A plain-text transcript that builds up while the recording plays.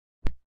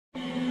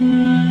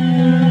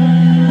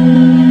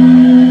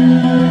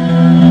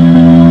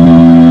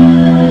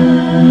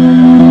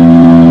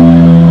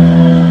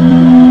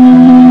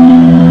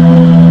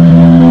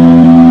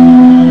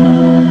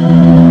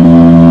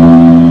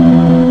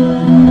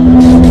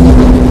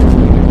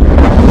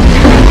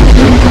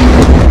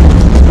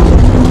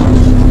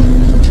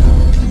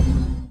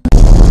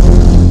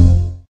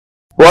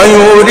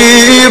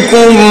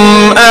ويريكم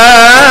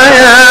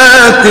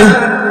آياته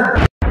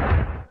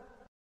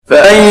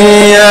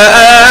فأي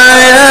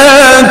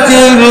آيات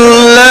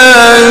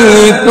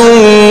الله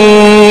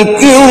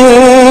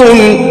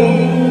تنكرون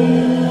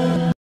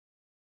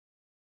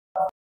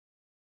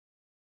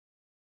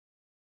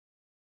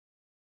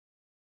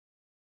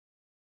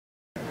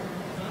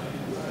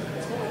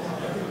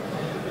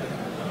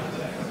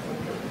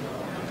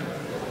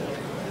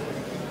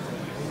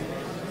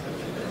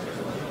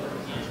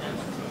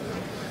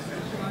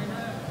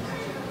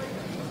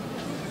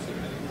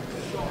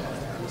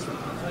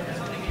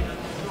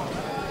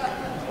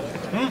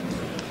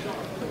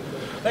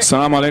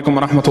Assalamu alaikum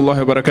wa rahmatullahi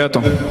wa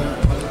barakatuh.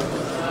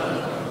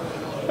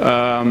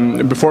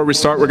 Before we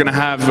start, we're going to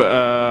have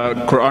a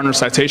Quran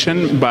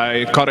recitation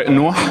by Qari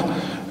Nuh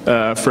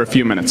for a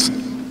few minutes.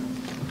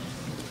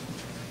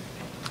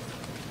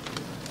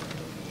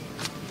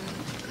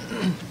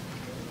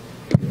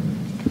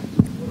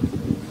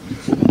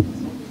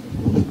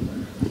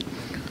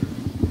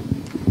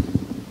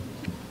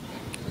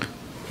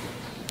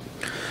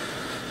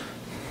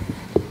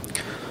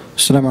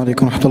 Assalamu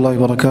alaikum wa rahmatullahi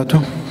wa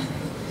barakatuh.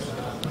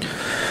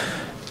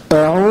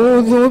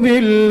 أعوذ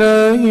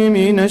بالله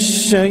من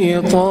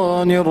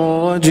الشيطان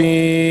الرجيم.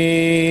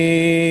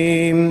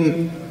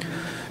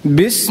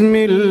 بسم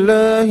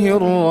الله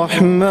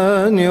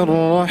الرحمن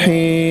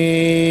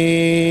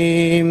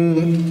الرحيم.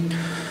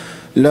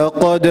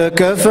 لقد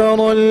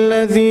كفر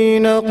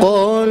الذين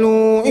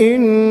قالوا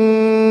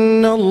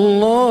إن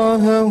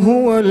الله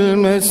هو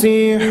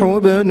المسيح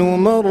ابن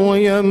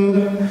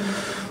مريم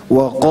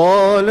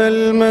وقال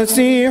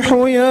المسيح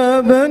يا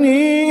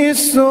بني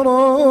إسرائيل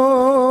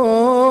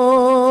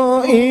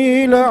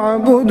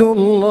اعبدوا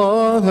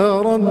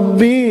الله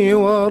ربي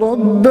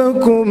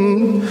وربكم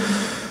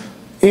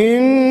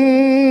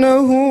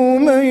إنه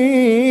من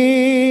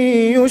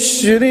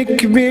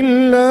يشرك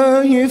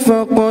بالله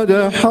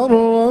فقد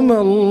حرم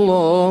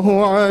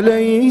الله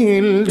عليه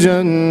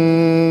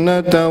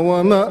الجنة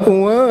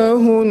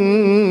ومأواه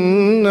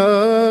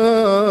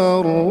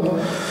النار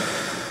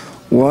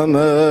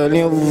وما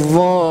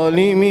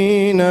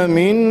للظالمين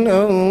من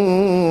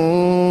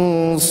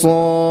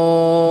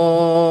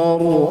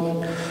أنصار.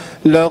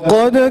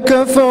 لقد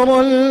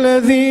كفر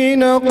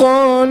الذين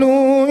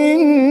قالوا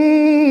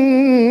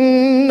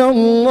إن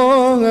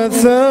الله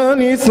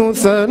ثالث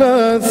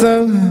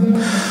ثلاثة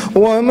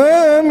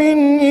وما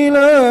من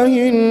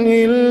إله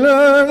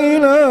إلا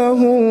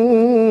إله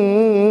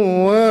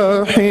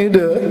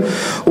واحد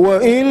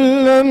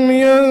وإن لم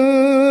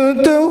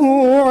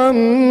ينتهوا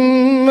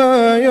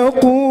عما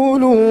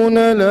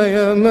يقولون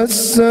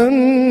ليمسن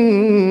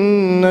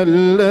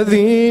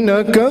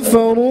الذين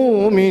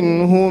كفروا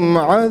منهم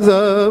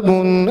عذاب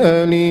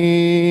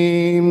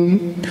أليم.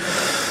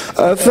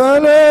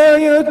 أفلا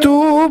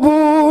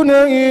يتوبون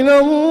إلى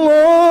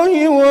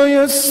الله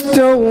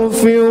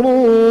ويستغفرونه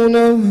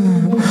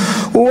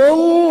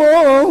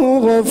والله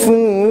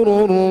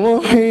غفور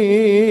رحيم.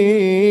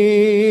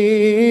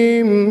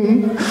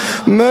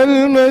 ما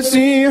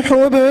المسيح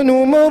ابن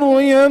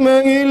مريم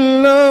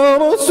إلا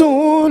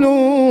رسول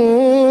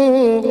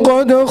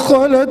قد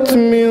خلت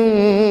من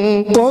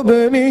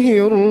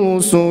قبله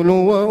الرسل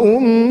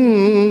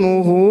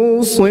وأمه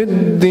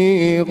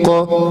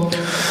صديقة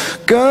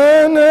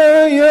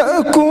كانا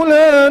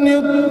يأكلان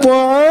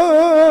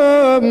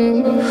الطعام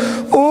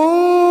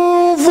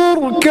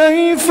انظر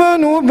كيف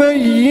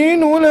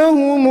نبين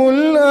لهم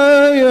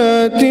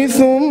الآيات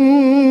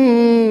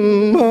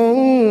ثم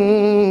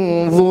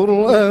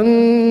انظر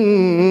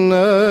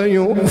أنا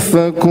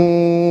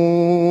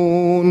يؤفكون.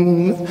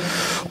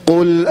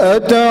 قل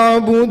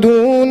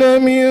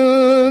أتعبدون من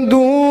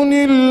دون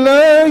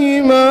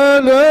الله ما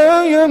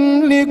لا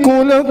يملك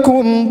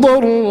لكم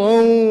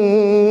ضرا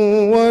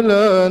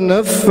ولا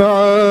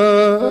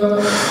نفعا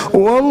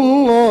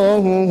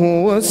والله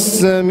هو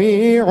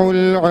السميع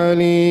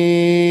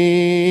العليم.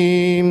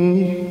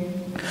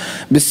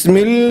 بسم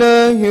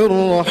الله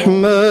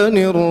الرحمن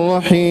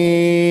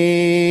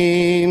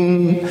الرحيم.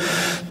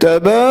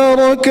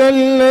 تبارك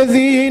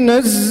الذي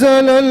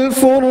نزل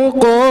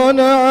الفرقان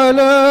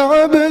على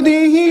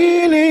عبده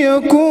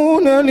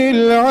ليكون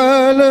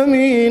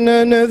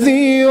للعالمين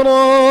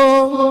نذيرا.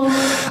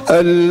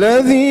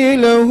 الذي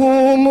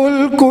له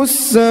ملك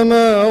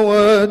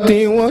السماوات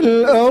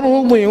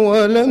والأرض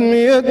ولم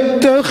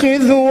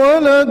يتخذ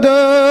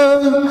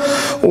ولدا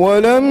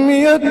ولم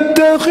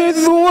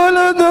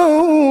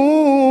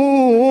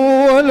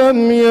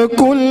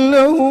يكن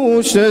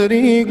له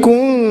شريك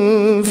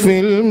في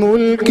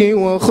الملك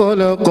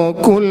وخلق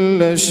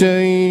كل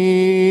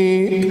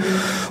شيء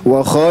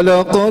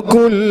وخلق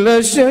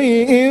كل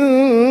شيء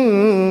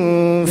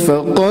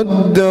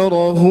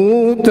فقدره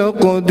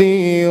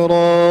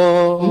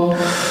تقديرا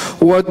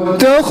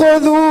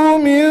واتخذوا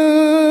من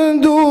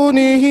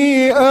دونه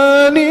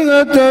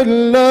آلهة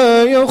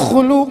لا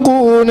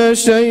يخلقون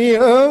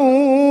شيئا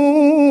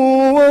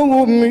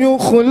وهم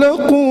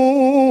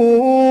يخلقون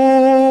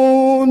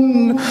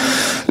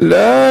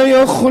لا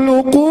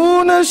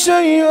يخلقون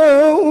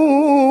شيئا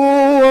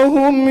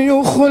وهم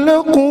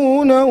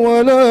يخلقون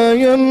ولا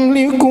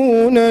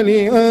يملكون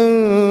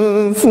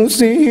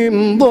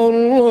لأنفسهم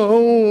ضرا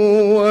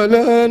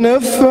ولا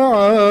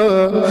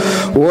نفعا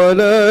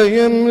ولا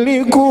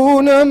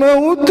يملكون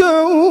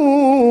موتا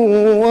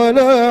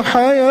ولا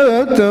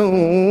حياة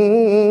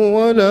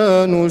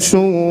ولا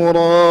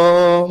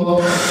نشورا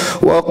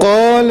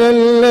وقال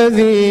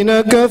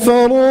الذين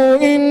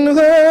كفروا إن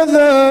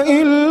هذا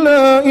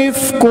إلا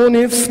إفك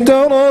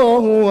افتراه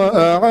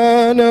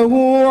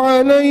وأعانه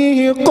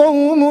عليه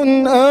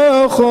قوم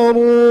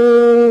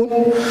آخرون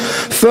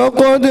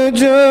فقد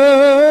جاءوا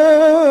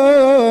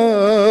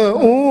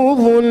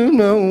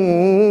ظلما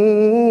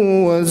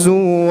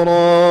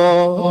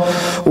وزورا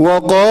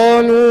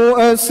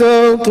وقالوا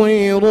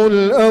أساطير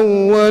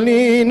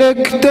الأولين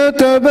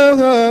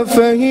اكتتبها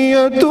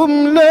فهي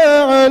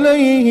تملى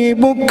عليه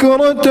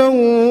بكرة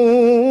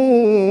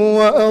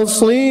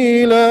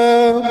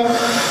وأصيلا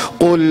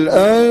قل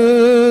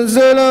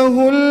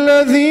أنزله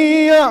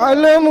الذي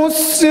يعلم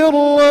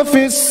السر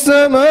في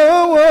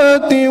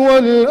السماوات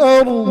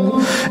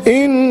والأرض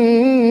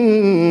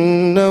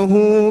إنه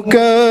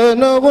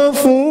كان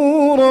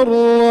غفورا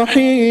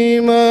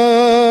رحيما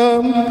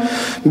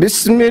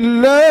بسم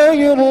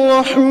الله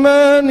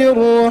الرحمن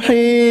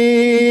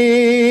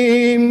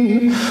الرحيم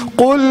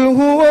قل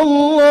هو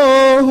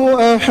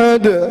الله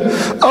أحد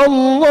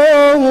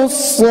الله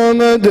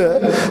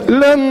الصمد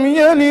لم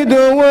يلد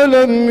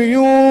ولم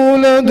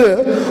يولد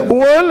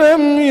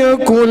ولم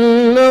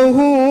يكن له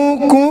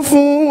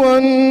كفوا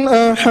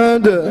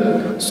أحد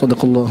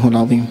صدق الله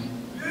العظيم.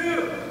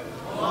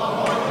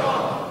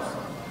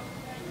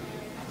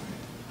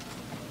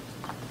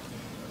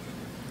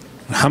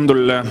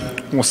 Alhamdulillah,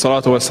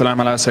 wassalatu wassalam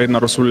ala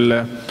Sayyidina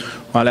Rasulullah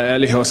wa ala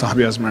alihi wa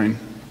sahbihi ajma'in.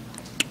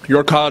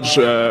 Your College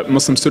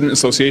Muslim Student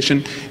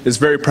Association is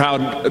very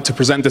proud to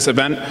present this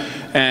event,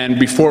 and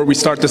before we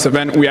start this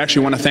event, we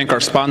actually want to thank our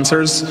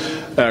sponsors,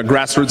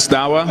 Grassroots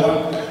Dawah,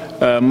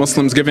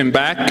 Muslims Giving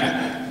Back,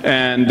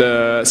 and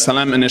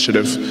Salam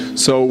Initiative.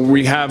 So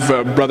we have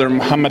Brother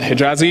Mohammed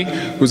Hijazi,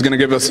 who's going to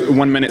give us a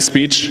 1-minute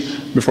speech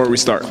before we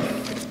start.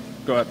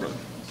 Go ahead, brother.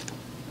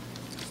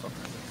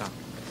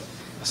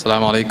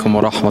 Assalamu alaikum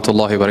wa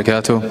rahmatullahi wa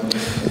barakatuh.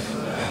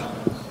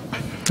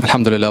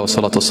 Alhamdulillah wa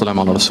salatu wa salam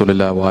ala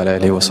rasulillah wa ala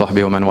alihi wa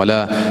sahbihi wa man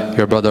wala.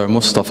 Your brother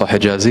Mustafa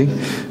Hijazi.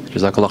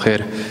 Jazakallah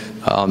khair.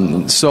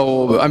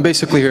 So I'm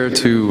basically here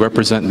to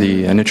represent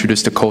and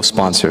introduce the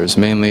co-sponsors.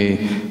 Mainly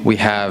we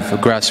have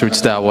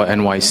Grassroots Dawah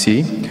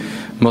NYC,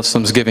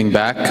 Muslims Giving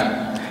Back,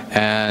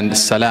 and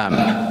Salam.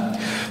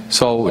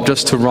 So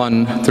just to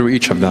run through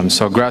each of them.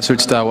 So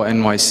Grassroots Dawah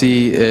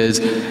NYC is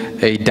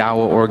a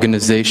Dawah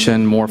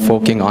organization more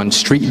focusing on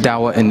street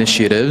Dawah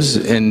initiatives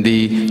in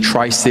the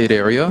tri-state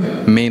area,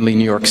 mainly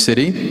New York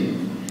City.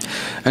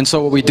 And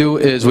so what we do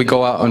is we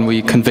go out and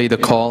we convey the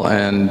call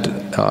and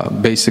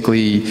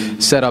basically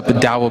set up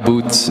Dawah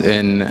booths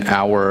in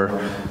our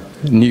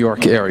New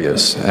York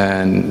areas.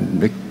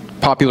 And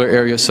popular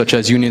areas such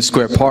as Union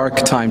Square Park,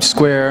 Times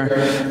Square,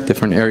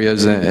 different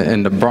areas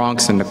in the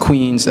Bronx and the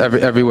Queens,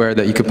 everywhere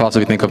that you could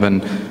possibly think of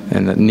in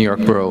the New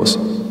York boroughs.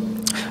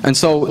 And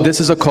so this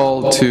is a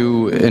call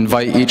to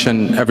invite each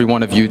and every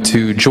one of you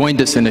to join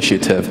this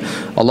initiative.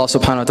 Allah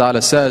subhanahu wa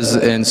ta'ala says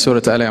in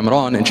Surah Al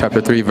Imran in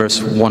chapter 3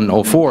 verse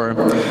 104,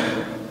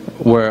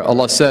 where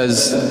Allah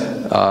says,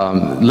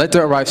 let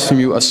there arise from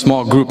you a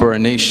small group or a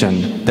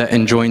nation that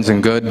enjoins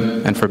in good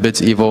and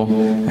forbids evil,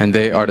 and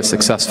they are the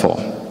successful.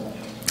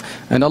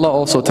 And Allah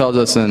also tells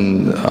us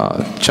in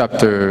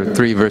chapter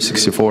 3 verse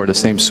 64, the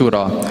same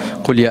surah,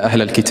 قُلْ يَا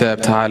أَهْلَ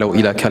الْكِتَابِ تَعَالَوْا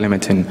إِلَى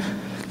كَلِمَةٍ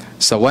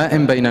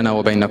سَوَاءٍ بَيْنَنَا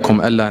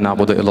وَبَيْنَكُمْ أَلَّا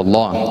نَعْبُدَ إِلَّا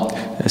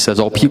اللَّهِ. It says,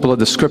 all people of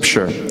the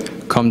scripture,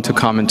 come to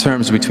common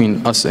terms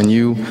between us and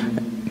you,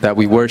 that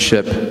we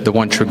worship the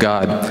one true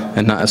God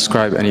and not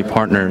ascribe any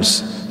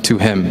partners to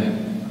Him.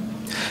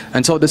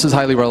 And so this is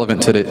highly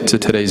relevant to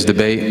today's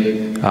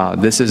debate.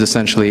 This is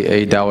essentially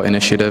a Dawah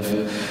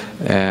initiative,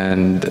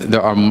 and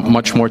there are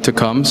much more to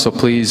come, so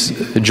please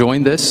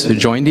join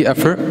join the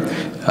effort.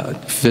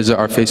 Visit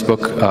our Facebook,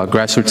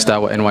 Grassroots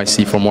Dawah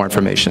NYC, for more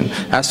information.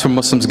 As for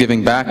Muslims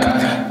Giving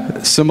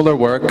Back, similar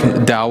work,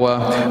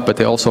 Dawah, but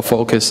they also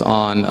focus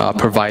on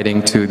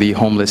providing to the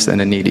homeless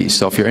and the needy.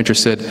 So if you're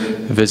interested,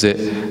 visit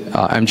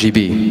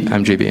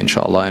MGB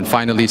inshallah. And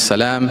finally,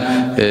 Salam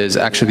is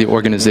actually the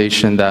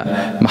organization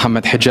that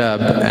Mohammed Hijab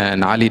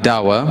and Ali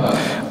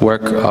Dawah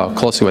work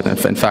closely with.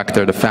 In fact,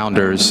 they're the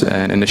founders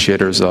and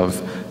initiators of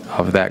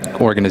of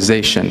that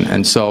organization.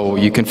 And so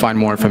you can find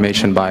more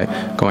information by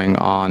going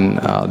on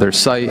their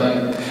site.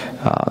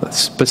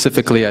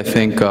 Specifically, I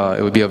think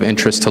it would be of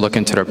interest to look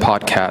into their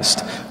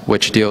podcast,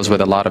 which deals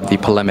with a lot of the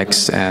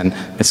polemics and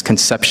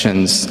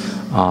misconceptions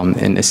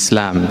in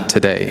Islam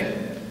today.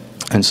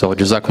 And so,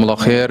 Jazakumullah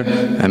khair,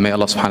 and may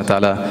Allah subhanahu wa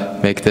ta'ala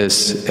make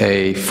this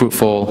a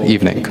fruitful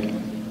evening.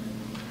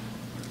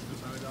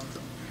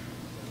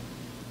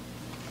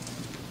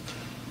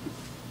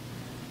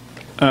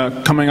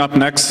 Coming up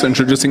next,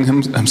 introducing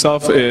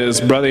himself,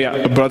 is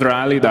Brother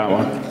Ali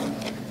Dawa.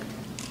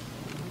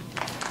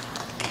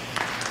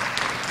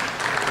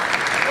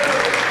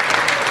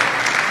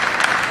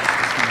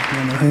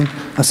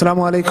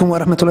 Assalamu alaikum wa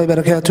rahmatullahi wa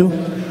barakatuh.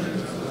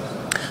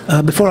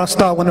 Before I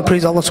start, I want to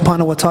praise Allah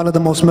subhanahu wa ta'ala, the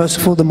most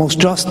merciful, the most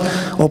just.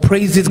 All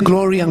praises,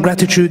 glory and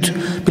gratitude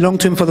belong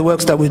to Him for the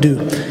works that we do.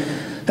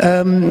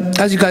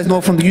 As you guys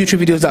know from the YouTube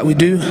videos that we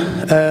do,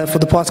 for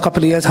the past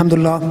couple of years,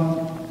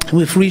 alhamdulillah,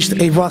 we've reached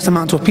a vast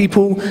amount of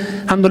people.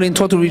 Alhamdulillah, in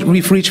total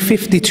we've reached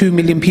 52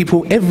 million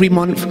people. Every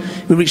month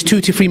we reach 2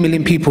 to 3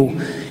 million people.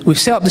 We've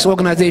set up this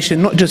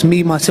organization, not just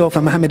me, myself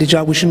and Mohammed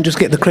Hijab. We shouldn't just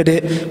get the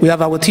credit. We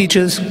have our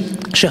teachers,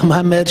 Sheikh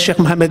Mohammed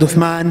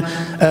Uthman,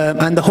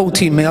 and the whole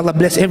team. May Allah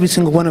bless every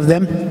single one of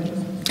them.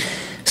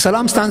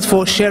 Salam stands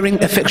for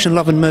sharing, affection,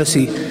 love and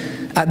mercy.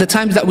 At the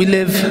times that we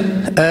live,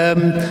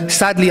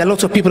 sadly a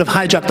lot of people have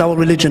hijacked our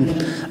religion,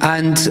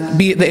 and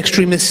be it the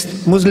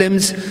extremist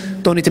Muslims,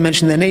 don't need to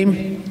mention their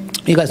name,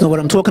 you guys know what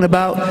I'm talking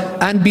about,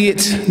 and be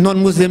it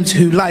non-Muslims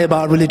who lie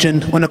about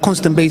religion on a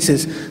constant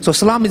basis. So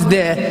Salam is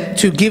there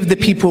to give the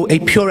people a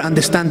pure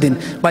understanding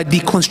by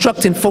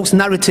deconstructing false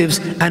narratives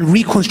and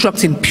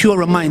reconstructing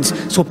purer minds,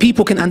 so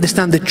people can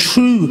understand the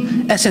true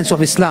essence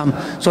of Islam.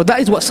 So that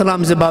is what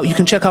Salam is about. You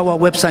can check out our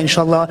website,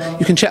 inshallah.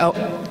 You can check out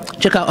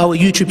our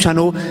YouTube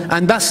channel,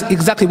 and that's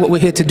exactly what we're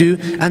here to do.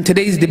 And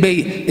today's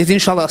debate is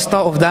inshallah a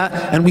start of that,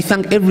 and we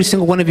thank every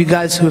single one of you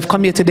guys who have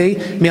come here today.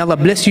 May Allah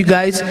bless you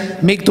guys.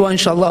 Make dua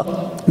inshallah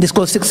this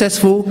goes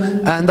successful,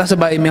 and that's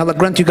about it. May Allah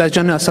grant you guys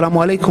Jannah.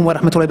 Assalamu alaikum wa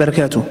rahmatullahi wa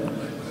barakatuh.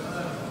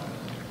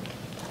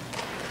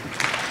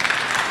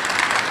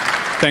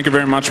 Thank you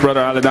very much,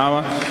 Brother Ali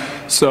Dawa.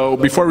 So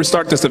before we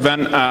start this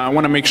event, I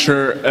want to make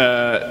sure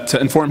to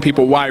inform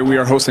people why we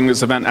are hosting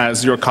this event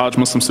as your college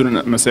Muslim student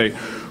at MSA.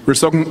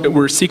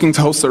 We're seeking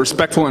to host a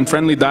respectful and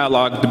friendly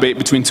dialogue debate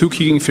between two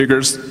key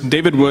figures,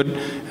 David Wood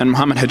and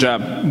Mohammed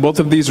Hijab. Both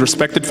of these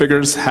respected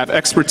figures have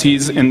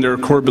expertise in their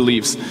core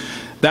beliefs.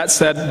 That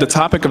said, the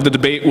topic of the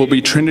debate will be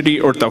Trinity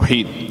or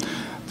Tawheed.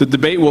 The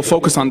debate will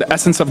focus on the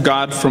essence of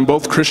God from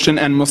both Christian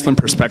and Muslim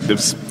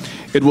perspectives.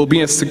 It will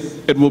be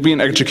an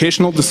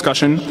educational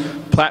discussion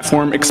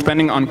platform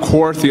expanding on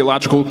core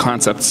theological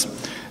concepts.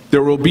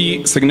 There will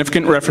be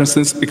significant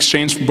references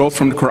exchanged both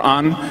from the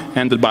Quran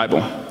and the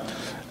Bible.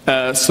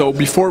 So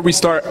before we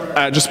start,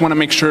 I just want to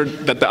make sure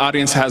that the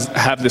audience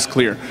have this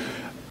clear.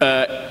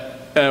 There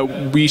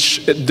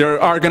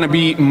are going to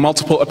be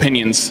multiple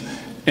opinions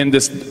in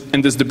this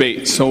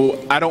debate, so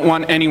I don't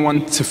want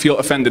anyone to feel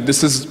offended.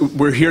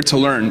 We're here to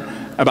learn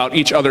about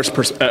each other's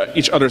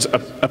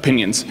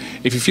opinions.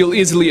 If you feel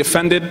easily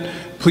offended,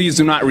 please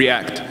do not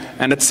react.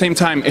 And at the same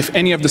time, if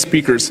any of the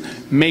speakers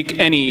make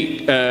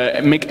any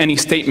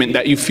statement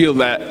that you feel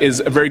that is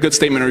a very good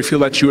statement, or you feel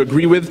that you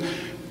agree with,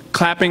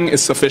 clapping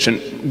is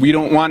sufficient. We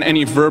don't want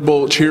any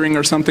verbal cheering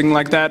or something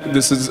like that.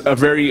 This is a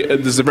very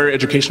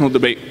educational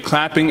debate.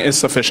 Clapping is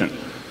sufficient.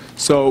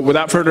 So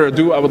without further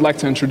ado, I would like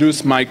to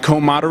introduce my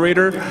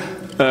co-moderator,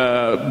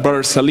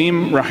 Brother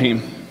Salim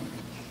Rahim.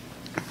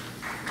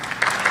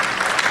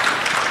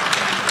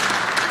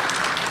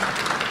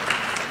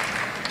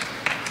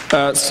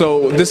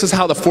 So this is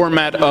how the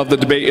format of the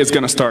debate is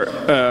going to start.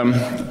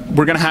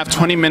 We're going to have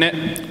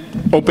 20-minute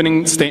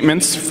opening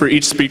statements for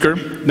each speaker.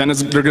 Then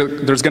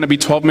there's going to be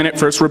 12-minute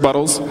first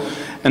rebuttals,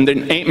 and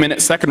then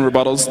 8-minute second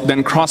rebuttals,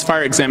 then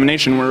crossfire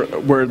examination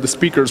where the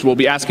speakers will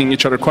be asking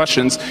each other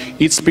questions.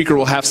 Each speaker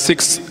will have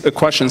 6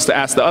 questions to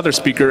ask the other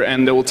speaker,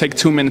 and they will take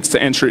 2 minutes to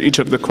answer each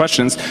of the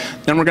questions.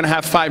 Then we're going to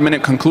have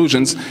 5-minute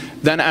conclusions.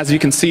 Then, as you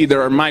can see,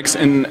 there are mics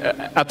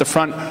at the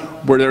front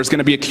where there's going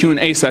to be a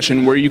Q&A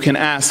session where you can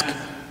ask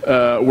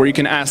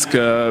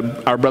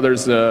our brother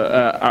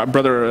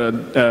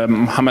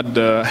Mohammed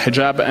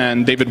Hijab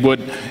and David Wood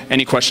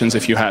any questions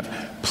if you have.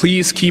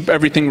 Please keep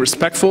everything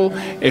respectful.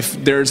 If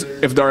there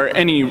are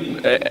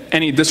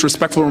any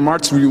disrespectful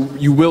remarks,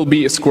 you will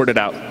be escorted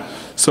out.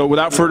 So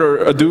without further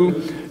ado,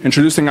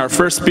 introducing our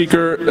first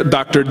speaker,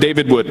 Dr.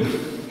 David Wood.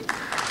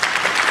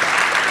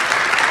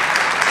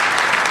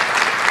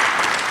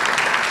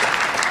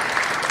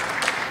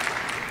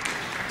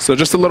 So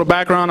just a little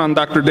background on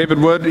Dr. David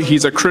Wood.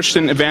 He's a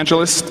Christian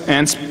evangelist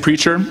and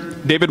preacher.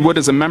 David Wood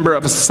is a member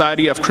of a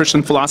Society of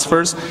Christian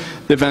Philosophers,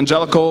 the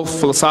Evangelical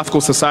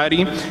Philosophical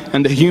Society,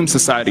 and the Hume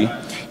Society.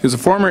 He was a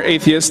former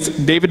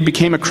atheist. David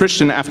became a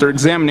Christian after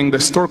examining the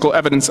historical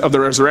evidence of the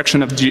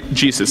resurrection of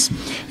Jesus.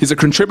 He's a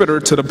contributor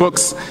to the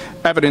books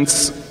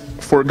Evidence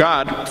for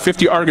God,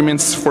 50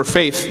 arguments for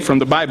faith from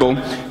the Bible,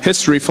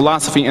 history,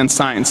 philosophy, and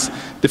science,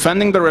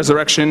 defending the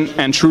resurrection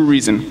and true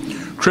reason.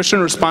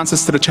 Christian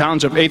responses to the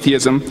challenge of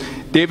atheism.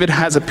 David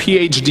has a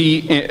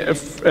PhD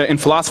in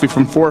philosophy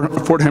from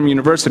Fordham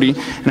University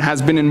and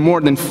has been in more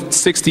than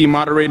 60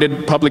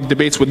 moderated public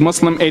debates with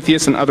Muslim,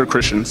 atheists, and other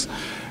Christians.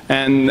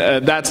 And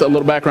that's a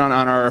little background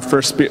on our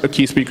first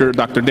key speaker,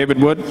 Dr. David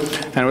Wood.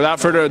 And without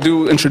further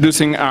ado,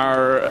 introducing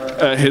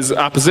his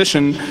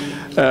opposition,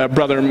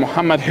 brother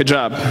Mohammad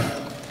Hijab.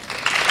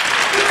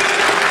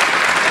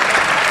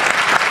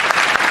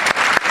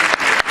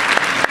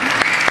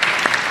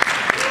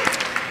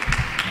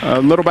 A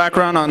little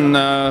background on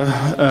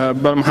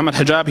Brother Mohammad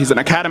Hijab. He's an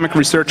academic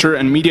researcher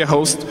and media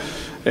host.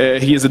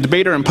 He is a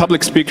debater and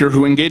public speaker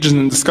who engages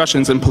in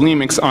discussions and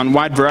polemics on a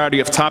wide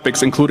variety of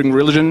topics, including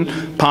religion,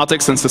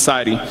 politics, and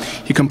society.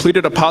 He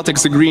completed a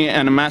politics degree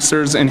and a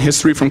master's in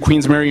history from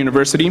Queen's Mary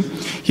University.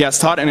 He has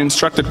taught and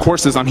instructed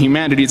courses on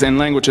humanities and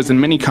languages in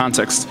many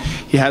contexts.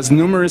 He has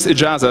numerous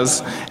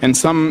ijazas in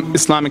some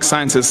Islamic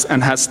sciences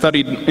and has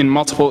studied in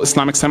multiple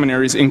Islamic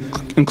seminaries,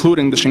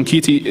 including the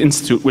Shinkiti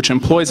Institute, which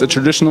employs a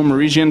traditional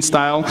Mauritian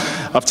style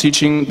of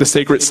teaching the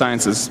sacred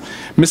sciences.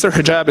 Mr.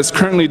 Hijab is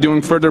currently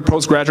doing further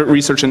postgraduate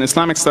research in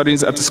Islamic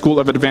Studies at the School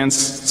of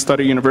Advanced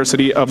Study,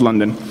 University of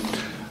London.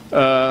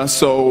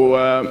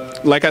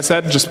 Like I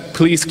said, just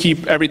please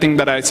keep everything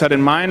that I said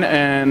in mind,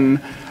 and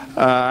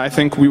I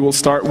think we will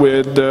start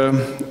with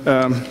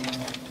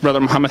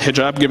Brother Mohammad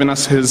Hijab giving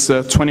us his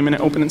 20-minute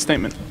opening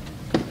statement.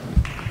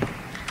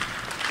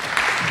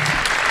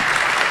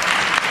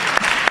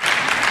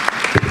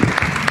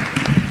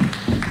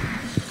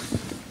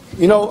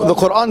 You know, the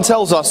Quran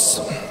tells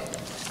us,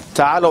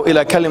 تعالوا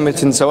إلى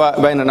كلمة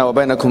سواء بيننا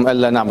وبينكم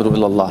ألا نعبد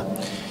إلا الله.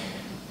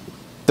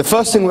 The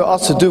first thing we're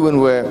asked to do when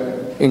we're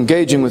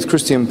engaging with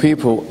Christian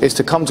people is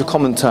to come to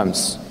common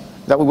terms,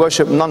 that we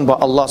worship none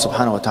but Allah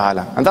subhanahu wa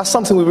ta'ala. And that's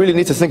something we really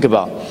need to think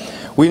about.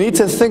 We need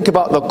to think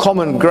about the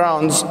common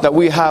grounds that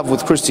we have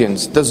with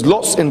Christians. There's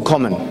lots in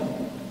common.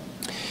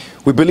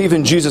 We believe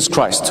in Jesus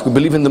Christ. We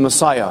believe in the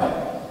Messiah.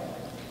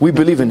 We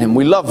believe in Him.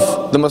 We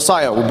love the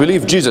Messiah. We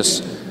believe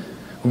Jesus.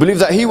 We believe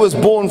that He was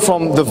born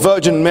from the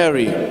Virgin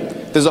Mary.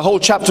 There's a whole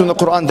chapter in the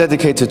Quran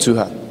dedicated to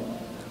her.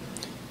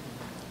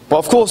 But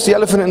of course, the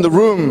elephant in the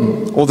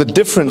room, or the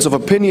difference of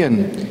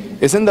opinion,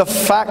 is in the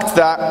fact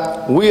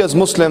that we as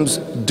Muslims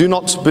do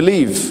not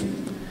believe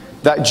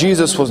that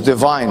Jesus was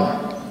divine,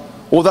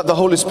 or that the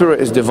Holy Spirit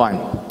is divine.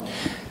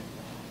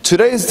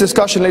 Today's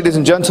discussion, ladies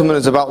and gentlemen,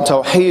 is about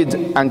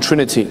Tawheed and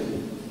Trinity.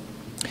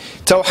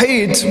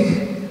 Tawheed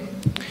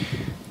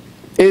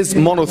is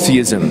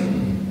monotheism,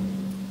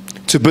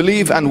 to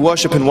believe and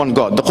worship in one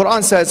God. The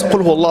Quran says,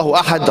 قُلْ هُوَ اللَّهُ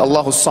أَحَدْ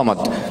اللَّهُ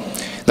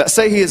الصَّمَدْ. That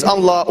say He is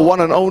Allah,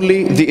 one and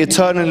only, the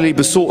eternally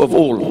besought of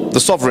all, the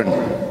sovereign.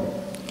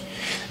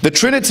 The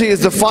Trinity is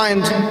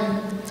defined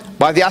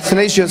by the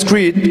Athanasian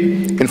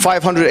Creed in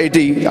 500 AD,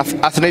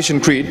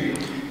 Athanasian Creed,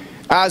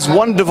 as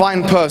one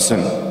divine person,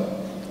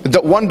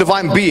 one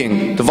divine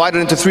being, divided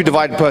into three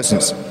divided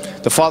persons: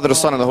 the Father, the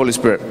Son, and the Holy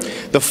Spirit.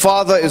 The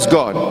Father is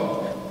God.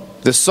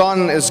 The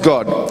Son is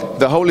God,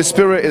 the Holy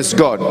Spirit is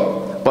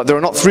God, but there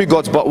are not three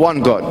gods but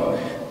one God.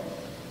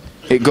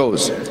 It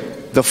goes,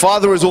 the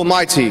Father is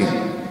Almighty,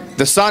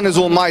 the Son is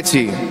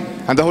Almighty,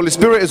 and the Holy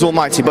Spirit is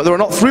Almighty, but there are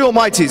not three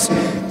Almighties,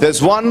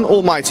 there's one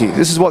Almighty.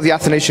 This is what the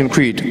Athanasian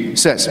Creed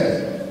says.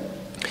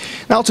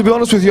 Now, to be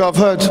honest with you, I've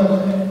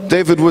heard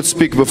David Wood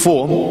speak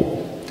before,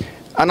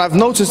 and I've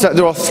noticed that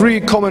there are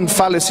three common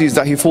fallacies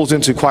that he falls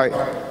into quite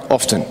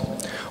often.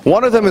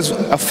 One of them is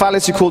a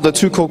fallacy called the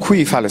tout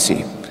coqui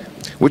fallacy,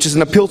 which is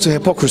an appeal to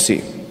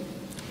hypocrisy.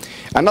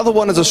 Another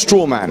one is a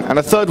straw man, and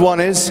a third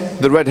one is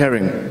the red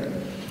herring.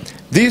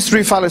 These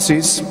three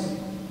fallacies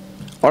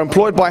are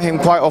employed by him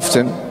quite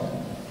often,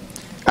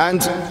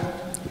 and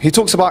he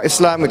talks about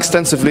Islam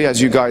extensively, as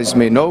you guys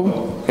may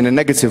know, in a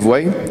negative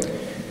way.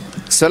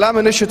 Salam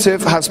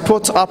Initiative has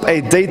put up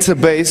a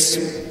database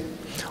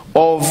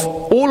of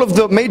all of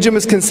the major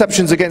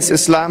misconceptions against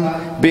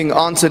Islam being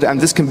answered,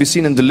 and this can be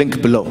seen in the link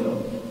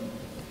below.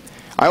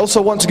 I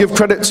also want to give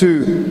credit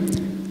to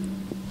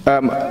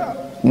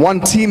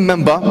one team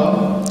member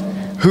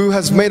who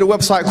has made a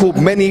website called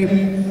Many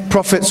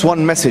Prophets,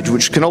 One Message,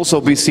 which can also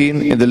be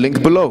seen in the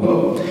link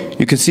below.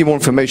 You can see more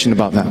information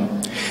about that.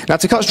 Now,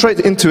 to cut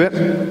straight into it,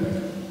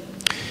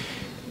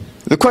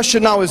 the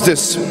question now is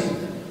this.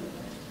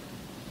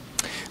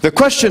 The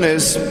question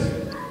is,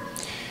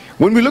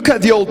 when we look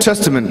at the Old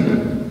Testament,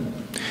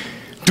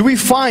 do we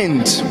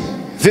find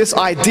this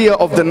idea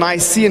of the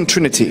Nicene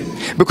Trinity?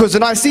 Because the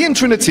Nicene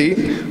Trinity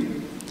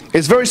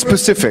is very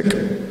specific.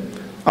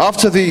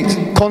 After the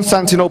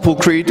Constantinople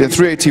Creed in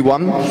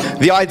 381,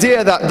 the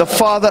idea that the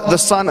Father, the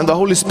Son, and the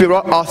Holy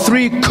Spirit are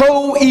three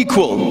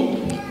co-equal,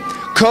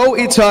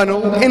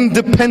 co-eternal,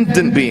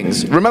 independent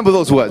beings. Remember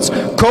those words: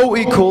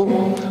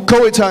 co-equal,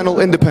 co-eternal,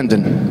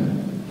 independent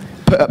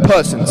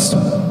persons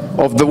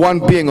of the one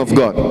being of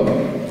God.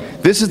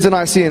 This is the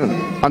Nicene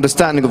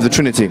understanding of the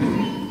Trinity.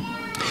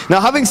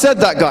 Now, having said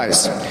that,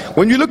 guys,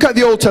 when you look at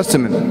the Old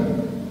Testament,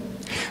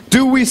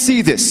 Do we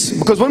see this?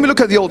 Because when we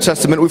look at the Old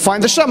Testament, we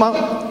find the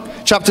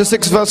Shema, chapter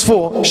 6, verse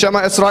 4,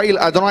 Shema Israel,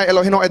 Adonai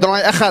Elohim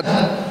Adonai Echad.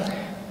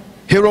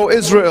 Hear, O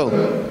Israel,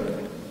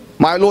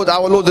 my Lord,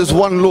 our Lord is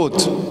one Lord.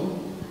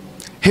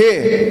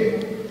 Here,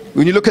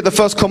 when you look at the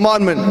first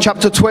commandment,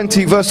 chapter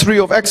 20, verse 3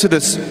 of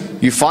Exodus,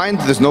 you find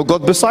there's no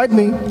God beside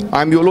me.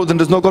 I am your Lord and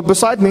there's no God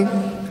beside me.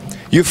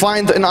 You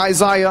find in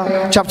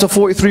Isaiah chapter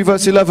 43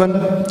 verse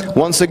 11,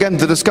 once again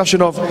the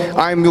discussion of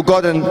I am your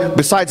God and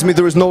besides me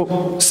there is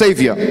no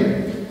Savior.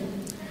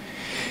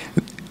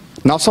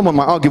 Now someone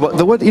might argue, but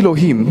the word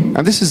Elohim,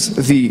 and this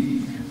is the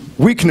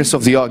weakness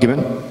of the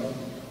argument,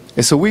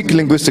 it's a weak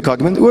linguistic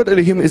argument, the word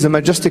Elohim is a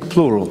majestic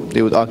plural,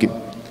 they would argue.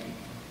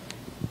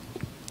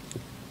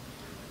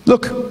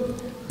 Look,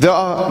 there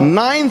are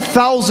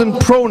 9,000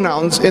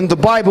 pronouns in the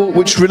Bible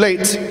which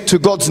relate to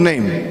God's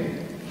name.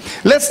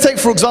 Let's take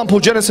for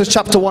example Genesis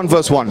chapter 1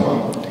 verse 1.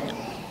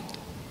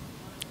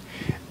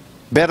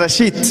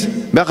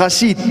 Bereshit,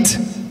 Bereshit,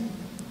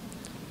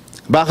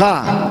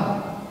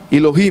 Bara,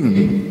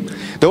 Elohim.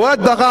 The word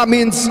Bara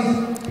means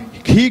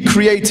He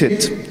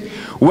created.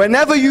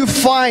 Whenever you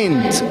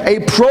find a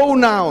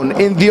pronoun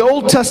in the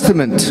Old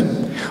Testament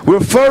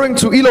referring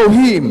to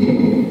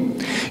Elohim,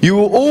 you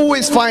will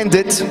always find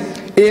it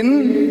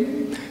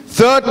in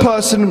third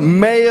person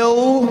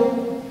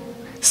male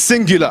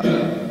singular.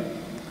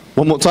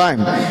 One more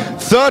time.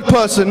 Third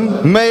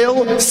person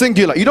male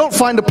singular. You don't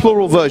find a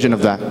plural version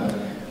of that.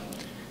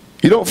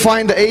 You don't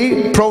find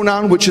a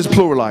pronoun which is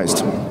pluralized.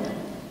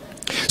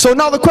 So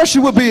now the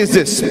question will be is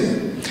this.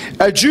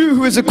 A Jew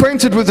who is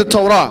acquainted with the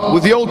Torah,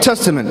 with the Old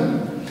Testament,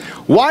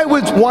 why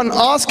would one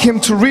ask him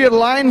to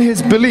realign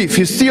his belief,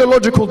 his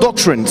theological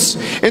doctrines,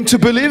 into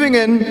believing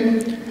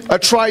in a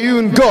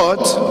triune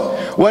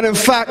God, when in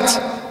fact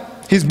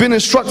he's been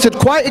instructed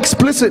quite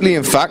explicitly,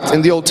 in fact,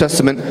 in the Old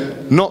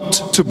Testament,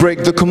 not to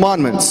break the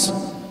commandments?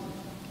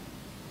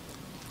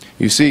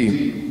 You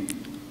see,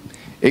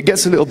 it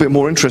gets a little bit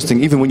more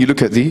interesting even when you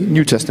look at the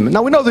New Testament.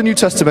 Now we know the New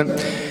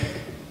Testament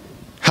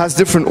has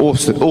different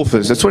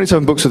authors. There's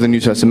 27 books of the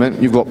New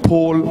Testament. You've got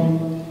Paul,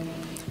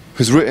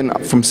 who's written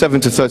from 7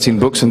 to 13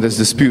 books, and there's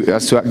dispute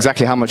as to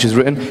exactly how much is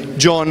written.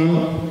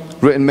 John,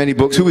 written many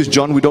books. Who is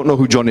John? We don't know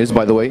who John is,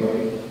 by the way.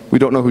 We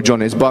don't know who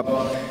John is, but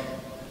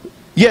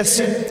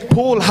yes,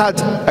 Paul had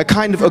a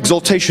kind of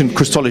exaltation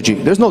Christology.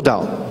 There's no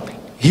doubt.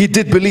 He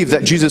did believe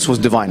that Jesus was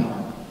divine.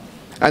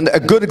 And a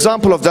good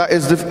example of that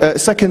is the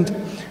second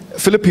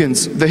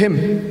Philippians, the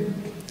hymn.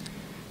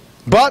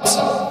 But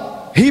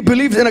he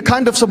believed in a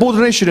kind of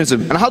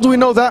subordinationism. And how do we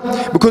know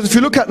that? Because if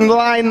you look at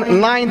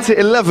line 9 to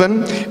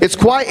 11, it's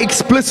quite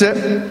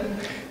explicit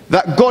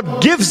that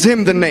God gives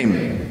him the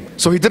name.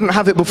 So he didn't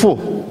have it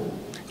before.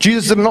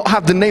 Jesus did not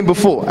have the name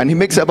before, and he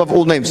makes it above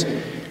all names.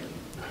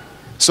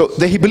 So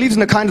he believes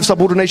in a kind of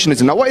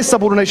subordinationism. Now what is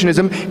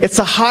subordinationism? It's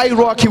a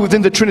hierarchy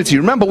within the Trinity.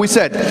 Remember we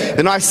said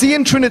the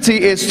Nicene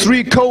Trinity is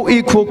three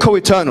co-equal,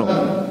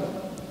 co-eternal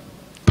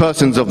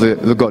persons of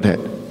the Godhead.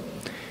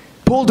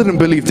 Paul didn't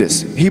believe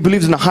this. He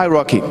believes in a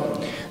hierarchy.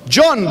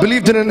 John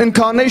believed in an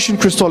incarnation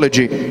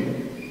Christology.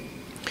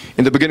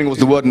 In the beginning was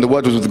the Word, and the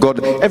Word was with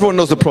God. Everyone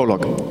knows the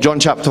prologue, John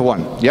chapter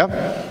 1,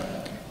 yeah?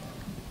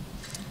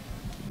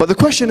 But the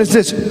question is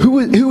this,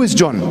 who is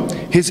John?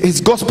 His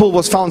gospel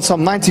was found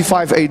some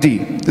 95 AD.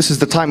 This is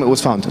the time it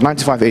was found,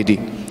 95 AD.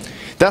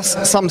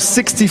 That's some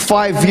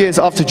 65 years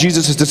after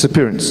Jesus'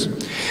 disappearance.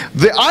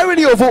 The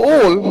irony of it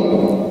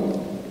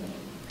all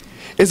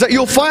is that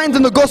you'll find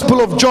in the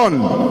Gospel of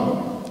John,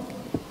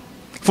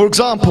 for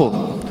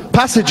example,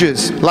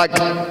 passages like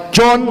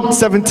John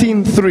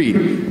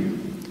 17:3,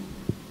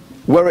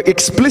 where it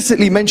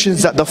explicitly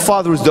mentions that the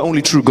Father is the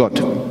only true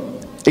God.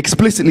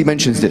 Explicitly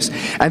mentions this.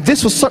 And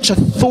this was such a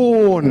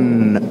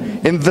thorn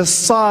in the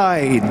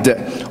side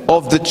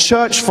of the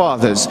church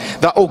fathers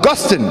that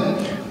Augustine,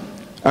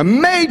 a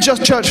major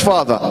church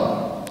father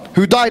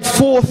who died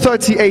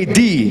 430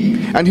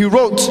 AD and who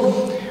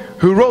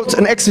wrote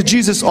an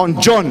exegesis on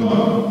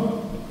John,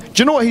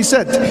 do you know what he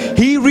said?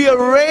 He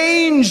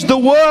rearranged the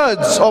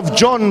words of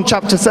John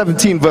chapter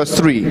 17 verse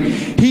 3.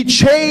 He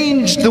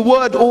changed the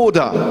word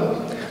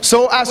order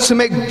so as to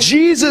make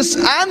Jesus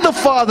and the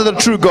Father the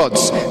true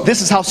gods.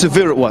 This is how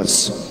severe it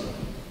was.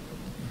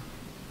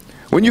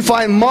 When you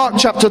find Mark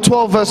chapter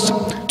 12 verse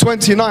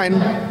 29,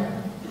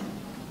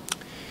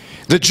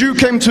 the Jew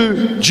came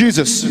to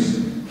Jesus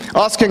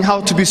asking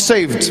how to be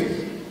saved.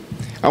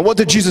 And what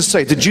did Jesus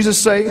say? Did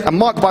Jesus say, and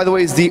Mark by the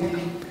way is the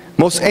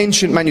most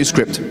ancient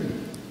manuscript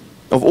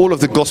of all of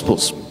the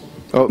Gospels,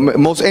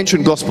 most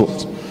ancient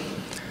Gospels.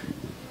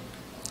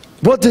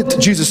 What did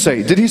Jesus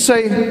say? Did he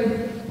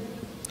say,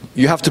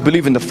 you have to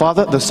believe in the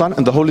Father, the Son,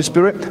 and the Holy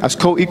Spirit as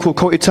co-equal,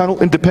 co-eternal,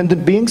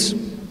 independent beings?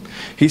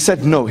 He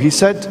said no. He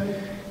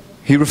said,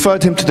 he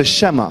referred him to the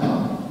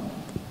Shema,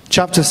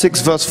 chapter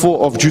 6, verse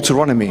 4 of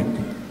Deuteronomy.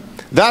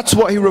 That's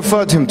what he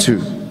referred him to.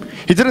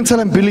 He didn't tell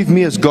him, believe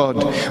me as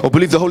God, or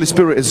believe the Holy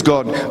Spirit is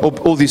God, or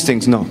all these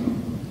things, no.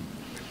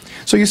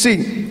 So you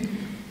see,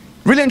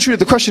 really and truly,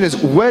 the question is,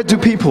 where do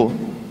people,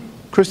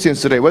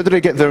 Christians today, where do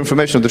they get their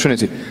information on the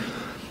Trinity?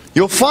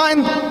 You'll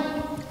find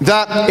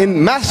that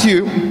in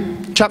Matthew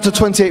chapter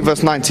 28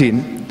 verse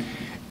 19,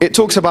 it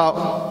talks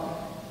about,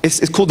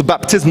 it's called the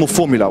baptismal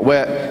formula,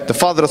 where the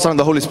Father, the Son, and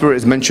the Holy Spirit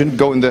is mentioned.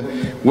 Go in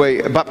the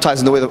way, baptize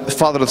in the way of the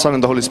Father, the Son,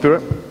 and the Holy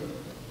Spirit.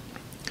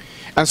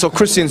 And so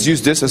Christians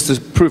use this as to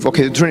prove,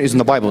 okay, the Trinity is in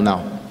the Bible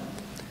now.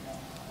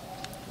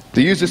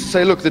 They use this to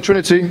say, look, the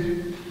Trinity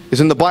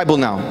is in the Bible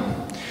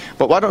now.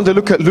 But why don't they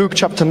look at Luke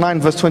chapter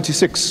 9 verse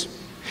 26?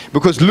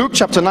 Because Luke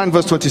chapter 9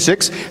 verse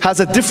 26 has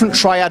a different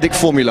triadic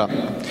formula,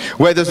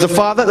 where there's the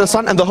Father, the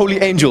Son, and the holy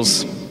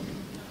angels.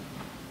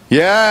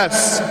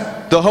 Yes,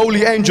 the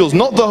holy angels,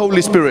 not the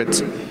Holy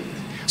Spirit.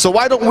 So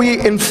why don't we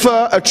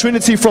infer a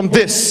Trinity from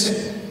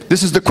this?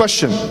 This is the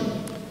question.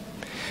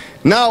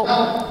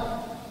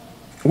 Now,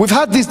 we've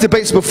had these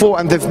debates before,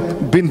 and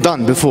they've been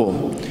done before.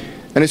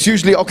 And it's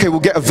usually, okay,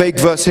 we'll get a vague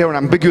verse here, an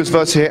ambiguous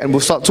verse here, and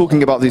we'll start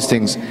talking about these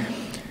things.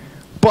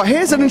 But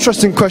here's an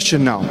interesting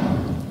question now.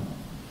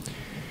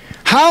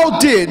 How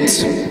did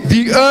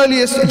the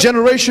earliest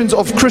generations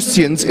of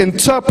Christians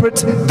interpret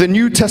the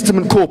New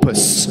Testament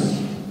corpus?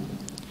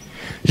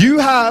 You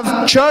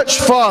have church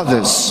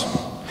fathers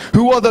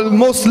who are the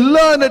most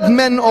learned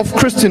men of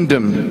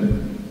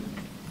Christendom.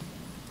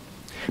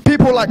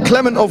 People like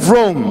Clement of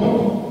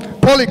Rome,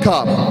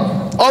 Polycarp,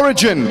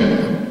 Origen.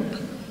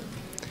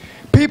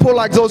 People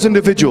like those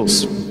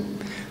individuals.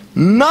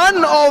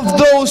 None of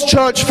those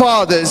church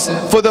fathers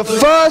for the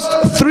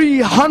first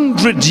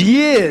 300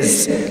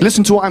 years,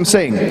 listen to what I'm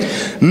saying,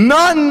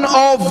 none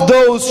of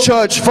those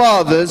church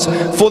fathers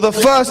for the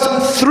first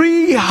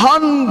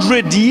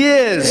 300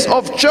 years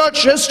of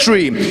church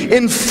history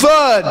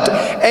inferred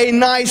a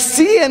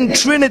Nicene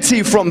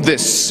Trinity from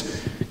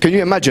this. Can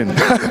you imagine?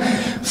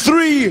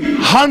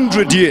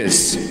 300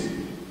 years.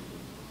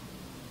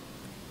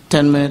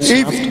 10 minutes.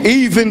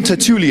 Even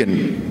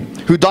Tertullian,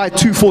 who died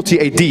 240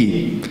 AD.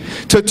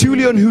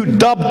 Tertullian, who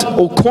dubbed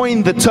or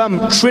coined the term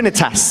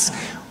Trinitas,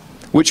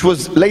 which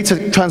was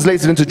later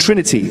translated into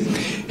Trinity.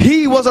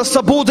 He was a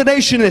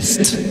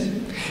subordinationist.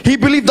 He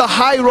believed the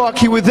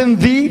hierarchy within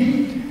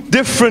the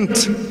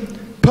different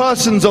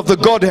persons of the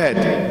Godhead.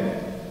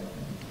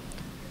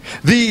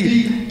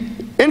 The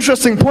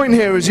interesting point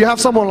here is you have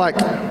someone like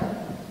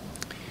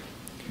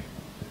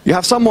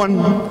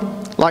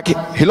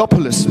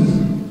Hilopolis.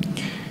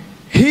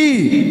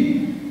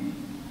 He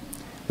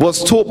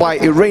was taught by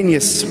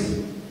Irenaeus,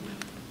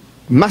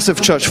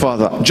 massive church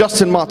father.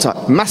 Justin Martyr,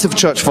 massive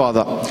church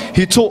father.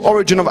 He taught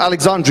Origen of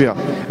Alexandria,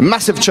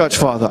 massive church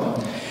father.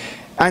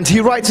 And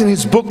he writes in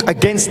his book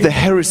Against the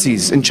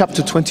Heresies in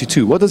chapter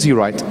 22. What does he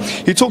write?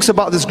 He talks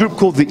about this group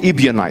called the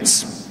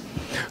Ebionites,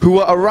 who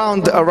were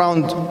around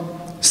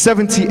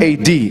 70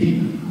 AD,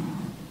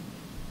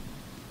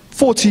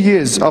 40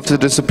 years after the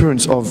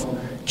disappearance of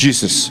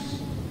Jesus.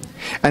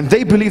 And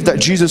they believed that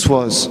Jesus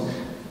was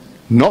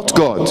not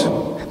God,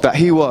 that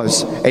he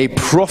was a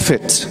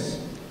prophet,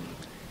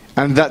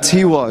 and that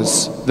he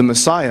was the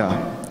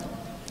Messiah.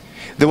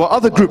 There were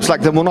other groups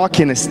like the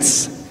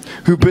Monarchianists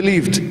who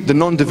believed the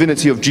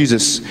non-divinity of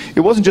Jesus. It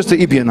wasn't just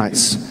the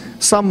Ebionites.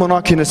 Some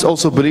Monarchianists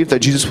also believed that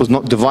Jesus was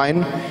not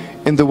divine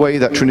in the way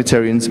that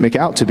Trinitarians make it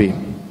out to be.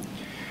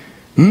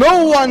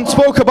 No one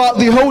spoke about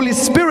the Holy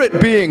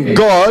Spirit being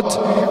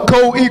God,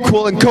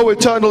 co-equal and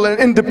co-eternal and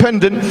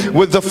independent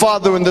with the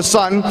Father and the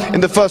Son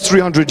in the first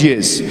 300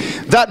 years.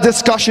 That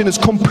discussion is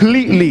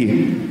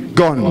completely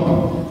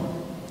gone.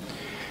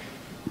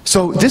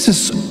 So this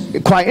is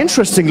quite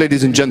interesting,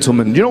 ladies and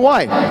gentlemen. You know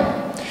why?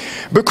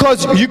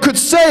 Because you could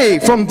say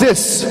from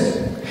this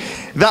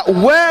that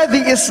where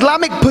the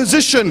Islamic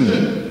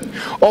position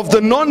of the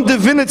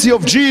non-divinity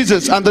of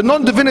Jesus and the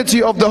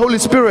non-divinity of the Holy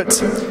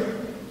Spirit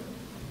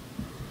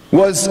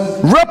was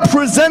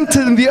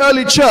represented in the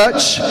early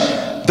church,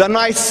 the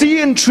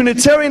Nicene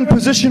Trinitarian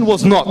position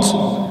was not.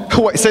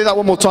 Wait, say that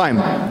one more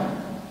time.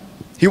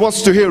 He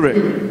wants to hear it.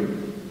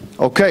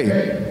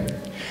 Okay.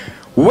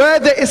 Where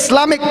the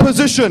Islamic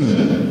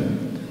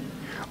position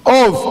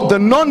of the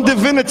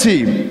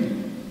non-divinity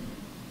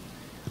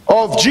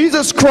of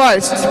Jesus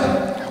Christ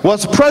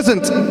was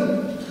present,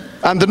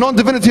 and the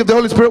non-divinity of the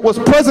Holy Spirit was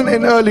present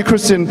in early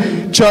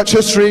Christian church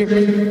history,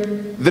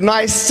 the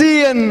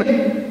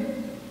Nicene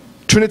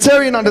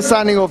Trinitarian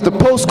understanding of the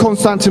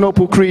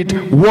post-Constantinople Creed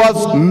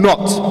was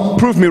not.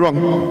 Prove me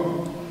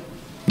wrong.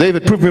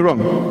 David, prove me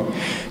wrong.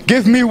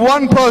 Give me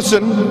one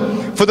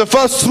person for the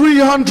first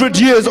 300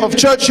 years of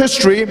church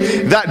history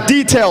that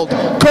detailed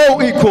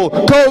co-equal,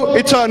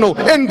 co-eternal,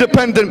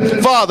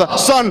 independent Father,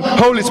 Son,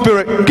 Holy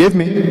Spirit. Give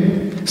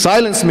me.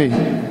 Silence me.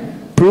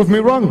 Prove me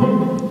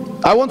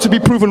wrong. I want to be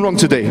proven wrong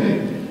today.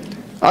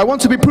 I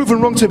want to be proven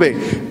wrong today.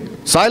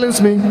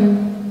 Silence me.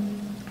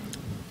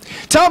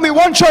 Tell me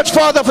one church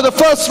father for the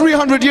first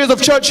 300 years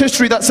of church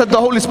history that said the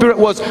Holy Spirit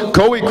was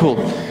co-equal,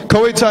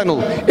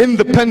 co-eternal,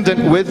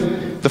 independent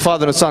with the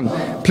Father and the Son.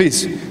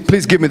 Please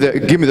give me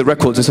the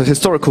records. It's a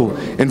historical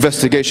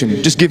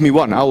investigation. Just give me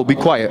one. I will be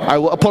quiet. I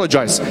will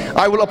apologize.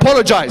 I will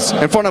apologize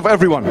in front of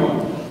everyone.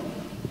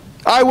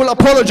 I will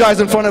apologize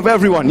in front of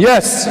everyone.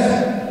 Yes.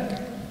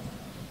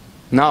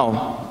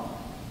 Now,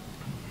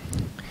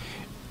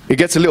 it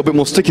gets a little bit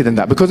more sticky than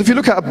that. Because if you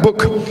look at a book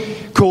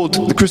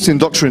called The Christian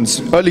Doctrines,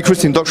 Early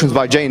Christian Doctrines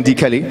by J.N.D.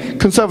 Kelly,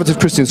 conservative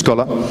Christian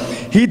scholar,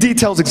 he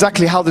details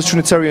exactly how this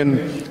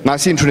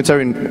Nicene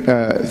Trinitarian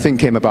thing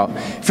came about.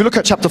 If you look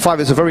at chapter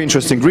 5, it's a very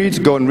interesting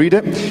read, go and read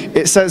it.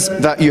 It says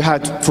that you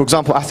had, for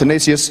example,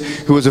 Athanasius,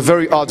 who was a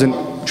very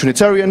ardent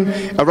Trinitarian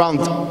around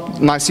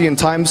Nicene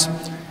times.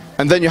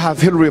 And then you have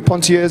Hilary of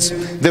Poitiers,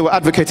 they were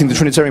advocating the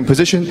Trinitarian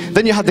position.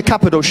 Then you had the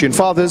Cappadocian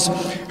Fathers,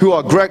 who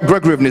are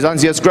Gregory of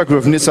Nazianzus, Gregory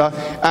of Nyssa,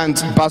 and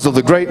Basil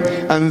the Great.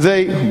 And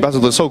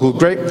Basil the so-called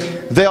Great,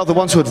 they are the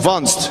ones who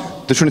advanced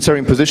the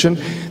Trinitarian position.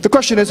 The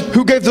question is,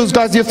 who gave those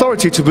guys the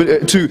authority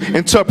to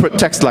interpret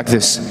text like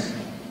this?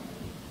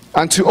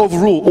 And to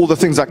overrule all the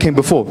things that came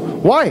before?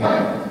 Why?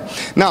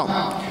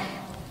 Now,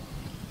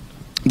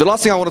 the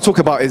last thing I want to talk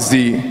about is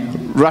the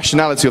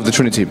rationality of the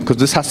Trinity, because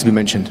this has to be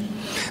mentioned.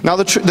 Now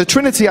the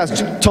Trinity,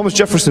 as Thomas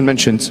Jefferson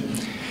mentions,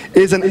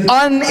 is an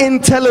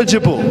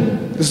unintelligible,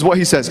 this is what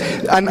he says,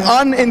 an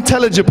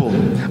unintelligible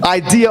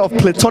idea of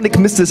Platonic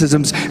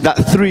mysticisms that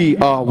three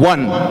are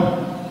one.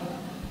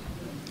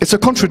 It's a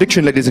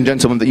contradiction, ladies and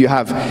gentlemen, that you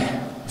have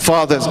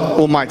Father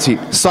Almighty,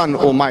 Son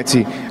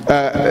Almighty,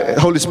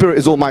 Holy Spirit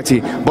is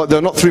Almighty, but there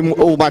are not three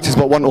Almighties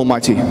but one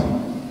Almighty.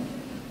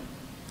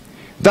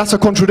 That's a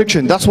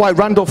contradiction. That's why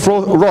Randolph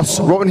Ross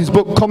wrote in his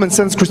book Common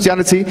Sense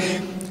Christianity,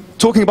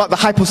 talking about the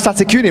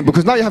hypostatic union,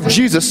 because now you have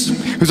Jesus,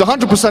 who's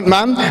 100%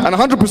 man and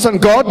 100%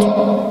 God.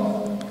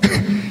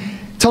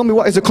 Tell me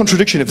what is a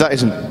contradiction if that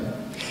isn't.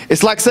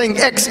 It's like saying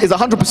X is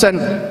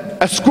 100%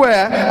 a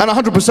square and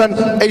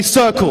 100% a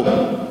circle.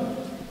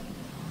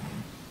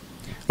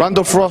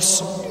 Randolph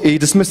Ross, he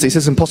dismissed it. He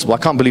says it's impossible. I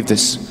can't believe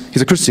this.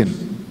 He's a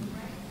Christian.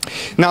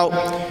 Now,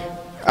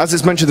 as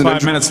is mentioned in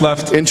 5 minutes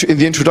left. In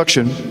the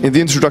introduction,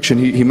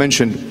 he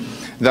mentioned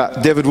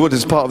that David Wood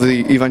is part of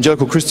the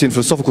Evangelical Christian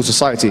Philosophical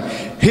Society.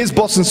 His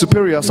boss and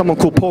superior, someone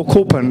called Paul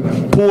Copan,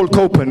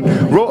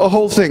 wrote a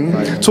whole thing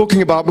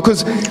talking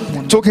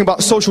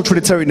about social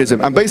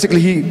Trinitarianism, and basically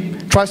he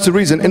tries to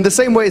reason in the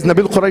same way as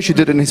Nabil Qureshi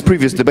did in his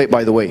previous debate,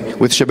 by the way,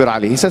 with Shabir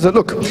Ali. He says that,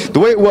 look, the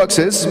way it works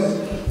is,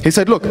 he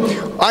said, look,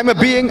 I'm a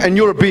being and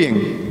you're a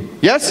being.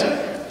 Yes?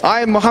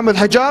 I am Mohammed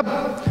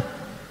Hijab,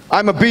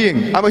 I'm a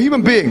being, I'm a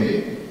human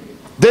being.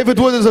 David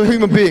Wood is a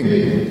human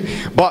being.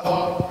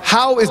 But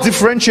how is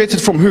differentiated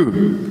from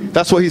who?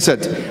 That's what he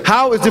said.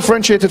 How is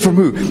differentiated from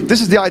who? This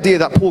is the idea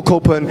that Paul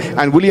Copan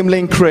and William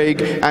Lane Craig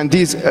and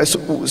these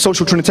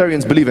social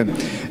Trinitarians believe in.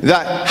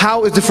 That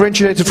how is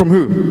differentiated from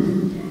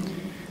who?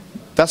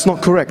 That's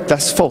not correct.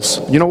 That's false.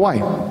 You know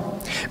why?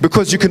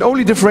 Because you can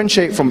only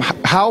differentiate from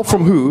how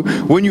from who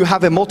when you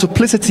have a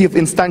multiplicity of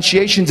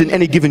instantiations in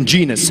any given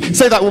genus.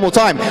 Say that one more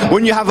time.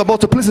 When you have a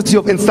multiplicity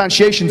of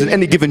instantiations in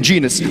any given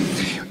genus,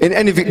 in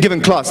any given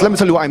class. Let me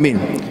tell you what I mean.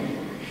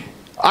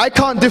 I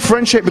can't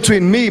differentiate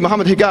between me,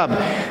 Muhammad Hijab,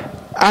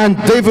 and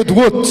David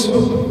Wood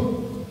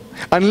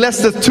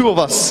unless there's two of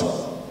us.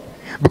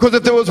 Because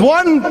if there was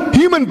one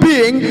human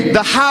being,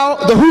 the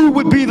who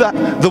would be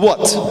the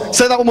what.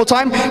 Say that one more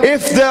time.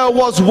 If there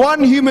was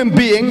one human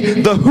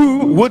being, the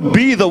who would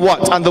be the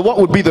what, and the what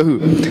would be the who.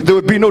 There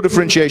would be no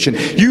differentiation.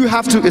 You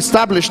have to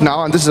establish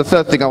now, and this is the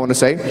third thing I want to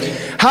say,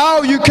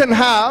 how you can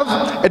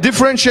have a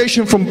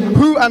differentiation from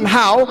who and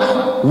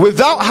how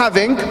without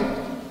having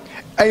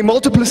a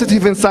multiplicity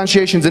of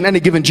instantiations in any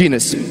given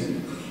genus.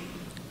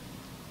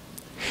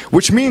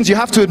 Which means you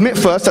have to admit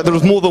first that there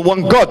is more than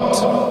one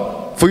God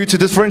for you to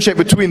differentiate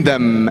between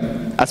them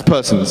as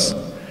persons.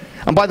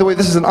 And by the way,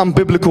 this is an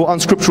unbiblical,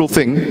 unscriptural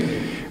thing,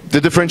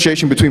 the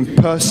differentiation between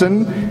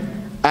person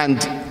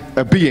and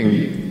a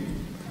being.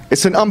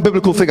 It's an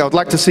unbiblical thing. I would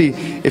like to see,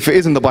 if it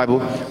is in the Bible,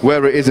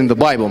 where it is in the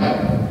Bible.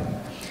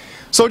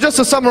 So just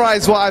to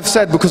summarize what I've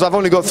said, because I've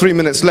only got 3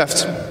 minutes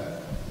left.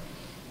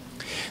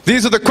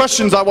 These are the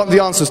questions I want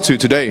the answers to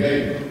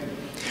today.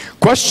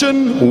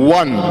 Question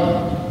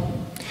 1.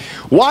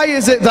 Why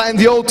is it that in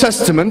the Old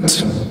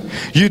Testament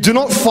you do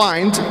not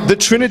find the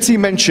Trinity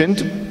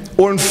mentioned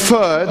or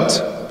inferred?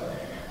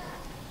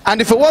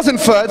 And if it was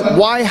inferred,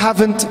 why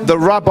haven't the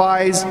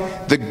rabbis,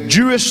 the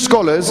Jewish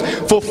scholars,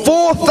 for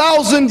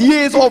 4,000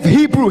 years of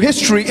Hebrew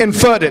history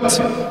inferred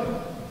it?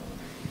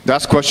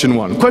 That's question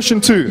 1.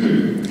 Question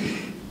 2.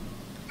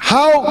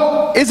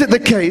 How is it the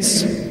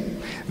case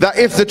that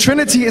if the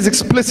Trinity is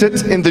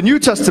explicit in the New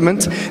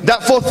Testament,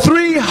 that for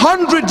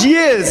 300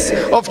 years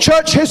of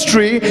church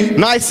history,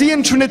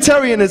 Nicene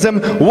Trinitarianism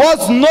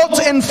was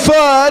not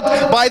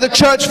inferred by the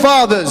church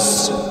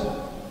fathers?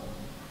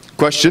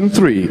 Question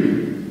 3.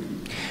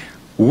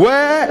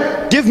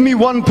 Give me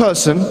one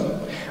person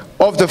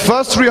of the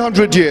first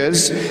 300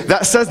 years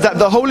that says that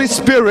the Holy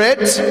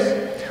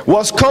Spirit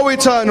was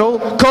co-eternal,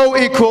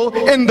 co-equal,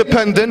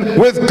 independent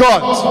with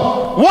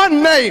God.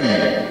 One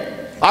name.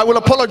 I will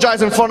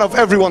apologize in front of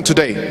everyone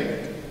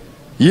today.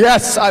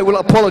 Yes, I will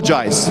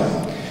apologize.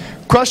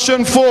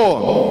 Question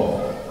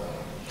 4.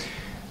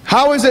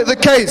 How is it the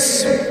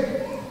case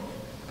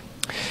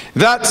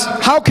that,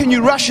 how can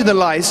you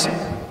rationalize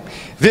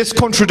this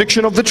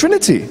contradiction of the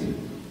Trinity?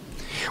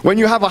 When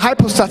you have a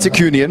hypostatic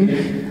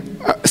union,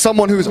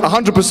 someone who's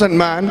 100%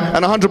 man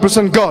and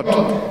 100% God.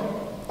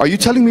 Are you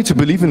telling me to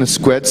believe in a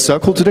squared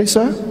circle today,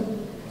 sir?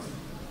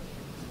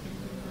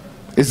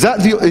 Is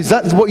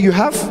that what you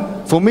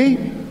have for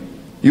me?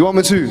 You want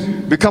me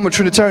to become a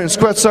Trinitarian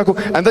squared circle?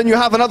 And then you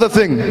have another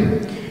thing.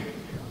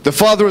 The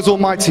Father is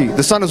Almighty,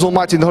 the Son is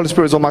Almighty, and the Holy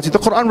Spirit is Almighty. The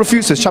Quran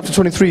refuses, chapter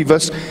 23,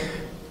 verse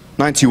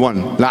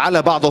 91.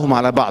 لَعَلَى بَعْضَهُمْ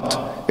عَلَى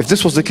بَعْضٍ. If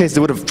this was the case,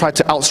 they would have tried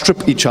to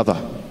outstrip each other.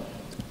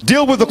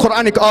 Deal with the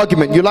Quranic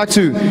argument. You like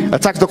to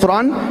attack the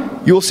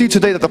Quran? You will see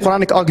today that the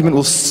Quranic argument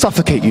will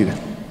suffocate you.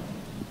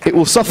 It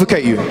will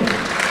suffocate you.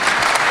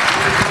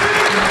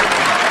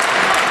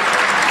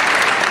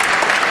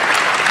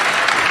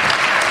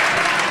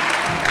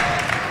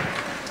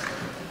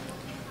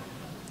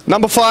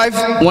 Number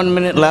 5. 1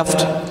 minute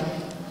left.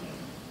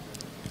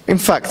 In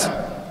fact,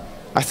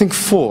 I think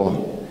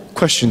 4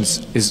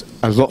 questions is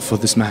a lot for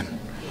this man.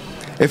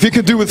 If he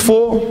could do with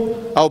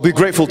 4, I'll be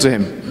grateful to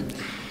him.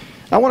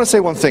 I want to say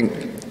one thing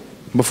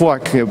before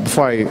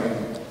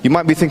you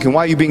might be thinking,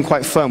 why are you being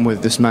quite firm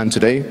with this man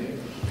today?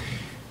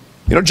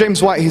 You know,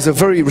 James White, he's a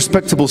very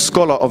respectable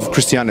scholar of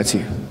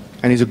Christianity,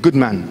 and he's a good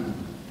man.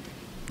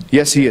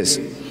 Yes, he is.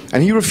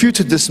 And he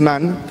refuted this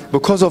man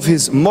because of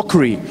his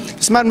mockery.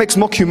 This man makes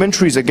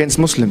mockumentaries against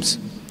Muslims.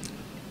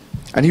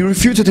 And he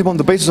refuted him on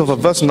the basis of a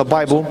verse in the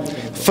Bible,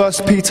 1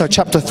 Peter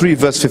chapter 3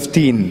 verse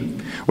 15,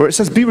 where it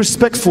says, be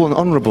respectful and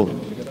honorable.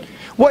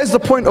 What is the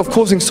point of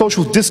causing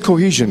social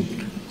discohesion?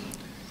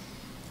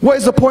 What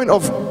is the point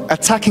of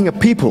attacking a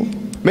people,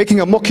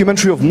 making a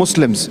mockumentary of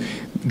Muslims,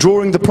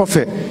 drawing the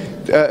Prophet,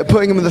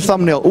 putting him in the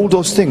thumbnail, all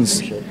those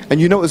things, and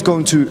you know it's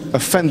going to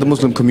offend the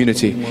Muslim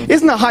community?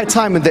 Isn't it high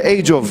time in the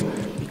age of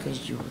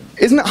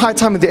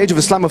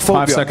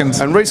Islamophobia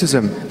and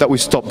racism that we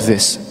stop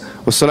this?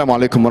 Wassalamu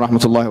alaikum wa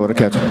rahmatullahi wa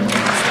barakatuh.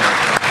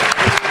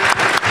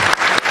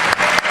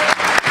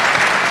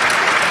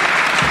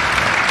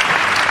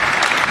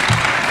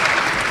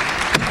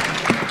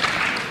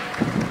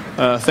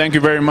 Thank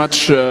you very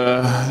much,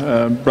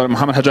 Brother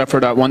Mohammed Hijab, for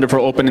that wonderful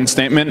opening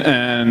statement.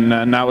 And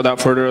now, without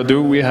further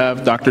ado, we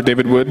have Dr.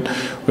 David Wood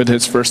with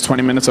his first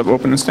 20 minutes of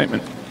opening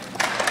statement.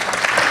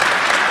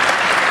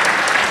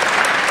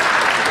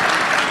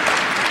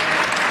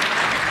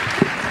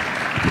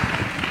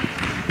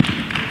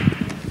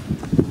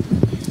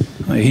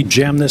 He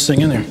jammed this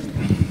thing in there.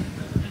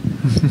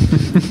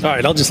 All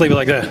right, I'll just leave it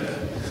like that.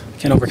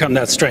 Can't overcome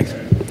that strength.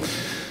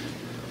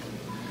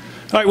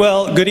 All right,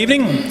 well, good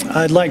evening.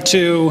 I'd like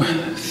to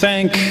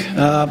thank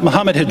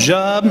Mohammed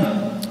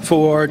Hijab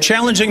for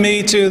challenging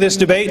me to this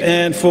debate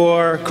and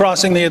for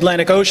crossing the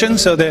Atlantic Ocean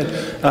so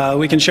that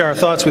we can share our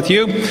thoughts with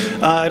you.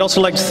 I'd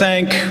also like to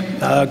thank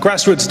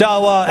Grassroots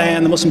Dawah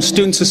and the Muslim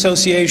Students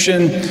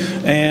Association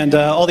and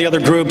all the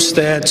other groups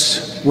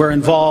that were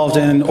involved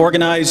in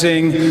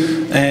organizing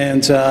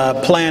and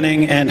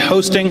planning and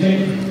hosting.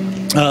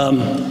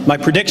 My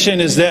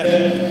prediction is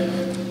that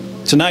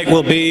tonight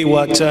will be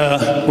what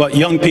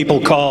young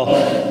people call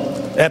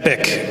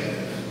epic.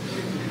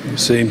 You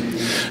see.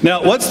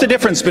 Now, what's the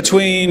difference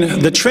between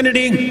the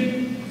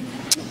Trinity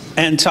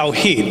and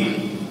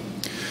Tawheed?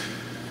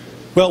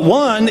 Well,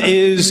 one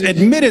is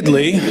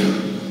admittedly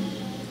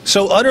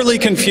so utterly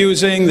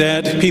confusing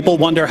that people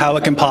wonder how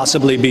it can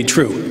possibly be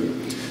true.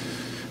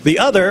 The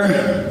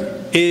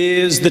other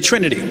is the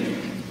Trinity.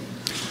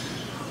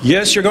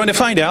 Yes, you're going to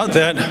find out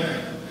that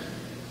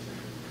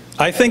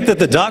I think that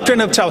the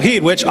doctrine of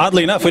Tawheed, which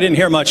oddly enough we didn't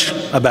hear much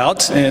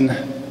about in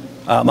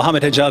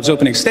Mohammed Hijab's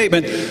opening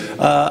statement,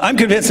 I'm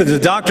convinced that the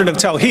doctrine of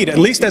Tawheed, at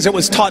least as it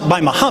was taught by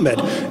Muhammad,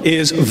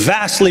 is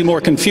vastly more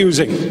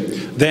confusing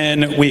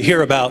than we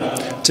hear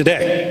about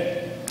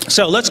today.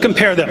 So let's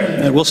compare them,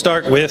 and we'll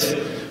start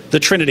with the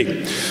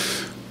Trinity.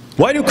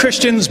 Why do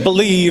Christians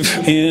believe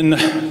in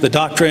the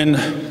doctrine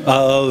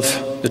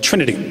of the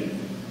Trinity?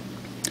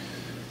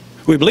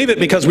 We believe it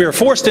because we are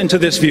forced into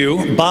this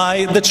view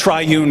by the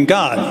triune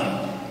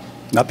God,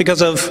 not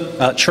because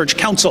of church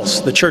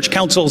councils. The church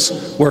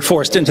councils were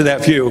forced into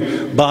that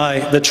view by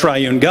the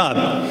triune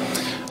God.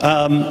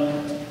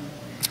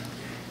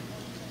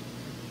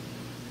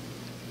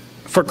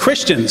 For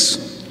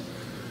Christians,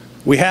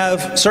 we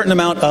have a certain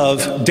amount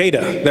of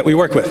data that we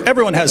work with.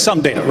 Everyone has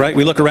some data, right?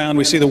 We look around,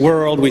 we see the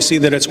world, we see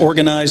that it's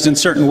organized in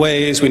certain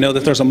ways, we know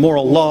that there's a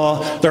moral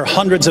law. There are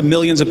hundreds of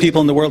millions of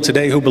people in the world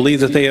today who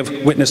believe that they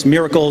have witnessed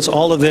miracles.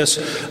 All of this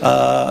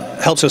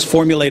helps us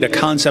formulate a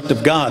concept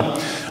of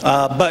God.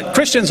 But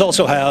Christians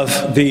also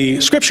have the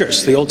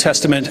scriptures, the Old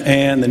Testament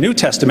and the New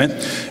Testament.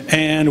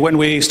 And when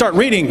we start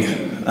reading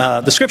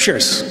the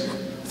scriptures,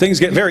 things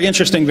get very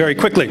interesting very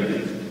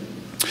quickly.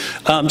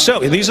 So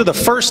these are the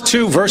first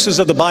 2 verses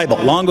of the Bible,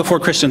 long before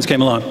Christians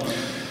came along.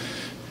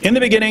 In the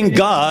beginning,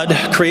 God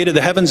created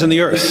the heavens and the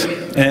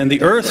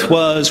earth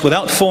was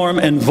without form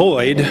and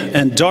void,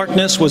 and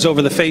darkness was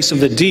over the face of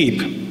the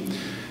deep.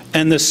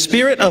 And the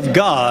Spirit of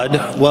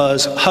God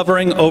was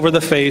hovering over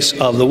the face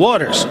of the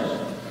waters.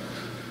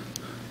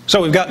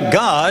 So we've got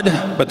God,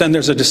 but then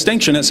there's a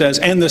distinction. It says,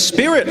 and the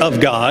Spirit of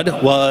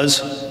God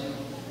was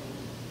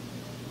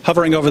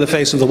hovering over the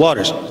face of the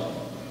waters.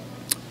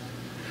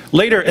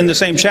 Later in the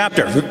same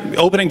chapter, the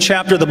opening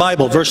chapter of the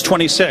Bible, verse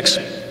 26,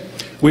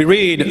 we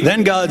read,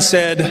 "Then God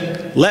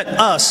said, let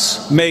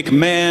us make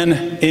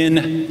man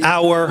in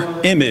our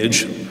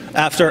image,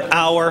 after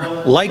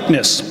our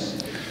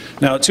likeness."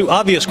 Now, two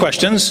obvious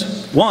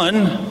questions.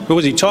 One, who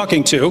was he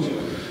talking to?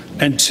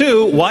 And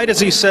two, why does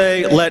he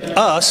say, let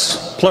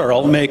us,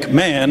 plural, make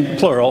man,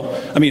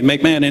 plural,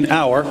 make man in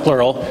our,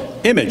 plural,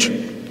 image?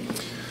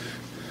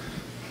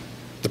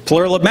 The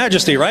plural of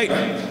majesty, right?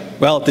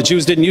 Well, the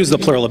Jews didn't use the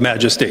plural of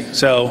majesty.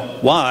 So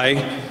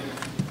why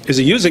is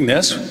he using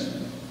this?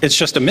 It's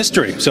just a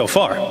mystery so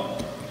far.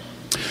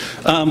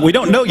 We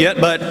don't know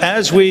yet, but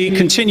as we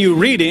continue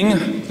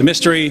reading, the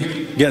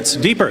mystery gets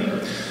deeper.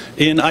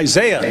 In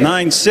Isaiah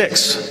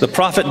 9:6, the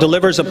prophet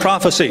delivers a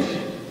prophecy.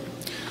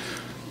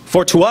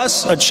 "For to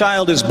us a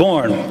child is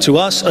born, to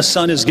us a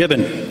son is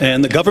given,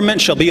 and the government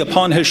shall be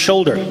upon his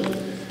shoulder.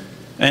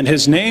 And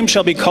his name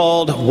shall be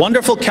called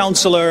Wonderful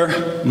Counselor,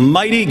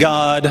 Mighty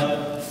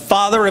God,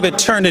 Father of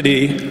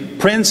Eternity,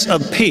 Prince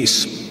of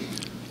Peace."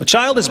 A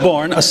child is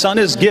born, a son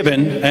is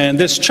given, and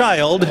this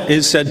child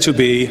is said to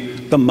be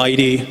the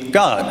mighty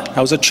God.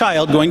 How is a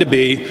child going to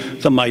be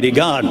the mighty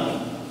God?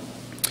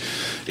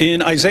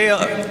 In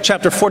Isaiah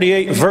chapter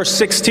 48, verse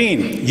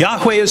 16,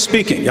 Yahweh is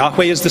speaking.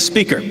 Yahweh is the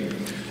speaker.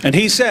 And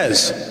he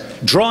says,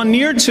 "Draw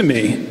near to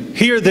me,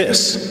 hear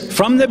this.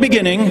 From the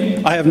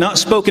beginning I have not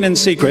spoken in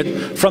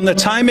secret. From the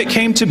time it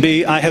came to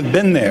be, I have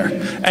been there.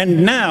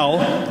 And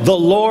now the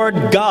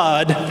Lord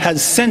God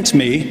has sent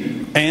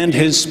me and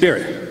his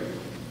Spirit."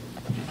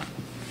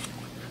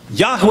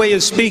 Yahweh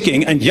is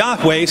speaking, and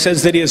Yahweh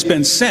says that he has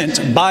been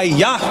sent by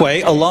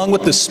Yahweh along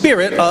with the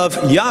Spirit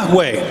of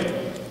Yahweh.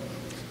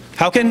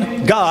 How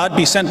can God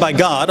be sent by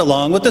God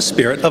along with the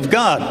Spirit of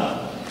God?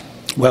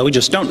 Well, we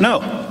just don't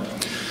know.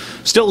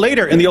 Still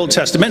later in the Old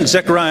Testament,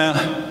 Zechariah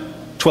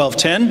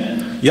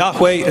 12:10,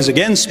 Yahweh is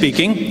again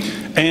speaking,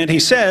 and he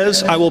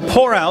says, "I will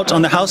pour out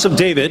on the house of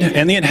David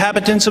and the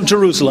inhabitants of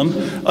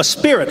Jerusalem a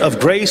spirit of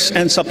grace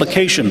and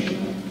supplication.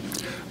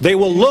 They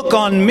will look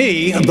on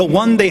me, the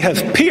one they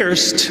have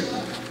pierced,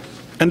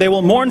 and they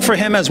will mourn for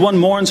him as one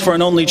mourns for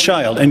an only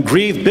child, and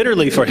grieve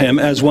bitterly for him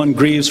as one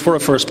grieves for a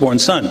firstborn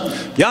son."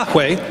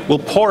 Yahweh will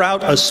pour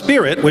out a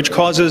spirit which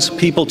causes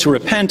people to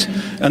repent,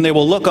 and they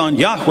will look on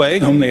Yahweh,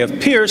 whom they have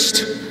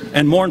pierced,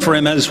 and mourn for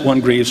him as one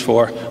grieves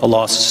for a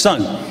lost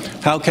son.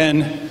 How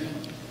can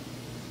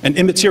an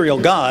immaterial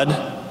God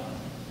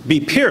be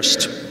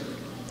pierced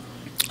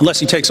unless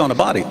he takes on a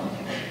body?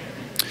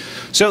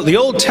 So the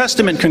Old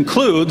Testament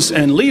concludes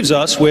and leaves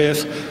us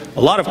with a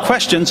lot of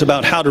questions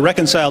about how to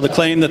reconcile the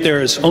claim that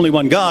there is only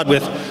one God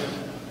with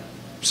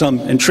some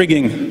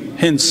intriguing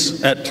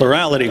hints at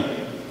plurality.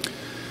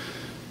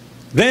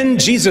 Then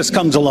Jesus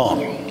comes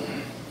along.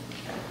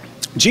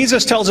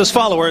 Jesus tells his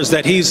followers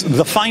that he's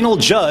the final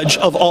judge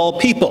of all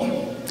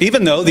people,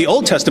 even though the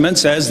Old Testament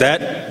says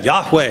that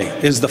Yahweh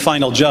is the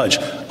final judge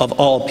of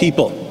all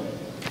people.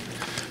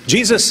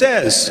 Jesus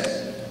says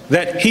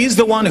that he's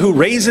the one who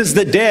raises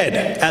the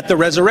dead at the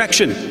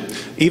resurrection,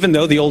 even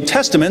though the Old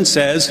Testament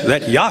says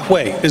that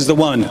Yahweh is the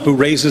one who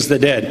raises the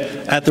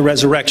dead at the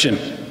resurrection.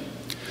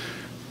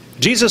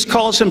 Jesus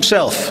calls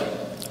himself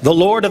the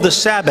Lord of the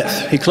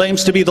Sabbath. He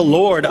claims to be the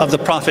Lord of the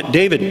prophet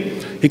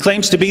David. He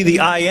claims to be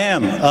the I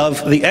am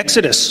of the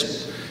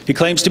Exodus. He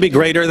claims to be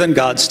greater than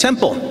God's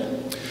temple.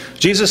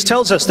 Jesus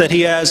tells us that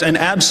he has an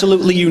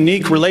absolutely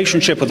unique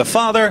relationship with the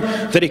Father,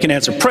 that he can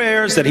answer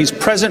prayers, that he's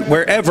present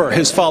wherever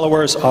his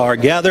followers are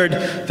gathered,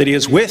 that he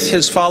is with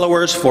his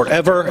followers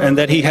forever, and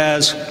that he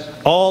has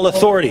all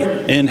authority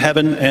in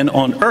heaven and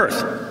on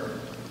earth.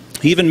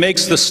 He even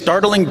makes the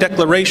startling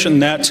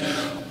declaration that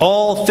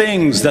all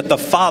things that the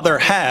Father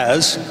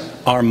has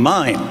are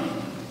mine.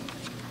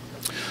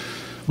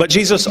 But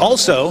Jesus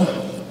also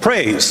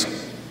prays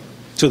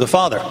to the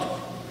Father,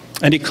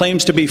 and he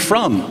claims to be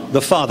from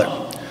the Father.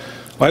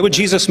 Why would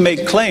Jesus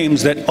make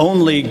claims that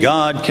only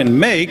God can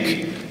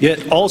make,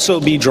 yet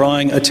also be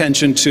drawing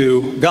attention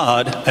to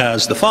God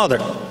as the Father?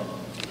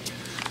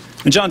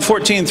 In John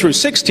 14 through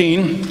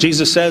 16,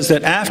 Jesus says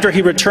that after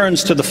he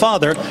returns to the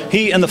Father,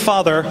 he and the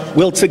Father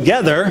will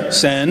together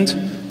send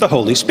the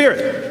Holy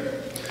Spirit.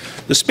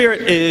 The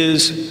Spirit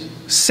is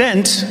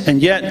sent,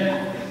 and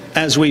yet,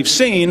 as we've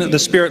seen, the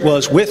Spirit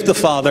was with the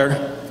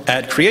Father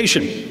at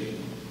creation.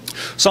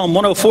 Psalm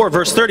 104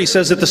 verse 30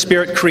 says that the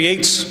Spirit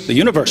creates the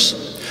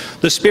universe.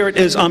 The Spirit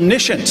is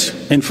omniscient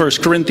in 1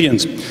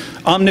 Corinthians,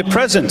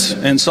 omnipresent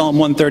in Psalm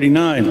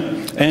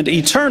 139, and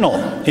eternal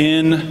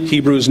in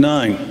Hebrews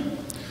 9.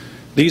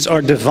 These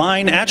are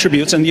divine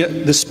attributes, and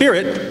yet the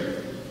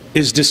Spirit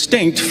is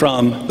distinct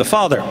from the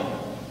Father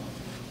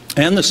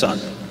and the Son.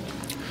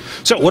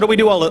 So what do we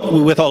do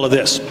with all of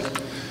this?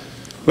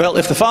 Well,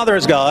 if the Father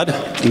is God,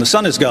 and the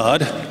Son is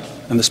God,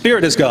 and the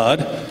Spirit is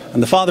God,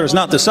 and the Father is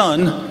not the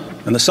Son,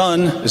 and the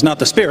Son is not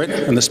the Spirit,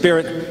 and the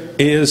Spirit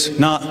is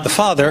not the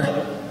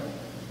Father,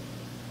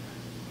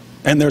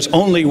 and there's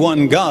only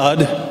one God,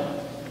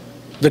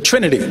 the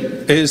Trinity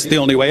is the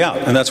only way out.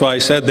 And that's why I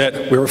said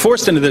that we were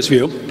forced into this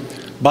view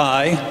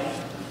by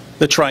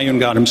the triune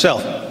God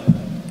himself.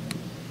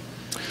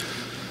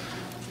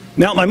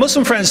 Now, my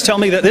Muslim friends tell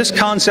me that this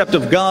concept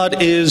of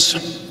God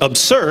is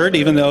absurd,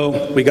 even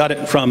though we got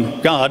it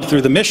from God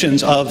through the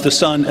missions of the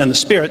Son and the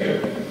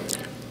Spirit.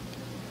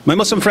 My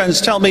Muslim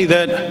friends tell me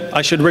that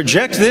I should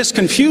reject this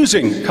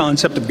confusing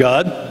concept of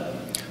God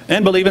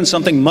and believe in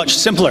something much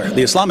simpler,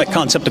 the Islamic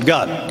concept of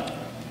God.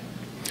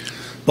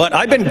 But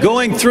I've been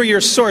going through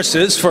your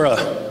sources for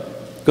a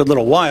good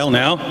little while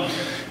now,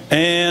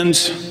 and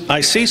I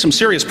see some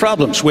serious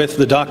problems with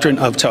the doctrine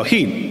of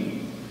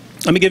Tawheed.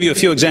 Let me give you a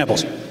few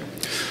examples.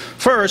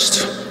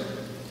 First,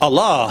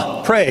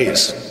 Allah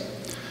prays.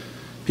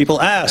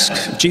 People ask,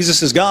 if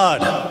Jesus is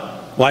God,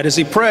 why does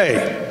he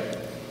pray?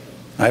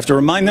 I have to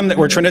remind them that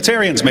we're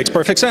Trinitarians. It makes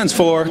perfect sense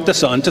for the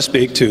Son to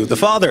speak to the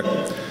Father.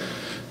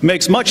 It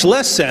makes much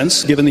less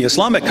sense, given the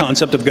Islamic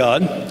concept of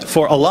God,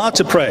 for Allah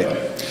to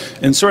pray.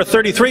 In Surah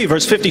 33,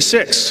 verse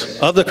 56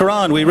 of the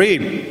Quran, we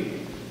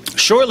read,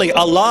 "Surely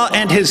Allah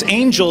and his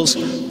angels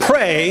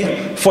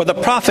pray for the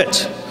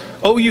Prophet.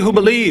 O you who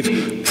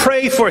believe,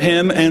 pray for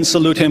him and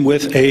salute him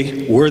with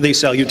a worthy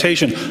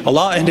salutation."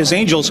 Allah and his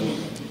angels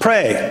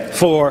pray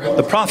for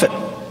the Prophet.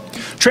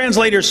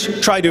 Translators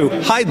try to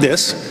hide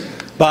this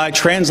by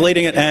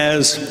translating it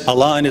as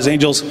Allah and his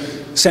angels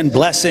send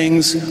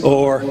blessings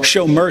or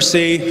show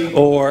mercy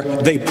or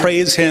they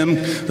praise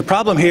him. The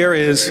problem here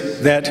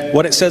is that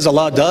what it says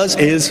Allah does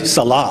is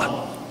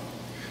salah.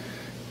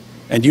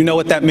 And you know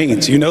what that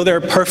means. You know there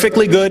are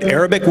perfectly good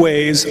Arabic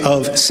ways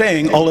of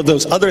saying all of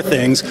those other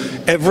things.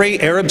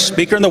 Every Arab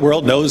speaker in the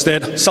world knows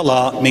that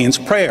salah means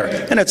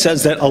prayer. And it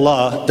says that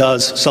Allah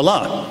does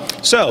salah.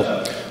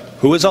 So,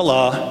 who is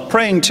Allah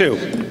praying to?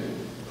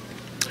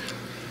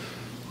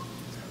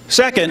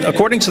 Second,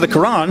 according to the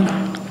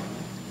Quran,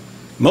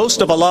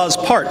 most of Allah's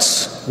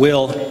parts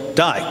will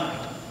die.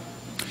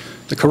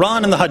 The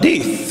Quran and the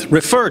Hadith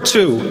refer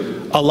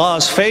to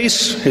Allah's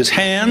face, his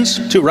hands,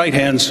 two right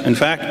hands, in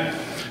fact,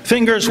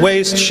 fingers,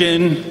 waist,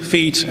 shin,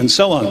 feet, and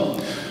so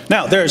on.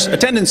 Now, there's a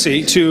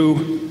tendency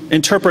to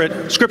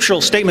interpret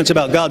scriptural statements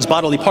about God's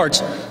bodily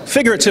parts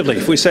figuratively.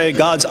 If we say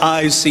God's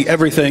eyes see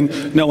everything,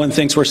 no one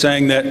thinks we're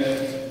saying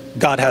that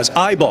God has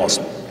eyeballs.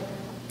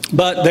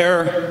 But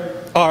there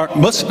are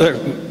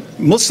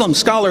Muslim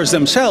scholars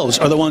themselves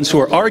are the ones who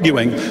are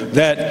arguing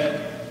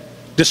that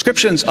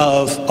descriptions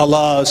of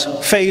Allah's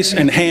face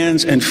and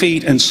hands and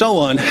feet and so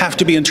on have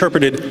to be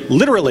interpreted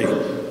literally,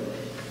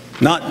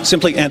 not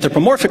simply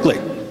anthropomorphically.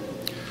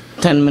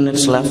 10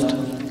 minutes left.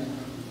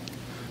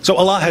 So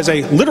Allah has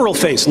a literal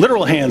face,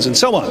 literal hands, and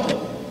so on.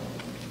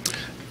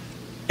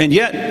 And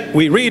yet,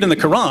 we read in the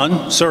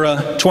Quran,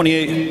 Surah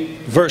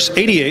 28, verse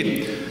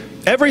 88,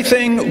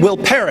 everything will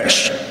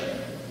perish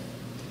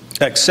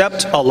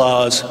except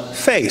Allah's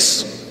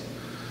face.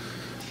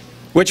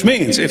 Which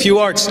means, if you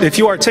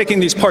are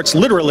taking these parts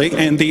literally,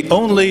 and the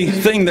only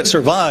thing that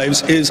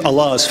survives is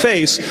Allah's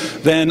face,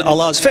 then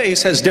Allah's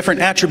face has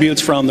different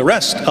attributes from the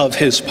rest of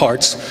his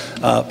parts,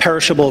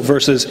 perishable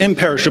versus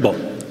imperishable.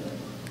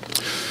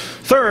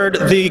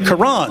 Third, the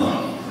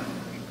Quran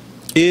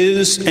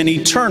is an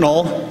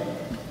eternal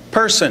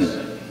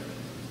person.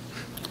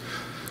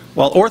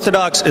 While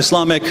Orthodox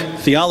Islamic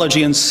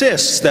theology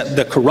insists that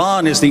the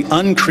Quran is the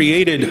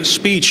uncreated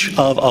speech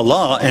of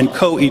Allah and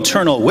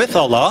co-eternal with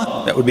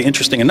Allah, that would be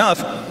interesting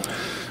enough,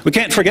 we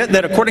can't forget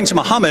that according to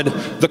Mohammed,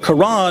 the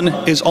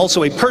Quran is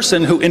also a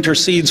person who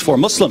intercedes for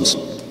Muslims.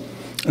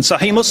 In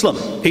Sahih Muslim,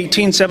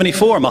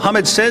 1874,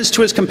 Mohammed says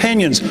to his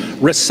companions,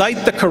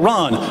 recite the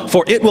Quran,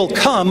 for it will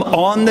come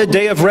on the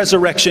day of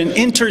resurrection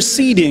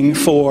interceding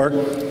for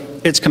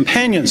its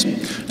companions.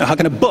 Now, how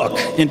can a book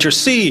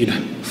intercede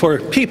for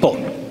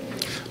people?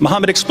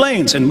 Mohammed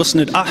explains in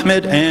Musnad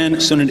Ahmed and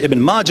Sunan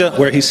Ibn Majah,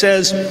 where he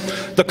says,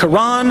 the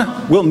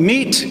Quran will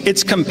meet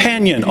its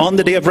companion on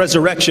the day of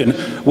resurrection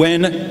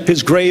when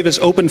his grave is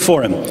opened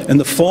for him in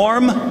the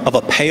form of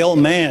a pale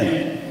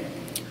man.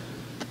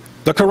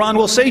 The Quran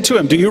will say to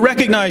him, do you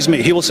recognize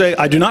me? He will say,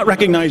 I do not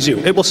recognize you.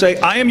 It will say,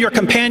 I am your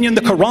companion,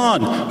 the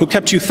Quran, who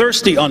kept you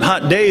thirsty on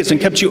hot days and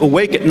kept you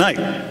awake at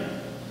night.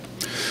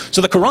 So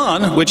the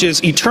Quran, which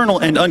is eternal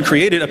and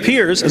uncreated,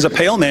 appears as a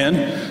pale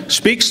man,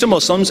 speaks to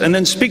Muslims, and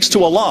then speaks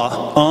to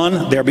Allah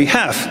on their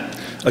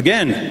behalf.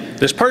 Again,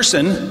 this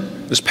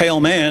person, this pale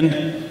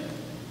man,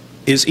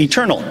 is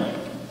eternal.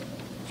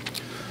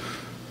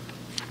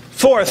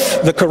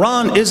 Fourth, the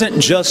Quran isn't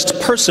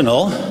just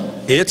personal,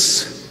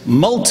 it's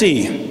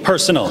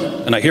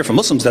multi-personal. And I hear from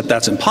Muslims that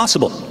that's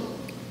impossible.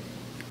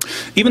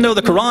 Even though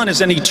the Quran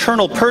is an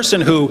eternal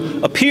person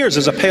who appears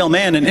as a pale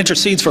man and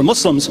intercedes for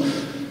Muslims,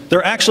 there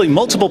are actually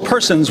multiple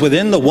persons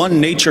within the one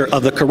nature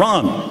of the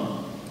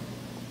Quran.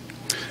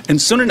 In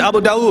Sunan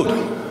Abu Dawud,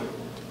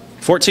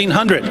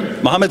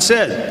 1400, Muhammad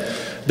said,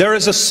 there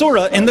is a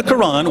surah in the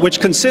Quran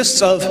which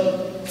consists of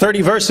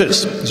 30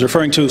 verses. He's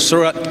referring to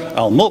Surah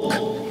Al-Mulk.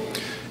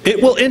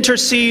 It will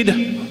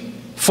intercede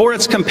for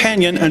its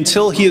companion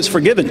until he is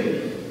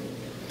forgiven.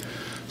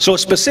 So a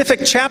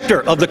specific chapter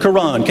of the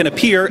Quran can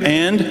appear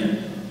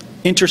and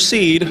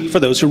intercede for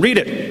those who read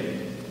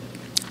it.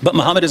 But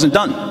Muhammad isn't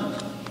done.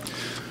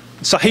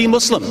 Sahih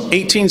Muslim,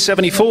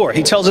 1874,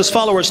 he tells his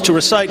followers to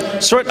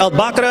recite Surat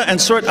Al-Baqarah and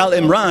Surat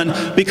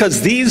Al-Imran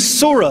because these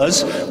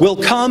surahs will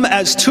come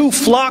as two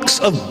flocks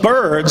of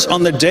birds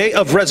on the day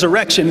of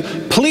resurrection,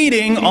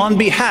 pleading on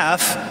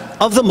behalf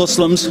of the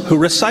Muslims who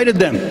recited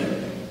them.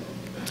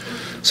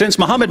 Since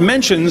Muhammad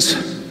mentions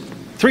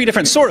 3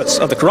 different surahs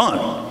of the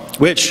Quran,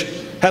 which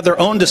have their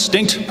own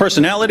distinct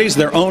personalities,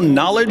 their own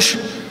knowledge,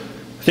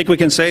 I think we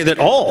can say that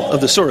all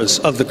of the surahs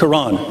of the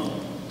Quran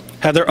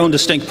have their own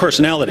distinct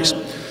personalities.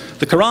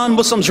 The Quran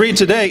Muslims read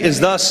today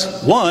is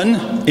thus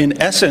one in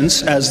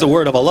essence as the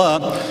word of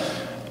Allah,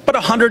 but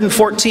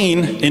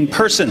 114 in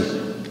person.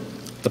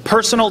 The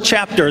personal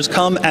chapters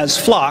come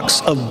as flocks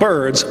of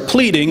birds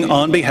pleading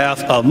on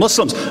behalf of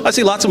Muslims. I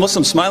see lots of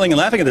Muslims smiling and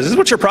laughing at this. This is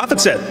what your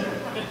prophet said.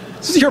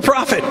 This is your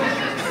prophet.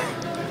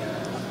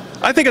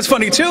 I think it's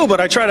funny too,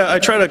 but I try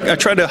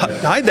to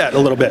hide that a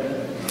little bit.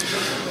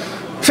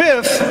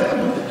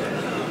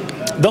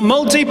 5th, the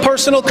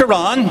multi-personal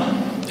Quran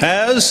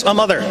has a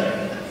mother.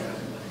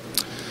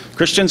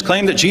 Christians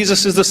claim that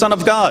Jesus is the Son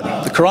of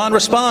God. The Quran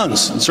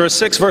responds in Surah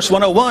 6, verse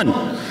 101,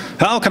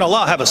 how can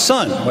Allah have a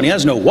son when he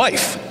has no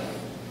wife?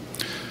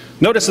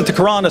 Notice that the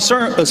Quran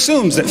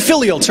assumes that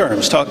filial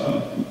terms,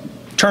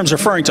 terms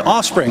referring to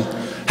offspring,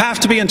 have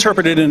to be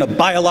interpreted in a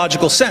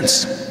biological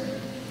sense.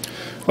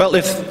 Well,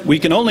 if we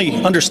can only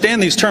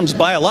understand these terms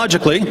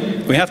biologically,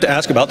 we have to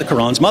ask about the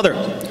Quran's mother.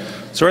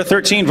 Surah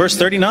 13, verse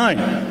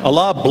 39,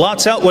 Allah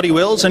blots out what he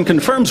wills and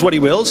confirms what he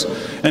wills,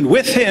 and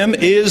with him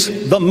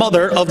is the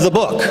mother of the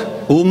book,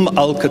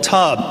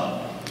 al-Kitab.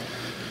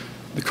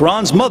 The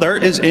Quran's mother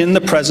is in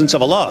the presence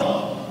of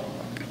Allah.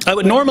 I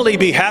would normally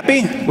be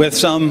happy with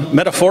some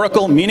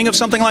metaphorical meaning of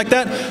something like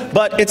that,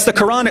 but it's the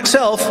Quran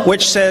itself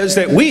which says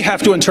that we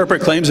have to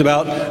interpret claims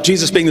about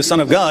Jesus being the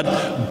Son of God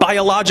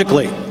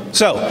biologically.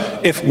 So,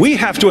 if we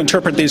have to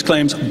interpret these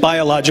claims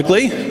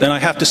biologically, then I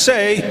have to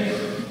say,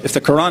 if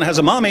the Quran has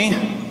a mommy,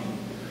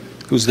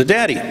 who's the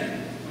daddy?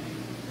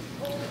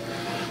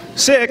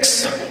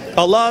 6,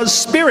 Allah's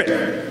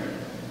Spirit,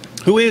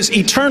 who is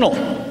eternal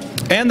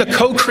and the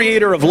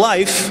co-creator of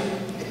life,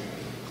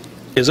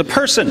 is a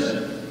person.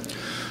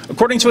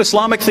 According to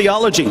Islamic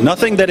theology,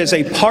 nothing that is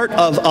a part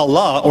of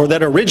Allah or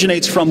that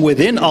originates from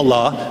within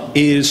Allah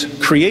is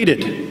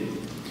created.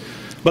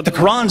 But the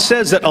Quran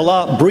says that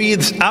Allah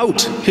breathes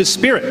out His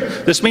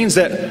Spirit. This means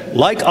that,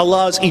 like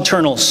Allah's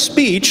eternal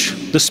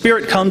speech, the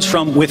Spirit comes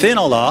from within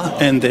Allah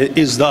and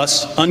is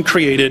thus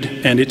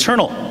uncreated and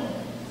eternal.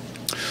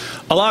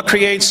 Allah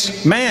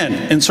creates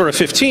man in Surah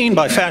 15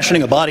 by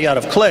fashioning a body out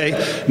of clay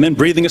and then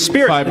breathing a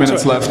spirit. 5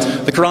 minutes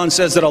left. The Quran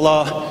says that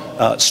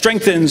Allah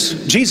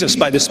strengthens Jesus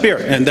by the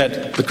Spirit, and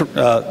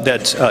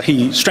that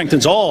He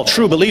strengthens all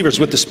true believers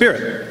with the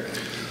Spirit.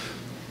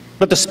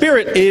 But the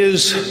Spirit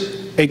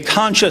is a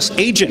conscious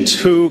agent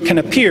who can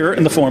appear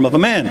in the form of a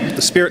man.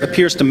 The Spirit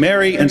appears to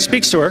Mary and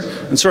speaks to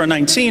her in Surah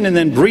 19 and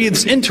then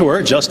breathes into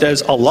her, just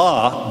as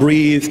Allah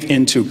breathed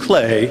into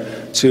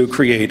clay to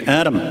create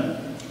Adam.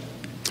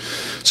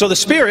 So the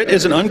Spirit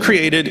is an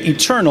uncreated,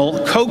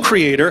 eternal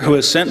co-creator who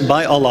is sent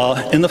by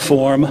Allah in the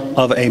form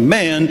of a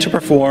man to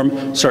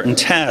perform certain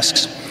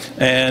tasks.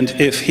 And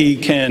if He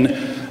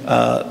can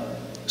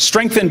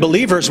strengthen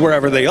believers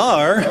wherever they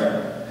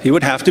are, He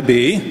would have to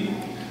be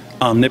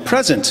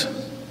omnipresent.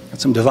 Got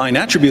some divine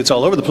attributes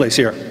all over the place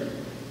here.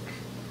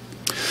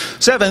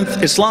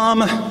 7th, Islam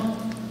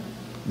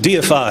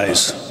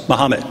deifies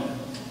Muhammad.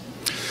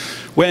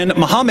 When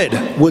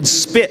Muhammad would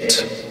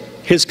spit,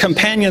 his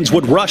companions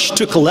would rush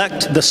to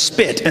collect the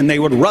spit and they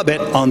would rub it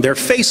on their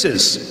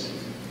faces.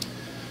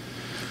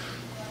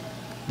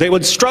 They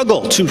would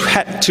struggle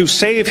to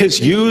save his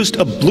used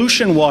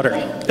ablution water.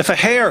 If a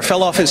hair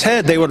fell off his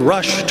head, they would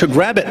rush to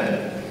grab it.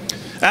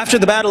 After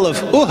the Battle of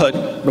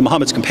Uhud,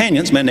 Muhammad's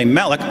companions, a man named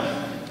Malik,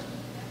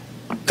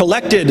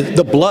 collected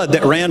the blood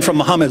that ran from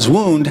Muhammad's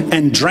wound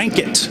and drank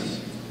it.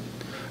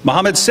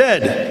 Muhammad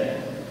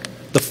said,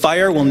 "The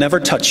fire will never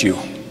touch you."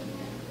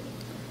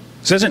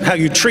 This isn't how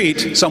you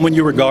treat someone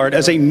you regard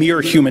as a mere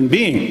human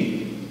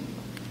being.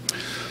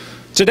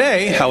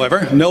 Today,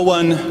 however, no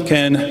one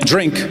can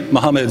drink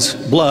Muhammad's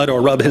blood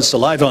or rub his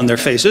saliva on their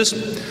faces,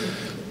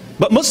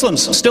 but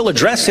Muslims still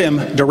address him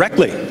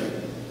directly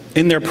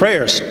in their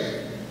prayers.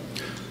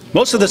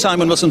 Most of the time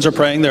when Muslims are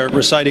praying, they're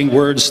reciting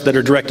words that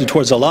are directed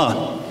towards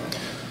Allah.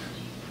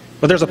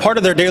 But there's a part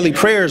of their daily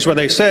prayers where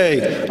they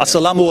say,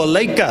 "Assalamu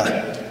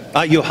alayka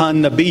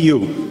ayyuhan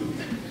nabiyyu."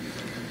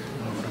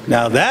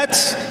 Now that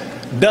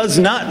does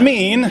not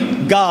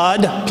mean,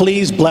 "God,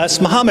 please bless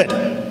Muhammad."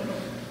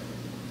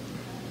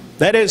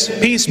 That is,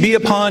 "Peace be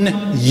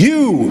upon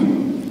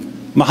you,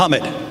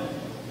 Muhammad."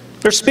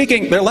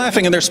 They're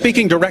laughing and they're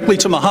speaking directly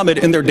to Muhammad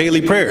in their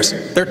daily prayers.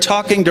 They're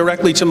talking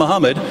directly to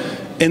Muhammad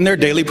in their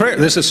daily prayer.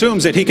 This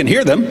assumes that he can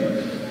hear them.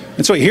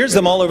 And so he hears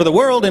them all over the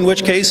world, in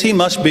which case he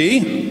must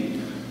be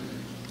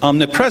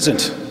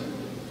omnipresent.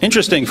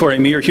 Interesting for a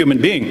mere human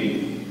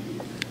being.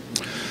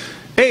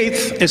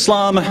 8th,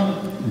 Islam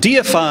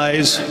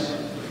deifies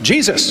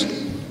Jesus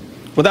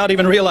without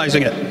even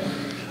realizing it.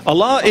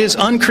 Allah is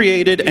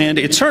uncreated and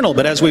eternal,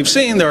 but as we've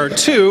seen, there are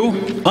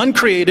two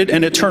uncreated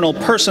and eternal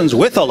persons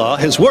with Allah,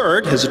 His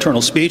Word, His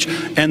eternal speech,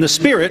 and the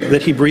Spirit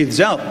that He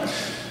breathes out.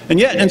 And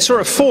yet, in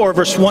Surah 4,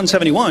 verse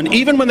 171,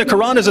 even when the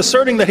Quran is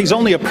asserting that He's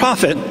only a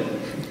prophet,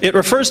 it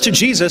refers to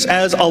Jesus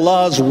as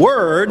Allah's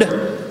Word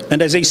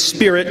and as a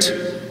Spirit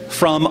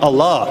from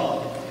Allah.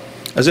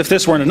 As if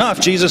this weren't enough,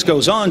 Jesus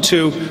goes on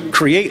to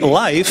create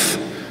life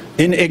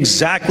in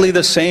exactly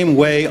the same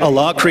way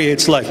Allah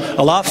creates life.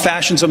 Allah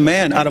fashions a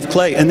man out of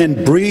clay and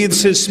then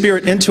breathes His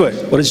Spirit into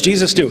it. What does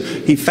Jesus do?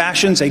 He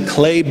fashions a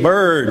clay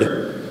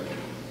bird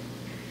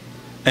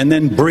and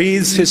then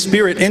breathes His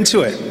Spirit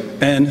into it,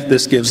 and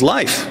this gives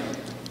life.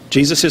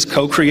 Jesus is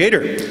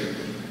co-creator.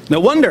 No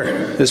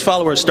wonder His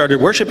followers started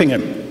worshiping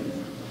Him.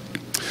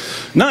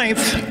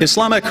 Ninth,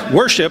 Islamic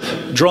worship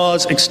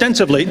draws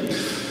extensively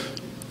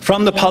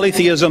from the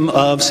polytheism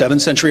of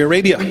 7th century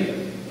Arabia.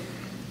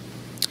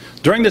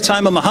 During the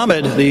time of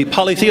Muhammad, the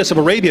polytheists of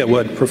Arabia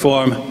would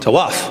perform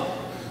tawaf,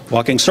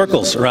 walking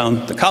circles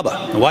around the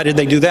Kaaba. And why did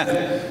they do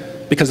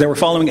that? Because they were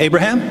following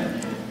Abraham?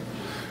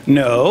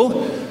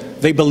 No,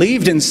 they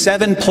believed in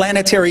 7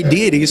 planetary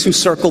deities who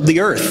circled the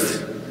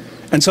earth.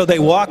 And so they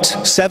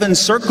walked 7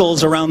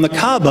 circles around the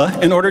Kaaba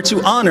in order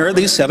to honor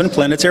these 7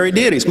 planetary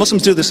deities.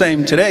 Muslims do the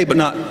same today, but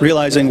not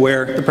realizing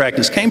where the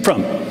practice came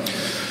from.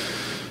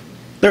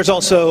 There's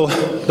also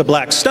the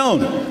black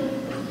stone.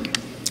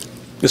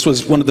 This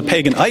was one of the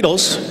pagan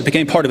idols. It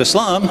became part of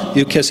Islam.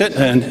 You kiss it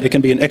and it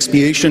can be an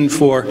expiation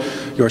for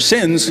your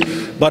sins.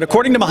 But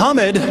according to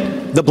Muhammad,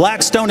 the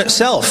black stone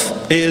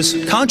itself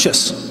is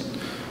conscious.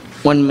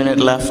 1 minute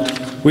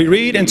left. We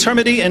read in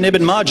Tirmidhi and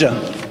Ibn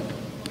Majah,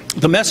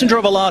 the Messenger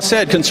of Allah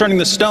said concerning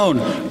the stone,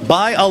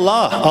 by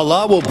Allah,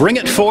 Allah will bring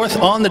it forth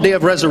on the day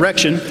of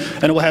resurrection,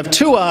 and it will have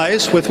 2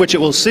 eyes with which it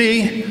will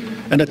see,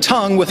 and a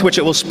tongue with which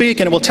it will speak,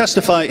 and it will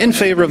testify in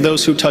favor of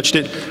those who touched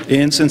it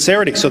in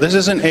sincerity. So this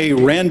isn't a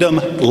random,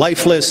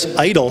 lifeless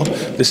idol.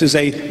 This is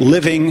a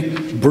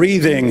living,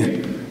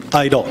 breathing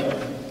idol.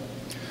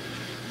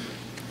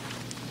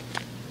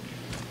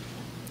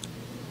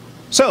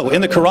 So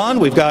in the Quran,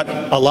 we've got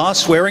Allah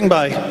swearing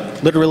by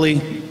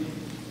literally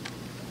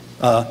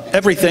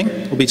everything.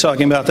 We'll be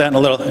talking about that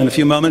in a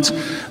few moments.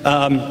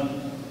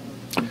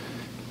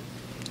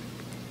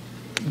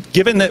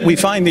 Given that we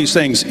find these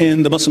things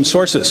in the Muslim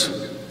sources,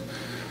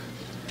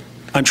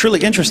 I'm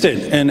truly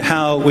interested in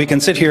how we can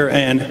sit here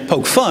and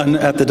poke fun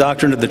at the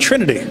doctrine of the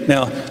Trinity.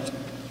 Now,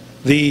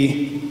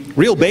 the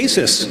real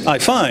basis I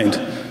find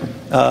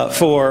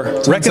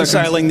for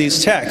reconciling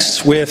these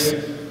texts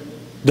with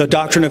the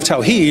doctrine of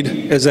Tawheed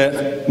is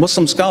that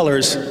Muslim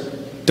scholars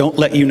don't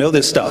let you know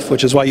this stuff,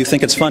 which is why you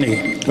think it's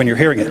funny when you're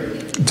hearing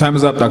it. Time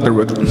is up, Dr.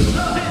 Wood.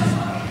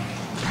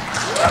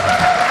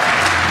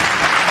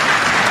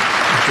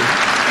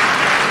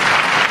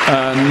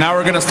 Now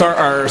we're going to start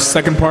our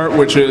second part,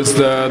 which is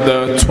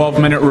the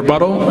 12-minute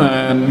rebuttal.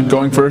 And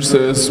going first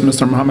is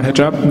Mr. Mohammed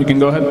Hijab. You can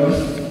go ahead.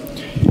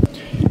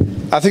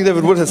 I think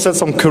David Wood has said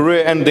some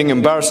career-ending,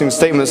 embarrassing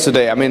statements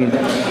today. I mean,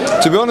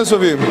 to be honest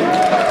with you,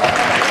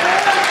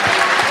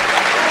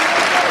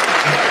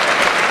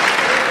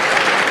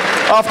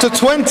 after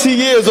 20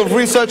 years of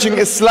researching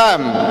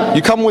Islam,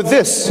 you come with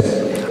this.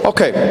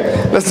 Okay,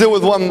 let's deal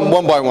with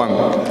one by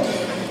one.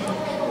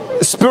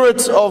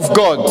 Spirit of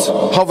God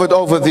hovered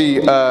over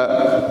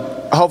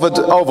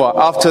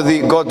after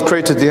God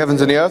created the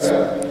heavens and the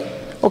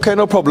earth. Okay,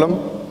 no problem.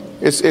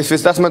 If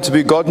that's meant to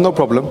be God, no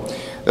problem.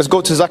 Let's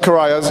go to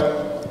Zechariah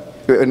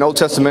in Old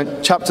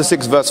Testament, chapter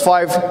 6, verse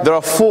 5. There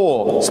are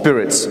 4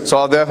 spirits. So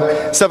are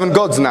there 7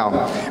 gods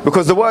now?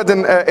 Because the word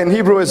in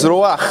Hebrew is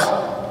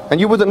ruach. And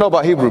you wouldn't know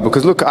about Hebrew,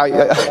 because look,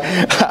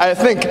 I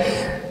think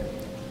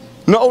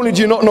not only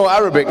do you not know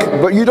Arabic,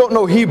 but you don't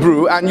know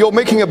Hebrew, and you're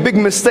making a big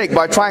mistake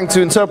by trying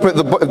to interpret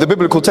the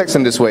biblical text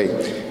in this way.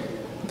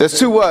 There's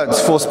 2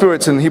 words for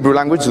spirits in Hebrew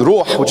language,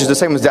 ruh, which is the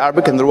same as the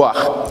Arabic, and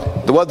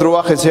ruach. The word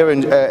ruach is here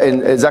in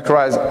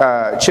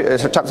Zechariah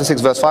chapter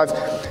 6, verse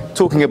 5,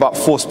 talking about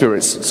 4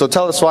 spirits. So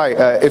tell us why,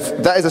 if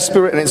that is a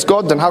spirit and it's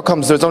God, then how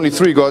comes there's only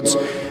 3 gods,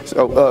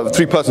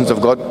 3 persons of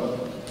God?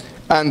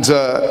 And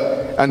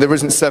there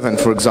isn't 7,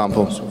 for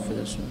example.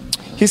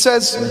 He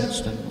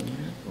says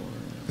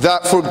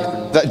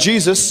that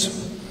Jesus,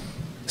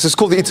 this is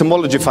called the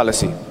etymology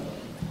fallacy.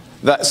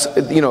 That's,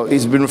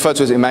 he's been referred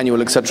to as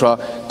Emmanuel, etc.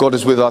 God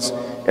is with us.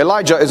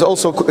 Elijah is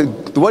also,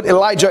 the word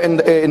Elijah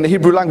in the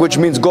Hebrew language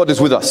means God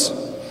is with us.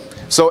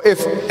 So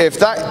if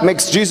that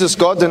makes Jesus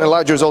God, then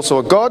Elijah is also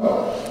a God.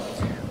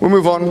 We'll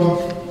move on.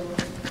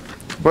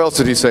 What else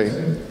did he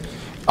say?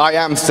 I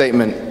am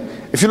statement.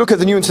 If you look at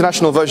the New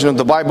International Version of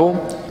the Bible,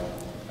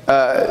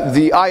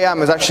 the I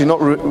am is actually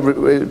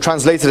not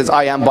translated as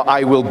I am, but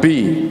I will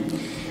be.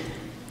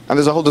 And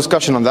there's a whole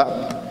discussion on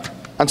that.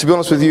 And to be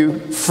honest with you,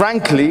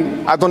 frankly,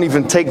 I don't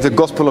even take the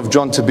Gospel of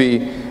John to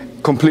be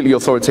completely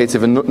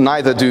authoritative, and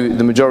neither do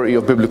the majority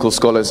of biblical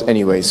scholars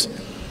anyways.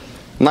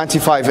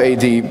 95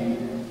 AD,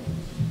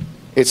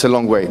 it's a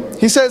long way.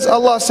 He says,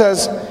 Allah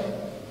says,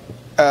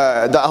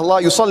 that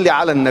Allah yusalli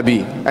ala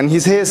nabi, and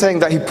he's here saying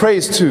that he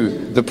prays to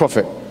the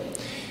Prophet.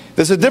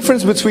 There's a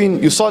difference between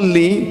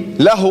yusalli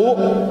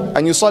lahu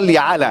and yusalli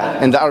ala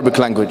in the Arabic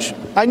language.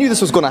 I knew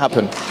this was going to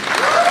happen.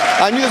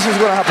 I knew this was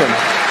going to happen.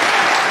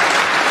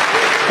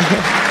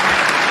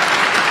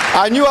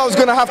 I knew I was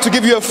going to have to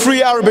give you a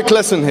free Arabic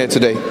lesson here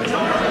today.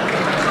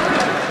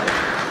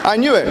 I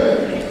knew it.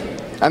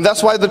 And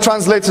that's why the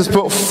translators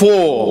put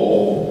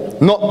for,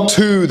 not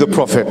to the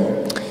Prophet.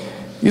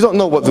 You don't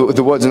know what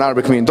the words in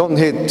Arabic mean. Don't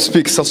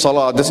speak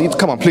salah.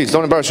 Come on, please,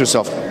 don't embarrass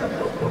yourself.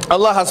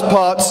 Allah has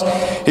parts.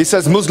 He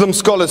says Muslim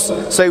scholars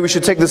say we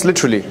should take this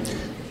literally.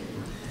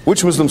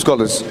 Which Muslim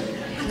scholars?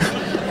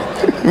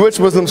 Which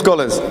Muslim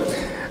scholars?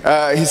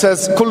 He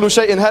says كل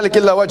شيء هالك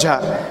إلا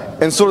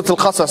وجهه in Surah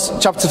Al-Qasas,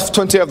 chapter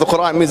 20 of the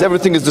Quran, means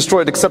everything is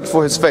destroyed except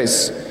for his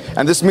face.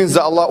 And this means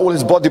that Allah, all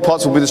his body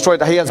parts will be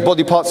destroyed. He has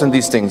body parts in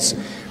these things.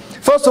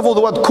 First of all,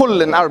 the word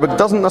kull in Arabic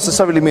doesn't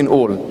necessarily mean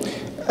all.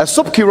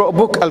 Subki wrote a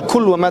book,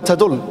 Al-Kull wa ma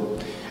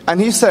tadul. And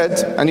he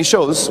said, and he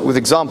shows with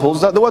examples,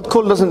 that the word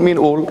kull doesn't mean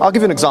all. I'll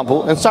give you an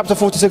example. In chapter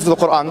 46 of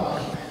the Quran,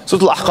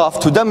 Surah Al-Ahqaf,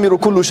 تُدَمِّرُ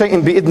كُلُّ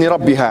شَيْءٍ بِإِذْنِ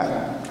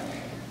رَبِّهَا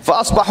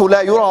فَأَصْبَحُوا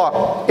لَا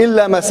يُرَى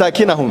إِلَّا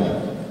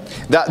مَسَاكِنَهُمْ.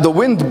 That the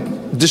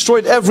wind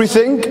destroyed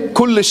everything,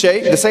 كُلُّ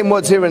شَيْء, the same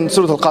words here in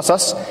Surah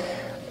Al-Qasas,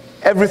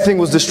 everything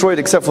was destroyed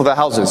except for their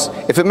houses.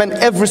 If it meant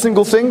every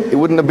single thing, it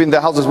wouldn't have been,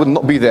 their houses would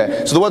not be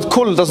there. So the word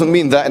kull doesn't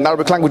mean that in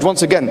Arabic language.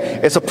 Once again,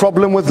 it's a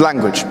problem with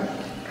language.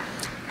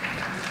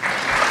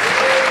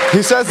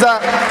 He says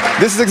that,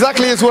 this is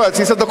exactly his words.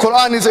 He said the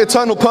Quran is an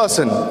eternal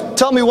person.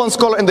 Tell me one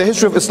scholar in the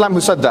history of Islam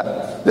who said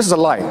that. This is a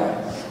lie.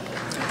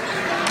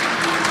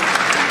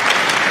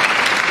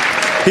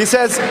 He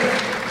says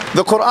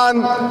the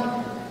Quran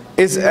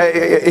is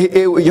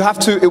it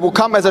will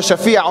come as a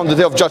shafi'ah on the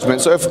day of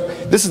judgment. So if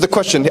this is the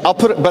question, I'll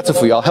put it better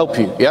for you, I'll help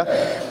you. Yeah,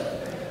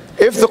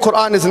 if the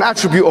Quran is an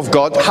attribute of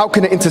God, how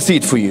can it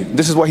intercede for you?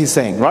 This is what he's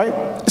saying, right?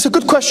 It's a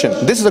good question.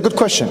 This is a good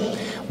question,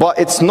 but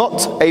it's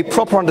not a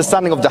proper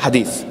understanding of the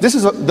hadith. This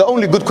is the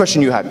only good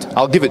question you had.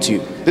 I'll give it to you.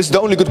 This is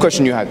the only good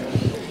question you had.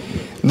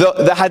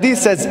 The hadith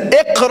says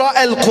iqra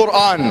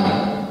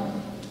al-Quran.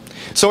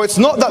 So it's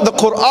not that the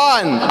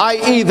Quran,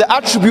 i.e. the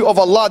attribute of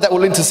Allah, that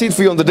will intercede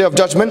for you on the day of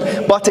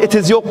judgment, but it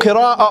is your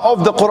qira'ah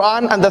of the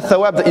Quran and the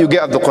thawab that you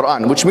get of the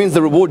Quran, which means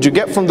the reward you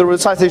get from the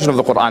recitation of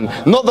the Quran,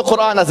 not the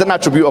Quran as an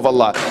attribute of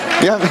Allah.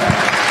 Yeah.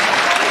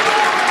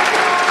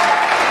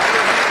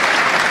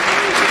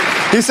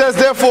 He says,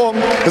 therefore,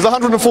 there's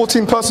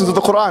 114 persons of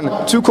the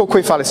Quran, two called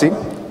fallacy.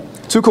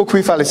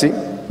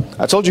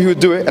 I told you he would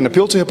do it and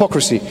appeal to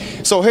hypocrisy.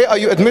 So here are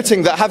you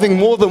admitting that having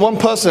more than one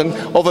person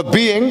of a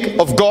being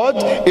of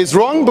God is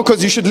wrong,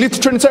 because you should leave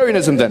to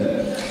Trinitarianism then.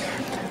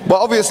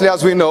 But obviously,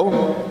 as we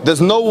know,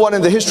 there's no one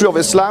in the history of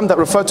Islam that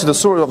referred to the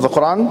surah of the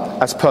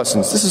Quran as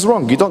persons. This is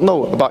wrong. You don't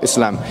know about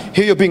Islam.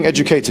 Here you're being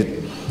educated.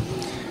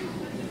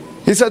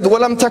 He said,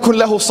 وَلَمْ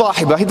تَكُنْ لَهُ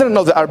صَاحِبًا. He didn't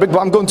know the Arabic, but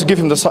I'm going to give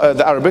him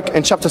the Arabic.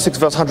 In chapter 6,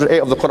 verse 108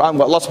 of the Quran,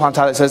 where Allah subhanahu wa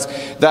ta'ala says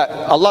that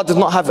Allah did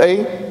not have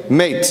a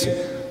mate.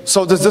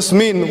 So does this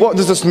mean, what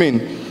does this mean?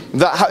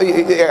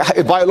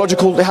 That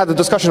biological, they had a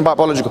discussion about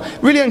biological.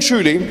 Really and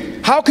truly,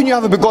 how can you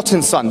have a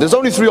begotten son? There's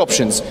only three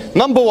options.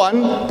 Number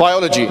one,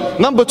 biology.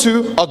 Number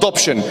two,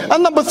 adoption.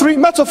 And number three,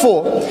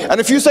 metaphor.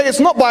 And if you say it's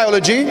not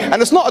biology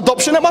and it's not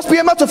adoption, it must be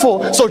a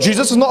metaphor. So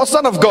Jesus is not a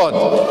son of God.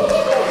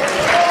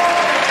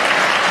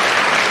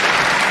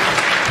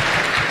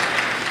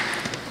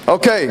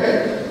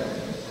 Okay.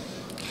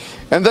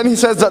 And then he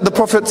says that the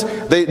Prophet,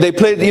 they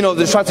played,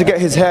 they tried to get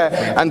his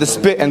hair and the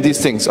spit and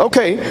these things.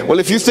 Okay, well,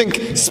 if you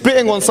think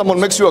spitting on someone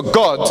makes you a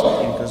god,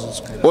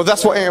 well,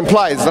 that's what it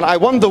implies. Then I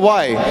wonder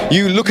why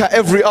you look at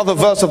every other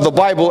verse of the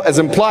Bible as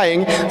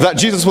implying that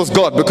Jesus was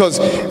God. Because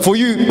for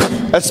you,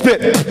 a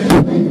spit,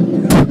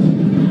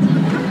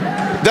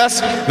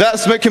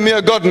 that's making me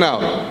a god now.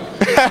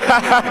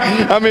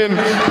 I mean,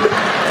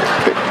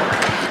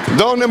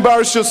 don't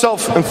embarrass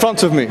yourself in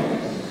front of me.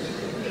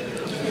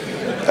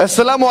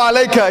 Assalamu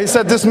alayka, he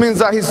said this means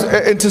that he's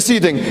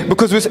interceding,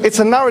 because it's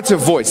a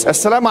narrative voice.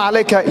 Assalamu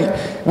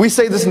alayka, we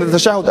say this in the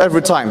tashahhud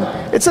every time.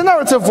 It's a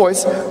narrative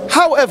voice.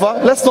 However,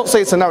 let's not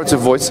say it's a narrative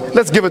voice.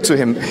 Let's give it to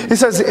him. He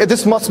says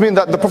this must mean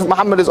that the Prophet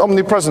Muhammad is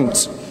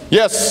omnipresent.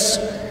 Yes,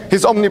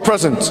 he's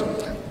omnipresent.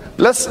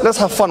 Let's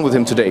have fun with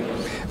him today.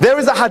 There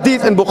is a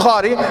hadith in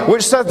Bukhari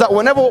which says that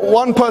whenever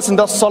one person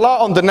does salah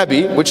on the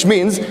Nabi, which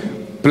means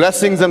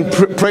blessings and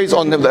praise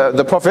on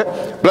the Prophet,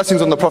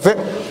 blessings on the Prophet,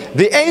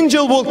 the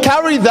angel will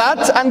carry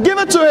that and give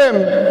it to him.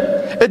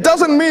 It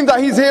doesn't mean that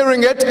he's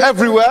hearing it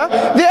everywhere.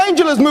 The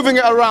angel is moving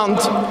it around.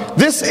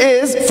 This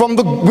is from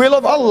the will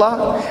of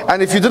Allah.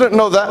 And if you didn't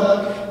know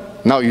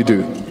that, now you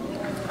do.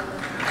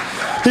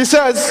 He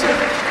says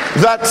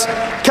that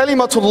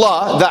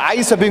Kalimatullah, that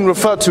Isa being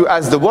referred to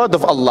as the word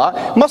of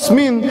Allah, must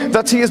mean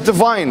that he is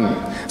divine.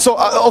 So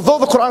although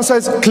the Quran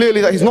says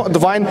clearly that he's not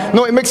divine,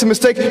 no, it makes a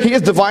mistake, he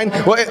is divine.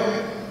 Well,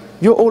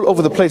 you're all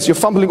over the place, you're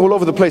fumbling all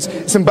over the place.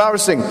 It's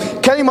embarrassing.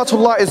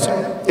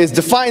 Kalimatullah is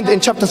defined in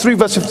chapter 3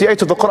 verse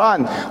 58 of the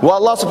Quran, where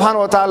Allah subhanahu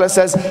wa ta'ala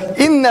says,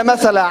 إِنَّ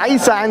مَثَلَ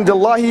عِيسَى عِنْدَ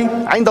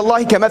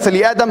اللَّهِ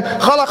كَمَثَلِ آدَمَ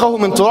خَلَقَهُ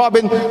مِنْ تُرَابٍ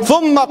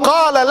ثُمَّ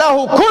قَالَ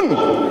لَهُ كُنْ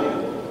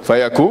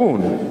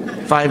فَيَكُونَ.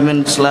 5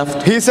 minutes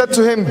left. He said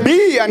to him,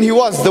 be, and he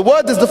was. The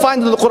word is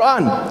defined in the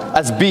Quran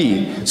as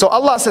be. So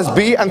Allah says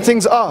be, and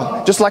things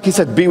are. Just like He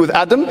said be with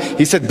Adam,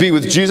 He said be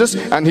with Jesus,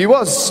 and He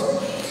was.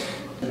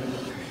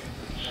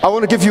 I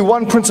want to give you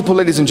one principle,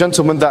 ladies and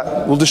gentlemen,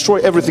 that will destroy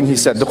everything he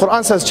said. The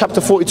Quran says,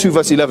 chapter 42,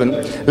 verse 11,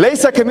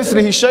 لَيْسَ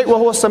كَمِثْلِهِ شَيْءٍ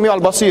وَهُوَ السَّمِيعُ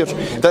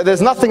الْبَصِيرُ. That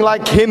there's nothing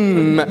like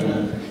Him.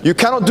 You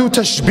cannot do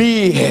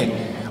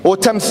tashbih or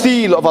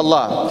tamtheel of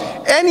Allah.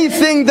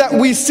 Anything that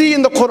we see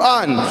in the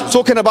Quran,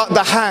 talking about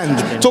the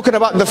hand, talking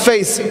about the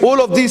face,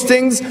 all of these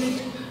things,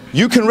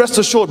 you can rest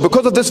assured,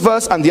 because of this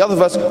verse and the other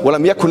verse,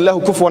 وَلَمْ يَكُنْ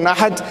لَهُ كُفُوًا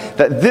أَحَدٍ,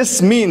 that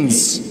this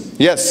means,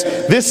 yes,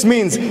 this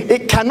means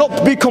it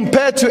cannot be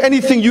compared to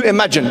anything you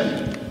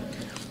imagine.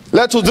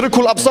 لا تدرك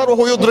الأبصار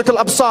وهو يدرك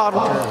الأبصار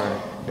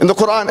in the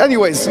Quran.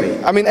 Anyways,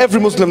 I mean, every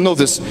Muslim knows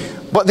this.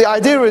 But the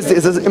idea is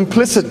there's an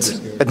implicit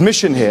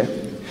admission here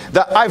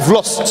that I've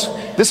lost.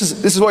 This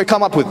is what I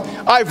come up with.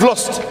 I've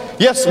lost.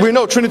 Yes, we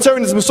know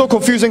Trinitarianism is so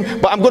confusing,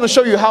 but I'm going to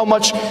show you how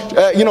much,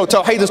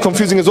 Tawheed is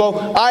confusing as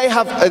well. I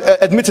have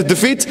admitted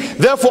defeat.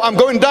 Therefore, I'm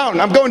going down.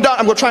 I'm going down.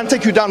 I'm going to try and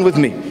take you down with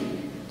me.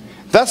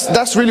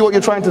 That's really what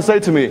you're trying to say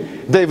to me,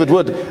 David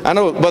Wood. I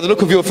know by the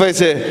look of your face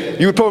here,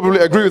 you would probably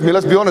agree with me.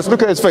 Let's be honest.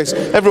 Look at his face.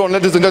 Everyone,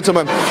 ladies and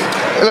gentlemen,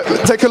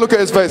 take a look at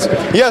his face.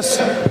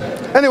 Yes.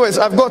 Anyways,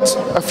 I've got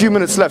a few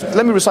minutes left.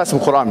 Let me recite some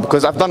Quran,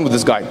 because I've done with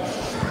this guy.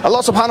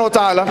 Allah subhanahu wa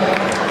ta'ala,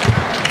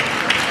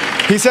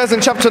 He says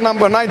in chapter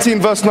number 19,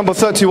 verse number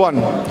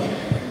 31,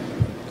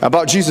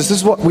 about Jesus. This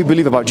is what we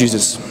believe about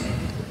Jesus.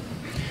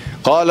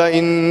 قال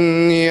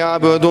إني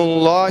عبد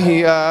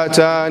الله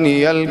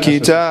آتاني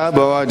الكتاب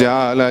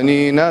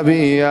وجعلني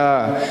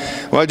نبيا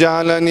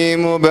وجعلني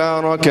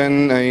مباركا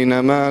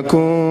أينما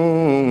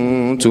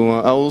كنت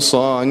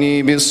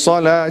وأوصاني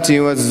بالصلاة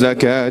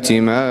والزكاة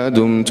ما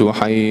دمت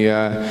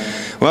حيا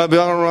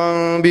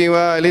وبرا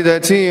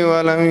بوالدتي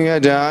ولم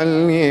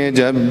يجعلني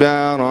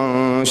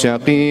جبارا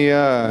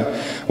شقيا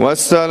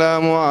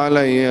والسلام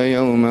علي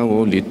يوم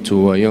ولدت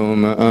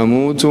ويوم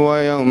أموت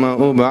ويوم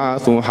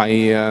أبعث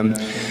حيا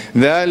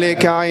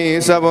ذلك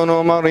عيسى ابن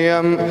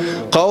مريم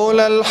قول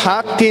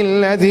الحق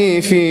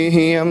الذي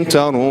فيه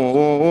يمترون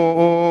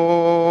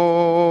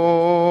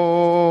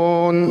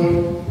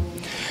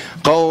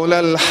قول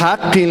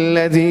الحق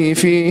الذي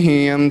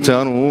فيه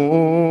يمترون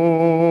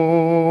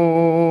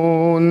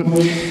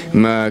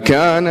ما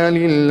كان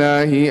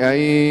لله أن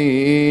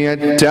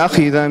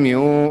يتخذ من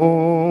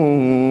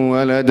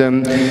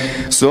ولد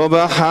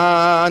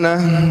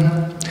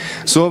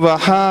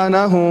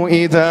سبحانه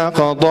إذا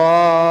قضى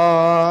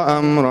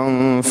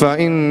أمرا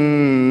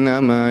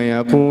فإنما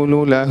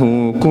يقول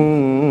له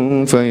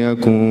كن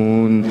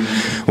فيكون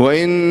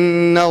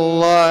وإن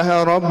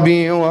الله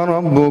ربي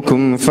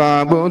وربكم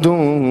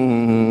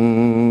فاعبدوه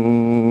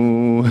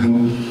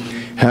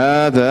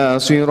هذا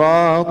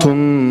صراط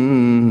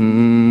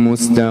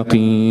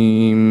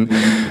مستقيم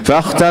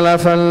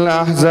فاختلف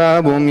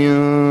الأحزاب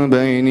من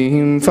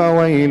بينهم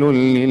فويل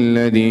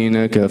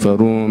للذين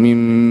كفروا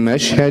من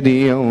مشهد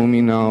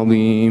يوم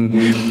عظيم.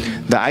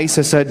 The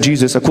Isa said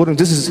Jesus, according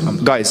to this is,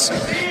 guys,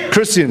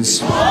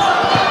 Christians,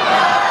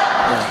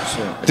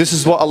 this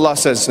is what Allah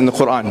says in the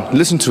Quran.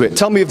 Listen to it.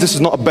 Tell me if this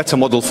is not a better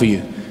model for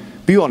you.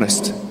 Be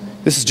honest.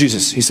 This is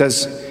Jesus. He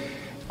says,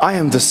 I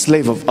am the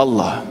slave of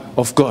Allah,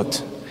 of God.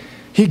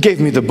 He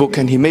gave me the book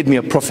and He made me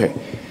a prophet.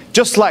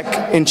 Just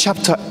like in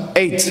chapter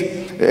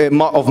 8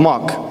 of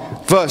Mark,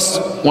 verse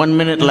 1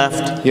 minute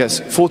left.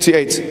 Yes,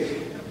 48.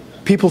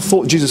 People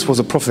thought Jesus was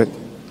a prophet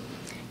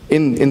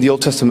in the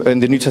Old Testament, in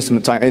the New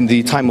Testament time, in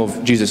the time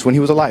of Jesus, when He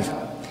was alive.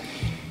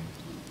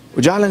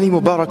 And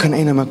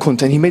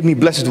He made me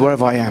blessed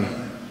wherever I am.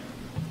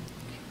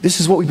 This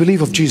is what we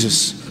believe of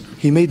Jesus.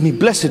 He made me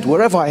blessed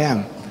wherever I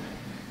am.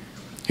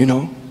 You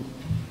know.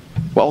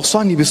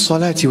 وَأَوْصَانِي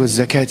بِالصَّلَاةِ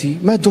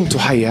وَالزَّكَاةِ مَا دُمْتُ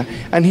حَيًّا.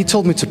 And He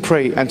told me to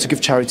pray and to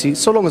give charity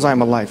so long as I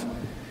am alive.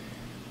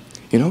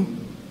 You know?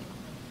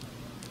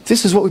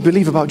 This is what we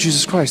believe about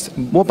Jesus Christ.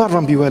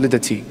 وَبَرًّا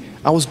بِوَالِدَتِي.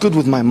 I was good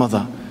with my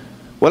mother.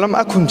 وَلَمْ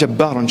أَكُنْ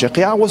جَبَّارًا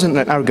شَقِيًّا. I wasn't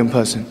an arrogant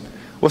person.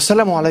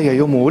 وَالسَّلَامُ عَلَيَّ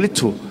يَوْمَ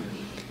وُلِدْتُ.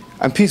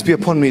 And peace be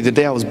upon me the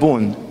day I was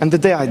born, and the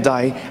day I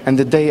die, and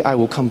the day I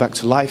will come back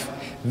to life.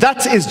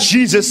 That is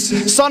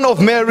Jesus, son of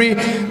Mary,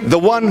 the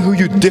one who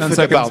you differed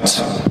about.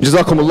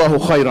 Jazakumullahu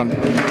khairan.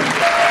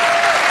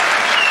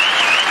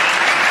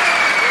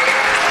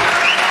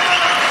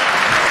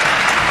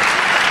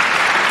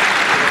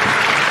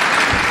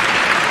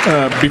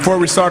 Before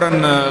we start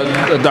on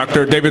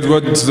Dr. David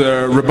Wood's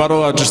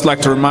rebuttal, I'd just like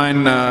to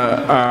remind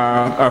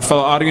our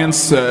fellow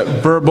audience,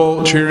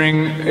 verbal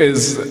cheering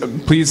is,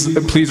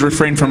 please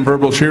refrain from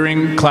verbal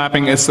cheering.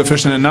 Clapping is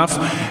sufficient enough.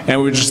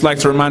 And we'd just like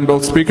to remind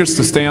both speakers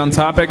to stay on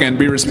topic and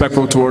be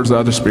respectful towards the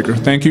other speaker.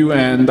 Thank you,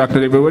 and Dr.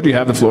 David Wood, you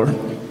have the floor.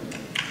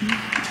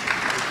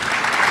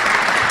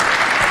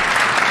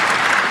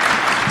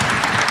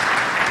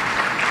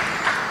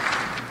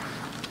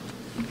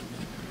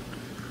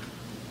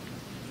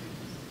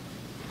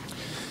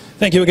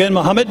 Thank you again,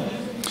 Mohammed.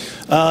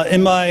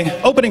 In my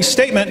opening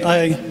statement,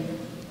 I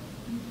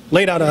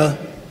laid out a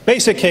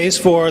basic case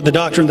for the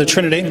doctrine of the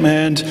Trinity,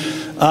 and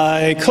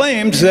I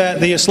claimed that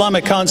the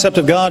Islamic concept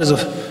of God is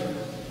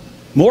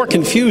more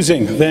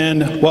confusing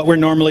than what we're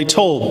normally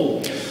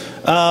told.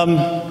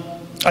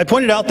 I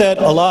pointed out that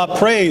Allah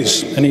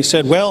prays, and he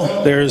said,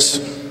 well, there's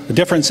a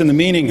difference in the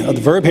meaning of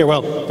the verb here.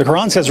 Well, the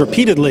Quran says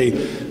repeatedly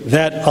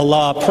that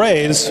Allah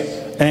prays,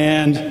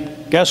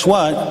 and guess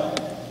what?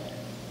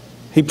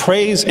 He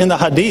prays in the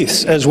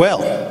hadiths as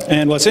well.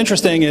 And what's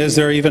interesting is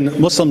there are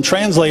even Muslim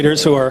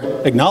translators who are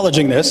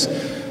acknowledging this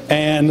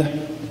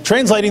and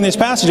translating these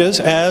passages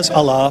as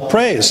Allah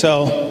prays.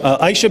 So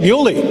Aisha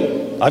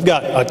Bewley, I've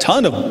got a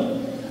ton of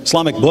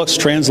Islamic books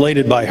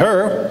translated by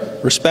her,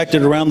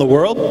 respected around the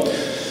world.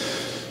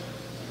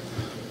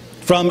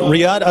 From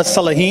Riyadh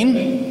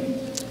as-Salihin,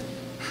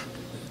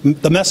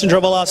 the Messenger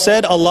of Allah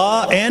said,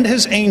 Allah and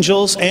His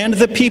angels and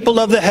the people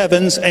of the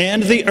heavens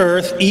and the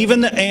earth,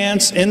 even the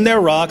ants in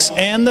their rocks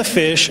and the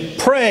fish,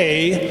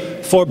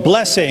 pray for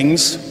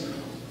blessings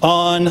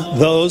on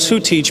those who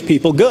teach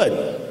people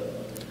good.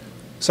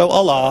 So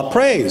Allah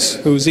prays.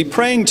 Who's He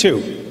praying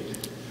to?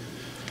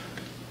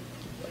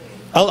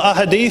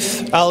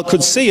 Al-Ahadith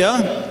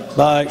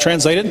al-Qudsiyah,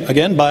 translated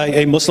again by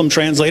a Muslim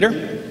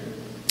translator.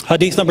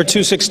 Hadith number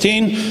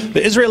 216,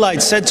 the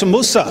Israelites said to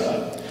Musa,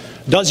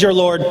 does your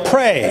Lord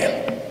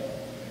pray?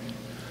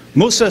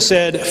 Musa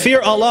said,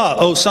 fear Allah,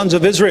 O sons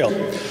of Israel.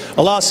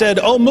 Allah said,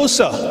 O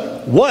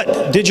Musa,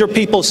 what did your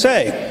people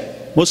say?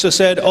 Musa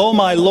said, O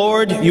my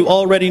Lord, you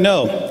already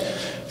know.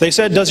 They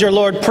said, does your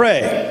Lord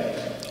pray?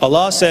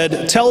 Allah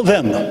said, tell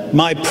them,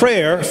 my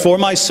prayer for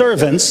my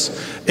servants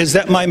is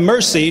that my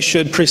mercy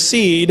should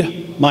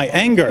precede my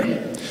anger.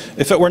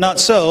 If it were not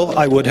so,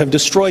 I would have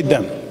destroyed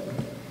them.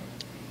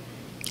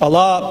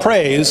 Allah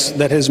prays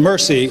that His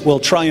mercy will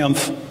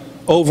triumph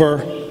over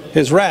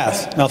His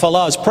wrath. Now, if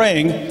Allah is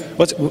praying,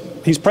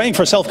 He's praying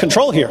for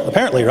self-control here,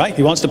 apparently, right?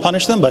 He wants to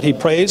punish them, but He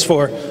prays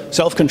for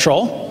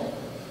self-control.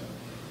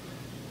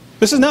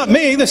 This is not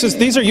me.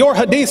 These are your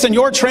hadiths and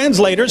your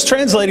translators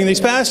translating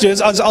these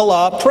passages as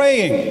Allah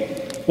praying.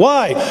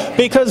 Why?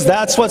 Because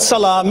that's what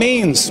salah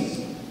means.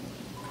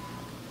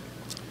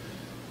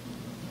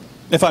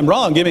 If I'm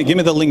wrong, give me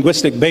the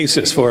linguistic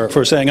basis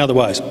for saying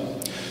otherwise.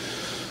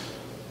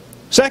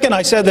 Second,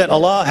 I said that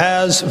Allah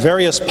has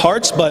various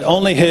parts, but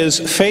only His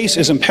face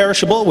is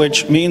imperishable,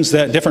 which means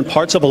that different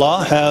parts of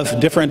Allah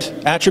have different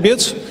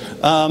attributes.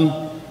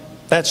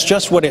 That's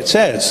just what it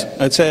says.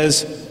 It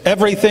says,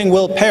 everything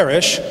will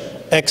perish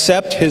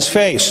except His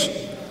face.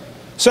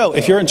 So,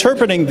 if you're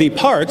interpreting the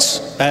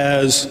parts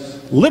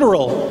as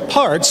literal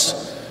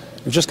parts,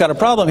 you've just got a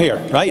problem here,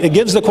 right? It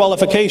gives the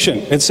qualification.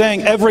 It's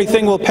saying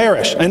everything will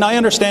perish. And I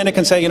understand it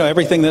can say,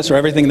 everything this or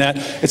everything that.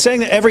 It's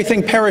saying that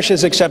everything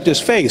perishes except His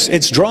face.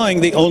 It's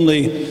drawing the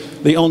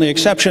only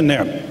exception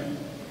there,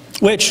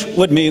 which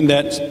would mean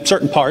that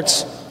certain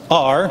parts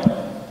are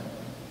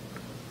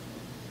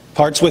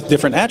parts with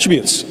different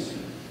attributes.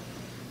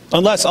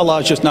 Unless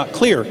Allah is just not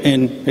clear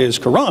in His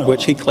Quran,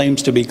 which He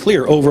claims to be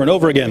clear over and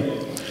over again.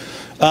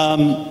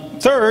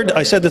 Third,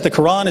 I said that the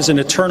Quran is an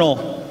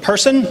eternal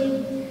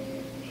person.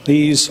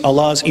 He's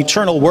Allah's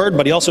eternal word,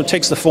 but He also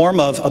takes the form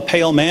of a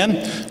pale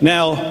man.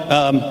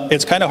 Now,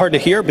 it's kind of hard to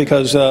hear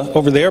because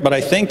over there, but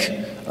I think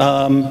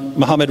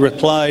Mohammed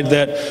replied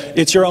that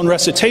it's your own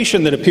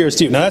recitation that appears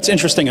to you. Now, that's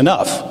interesting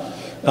enough.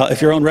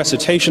 If your own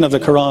recitation of the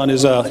Quran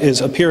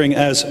is appearing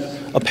as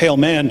a pale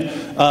man,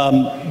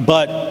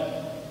 but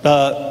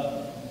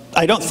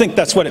I don't think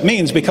that's what it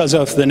means because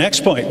of the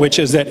next point, which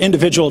is that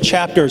individual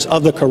chapters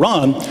of the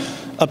Quran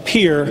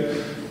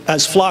appear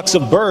as flocks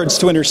of birds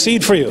to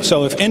intercede for you.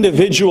 So if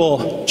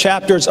individual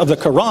chapters of the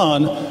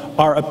Quran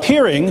are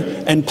appearing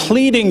and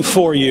pleading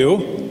for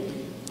you,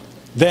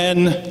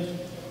 then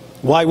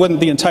why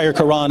wouldn't the entire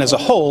Quran as a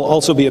whole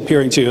also be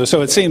appearing to you?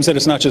 So it seems that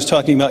it's not just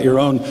talking about your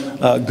own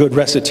good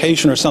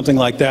recitation or something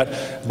like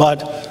that, but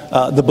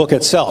the book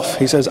itself.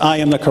 He says, I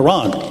am the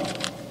Quran.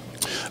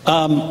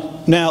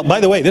 Now, by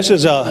the way, this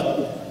is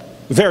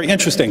very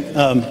interesting,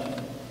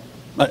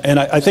 and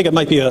I think it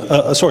might be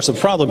a source of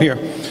problem here.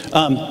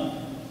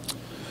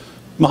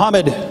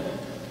 Mohammed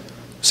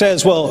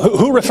says, well,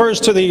 who refers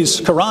to these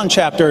Quran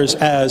chapters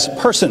as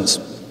persons?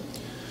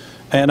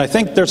 And I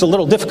think there's a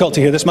little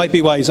difficulty here. This might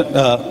be why he's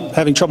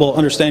having trouble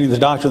understanding the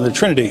doctrine of the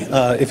Trinity,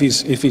 if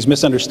he's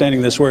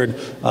misunderstanding this word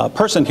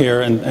person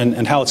here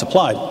and how it's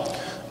applied.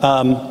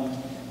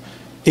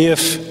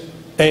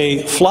 If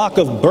a flock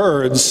of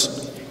birds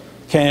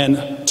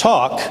can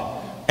talk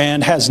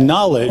and has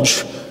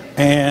knowledge,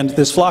 and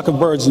this flock of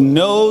birds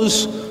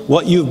knows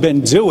what you've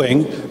been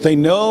doing, they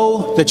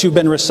know that you've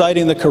been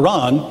reciting the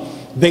Quran,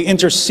 they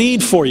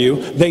intercede for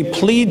you, they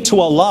plead to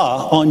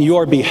Allah on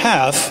your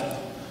behalf,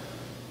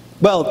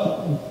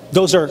 well,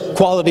 those are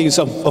qualities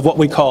of what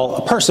we call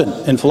a person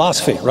in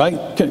philosophy, right?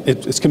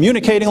 It's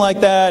communicating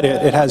like that,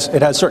 it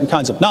has certain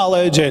kinds of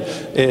knowledge,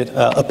 it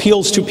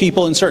appeals to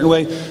people in a certain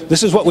way.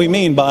 This is what we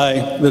mean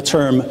by the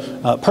term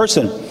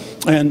person.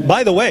 And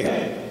by the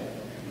way,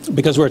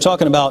 because we're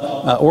talking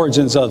about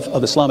origins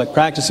of Islamic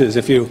practices,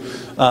 if you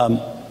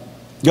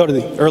go to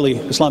the early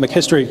Islamic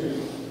history,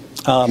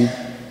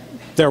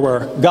 there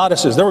were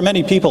goddesses. There were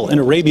many people in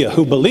Arabia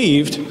who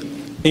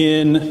believed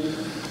in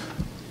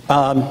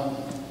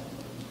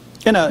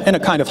a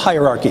kind of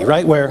hierarchy,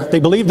 right? Where they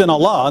believed in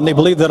Allah, and they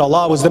believed that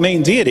Allah was the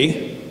main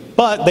deity,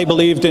 but they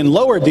believed in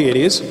lower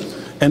deities,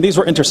 and these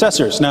were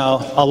intercessors. Now,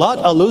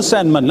 Alat, Alus,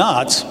 and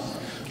Manat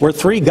were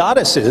three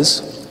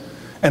goddesses,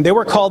 and they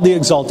were called the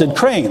exalted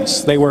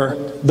cranes. They were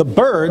the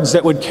birds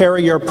that would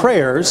carry your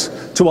prayers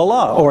to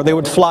Allah, or they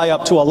would fly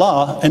up to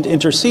Allah and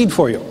intercede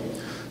for you.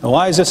 Now,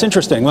 why is this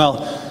interesting?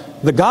 Well,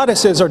 the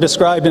goddesses are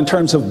described in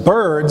terms of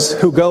birds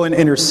who go and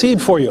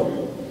intercede for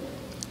you.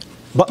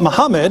 But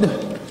Muhammad,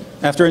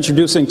 after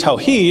introducing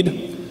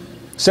Tawheed,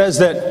 says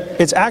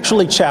that it's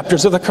actually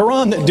chapters of the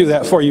Quran that do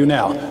that for you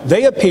now.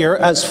 They appear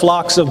as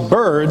flocks of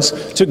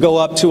birds to go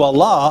up to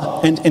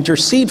Allah and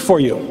intercede for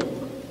you.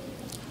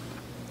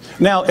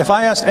 Now, if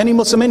I asked any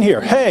Muslim in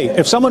here, hey,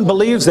 if someone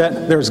believes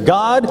that there's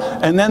God,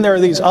 and then there are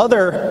these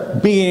other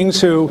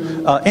beings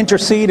who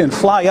intercede and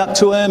fly up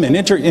to him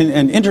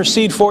and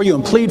intercede for you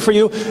and plead for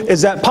you,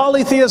 is that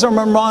polytheism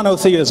or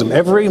monotheism?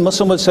 Every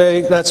Muslim would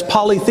say that's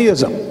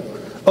polytheism.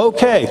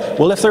 Okay,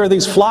 well, if there are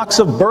these flocks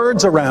of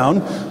birds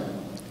around,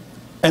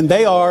 and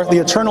they are the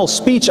eternal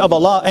speech of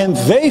Allah, and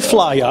they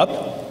fly up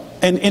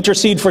and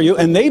intercede for you,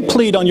 and they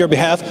plead on your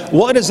behalf,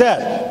 what is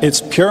that?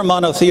 It's pure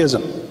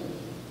monotheism.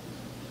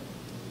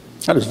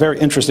 That is very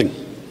interesting.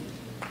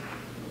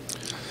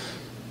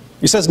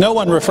 He says no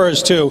one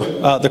refers to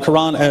the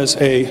Quran as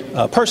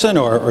a person,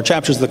 or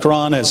chapters of the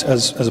Quran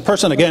as a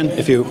person. Again,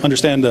 if you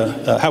understand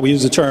how we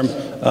use the term,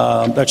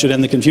 that should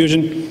end the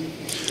confusion.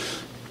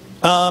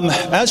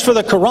 As for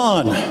the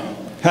Quran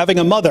having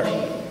a mother,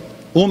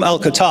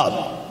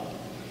 al-Kitab.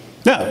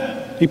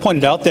 Now, he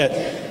pointed out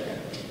that,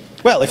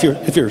 well,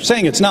 if you're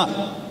saying it's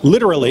not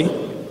literally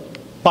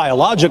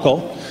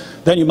biological,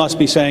 then you must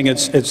be saying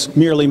it's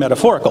merely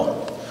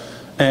metaphorical.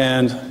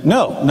 And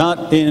no,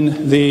 not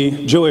in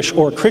the Jewish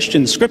or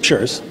Christian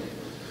scriptures.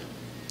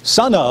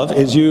 Son of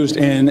is used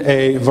in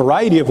a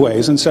variety of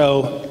ways, and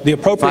so the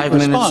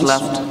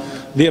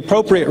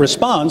appropriate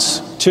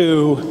response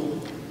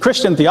to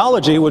Christian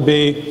theology would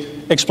be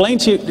explain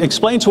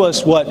to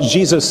us what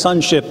Jesus'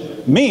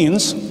 sonship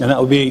means, and that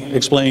would be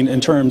explained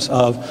in terms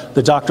of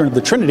the doctrine of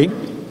the Trinity.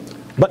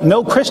 But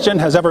no Christian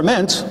has ever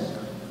meant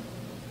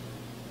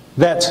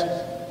that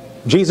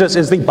Jesus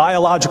is the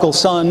biological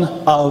son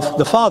of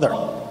the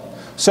Father.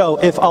 So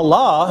if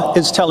Allah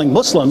is telling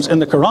Muslims in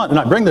the Quran, and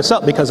I bring this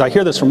up because I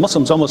hear this from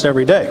Muslims almost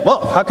every day,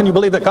 well, how can you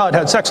believe that God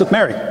had sex with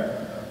Mary?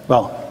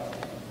 Well,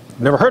 I've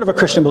never heard of a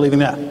Christian believing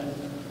that.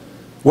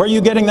 Where are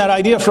you getting that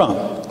idea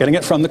from? Getting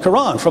it from the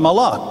Quran, from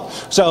Allah.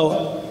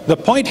 So the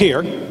point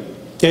here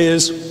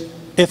is,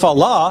 if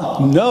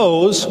Allah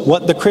knows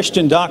what the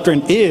Christian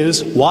doctrine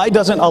is, why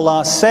doesn't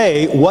Allah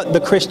say what the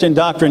Christian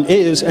doctrine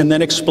is and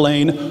then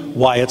explain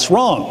why it's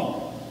wrong?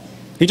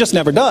 He just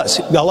never does.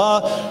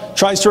 Allah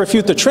tries to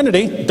refute the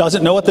Trinity,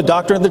 doesn't know what the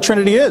doctrine of the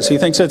Trinity is. He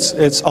thinks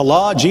it's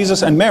Allah,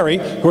 Jesus, and Mary,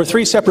 who are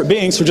three separate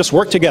beings who just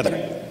work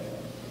together.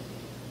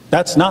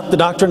 That's not the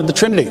doctrine of the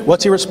Trinity.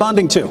 What's he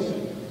responding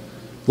to?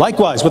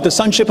 Likewise, with the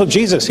sonship of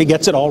Jesus, he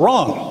gets it all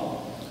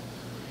wrong.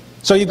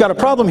 So you've got a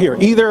problem here.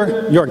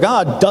 Either your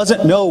God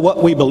doesn't know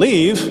what we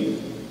believe,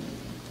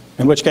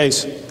 in which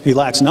case he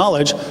lacks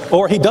knowledge,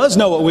 or he does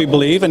know what we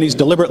believe and he's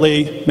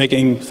deliberately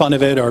making fun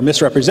of it or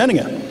misrepresenting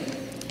it.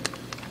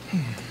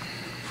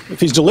 If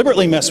he's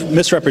deliberately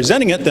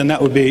misrepresenting it, then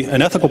that would be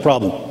an ethical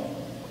problem.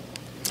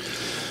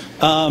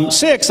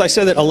 6, I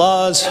said that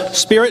Allah's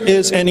spirit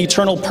is an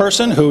eternal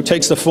person who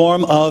takes the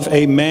form of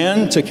a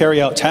man to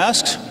carry out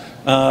tasks.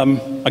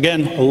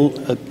 Again,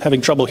 having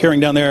trouble hearing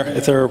down there.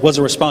 If there was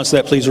a response to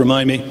that, please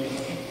remind me.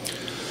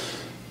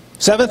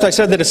 7th, I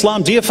said that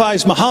Islam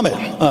deifies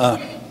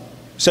Muhammad.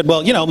 Said,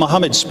 well, you know,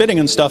 Muhammad spitting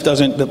and stuff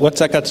what's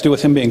that got to do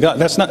with him being God?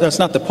 That's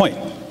not the point.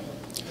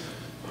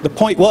 The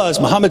point was,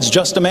 Muhammad's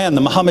just a man,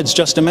 Muhammad's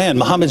just a man,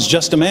 Muhammad's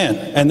just a man.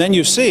 And then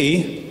you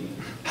see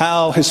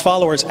how his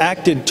followers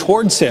acted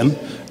towards him,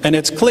 and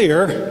it's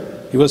clear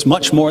he was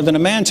much more than a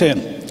man to him.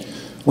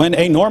 When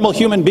a normal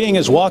human being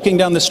is walking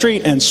down the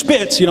street and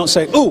spits, you don't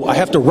say, ooh, I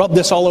have to rub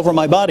this all over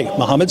my body.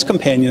 Muhammad's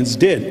companions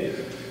did.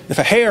 If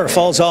a hair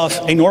falls off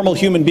a normal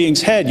human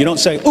being's head, you don't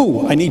say,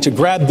 ooh, I need to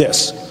grab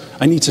this.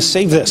 I need to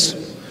save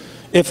this.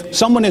 If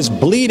someone is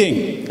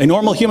bleeding, a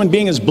normal human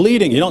being is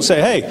bleeding, you don't say,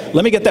 hey,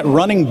 let me get that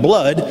running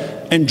blood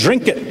and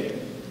drink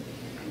it.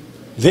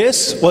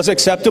 This was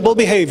acceptable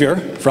behavior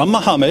from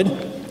Muhammad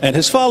and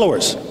his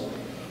followers.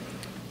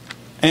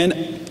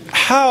 And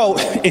how,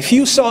 if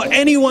you saw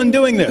anyone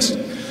doing this,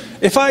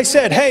 if I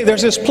said, hey,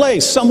 there's this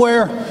place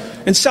somewhere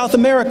in South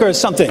America or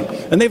something,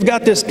 and they've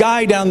got this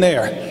guy down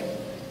there,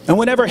 and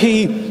whenever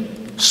he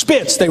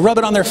spits, they rub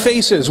it on their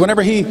faces.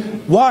 Whenever he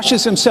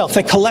washes himself,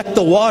 they collect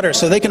the water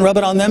so they can rub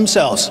it on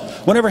themselves.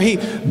 Whenever he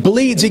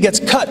bleeds, he gets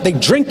cut, they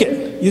drink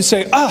it. You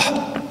say,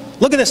 ah,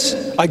 look at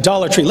this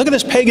idolatry, look at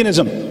this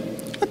paganism.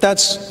 But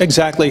that's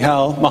exactly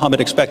how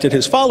Muhammad expected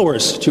his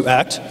followers to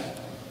act.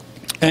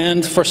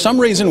 And for some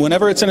reason,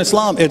 whenever it's in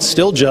Islam, it's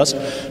still just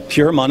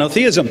pure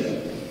monotheism.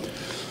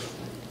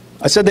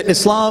 I said that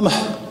Islam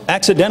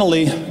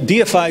accidentally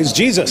deifies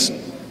Jesus,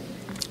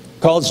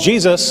 calls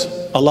Jesus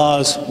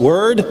Allah's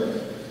word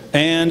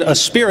and a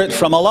spirit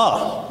from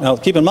Allah. Now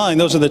keep in mind,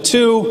 those are the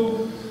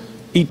two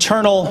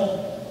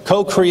eternal,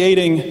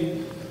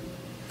 co-creating,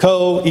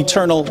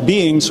 co-eternal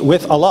beings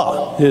with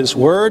Allah, His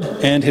word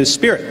and His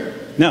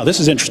spirit. Now this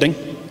is interesting.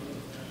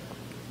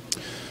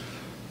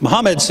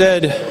 Mohammed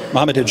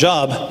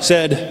Hijab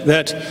said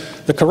that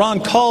the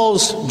Quran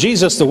calls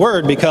Jesus the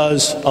Word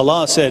because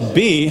Allah said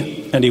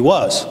be, and He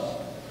was.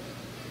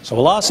 So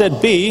Allah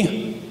said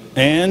be,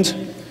 and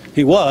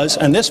He was,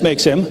 and this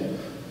makes Him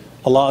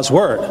Allah's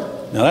Word.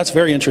 Now that's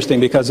very interesting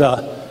because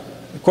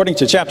according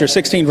to chapter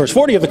 16, verse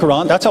 40 of the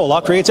Quran, that's how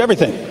Allah creates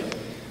everything.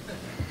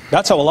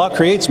 That's how Allah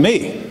creates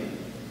me.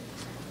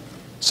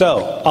 So,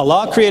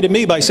 Allah created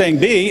me by saying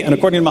be, and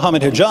according to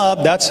Mohammed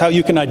Hijab, that's how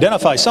you can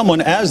identify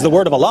someone as the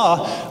word of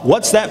Allah.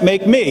 What's that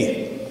make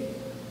me?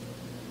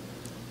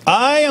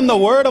 I am the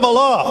word of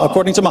Allah,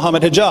 according to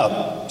Mohammed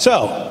Hijab.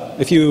 So,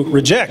 if you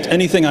reject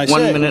anything I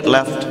say, 1 minute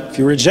left. If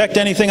you reject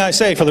anything I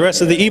say for the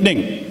rest of the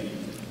evening,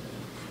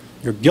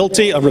 you're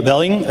guilty of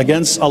rebelling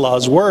against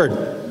Allah's word.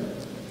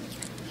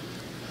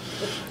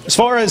 As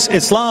far as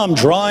Islam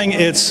drawing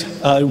its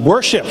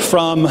worship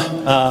from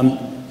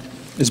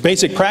its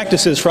basic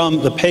practices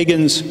from the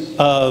pagans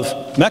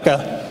of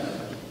Mecca,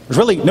 there's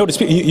really no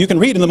dispute. You can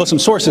read in the Muslim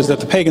sources that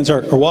the pagans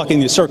are walking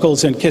these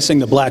circles and kissing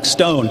the black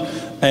stone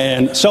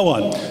and so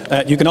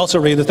on. You can also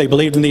read that they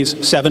believed in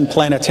these 7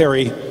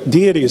 planetary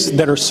deities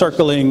that are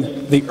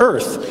circling the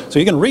earth. So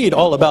you can read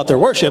all about their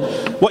worship.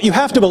 What you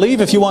have to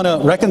believe if you want to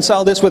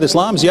reconcile this with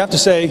Islam is you have to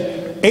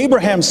say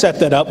Abraham set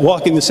that up,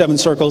 walking the 7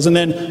 circles, and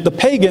then the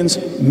pagans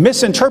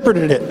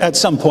misinterpreted it at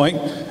some point,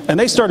 and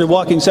they started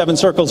walking 7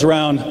 circles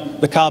around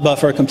the Kaaba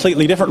for a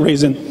completely different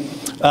reason.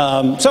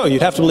 So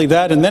you'd have to believe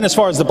that. And then as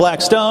far as the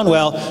black stone,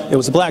 well, it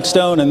was a black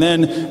stone, and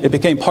then it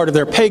became part of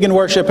their pagan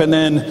worship, and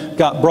then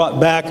got brought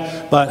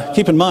back. But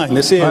keep in mind,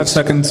 this is 5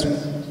 seconds.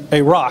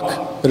 A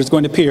rock that is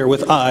going to appear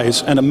with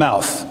eyes and a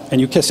mouth, and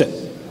you kiss it.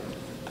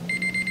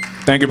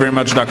 Thank you very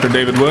much, Dr.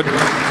 David Wood.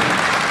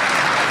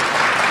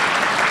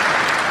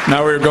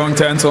 Now we're going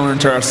to enter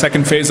into our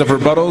second phase of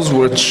rebuttals,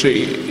 which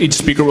each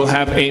speaker will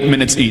have 8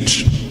 minutes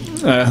each.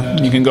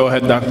 You can go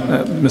ahead,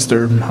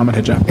 Mr. Mohammed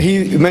Hijab.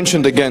 He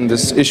mentioned again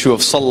this issue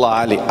of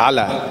Salla Ali,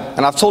 Allah.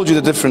 And I've told you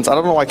the difference. I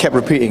don't know why I kept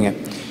repeating it.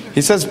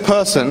 He says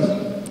person,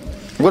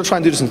 I'm going to try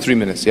and do this in 3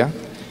 minutes, yeah?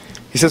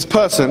 He says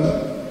person,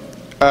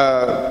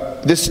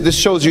 this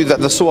shows you that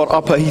the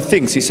surah are, he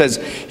thinks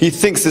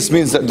this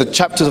means that the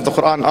chapters of the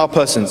Quran are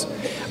persons.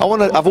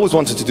 I've always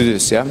wanted to do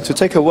this, yeah? To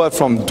take a word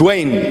from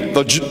Dwayne,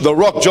 the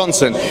Rock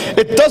Johnson.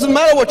 It doesn't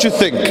matter what you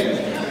think.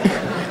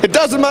 It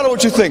doesn't matter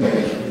what you think.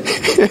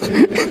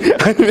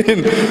 I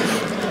mean,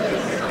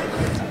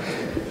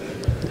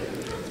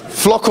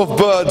 flock of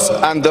birds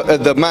and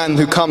the man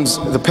who comes,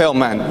 the pale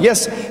man.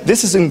 Yes,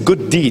 this is in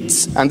good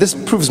deeds. And this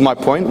proves my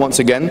point, once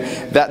again,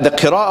 that the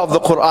qira'ah of the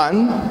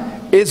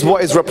Quran is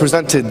what is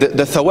represented,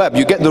 the thawab.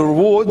 You get the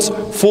rewards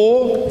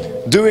for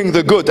doing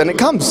the good. And it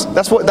comes.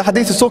 That's what the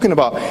hadith is talking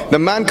about. The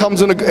man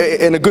comes in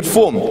a good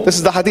form. This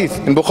is the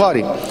hadith in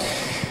Bukhari.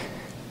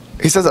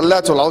 He says,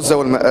 Allah wal-Uzza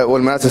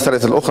wal-Manat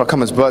al-Thalith al-Ukhra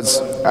come as birds.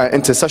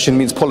 Intercession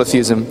means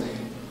polytheism.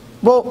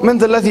 Well, من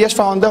ذا الذي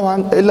يشفع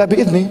عنده إلا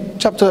بإذنه,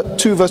 chapter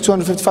 2, verse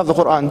 255 of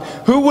the Quran.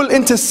 Who will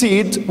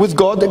intercede with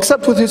God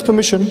except with His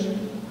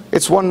permission?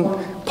 It's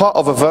one part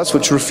of a verse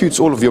which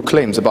refutes all of your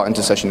claims about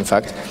intercession, in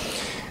fact.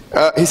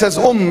 He says,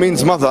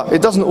 means mother.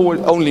 It doesn't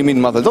only mean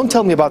mother. Don't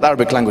tell me about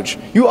Arabic language.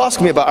 You ask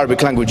me about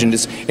Arabic language in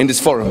this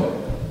forum.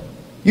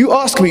 You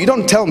ask me, you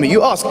don't tell me.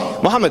 You ask,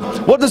 Mohammed,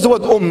 what does the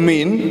word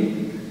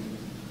mean?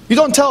 You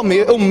don't tell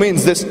me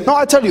means this. No,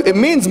 I tell you, it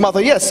means mother,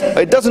 yes.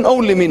 It doesn't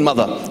only mean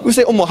mother. We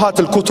say Ummahat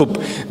al-Kutub,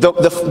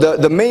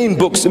 the main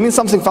books. It means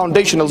something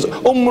foundational.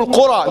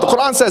 Al-Qura, the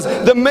Quran says,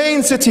 the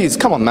main cities.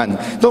 Come on,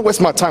 man. Don't waste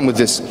my time with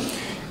this.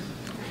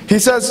 He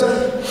says,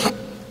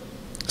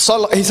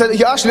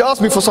 he actually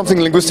asked me for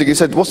something linguistic. He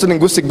said, what's the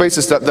linguistic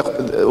basis that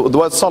the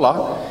word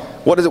salah,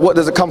 what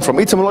does it come from?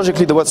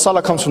 Etymologically, the word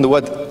salah comes from the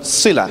word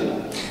sila.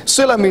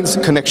 Sila means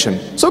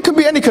connection. So it can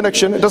be any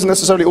connection. It doesn't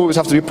necessarily always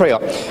have to be prayer.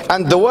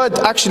 And the word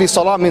actually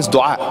salah means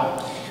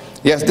dua.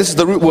 Yes, this is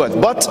the root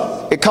word. But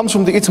it comes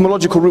from the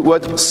etymological root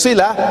word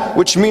sila,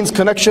 which means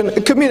connection.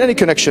 It could mean any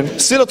connection.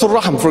 Silatul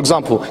Rahim, for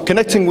example,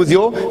 connecting with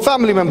your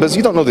family members.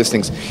 You don't know these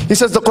things. He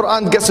says the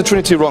Quran gets the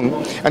Trinity wrong.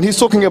 And he's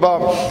talking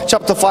about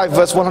chapter 5,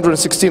 verse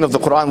 116 of the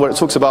Quran, where it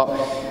talks about,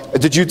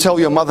 did you tell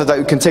your mother that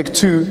you can take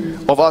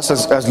 2 of us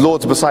as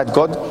lords beside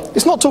God?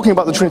 It's not talking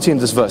about the Trinity in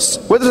this verse.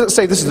 Where does it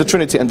say this is the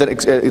Trinity and then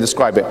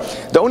describe it?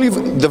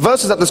 The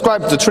verses that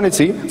describe the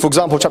Trinity, for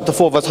example, chapter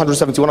 4, verse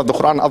 171 of the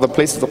Quran, other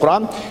places of the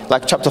Quran,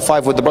 like chapter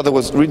 5 where the brother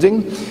was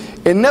reading,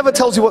 it never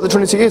tells you what the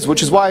Trinity is,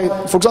 which is why,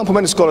 for example,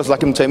 many scholars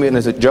like Ibn Taymiyyah in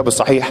his Hijab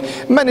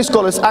Sahih, many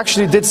scholars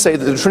actually did say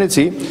that the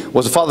Trinity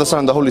was the Father, Son,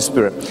 and the Holy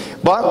Spirit.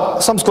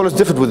 But some scholars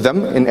differed with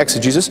them in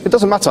exegesis. It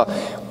doesn't matter.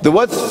 The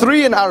word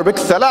 3 in Arabic,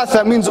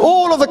 thalatha, means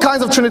all of the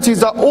kinds of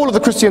trinities that all of the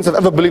Christians have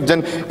ever believed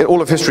in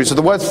all of history. So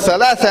the word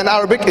thalatha in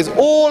Arabic is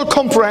all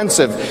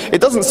comprehensive. It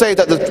doesn't say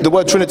that the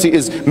word Trinity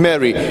is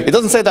Mary. It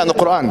doesn't say that in the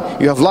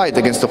Quran. You have lied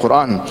against the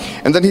Quran.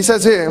 And then he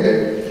says here,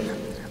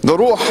 the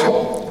ruh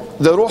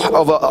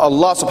of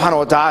Allah subhanahu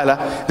wa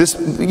ta'ala,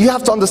 you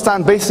have to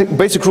understand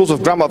basic rules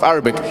of grammar of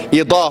Arabic.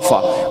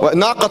 Idafa.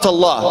 Naqat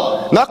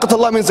Allah. Naqat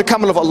Allah means the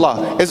camel of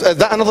Allah. Is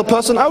that another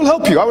person? I will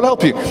help you. I will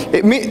help you.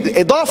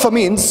 Idafa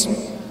means,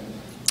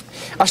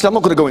 actually I'm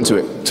not going to go into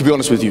it, to be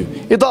honest with you.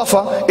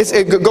 Idafa is,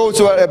 go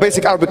to a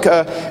basic Arabic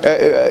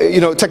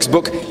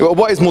textbook.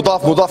 What is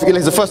mudaf? Mudaf ilayh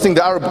is the first thing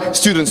the Arab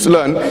students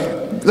learn.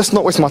 Let's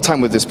not waste my time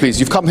with this, please.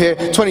 You've come here,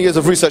 20 years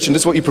of research, and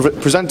this is what you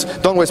present.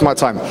 Don't waste my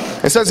time.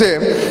 It says here,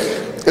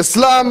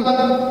 Islam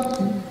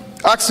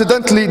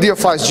accidentally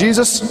deifies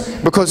Jesus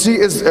because he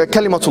is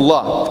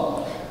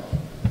kalimatullah.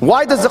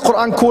 Why does the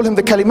Quran call him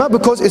the kalima?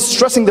 Because it's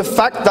stressing the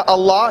fact that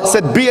Allah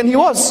said be and he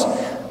was.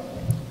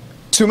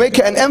 To make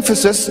it an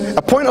emphasis,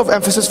 a point of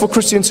emphasis for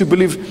Christians who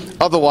believe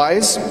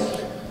otherwise.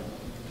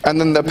 And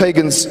then the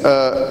pagan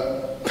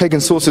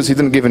sources, he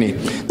didn't give any.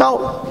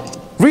 Now,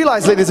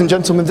 realize, ladies and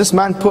gentlemen, this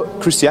man put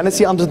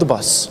Christianity under the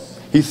bus.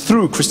 He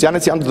threw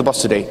Christianity under the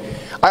bus today.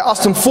 I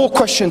asked him 4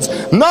 questions.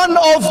 None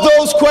of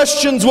those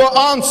questions were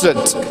answered.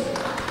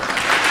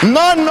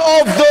 None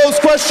of those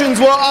questions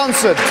were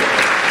answered.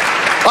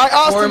 I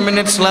asked 4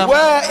 minutes left.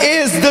 Where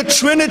is the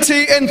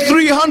Trinity in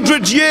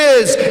 300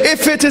 years?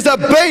 If it is a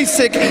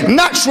basic,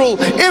 natural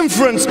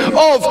inference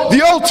of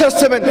the Old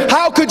Testament,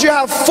 how could you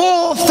have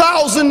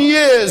 4,000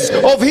 years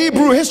of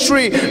Hebrew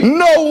history?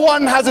 No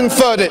one has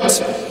inferred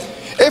it.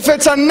 If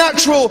it's a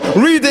natural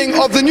reading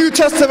of the New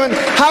Testament,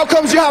 how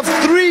comes you have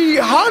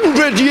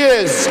 300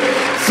 years?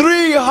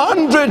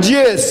 300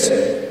 years.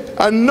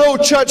 And no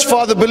church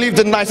father believed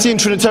in Nicene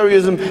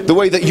Trinitarianism the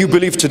way that you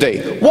believe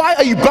today. Why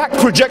are you back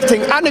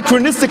projecting,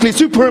 anachronistically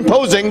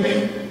superimposing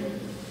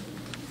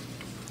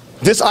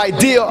this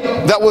idea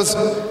that was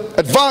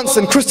advanced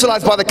and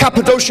crystallized by the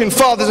Cappadocian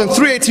fathers in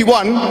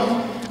 381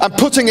 and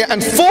putting it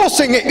and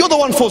forcing it, you're the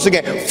one forcing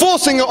it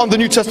on the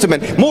New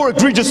Testament. More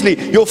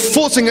egregiously, you're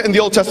forcing it in the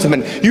Old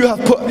Testament. You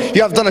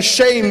have done a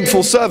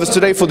shameful service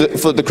today for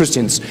the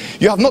Christians.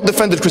 You have not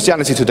defended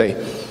Christianity today.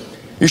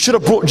 You should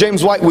have brought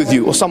James White with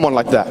you or someone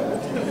like that.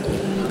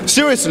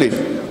 Seriously,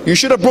 you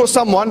should have brought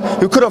someone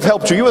who could have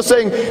helped you. You were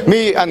saying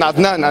me and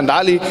Adnan and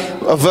Ali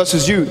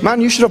versus you. Man,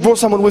 you should have brought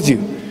someone with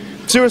you.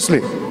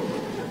 Seriously.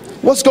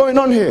 What's going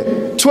on here?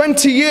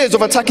 20 years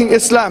of attacking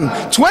Islam.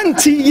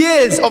 20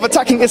 years of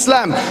attacking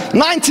Islam.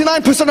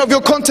 99% of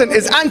your content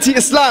is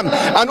anti-Islam.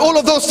 And all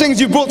of those things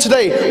you brought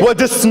today were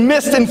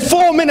dismissed in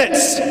 4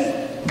 minutes.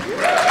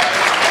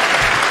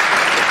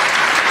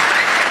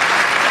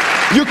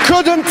 You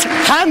couldn't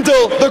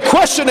handle the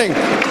questioning.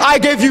 I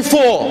gave you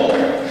 4.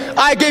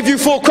 I gave you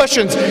 4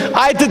 questions.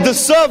 I did the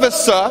service,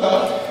 sir,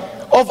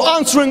 of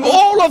answering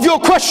all of your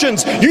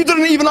questions. You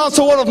didn't even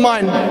answer one of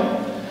mine.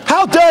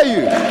 How dare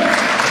you?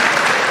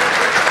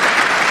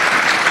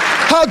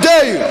 How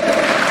dare you?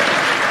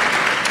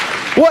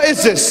 What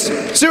is this?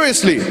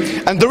 Seriously.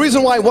 And the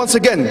reason why, once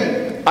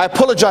again, I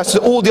apologize to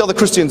all the other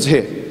Christians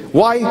here.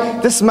 Why?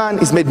 This man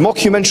has made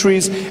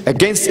mockumentaries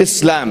against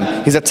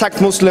Islam. He's attacked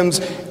Muslims,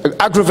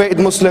 aggravated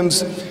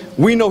Muslims.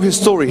 We know his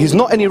story. He's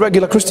not any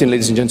regular Christian,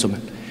 ladies and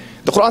gentlemen.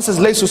 The Quran says,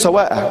 "Laysu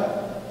sawa'a."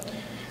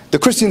 The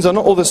Christians are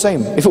not all the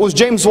same. If it was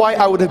James White,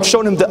 I would have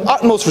shown him the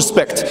utmost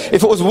respect.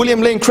 If it was William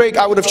Lane Craig,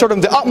 I would have shown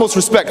him the utmost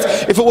respect.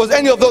 If it was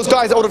any of those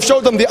guys, I would have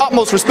showed them the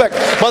utmost respect.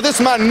 But this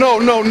man, no,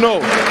 no, no.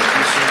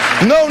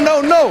 No, no,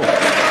 no.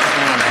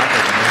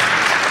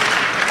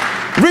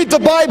 Read the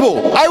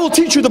Bible. I will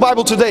teach you the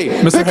Bible today.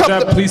 Mr.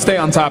 Hijab, please stay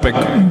on topic.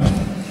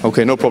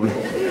 Okay, no problem.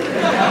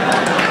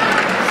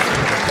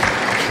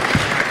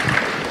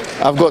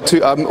 I've got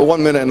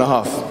 1 minute and a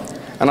half.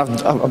 And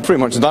I'm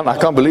pretty much done. I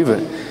can't believe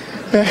it.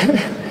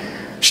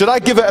 Should I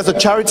give it as a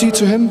charity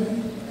to him?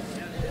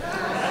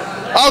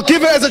 I'll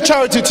give it as a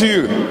charity to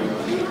you.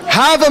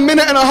 Have a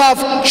minute and a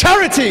half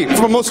charity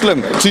from a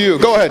Muslim to you.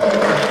 Go ahead.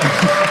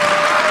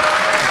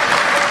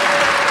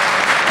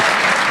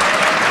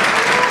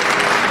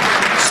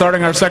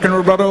 Starting our second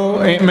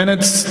rebuttal, 8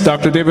 minutes.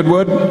 Dr. David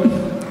Wood,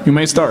 you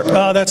may start.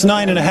 That's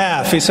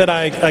 9.5. He said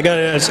I got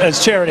it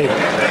as charity.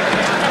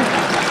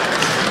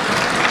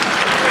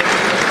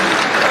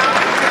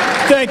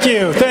 Thank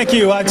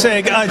you. I'd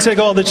take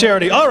all the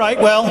charity. All right,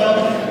 well,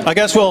 I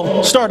guess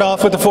we'll start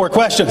off with the 4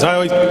 questions.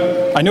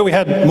 I knew we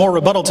had more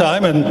rebuttal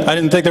time, and I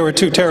didn't think they were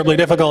too terribly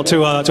difficult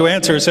to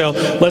answer, so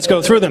let's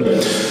go through them.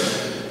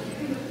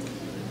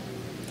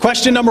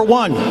 Question number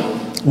 1.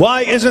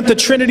 Why isn't the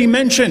Trinity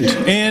mentioned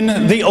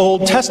in the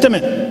Old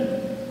Testament?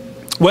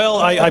 Well,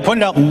 I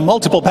pointed out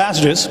multiple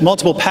passages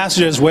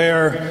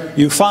where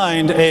you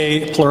find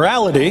a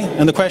plurality,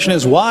 and the question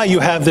is why you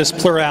have this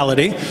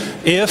plurality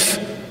if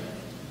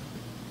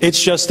it's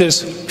just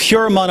this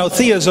pure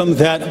monotheism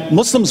that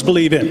Muslims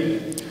believe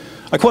in.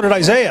 I quoted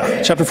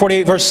Isaiah chapter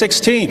 48 verse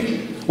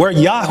 16, where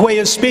Yahweh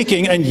is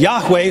speaking, and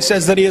Yahweh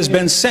says that he has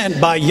been sent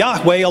by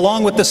Yahweh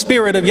along with the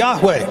Spirit of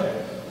Yahweh.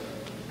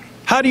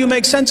 How do you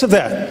make sense of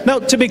that? Now,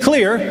 to be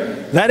clear,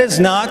 that is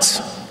not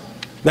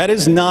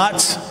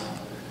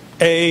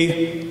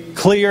a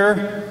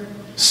clear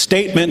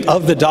statement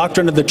of the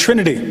doctrine of the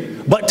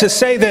Trinity. But to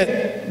say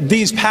that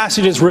these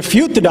passages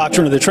refute the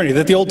doctrine of the Trinity,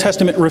 that the Old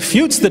Testament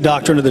refutes the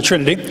doctrine of the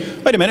Trinity,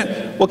 wait a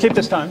minute, we'll keep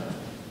this time.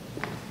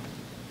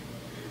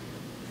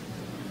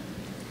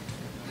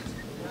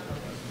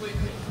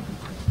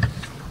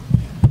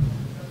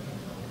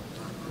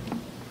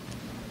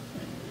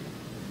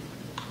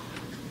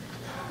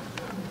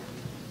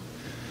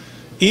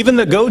 Even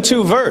the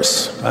go-to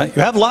verse, right?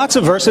 You have lots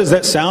of verses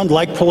that sound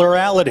like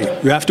plurality.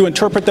 You have to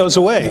interpret those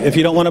away if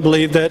you don't want to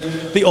believe that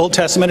the Old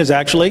Testament is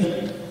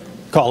actually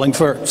calling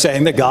for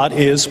saying that God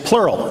is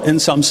plural in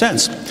some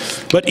sense.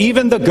 But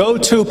even the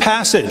go-to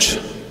passage,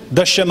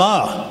 the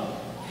Shema,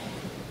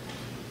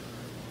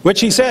 which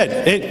he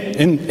said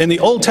in the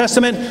Old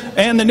Testament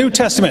and the New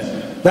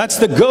Testament, that's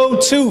the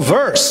go-to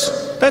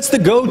verse. That's the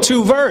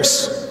go-to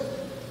verse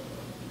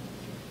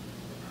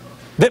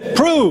that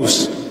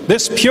proves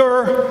this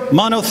pure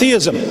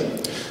monotheism.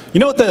 You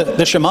know what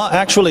the Shema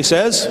actually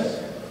says?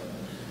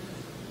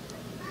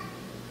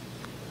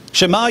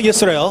 Shema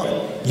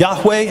Yisrael,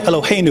 Yahweh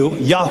Eloheinu,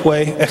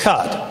 Yahweh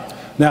Echad.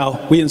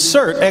 Now, we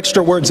insert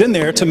extra words in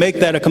there to make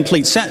that a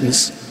complete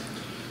sentence.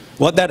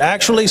 What that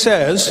actually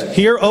says,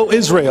 hear, O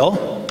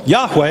Israel,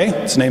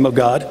 Yahweh, it's the name of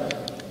God.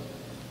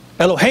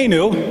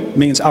 Eloheinu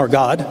means our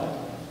God.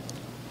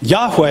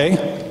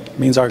 Yahweh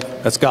means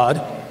that's God.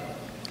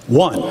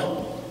 One.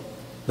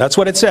 That's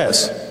what it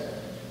says.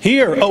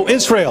 Hear, O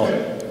Israel,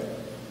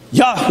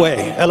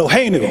 Yahweh,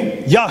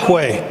 Eloheinu,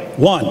 Yahweh,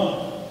 one.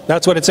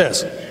 That's what it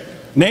says.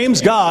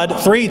 Names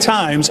God 3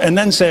 times and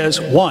then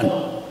says one.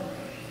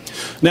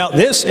 Now,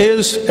 this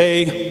is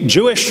a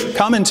Jewish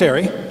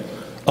commentary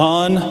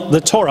on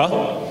the Torah.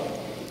 I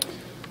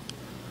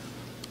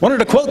wanted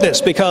to quote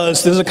this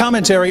because there's a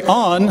commentary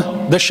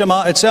on the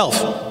Shema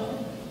itself.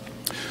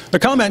 They're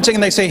commenting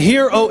and they say,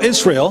 Hear, O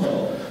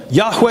Israel,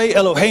 Yahweh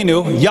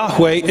Eloheinu,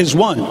 Yahweh is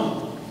one.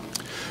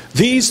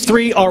 These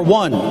 3 are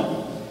one.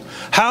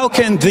 How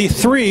can the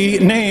 3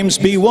 names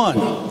be one?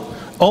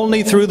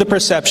 Only through the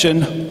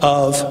perception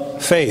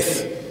of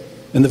faith,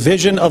 in the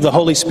vision of the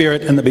Holy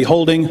Spirit and the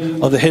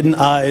beholding of the hidden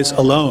eyes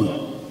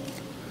alone.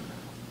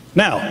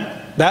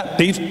 Now,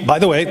 by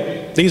the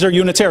way, these are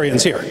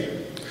Unitarians here.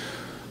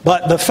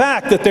 But the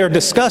fact that they're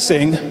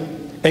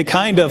discussing a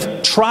kind of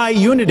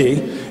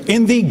triunity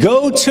in the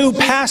go-to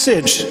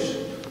passage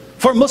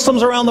for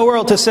Muslims around the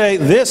world to say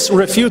this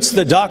refutes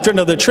the doctrine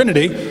of the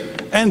Trinity,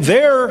 and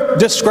they're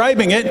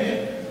describing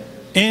it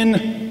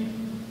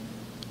in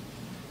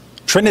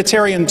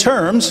Trinitarian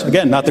terms,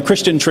 again, not the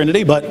Christian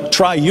Trinity, but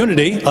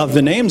triunity of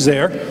the names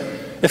there.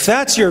 If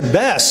that's your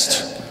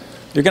best,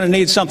 you're going to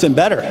need something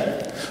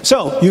better.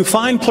 So you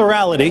find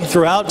plurality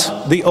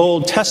throughout the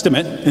Old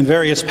Testament in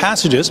various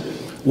passages.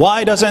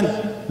 Why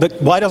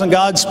doesn't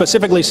God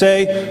specifically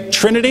say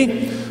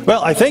Trinity?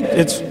 Well, I think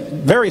it's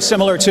very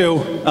similar to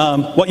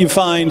what you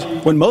find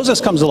when Moses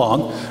comes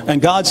along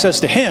and God says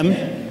to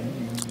him,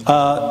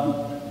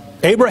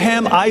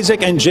 Abraham,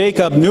 Isaac, and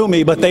Jacob knew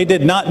me, but they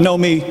did not know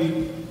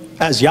me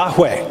as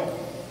Yahweh.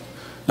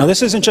 Now,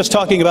 this isn't just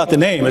talking about the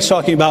name, it's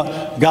talking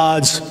about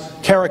God's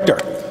character.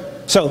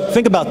 So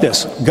think about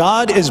this.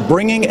 God is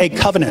bringing a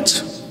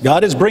covenant.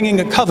 God is bringing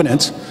a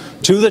covenant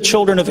to the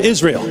children of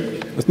Israel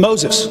with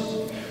Moses.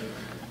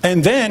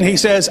 And then he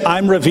says,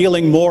 I'm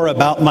revealing more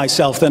about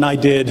myself than I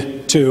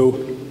did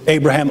to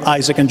Abraham,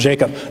 Isaac, and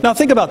Jacob. Now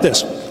think about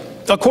this.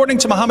 According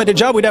to Mohammed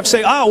Hijab, we'd have to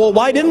say, well,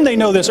 why didn't they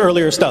know this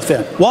earlier stuff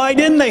then? Why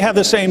didn't they have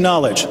the same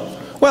knowledge?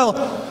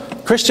 Well,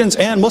 Christians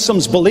and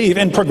Muslims believe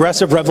in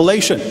progressive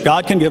revelation.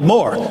 God can give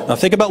more. Now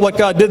think about what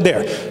God did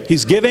there.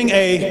 He's giving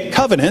a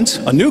covenant,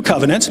 a new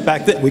covenant.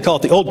 Back then, we call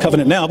it the old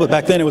covenant now, but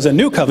back then it was a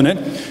new covenant.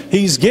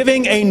 He's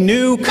giving a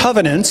new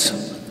covenant,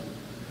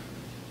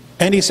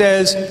 and he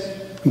says,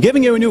 I'm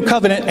giving you a new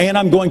covenant, and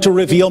I'm going to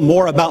reveal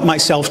more about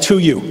myself to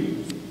you.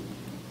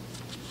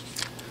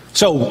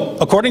 So,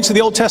 according to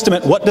the Old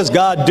Testament, what does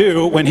God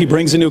do when he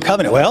brings a new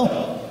covenant?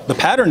 Well, the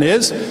pattern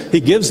is he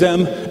gives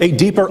them a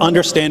deeper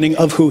understanding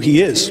of who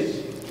he is.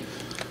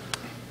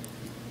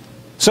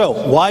 So,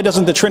 why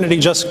doesn't the Trinity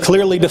just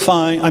clearly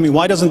define,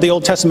 why doesn't the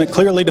Old Testament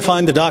clearly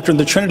define the doctrine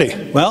of the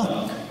Trinity?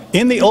 Well,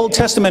 in the Old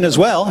Testament as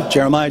well,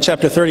 Jeremiah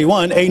chapter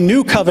 31, a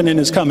new covenant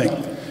is coming.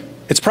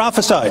 It's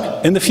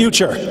prophesied in the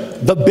future.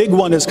 The big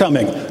one is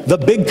coming. The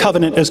big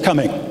covenant is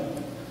coming.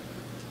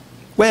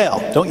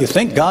 Well, don't you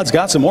think God's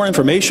got some more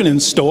information in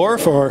store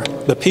for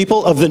the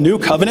people of the new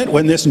covenant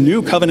when this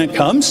new covenant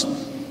comes?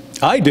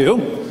 I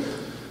do.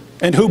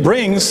 And who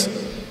brings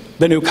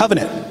the new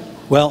covenant?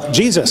 Well,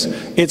 Jesus.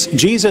 It's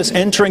Jesus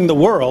entering the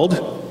world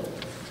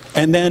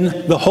and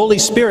then the Holy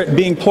Spirit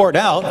being poured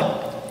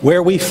out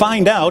where we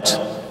find out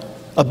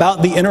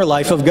about the inner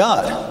life of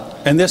God.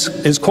 And this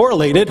is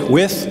correlated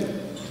with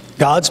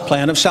God's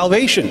plan of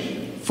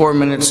salvation. 4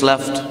 minutes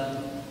left.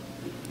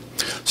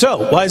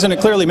 So, why isn't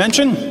it clearly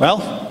mentioned?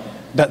 Well,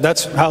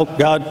 that's how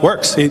God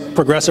works.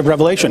 Progressive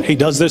revelation. He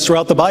does this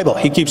throughout the Bible.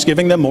 He keeps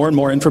giving them more and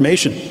more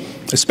information,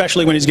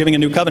 especially when he's giving a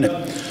new covenant.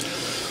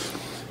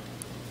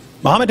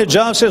 Mohammed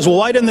Hijab says, well,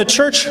 why didn't the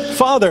church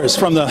fathers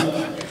from the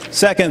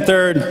 2nd,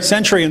 3rd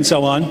century and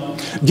so on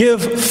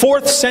give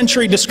 4th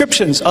century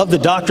descriptions of the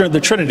doctrine of the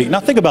Trinity? Now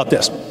think about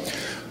this.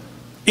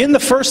 In the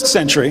 1st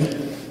century,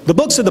 the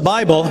books of the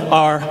Bible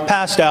are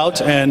passed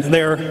out and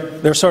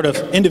they're sort of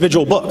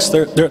individual books.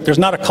 There's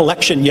not a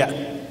collection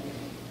yet.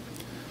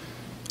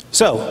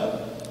 So,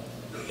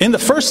 in the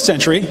 1st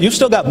century, you've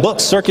still got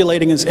books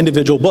circulating as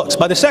individual books.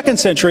 By the 2nd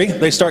century,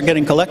 they start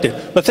getting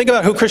collected. But think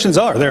about who Christians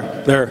are.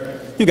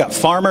 You've got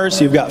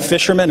farmers, you've got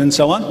fishermen, and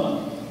so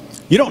on.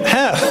 You don't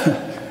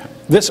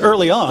have, this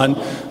early on,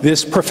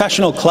 this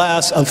professional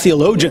class of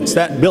theologians.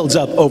 That builds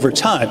up over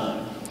time.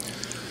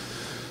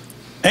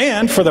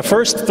 And for the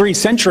first 3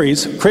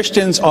 centuries,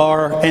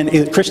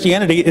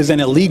 Christianity is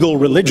an illegal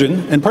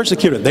religion and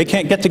persecuted. They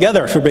can't get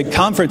together for big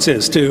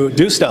conferences to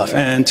do stuff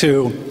and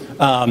to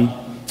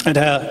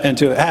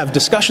have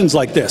discussions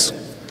like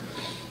this.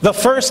 The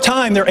first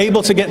time they're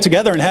able to get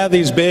together and have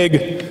these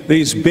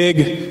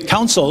big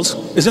councils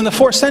is in the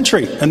 4th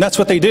century, and that's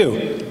what they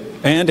do.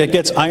 And it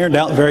gets ironed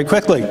out very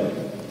quickly.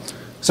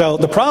 So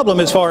the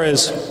problem as far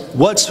as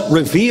what's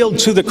revealed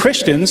to the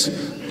Christians,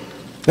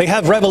 they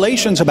have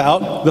revelations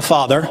about the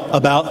Father,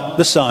 about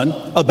the Son,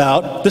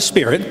 about the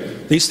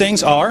Spirit. These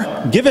things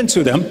are given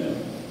to them.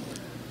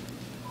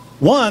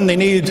 One, they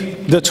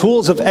need the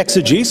tools of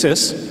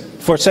exegesis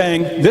for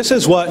saying, this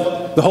is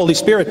what the Holy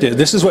Spirit did,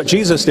 this is what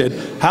Jesus did.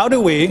 How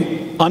do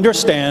we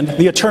understand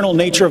the eternal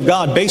nature of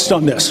God based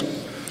on this?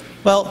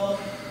 Well,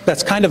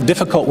 that's kind of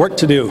difficult work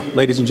to do,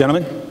 ladies and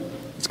gentlemen.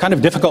 It's kind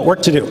of difficult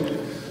work to do.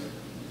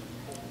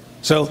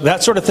 So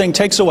that sort of thing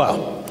takes a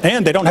while.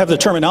 And they don't have the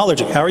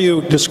terminology. How are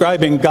you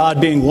describing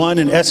God being one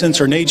in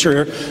essence or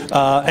nature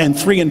and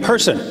 3 in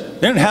person?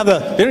 They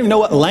don't even know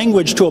what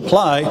language to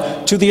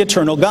apply to the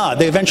eternal God.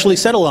 They eventually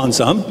settle on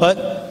some,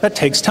 but that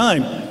takes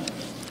time.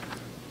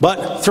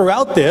 But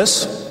throughout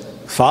this,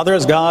 Father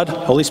is God,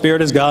 Holy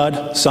Spirit is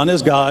God, Son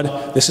is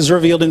God. This is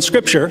revealed in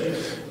Scripture.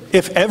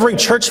 If every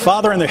church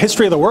father in the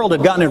history of the world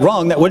had gotten it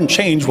wrong, that wouldn't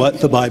change what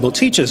the Bible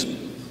teaches.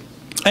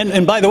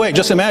 And by the way,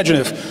 just imagine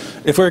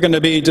if we're going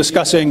to be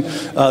discussing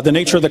the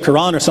nature of the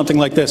Quran or something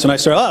like this, and I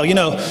say, oh, you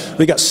know,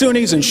 we got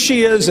Sunnis and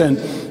Shias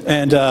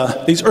and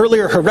these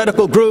earlier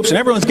heretical groups, and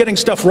everyone's getting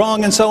stuff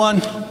wrong and so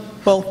on.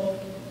 Well,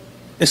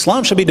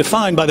 Islam should be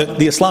defined by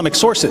the Islamic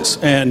sources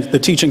and the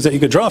teachings that you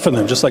could draw from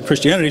them, just like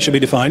Christianity should be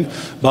defined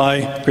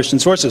by Christian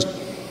sources.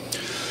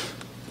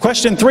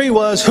 Question 3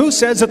 was, who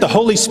says that the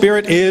Holy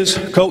Spirit is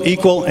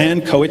co-equal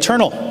and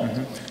co-eternal?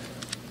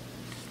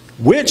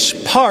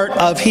 Which part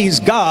of He's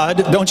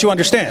God don't you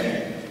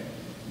understand?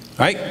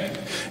 Right?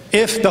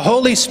 If the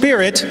Holy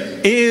Spirit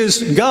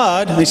is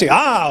God, they say,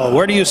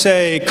 where do you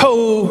say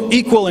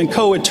co-equal and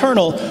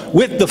co-eternal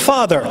with the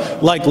Father,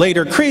 like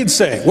later creeds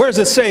say? Where does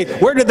it say?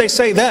 Where did they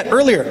say that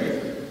earlier?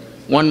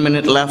 1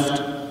 minute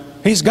left.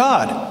 He's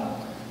God.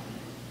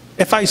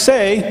 If I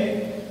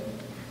say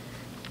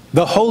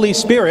the Holy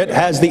Spirit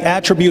has the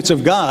attributes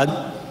of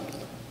God,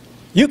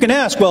 you can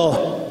ask,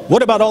 well,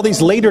 what about all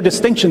these later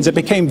distinctions that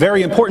became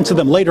very important to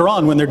them later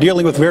on when they're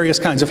dealing with various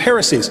kinds of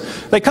heresies?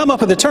 They come up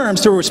with the terms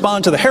to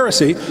respond to the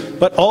heresy,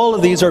 but all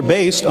of these are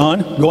based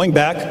on going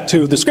back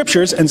to the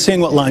Scriptures and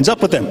seeing what lines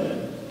up with them.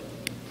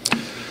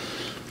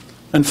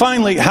 And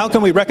finally, how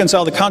can we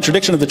reconcile the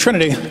contradiction of the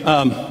Trinity?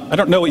 I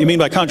don't know what you mean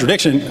by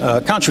contradiction.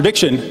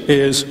 Contradiction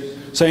is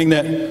saying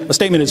that a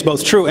statement is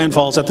both true and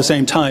false at the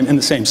same time in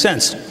the same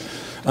sense.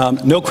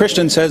 No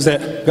Christian says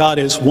that God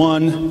is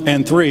 1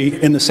 and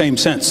 3 in the same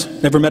sense.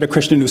 Never met a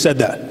Christian who said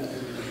that.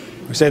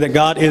 We say that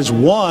God is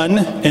 1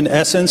 in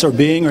essence or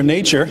being or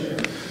nature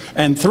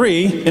and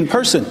 3 in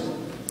person.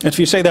 If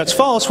you say that's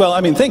false, well, I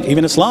mean, think,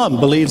 even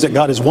Islam believes that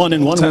God is 1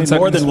 in one way,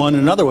 more than 1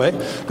 in another way.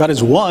 God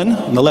is 1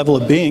 on the level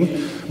of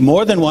being,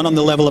 more than 1 on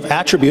the level of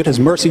attribute. His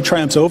mercy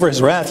triumphs over His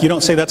wrath. You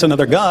don't say that's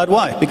another God.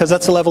 Why? Because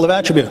that's the level of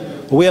attribute.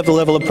 Well, we have the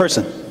level of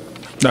person.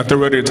 Dr.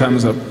 Wood, your time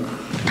is up.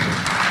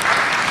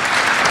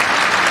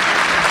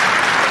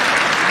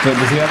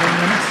 Does he have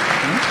any minutes?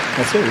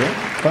 That's it, right?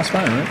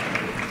 Crossfire,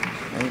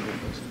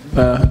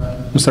 right?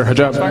 Mr.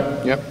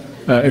 Hijab? Yep.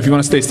 If you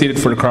want to stay seated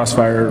for the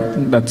crossfire,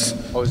 that's...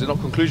 Oh, is it not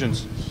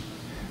conclusions?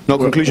 No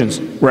conclusions?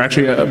 We're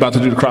actually about to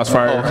do the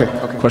crossfire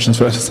questions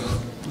first.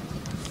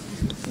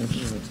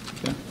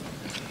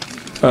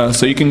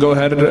 So you can go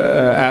ahead and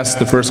ask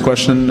the first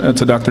question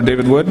to Dr.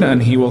 David Wood,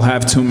 and he will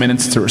have 2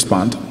 minutes to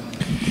respond.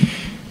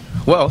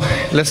 Well,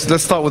 let's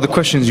start with the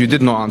questions you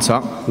did not answer.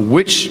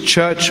 Which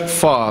church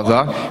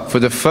father for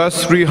the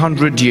first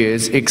 300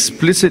 years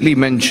explicitly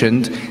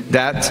mentioned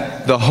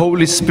that the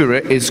Holy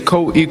Spirit is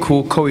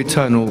co-equal,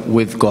 co-eternal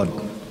with God?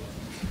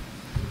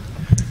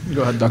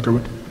 Go ahead, Dr.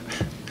 Wood.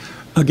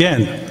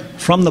 Again,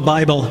 from the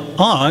Bible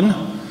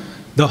on,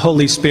 the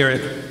Holy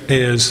Spirit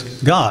is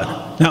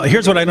God. Now,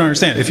 here's what I don't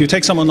understand. If you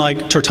take someone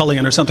like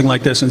Tertullian or something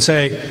like this and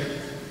say,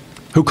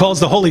 who calls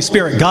the Holy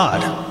Spirit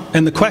God,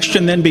 and the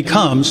question then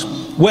becomes,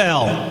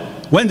 well,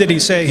 when did he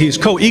say he's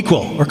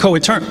co-equal or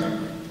co-eternal?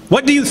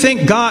 What do you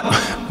think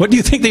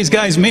these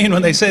guys mean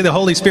when they say the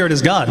Holy Spirit is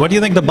God? What do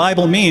you think the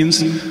Bible means?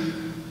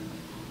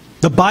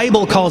 The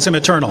Bible calls him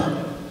eternal.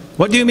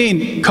 What do you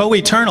mean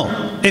co-eternal?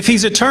 If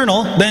he's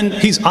eternal, then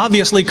he's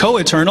obviously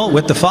co-eternal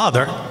with the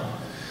Father.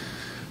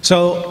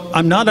 So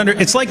I'm not under,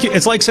 it's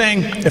like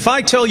saying, if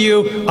I tell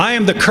you I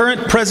am the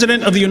current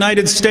president of the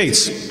United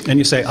States, and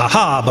you say,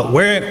 aha, but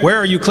where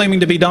are you claiming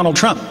to be Donald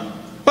Trump?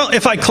 Well,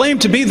 if I claim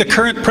to be the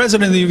current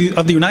president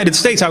of the United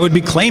States, I would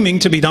be claiming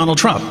to be Donald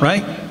Trump,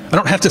 right? I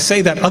don't have to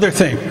say that other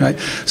thing, right?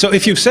 So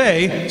if you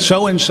say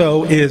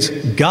so-and-so is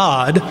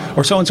God,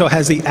 or so-and-so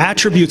has the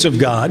attributes of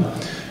God,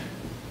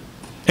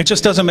 it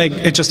just doesn't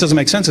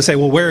make sense to say,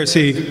 well, where is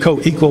he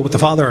co-equal with the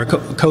Father or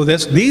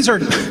co-this? These are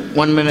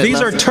 1 minute these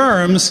left. are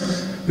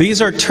terms.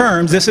 These are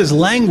terms. This is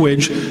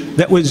language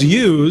that was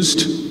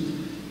used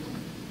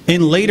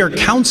in later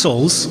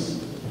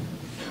councils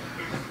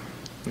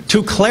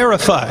to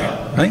clarify,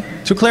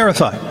 right? To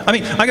clarify. I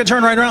mean, I could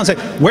turn right around and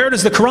say, where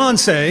does the Quran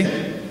say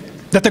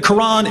that the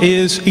Quran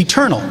is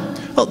eternal?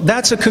 Well,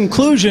 that's a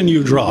conclusion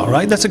you draw,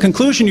 right? That's a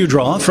conclusion you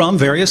draw from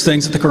various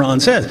things that the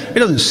Quran says. It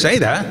doesn't say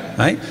that,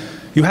 right?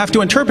 You have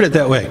to interpret it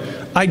that way.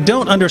 I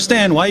don't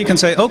understand why you can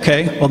say,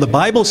 okay, well, the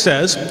Bible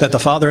says that the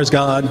Father is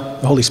God,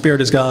 the Holy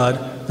Spirit is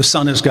God, the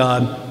Son is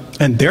God,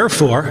 and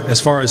therefore, as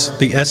far as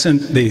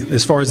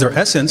their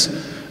essence,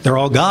 they're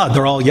all God,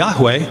 they're all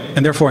Yahweh,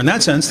 and therefore, in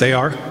that sense, they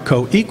are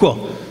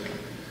co-equal.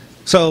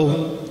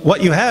 So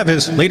what you have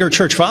is later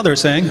church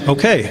fathers saying,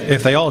 okay,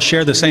 if they all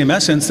share the same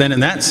essence, then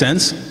in that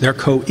sense, they're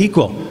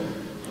co-equal.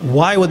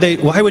 Why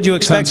would you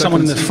expect someone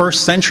in the 1st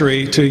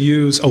century to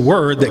use a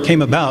word that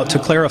came about to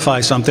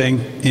clarify something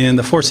in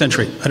the 4th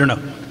century? I don't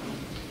know.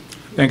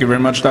 Thank you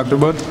very much, Dr.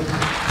 Wood.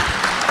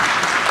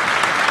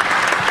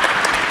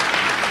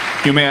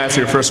 You may ask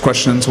your first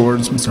question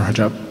towards Mr.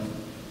 Hijab.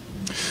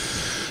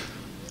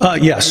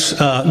 Yes,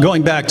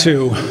 going back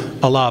to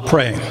Allah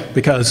praying,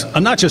 because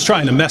I'm not just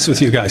trying to mess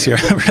with you guys here.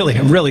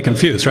 I'm really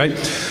confused, right?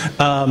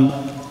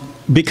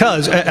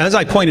 Because, as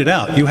I pointed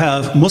out, you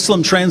have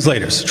Muslim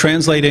translators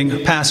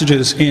translating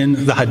passages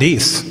in the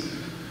Hadith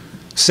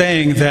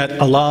saying that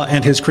Allah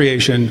and His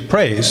creation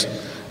prays.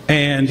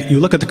 And you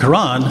look at the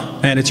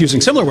Quran, and it's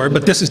using similar word,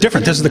 but this is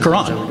different. This is the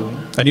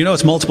Quran. And you know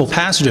it's multiple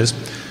passages.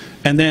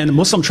 And then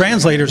Muslim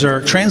translators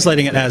are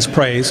translating it as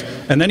praise.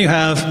 And then you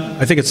have,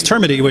 I think it's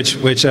Tirmidhi,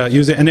 which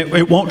use it, and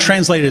it won't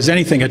translate it as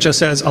anything. It just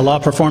says Allah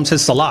performs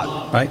His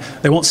salat, right?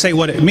 They won't say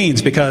what it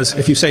means, because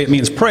if you say it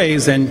means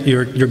praise, then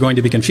you're going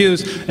to be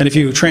confused. And if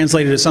you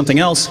translate it as something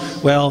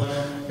else, well,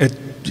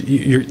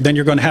 then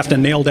you're going to have to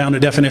nail down a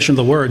definition of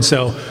the word.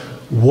 So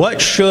what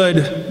should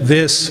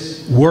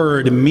this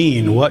word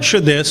mean? What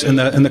should this, in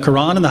the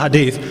Quran and the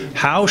Hadith,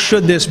 how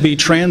should this be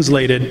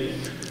translated?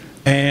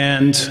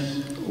 And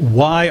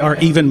why are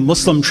even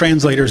Muslim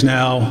translators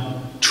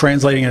now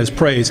translating it as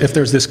praise if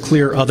there's this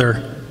clear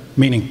other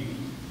meaning?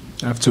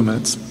 I have 2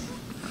 minutes.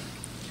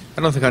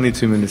 I don't think I need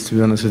 2 minutes, to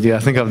be honest with you. I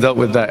think I've dealt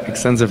with that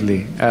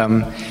extensively.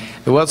 The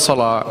word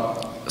salah,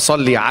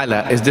 salli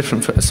ala, is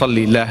different from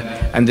salli lah,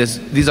 and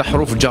these are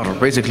huruf jar.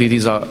 Basically,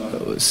 these are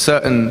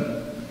certain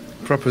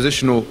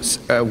prepositional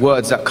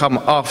words that come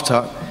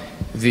after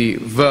the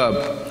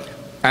verb,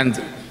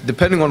 and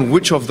depending on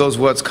which of those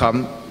words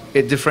come,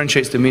 it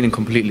differentiates the meaning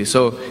completely.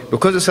 So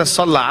because it says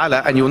salla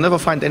ala, and you'll never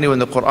find anywhere in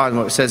the Quran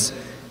where it says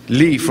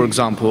li, for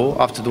example,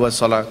 after the word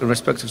salah, in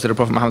respect to the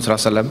Prophet Muhammad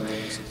sallallahu alaihi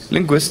wasallam,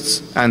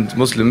 linguists and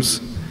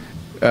Muslims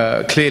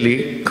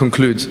clearly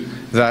conclude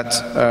that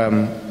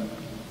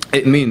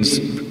it means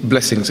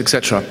blessings,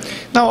 etc.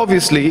 Now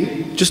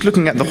obviously, just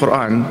looking at the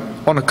Quran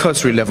on a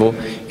cursory level,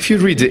 if you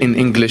read it in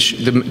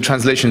English, the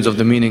translations of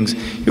the meanings,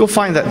 you'll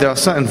find that there are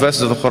certain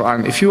verses of the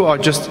Quran,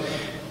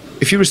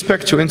 if you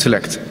respect your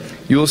intellect,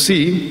 you will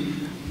see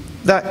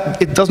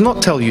that it does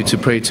not tell you to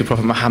pray to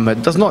Prophet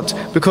Muhammad, does not,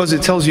 because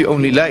it tells you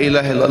only La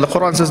ilaha illallah. The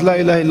Quran says La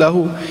ilaha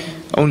illahu,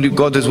 only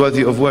God is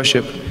worthy of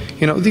worship.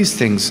 You know, these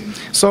things.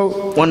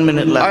 So 1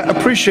 minute left. I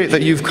appreciate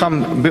that you've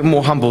come a bit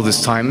more humble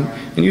this time,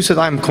 and you said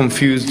I'm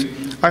confused.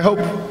 I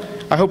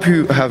hope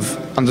you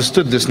have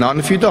understood this now, and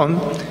if you don't,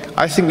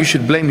 I think you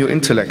should blame your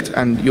intellect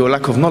and your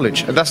lack of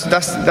knowledge. That's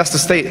the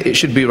state it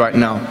should be right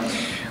now.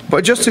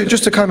 But just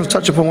to kind of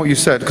touch upon what you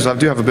said, because I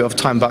do have a bit of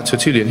time back to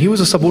Tertullian. He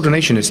was a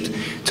subordinationist.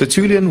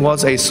 Tertullian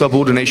was a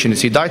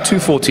subordinationist. He died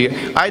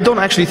 240. I don't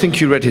actually think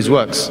you read his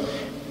works.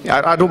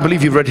 I don't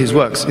believe you've read his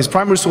works. His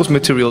primary source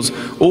materials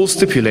all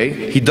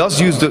stipulate he does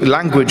use the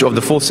language of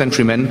the 4th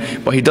century men,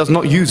 but he does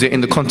not use it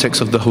in the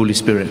context of the Holy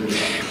Spirit.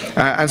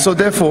 And so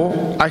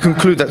therefore, I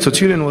conclude that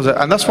Tertullian was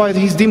and that's why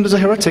he's deemed as a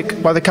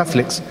heretic by the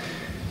Catholics.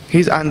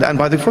 And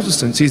by the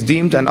Protestants, he's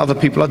deemed, and other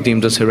people are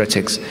deemed as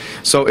heretics.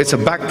 So it's a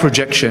back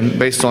projection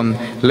based on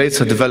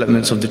later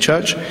developments of the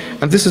church,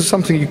 and this is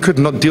something you could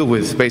not deal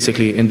with,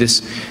 basically, in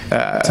this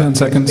 10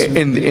 seconds.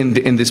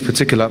 in this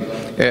particular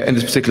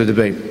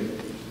debate.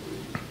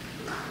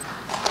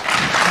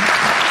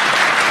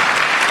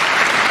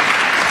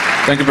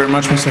 Thank you very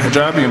much, Mr.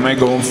 Hijab. You may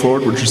go on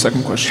forward with your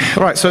second question.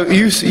 Right. So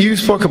you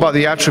spoke about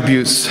the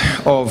attributes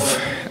of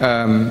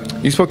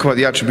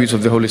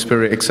the Holy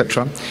Spirit,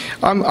 etc.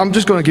 I'm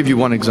just going to give you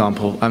one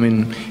example. I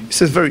mean,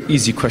 it's a very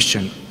easy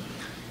question.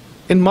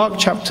 In Mark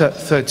chapter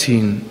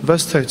 13,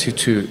 verse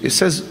 32, it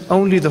says,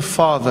 only the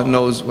Father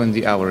knows when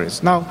the hour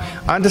is. Now,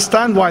 I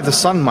understand why the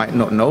Son might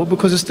not know,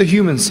 because it's the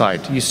human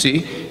side. You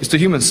see, it's the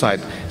human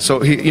side. So,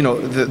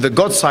 the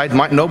God side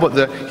might know, but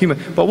the human.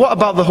 But what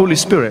about the Holy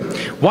Spirit?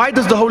 Why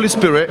does the Holy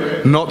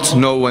Spirit not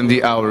know when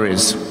the hour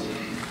is?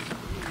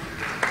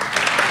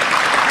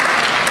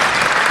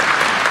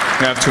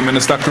 You have 2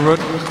 minutes, Dr. Wood.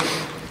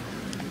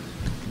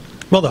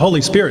 Well, the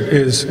Holy Spirit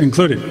is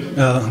included.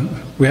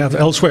 We have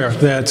elsewhere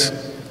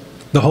that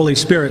the Holy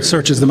Spirit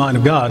searches the mind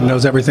of God and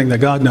knows everything that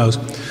God knows.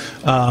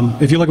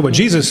 If you look at what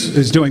Jesus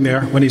is doing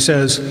there, when he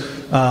says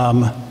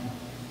no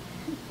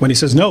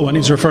one,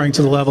 he's referring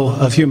to the level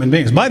of human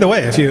beings. By the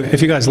way, if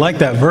you guys like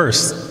that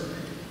verse,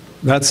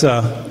 that's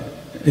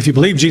if you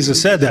believe Jesus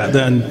said that,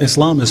 then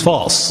Islam is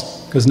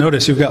false. Because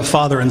notice you've got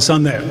father and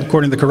son there.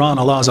 According to the Quran,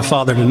 Allah is a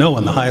father to no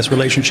one. The highest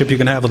relationship you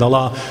can have with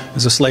Allah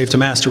is a slave to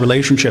master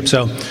relationship.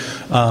 So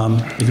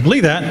if you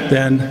believe that,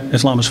 then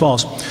Islam is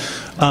false.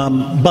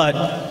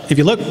 But if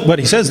you look what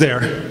he says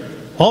there,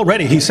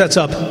 already he sets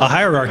up a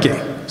hierarchy.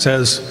 He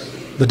says,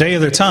 the day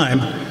of their time,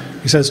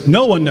 he says,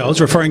 no one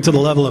knows, referring to the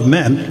level of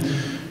men.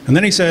 And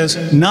then he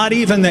says, not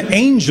even the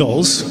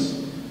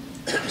angels.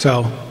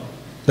 So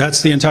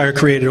that's the entire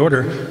created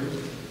order.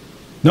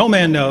 No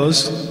man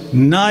knows,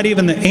 not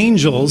even the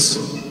angels,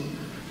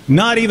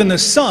 not even the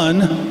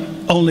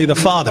Son, only the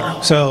Father.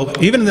 So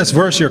even in this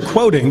verse you're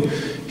quoting,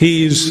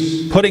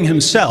 he's putting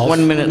himself...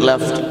 1 minute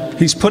left.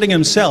 He's putting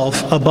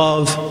himself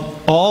above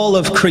all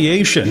of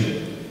creation.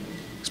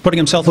 He's putting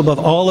himself above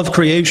all of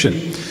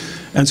creation.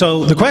 And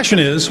so the question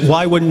is,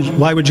 why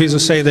would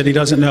Jesus say that he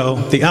doesn't know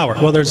the hour?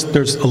 Well,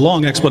 there's a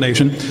long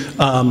explanation.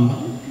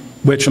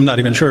 Which I'm not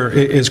even sure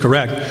is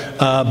correct,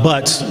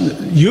 but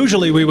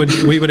usually we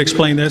would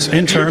explain this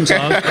in terms of.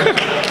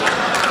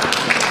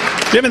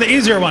 Give me the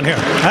easier one here.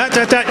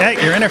 Hey,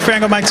 you're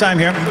interfering with my time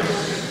here.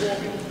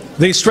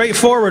 The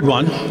straightforward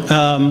one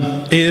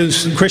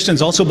is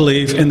Christians also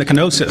believe in the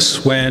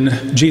kenosis,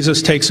 when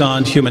Jesus takes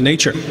on human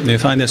nature. You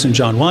find this in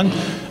John 1,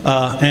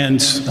 and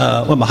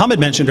what Mohammed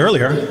mentioned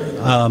earlier,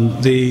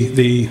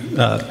 the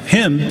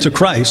hymn to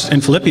Christ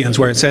in Philippians,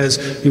 where it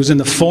says he was in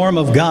the form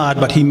of God,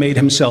 but he made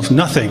himself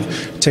nothing,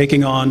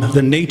 taking on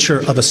the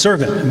nature of a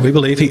servant. And we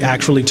believe he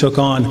actually took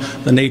on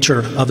the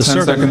nature of a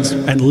servant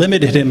and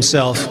limited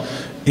himself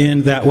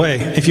in that way.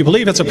 If you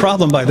believe it's a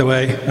problem, by the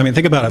way, I mean,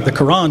 think about it. The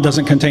Quran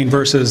doesn't contain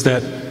verses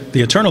that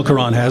the eternal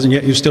Quran has, and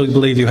yet you still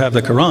believe you have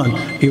the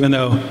Quran, even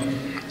though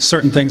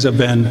certain things have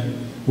been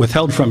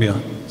withheld from you.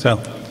 So,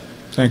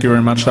 thank you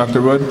very much,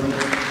 Dr. Wood.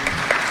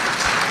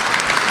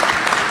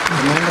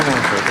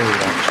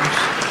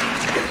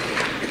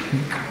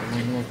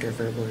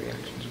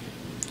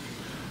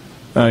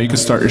 You can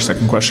start your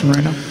second question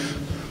right now.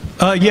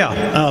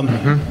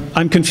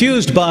 I'm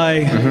confused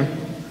by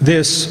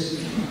this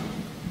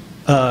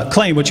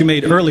claim which you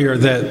made earlier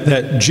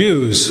that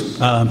Jews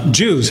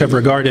have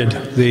regarded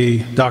the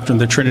doctrine of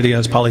the Trinity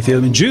as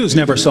polytheism. And Jews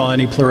never saw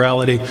any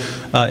plurality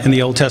in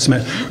the Old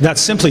Testament.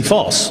 That's simply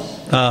false.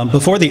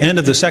 Before the end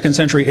of the 2nd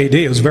century AD,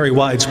 it was very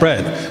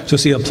widespread to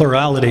see a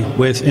plurality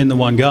within the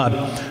one God.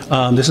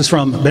 This is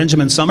from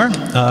Benjamin Summer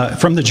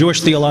from the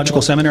Jewish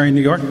Theological Seminary in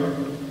New York,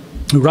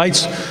 who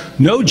writes,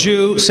 no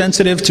Jew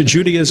sensitive to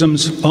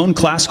Judaism's own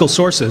classical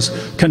sources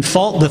can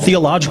fault the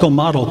theological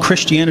model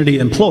Christianity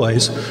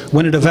employs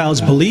when it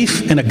avows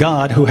belief in a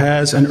God who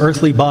has an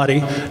earthly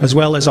body as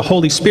well as a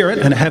Holy Spirit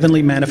and a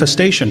heavenly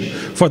manifestation.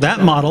 For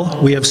that model,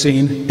 we have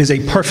seen, is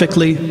a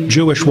perfectly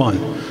Jewish one.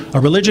 A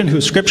religion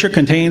whose scripture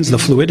contains the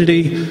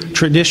fluidity,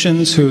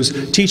 traditions whose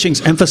teachings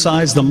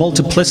emphasize the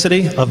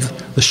multiplicity of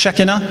the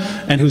Shekinah,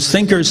 and whose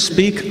thinkers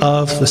speak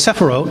of the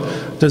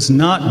Sephirot, does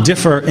not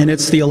differ in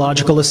its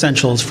theological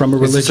essentials from a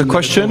religion. Is this a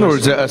question, or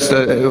is it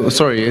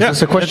sorry, is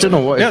this a question,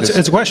 or what is this?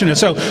 It's a question.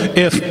 So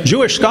if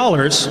Jewish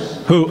scholars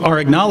who are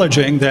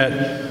acknowledging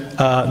that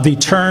the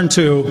turn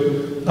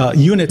to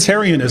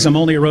Unitarianism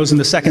only arose in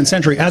the 2nd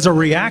century as a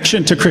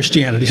reaction to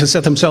Christianity, to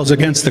set themselves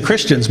against the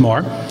Christians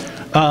more,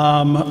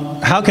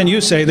 how can you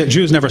say that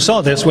Jews never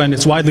saw this when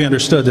it's widely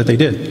understood that they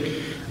did?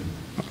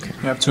 Okay.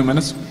 You have 2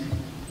 minutes.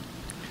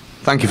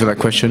 Thank you for that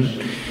question.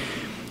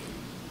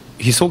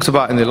 He talks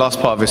about in the last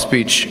part of his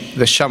speech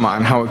the Shama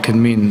and how it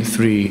can mean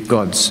 3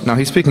 gods. Now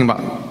he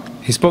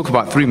spoke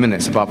about 3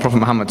 minutes about Prophet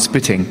Muhammad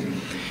spitting.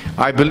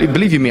 I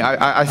believe you me,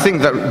 I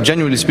think that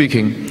genuinely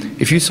speaking,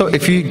 if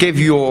you gave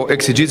your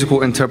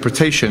exegetical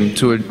interpretation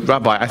to a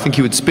rabbi, I think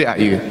he would spit at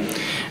you.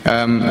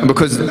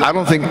 Because I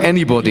don't think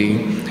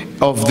anybody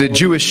of the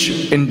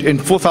Jewish, in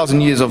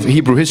 4,000 years of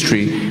Hebrew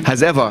history,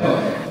 has ever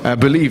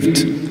believed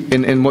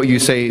in what you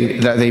say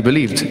that they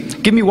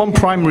believed. Give me one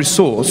primary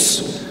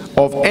source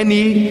of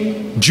any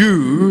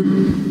Jew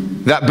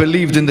that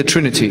believed in the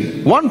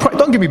Trinity.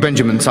 Don't give me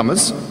Benjamin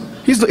Summers.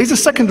 He's a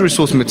secondary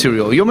source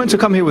material. You're meant to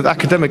come here with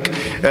academic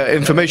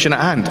information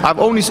at hand. I've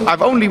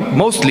only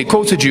mostly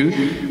quoted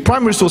you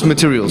primary source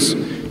materials.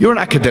 You're an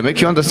academic,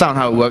 you understand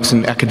how it works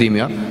in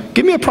academia.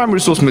 Give me a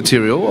primary source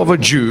material of a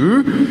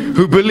Jew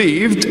who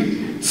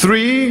believed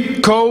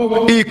three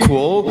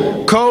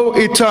co-equal,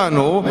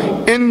 co-eternal,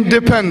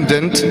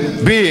 independent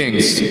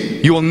beings.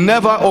 You will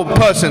never, or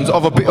persons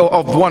of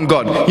one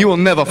God. You will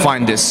never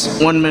find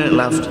this. 1 minute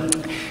left.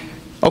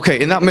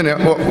 Okay, in that minute,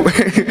 well,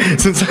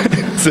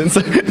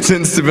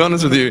 since to be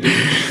honest with you,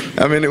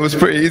 I mean, it was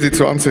pretty easy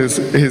to answer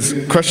his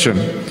question.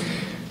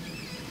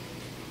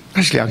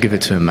 Actually, I'll give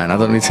it to him, man. I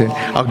don't need to.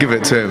 I'll give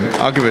it to him.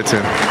 I'll give it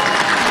to him.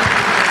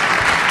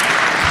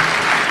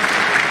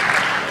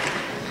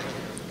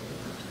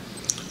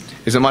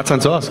 Is it my turn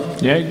to ask?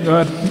 Yeah,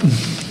 go ahead.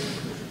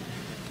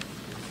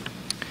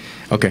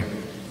 Okay.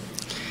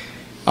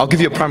 I'll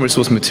give you a primary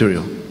source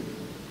material.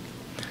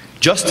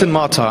 Justin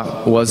Martyr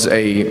was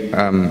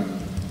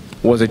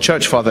a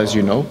church father, as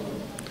you know,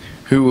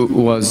 who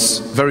was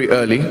very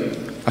early.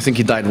 I think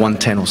he died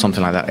 110 or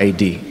something like that,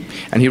 AD.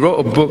 And he wrote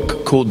a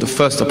book called The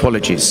First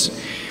Apologies.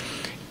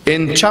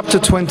 In chapter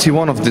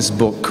 21 of this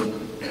book,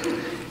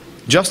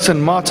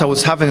 Justin Martyr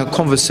was having a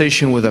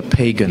conversation with a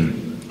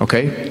pagan,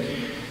 okay?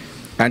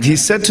 And he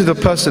said to the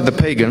person, the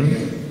pagan,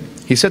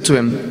 he said to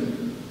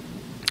him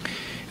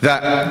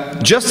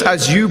that just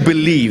as you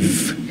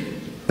believe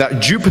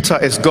that Jupiter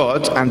is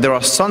God and there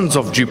are sons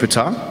of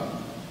Jupiter,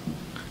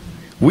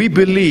 we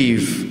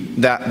believe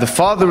that the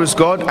Father is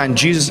God and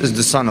Jesus is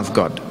the Son of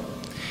God.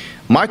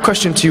 My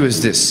question to you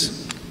is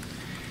this: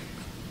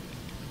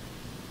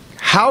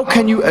 how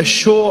can you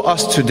assure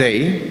us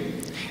today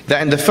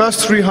that in the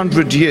first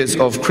 300 years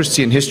of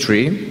Christian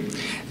history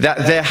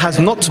that there has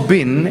not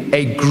been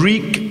a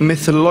Greek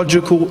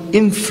mythological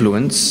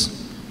influence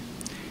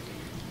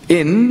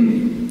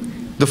in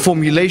the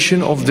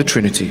formulation of the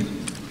Trinity?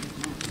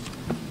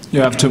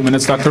 You have 2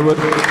 minutes, Dr. Wood.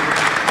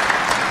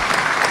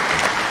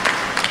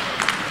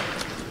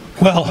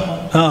 Well,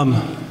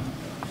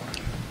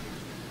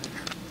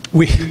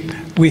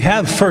 we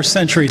have first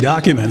century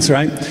documents,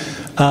 right?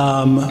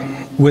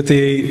 With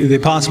the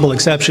possible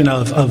exception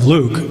of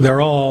Luke,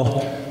 they're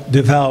all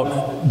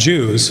devout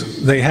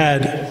Jews. They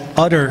had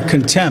utter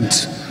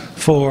contempt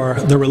for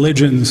the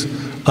religions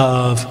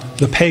of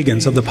the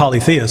pagans, of the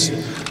polytheists.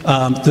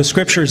 The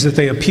scriptures that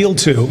they appealed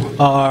to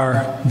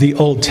are the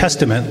Old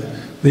Testament.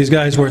 These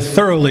guys were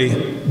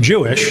thoroughly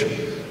Jewish.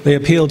 They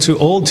appealed to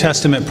Old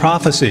Testament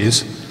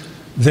prophecies.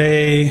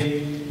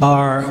 They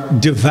are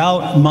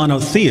devout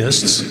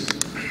monotheists.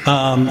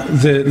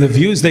 The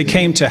views they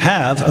came to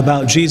have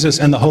about Jesus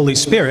and the Holy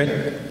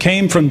Spirit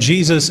came from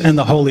Jesus and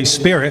the Holy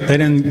Spirit. They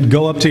didn't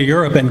go up to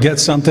Europe and get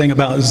something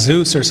about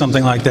Zeus or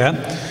something like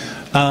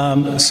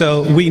that.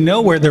 So we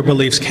know where their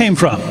beliefs came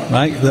from,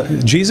 right?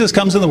 Jesus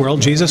comes in the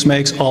world. Jesus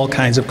makes all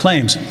kinds of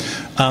claims.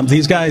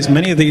 These guys,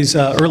 many of these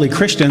early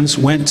Christians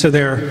went to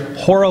their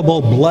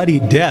horrible, bloody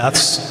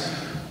deaths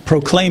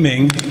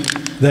proclaiming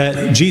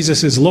that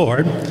Jesus is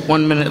Lord.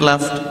 1 minute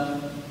left.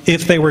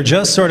 If they were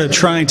just sort of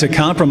trying to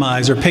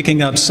compromise or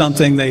picking up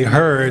something they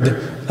heard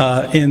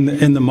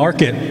in the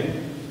market,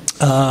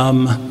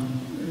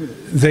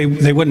 they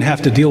wouldn't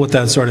have to deal with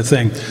that sort of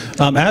thing.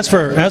 As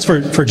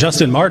for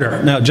Justin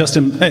Martyr, now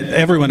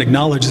everyone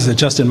acknowledges that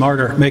Justin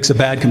Martyr makes a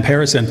bad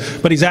comparison,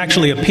 but he's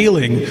actually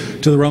appealing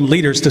to the Roman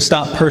leaders to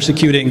stop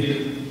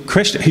persecuting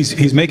Christians.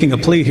 He's making a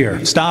plea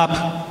here.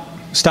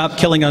 Stop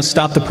killing us.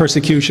 Stop the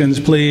persecutions,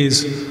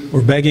 please.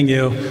 We're begging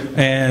you.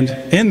 And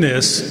in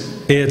this,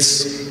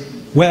 it's,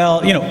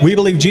 well, you know, we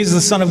believe Jesus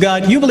is the Son of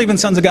God. You believe in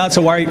sons of God,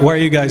 so why are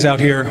you guys out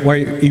here?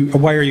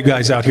 Why are you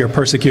guys out here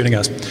persecuting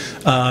us?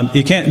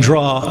 You can't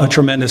draw a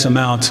tremendous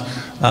amount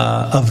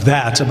of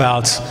that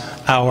about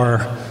our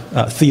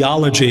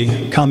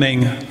theology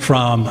coming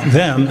from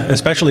them,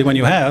 especially when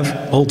you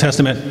have Old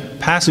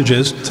Testament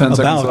passages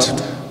about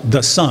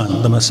the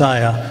Son, the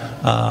Messiah,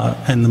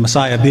 and the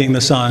Messiah being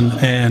the Son,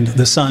 and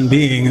the Son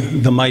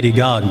being the mighty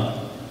God.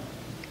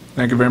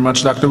 Thank you very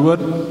much, Dr. Wood.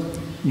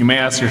 You may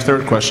ask your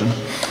third question.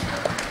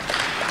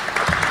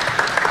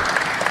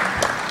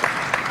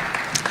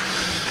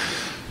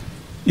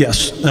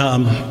 Yes,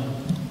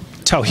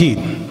 Tawheed.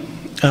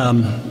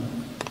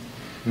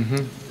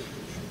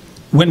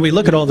 When we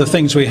look at all the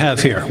things we have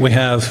here, we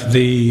have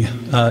the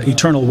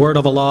eternal word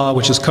of Allah,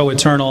 which is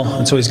co-eternal,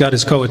 and so he's got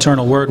his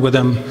co-eternal word with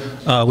him.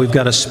 We've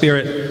got a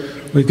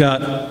spirit. We've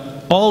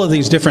got all of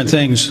these different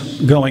things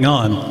going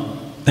on.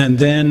 And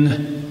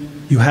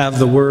then you have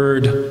the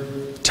word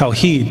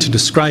Tawheed to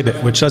describe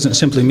it, which doesn't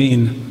simply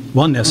mean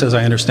oneness, as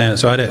I understand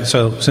it.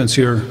 So since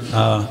you're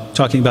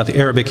talking about the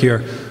Arabic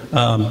here,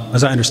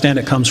 as I understand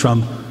it, comes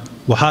from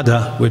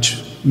wahada,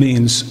 which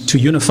means to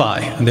unify,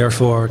 and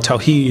therefore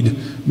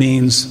Tawheed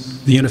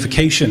means the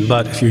unification.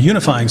 But if you're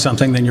unifying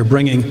something, then you're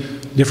bringing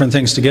different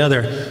things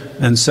together.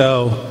 And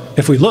so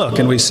if we look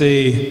and we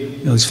see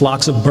these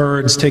flocks of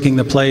birds taking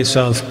the place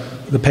of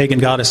the pagan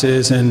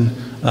goddesses and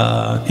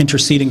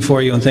interceding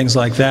for you and things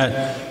like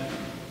that,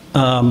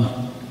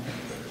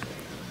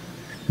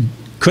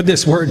 could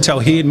this word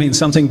Tawheed mean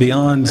something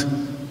beyond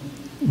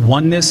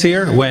oneness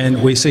here,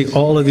 when we see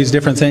all of these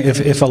different things?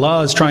 If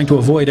Allah is trying to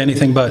avoid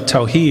anything but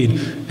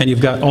Tawheed, and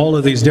you've got all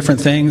of these different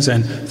things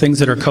and things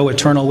that are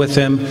co-eternal with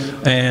him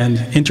and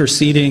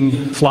interceding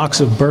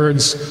flocks of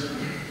birds,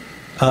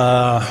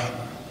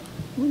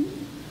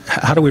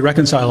 how do we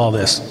reconcile all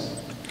this?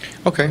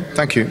 Okay,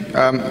 thank you.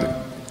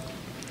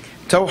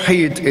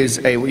 Tawheed is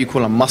what you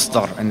call a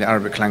masdar in the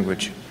Arabic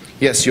language.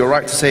 Yes, you're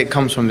right to say it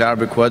comes from the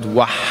Arabic word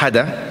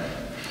wahada,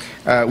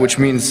 which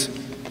means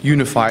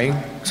unifying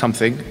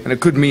something, and it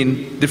could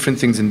mean different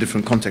things in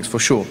different contexts, for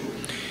sure.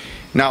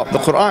 Now, the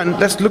Quran,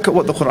 let's look at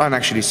what the Quran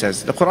actually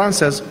says. The Quran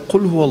says,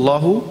 قُلْ هُوَ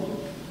اللَّهُ.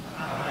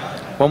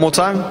 One more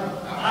time.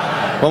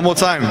 One more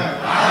time.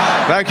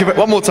 Thank you.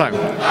 One more time.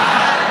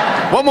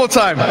 One more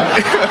time.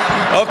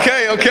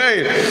 Okay.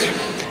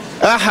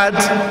 Ahad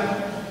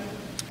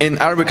in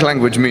Arabic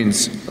language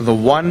means the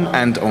one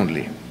and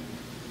only.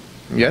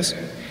 Yes?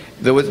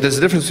 There's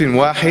a difference between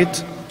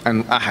wahid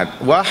and ahad.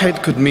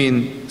 Wahid could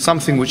mean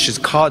something which is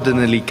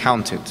cardinally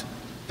counted.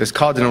 There's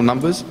cardinal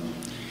numbers.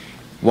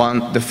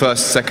 One, the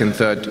first, second,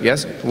 third.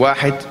 Yes?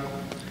 Wahid.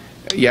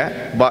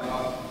 Yeah, but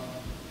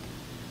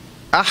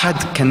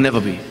ahad can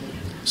never be.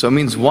 So it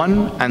means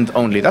one and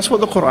only. That's what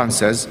the Quran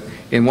says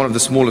in one of the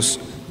smallest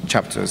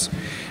chapters.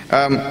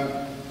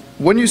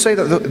 When you say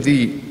that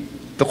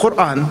the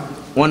Quran,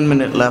 1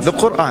 minute left. The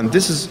Quran,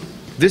 this is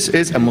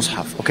a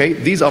mushaf, okay?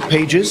 These are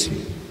pages,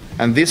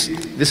 and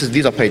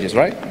these are pages,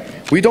 right?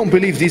 We don't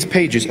believe these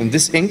pages and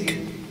this ink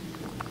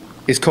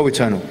is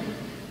co-eternal.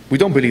 We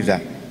don't believe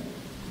that.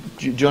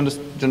 Do you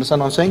understand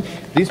what I'm saying?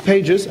 These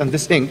pages and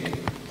this ink,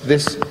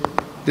 this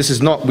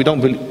is not, we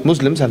don't believe,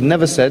 Muslims have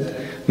never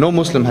said, no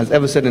Muslim has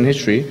ever said in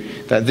history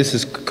that this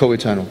is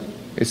co-eternal.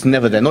 It's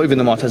never there. Not even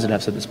the Mu'tazila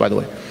have said this, by the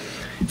way.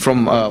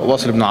 From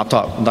Wasil ibn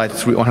Ata, died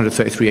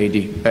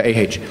 133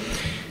 AH.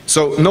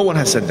 So no one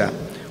has said that.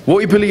 What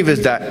we believe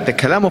is that the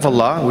kalam of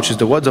Allah, which is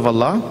the words of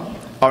Allah,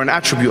 are an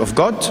attribute of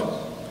God,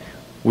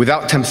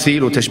 without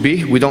tamthil or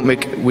tashbih.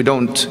 We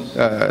don't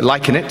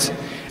liken it.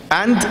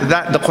 And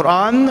that the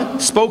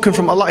Quran spoken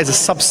from Allah is a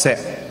subset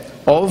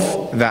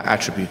of that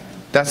attribute.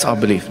 That's our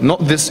belief.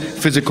 Not this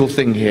physical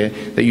thing here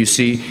that you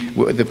see,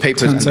 the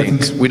papers and the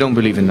ink. We don't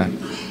believe in that.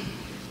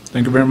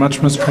 Thank you very much,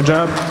 Mr.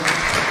 Hijab.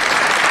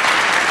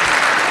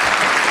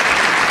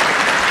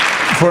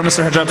 Before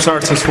Mr. Hijab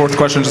starts his fourth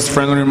question, just a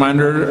friendly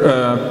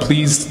reminder,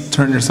 please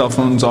turn your cell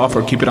phones off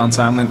or keep it on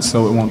silent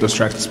so it won't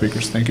distract the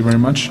speakers. Thank you very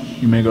much.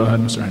 You may go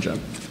ahead, Mr. Hijab.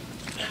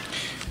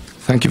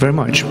 Thank you very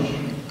much.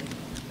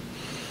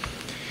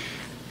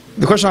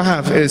 The question I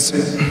have is,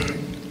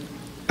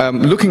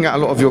 looking at a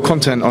lot of your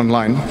content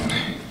online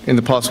in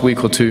the past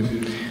week or two,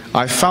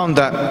 I found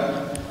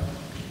that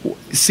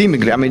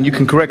seemingly, I mean, you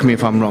can correct me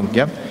if I'm wrong,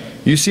 yeah?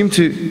 You seem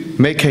to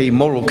make a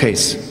moral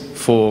case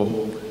for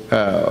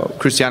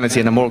Christianity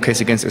and a moral case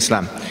against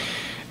Islam.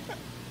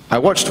 I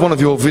watched one of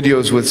your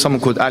videos with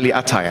someone called Ali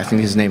Attai, I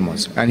think his name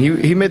was, and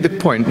he made the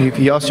point,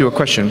 he asked you a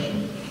question,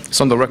 it's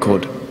on the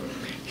record.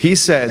 He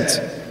said,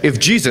 if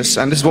Jesus,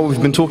 and this is what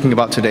we've been talking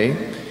about today,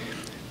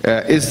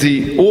 is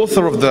the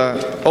author of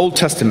the Old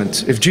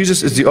Testament, if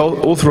Jesus is the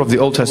author of the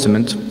Old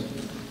Testament,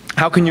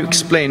 how can you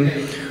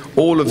explain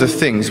all of the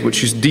things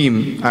which you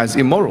deem as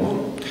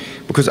immoral?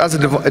 Because as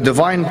a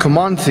divine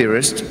command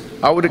theorist,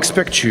 I would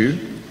expect you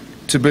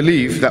to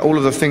believe that all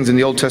of the things in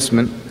the Old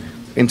Testament,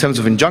 in terms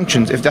of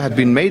injunctions, if they had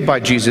been made by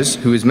Jesus,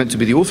 who is meant to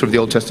be the author of the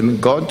Old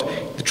Testament, God,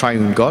 the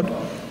triune God,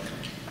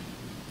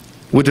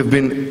 would have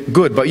been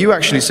good. But you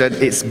actually said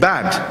it's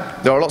bad.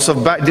 There are lots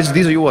of bad,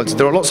 these are your words,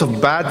 there are lots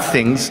of bad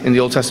things in the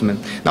Old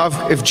Testament.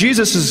 Now if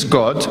Jesus is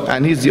God,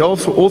 and he's the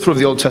author of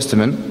the Old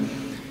Testament,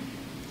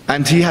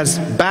 and he has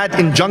bad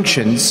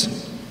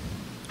injunctions,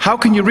 how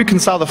can you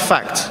reconcile the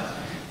fact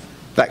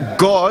that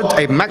God,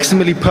 a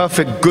maximally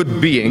perfect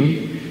good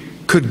being,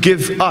 could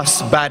give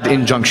us bad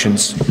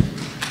injunctions?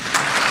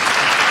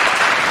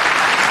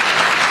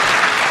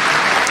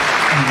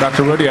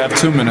 Dr. Wood, you have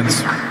 2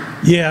 minutes.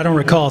 Yeah, I don't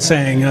recall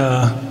saying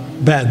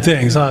bad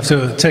things. I'll have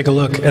to take a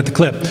look at the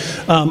clip.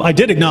 I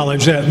did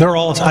acknowledge that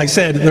I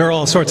said there are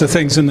all sorts of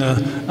things in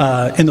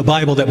the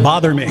Bible that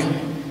bother me.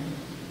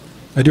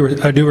 I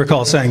do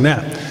recall saying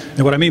that.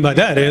 And what I mean by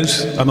that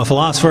is, I'm a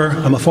philosopher,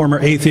 I'm a former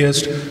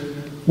atheist.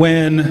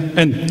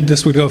 And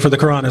this would go for the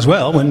Quran as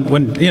well,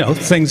 when you know,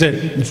 things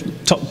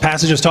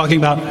passages talking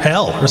about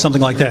hell or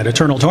something like that,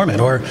 eternal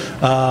torment, or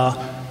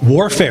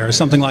warfare or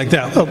something like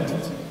that, well,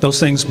 those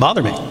things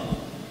bother me.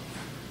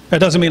 That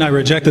doesn't mean I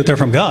reject that they're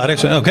from God.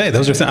 Actually, okay,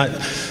 those are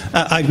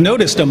I've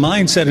noticed a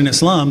mindset in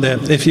Islam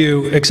that if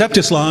you accept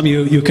Islam,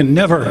 you can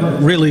never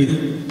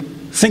really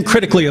think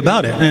critically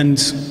about it, and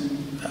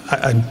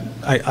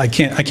I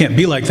can't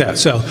be like that.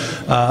 So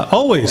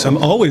I'm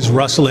always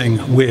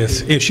wrestling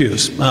with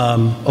issues,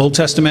 Old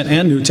Testament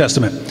and New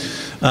Testament,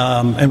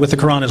 and with the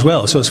Quran as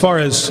well. So as far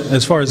as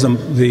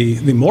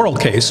the moral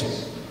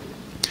case,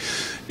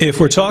 if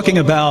we're talking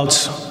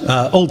about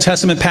Old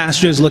Testament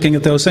passages, looking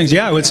at those things,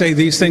 yeah, I would say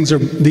these things, you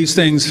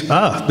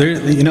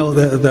know,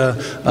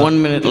 the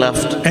 1 minute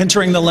left.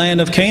 Entering the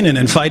land of Canaan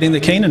and fighting the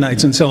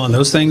Canaanites and so on.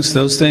 Those things,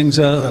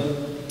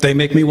 they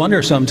make me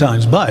wonder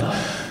sometimes. But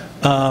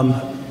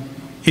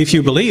if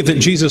you believe that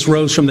Jesus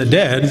rose from the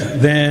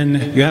dead,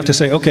 then you have to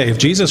say, okay, if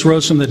Jesus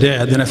rose from the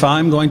dead, then if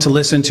I'm going to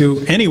listen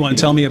to anyone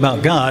tell me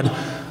about God,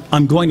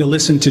 I'm going to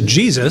listen to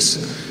Jesus.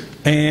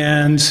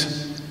 And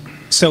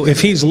So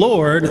if he's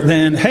Lord,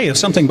 then hey, if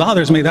something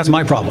bothers me, that's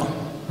my problem.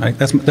 Right?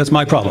 That's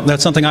my problem.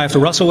 That's something I have to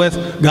wrestle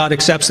with. God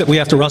accepts that we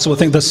have to wrestle with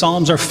things. The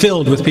Psalms are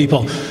filled with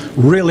people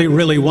really,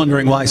 really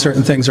wondering why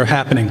certain things are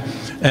happening.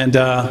 And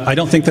I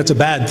don't think that's a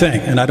bad thing.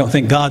 And I don't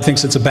think God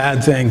thinks it's a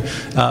bad thing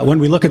when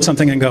we look at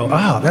something and go,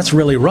 that's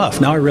really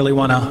rough. Now I really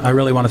want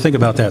to think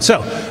about that.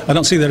 So I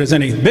don't see that as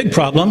any big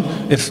problem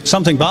if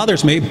something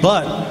bothers me,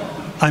 but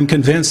I'm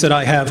convinced that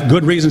I have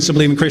good reasons to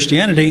believe in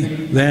Christianity,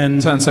 then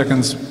 10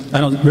 seconds.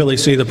 I don't really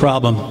see the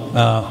problem.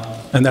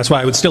 And that's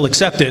why I would still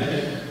accept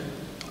it,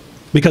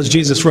 because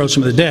Jesus rose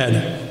from the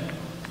dead.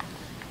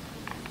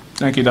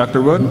 Thank you,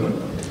 Dr. Wood.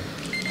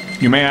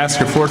 You may ask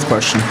your fourth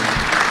question.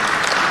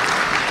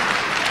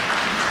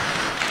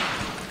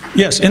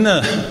 Yes, in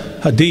the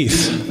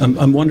Hadith,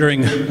 I'm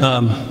wondering,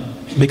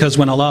 because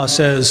when Allah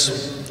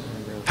says,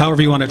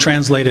 however you want to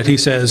translate it, He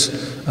says,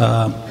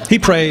 He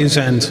prays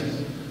and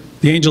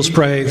the angels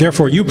pray,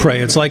 therefore you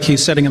pray. It's like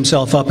He's setting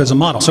Himself up as a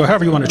model. So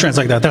however you want to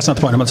translate that, that's not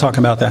the point. I'm not talking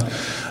about that.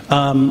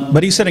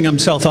 But He's setting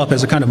Himself up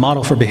as a kind of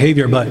model for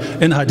behavior. But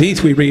in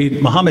Hadith, we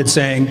read Mohammed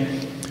saying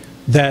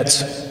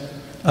that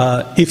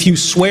if you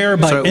swear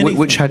by anything...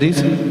 Which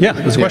Hadith? Yeah,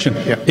 that's a question.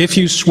 Yeah. If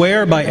you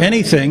swear by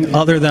anything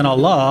other than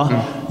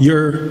Allah,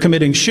 you're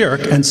committing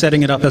shirk and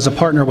setting it up as a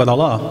partner with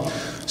Allah.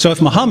 So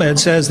if Muhammad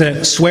says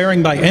that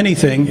swearing by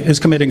anything is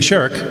committing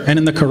shirk, and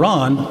in the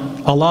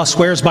Quran, Allah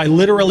swears by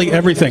literally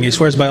everything. He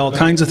swears by all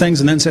kinds of things,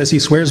 and then says He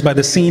swears by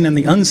the seen and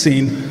the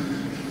unseen.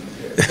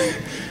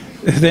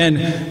 Then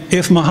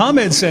if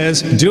Muhammad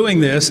says doing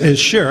this is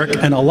shirk,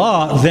 and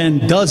Allah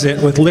then does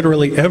it with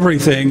literally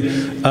everything,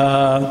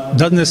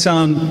 doesn't this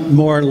sound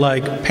more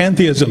like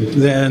pantheism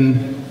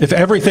than if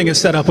everything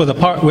is set up with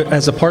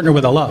as a partner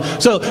with Allah?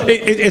 So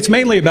it's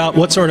mainly about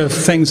what sort of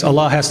things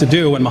Allah has to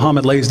do when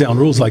Muhammad lays down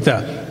rules like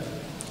that.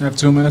 You have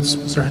 2 minutes,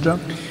 Mr. Hijab.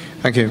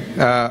 Thank you.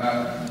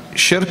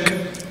 Shirk,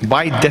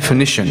 by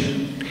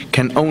definition,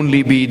 can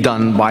only be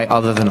done by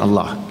other than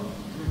Allah.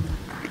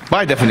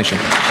 By definition.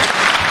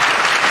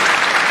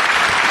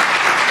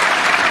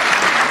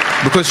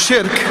 Because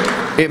shirk,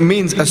 it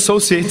means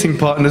associating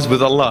partners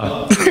with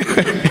Allah.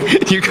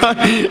 You can't.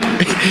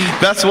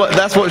 That's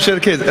what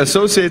shirk is.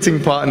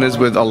 Associating partners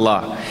with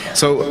Allah.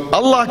 So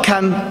Allah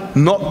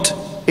cannot.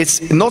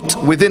 It's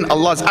not within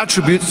Allah's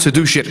attributes to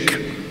do shirk.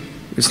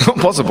 It's not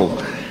possible.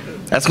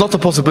 That's not a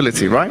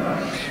possibility, right?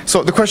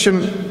 So the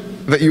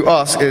question that you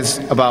ask is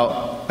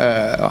about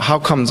how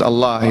comes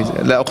Allah,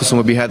 لا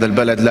أقسم بهذا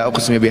البلد, لا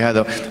أقسم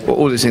بهذا,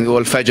 all these things,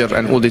 all Fajr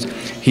and all this,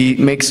 He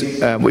makes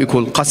what you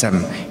call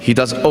qasam. He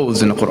does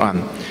oaths in the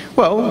Quran.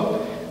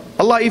 Well,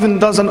 Allah even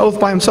does an oath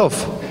by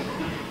Himself.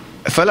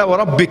 فلا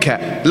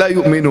وربك لا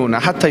يؤمنون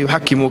حتى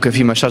يحكموك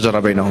فيما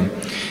شجر بينهم.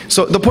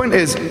 So the point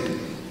is,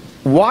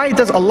 why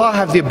does Allah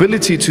have the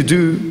ability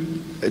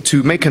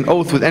to make an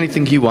oath with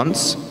anything He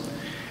wants,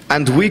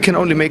 and we can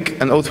only make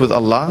an oath with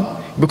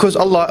Allah? Because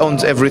Allah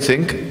owns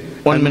everything.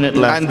 1 minute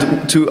left.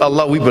 And to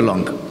Allah we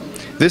belong.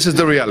 This is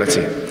the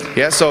reality.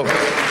 Yeah. So,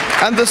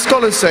 and the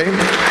scholars say,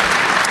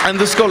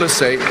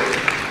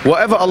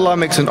 whatever Allah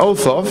makes an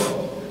oath of,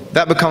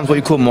 that becomes what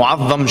you call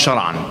mu'azzam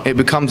shar'an. It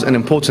becomes an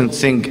important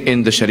thing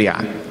in the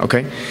Sharia.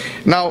 Okay.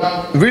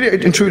 Now,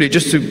 really and truly,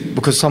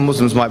 because some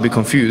Muslims might be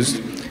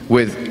confused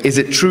with, is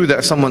it true that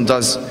if someone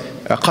does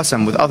a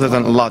qasam with other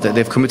than Allah, that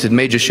they've committed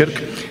major shirk?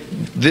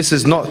 This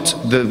is not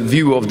the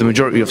view of the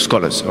majority of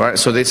scholars, all right?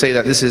 So they say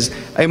that this is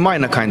a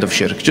minor kind of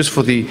shirk, just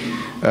for the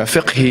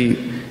fiqhi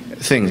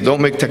things.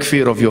 Don't make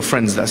takfir of your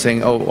friends that are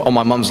saying, oh,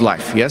 my mum's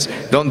life, yes?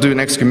 Don't do an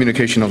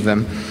excommunication of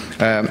them.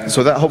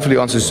 So that hopefully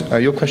answers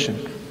your question.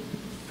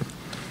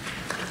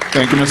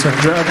 Thank you, Mr.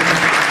 Hijab.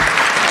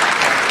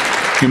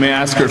 You may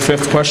ask your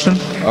fifth question.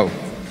 Oh,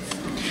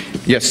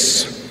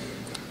 yes.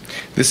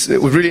 This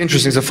was really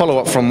interesting. It's a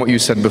follow-up from what you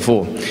said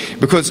before.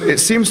 Because it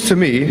seems to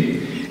me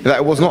that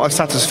it was not a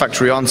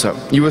satisfactory answer.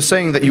 You were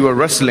saying that you were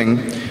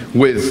wrestling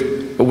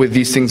with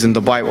these things in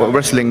the Bible,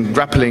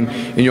 grappling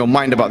in your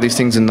mind about these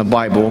things in the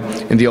Bible,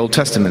 in the Old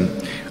Testament.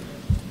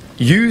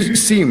 You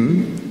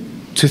seem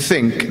to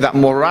think that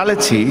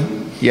morality,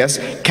 yes,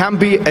 can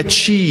be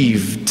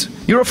achieved.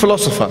 You're a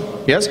philosopher,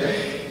 yes?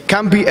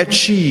 Can be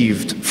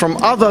achieved from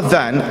other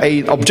than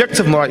an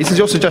objective morality. This is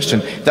your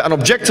suggestion, that an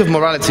objective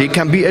morality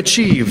can be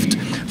achieved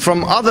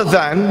from other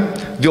than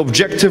the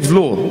objective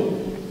law.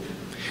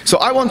 So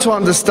I want to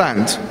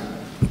understand,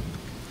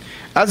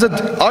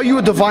 are you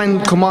a divine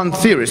command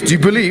theorist? Do you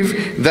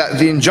believe that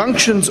the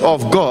injunctions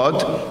of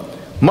God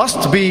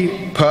must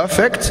be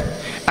perfect?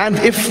 And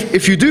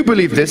if you do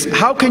believe this,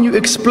 how can you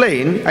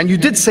explain, and you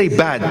did say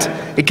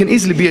bad, it can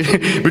easily be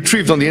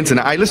retrieved on the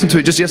internet. I listened to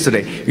it just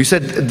yesterday. You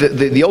said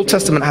the Old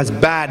Testament has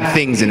bad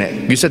things in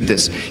it. You said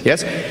this,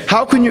 yes?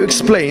 How can you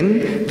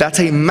explain that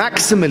a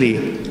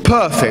maximally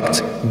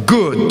perfect,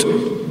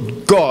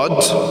 good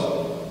God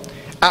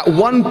at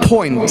one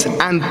point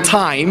and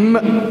time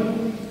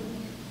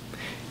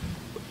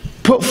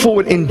put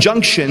forward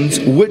injunctions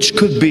which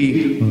could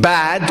be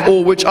bad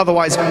or which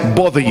otherwise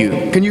bother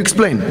you? Can you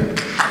explain?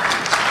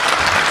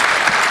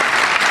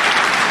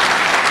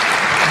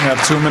 You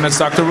have 2 minutes,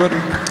 Dr. Wood.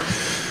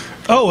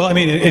 Oh, well, I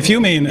mean, if you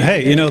mean,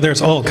 hey, you know,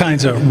 there's all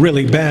kinds of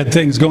really bad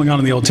things going on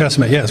in the Old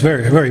Testament. Yes,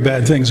 very, very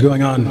bad things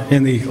going on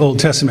in the Old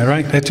Testament,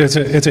 right? It's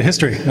a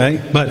history,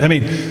 right? But, I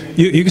mean,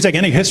 you can take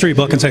any history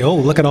book and say, oh,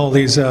 look at all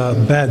these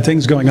bad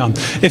things going on.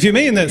 If you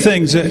mean that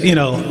things, you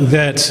know,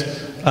 that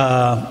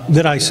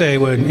I say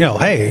would, you know,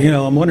 hey, you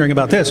know, I'm wondering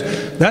about this,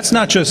 that's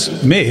not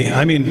just me.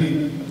 I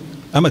mean,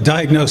 I'm a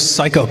diagnosed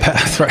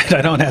psychopath, right?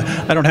 I don't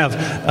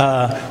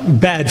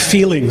have bad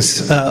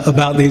feelings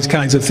about these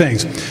kinds of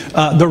things.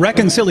 The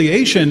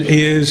reconciliation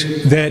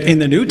is that in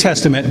the New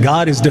Testament,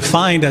 God is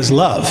defined as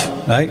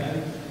love, right?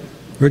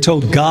 We're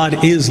told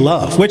God is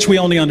love, which we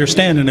only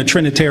understand in a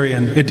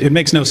Trinitarian. It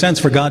makes no sense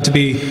for God to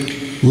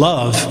be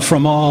love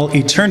from all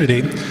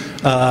eternity.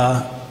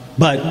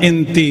 But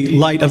in the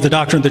light of the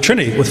doctrine of the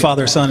Trinity with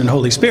Father, Son, and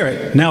Holy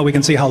Spirit, now we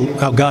can see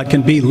how God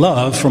can be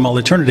love from all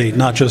eternity,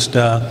 not just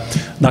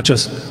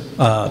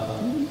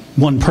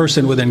one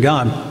person within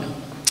God.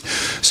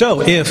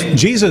 So if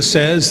Jesus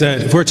says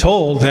that, if we're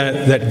told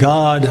that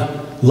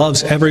God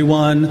loves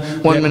everyone,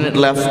 1 minute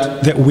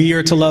left, that we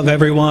are to love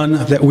everyone,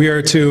 that we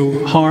are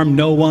to harm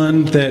no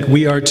one, that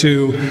we are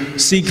to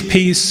seek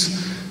peace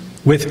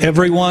with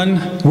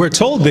everyone, we're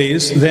told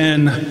these,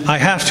 then I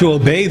have to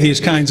obey these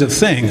kinds of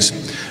things.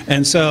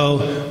 And so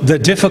the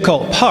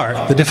difficult part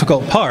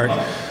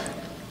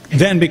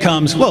then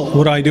becomes, well,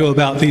 what do I do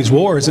about these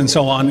wars and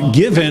so on,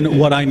 given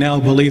what I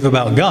now believe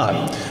about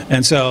God?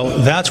 And so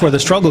that's where the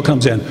struggle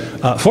comes in.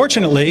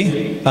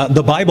 Fortunately,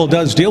 the Bible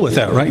does deal with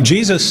that, right?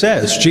 Jesus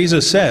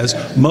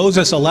says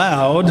Moses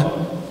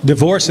allowed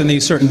divorce in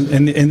these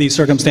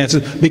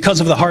circumstances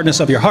because of the hardness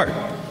of your heart.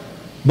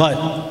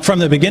 But from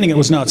the beginning, it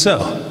was not so.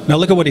 Now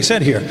look at what he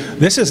said here.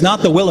 This is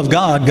not the will of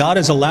God. God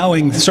is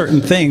allowing certain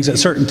things at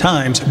certain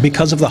times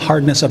because of the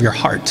hardness of your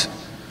heart.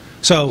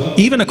 So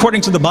even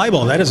according to the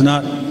Bible, that is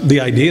not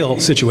the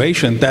ideal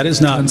situation. That is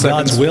not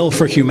God's will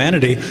for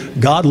humanity.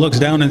 God looks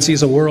down and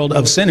sees a world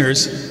of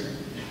sinners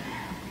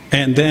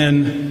and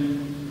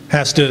then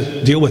has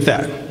to deal with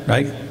that,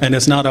 right? And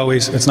it's not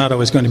always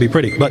going to be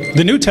pretty. But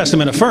the New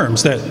Testament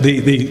affirms that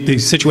the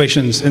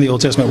situations in the Old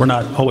Testament were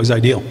not always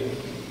ideal.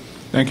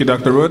 Thank you,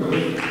 Dr. Wood.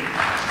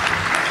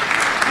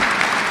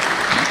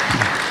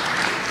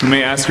 You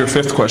may ask your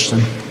fifth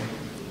question.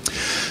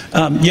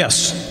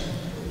 Yes.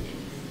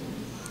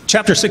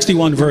 Chapter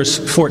 61, verse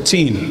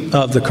 14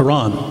 of the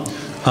Quran.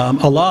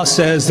 Allah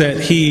says that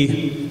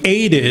He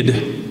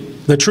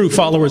aided the true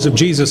followers of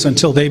Jesus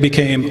until they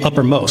became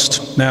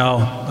uppermost.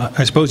 Now,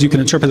 I suppose you can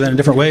interpret that in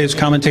different ways.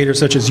 Commentators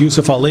such as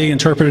Yusuf Ali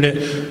interpreted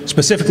it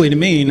specifically to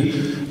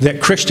mean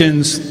that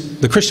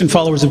the Christian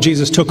followers of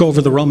Jesus took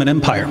over the Roman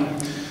Empire.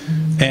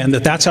 And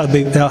that's how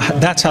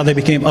they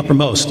became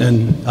uppermost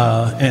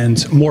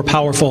and more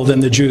powerful than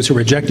the Jews who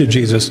rejected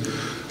Jesus.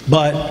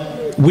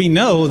 But we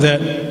know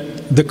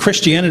that the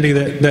Christianity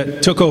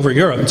that took over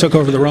Europe, took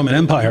over the Roman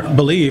Empire,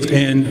 believed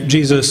in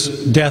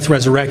Jesus' death,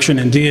 resurrection,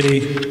 and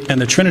deity, and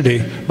the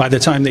Trinity by the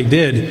time they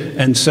did.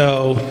 And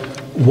so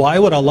why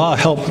would Allah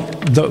help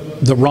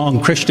the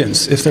wrong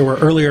Christians? If there were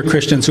earlier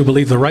Christians who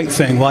believed the right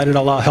thing, why did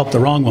Allah help the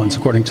wrong ones,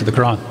 according to the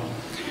Quran?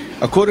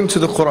 According to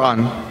the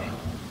Quran,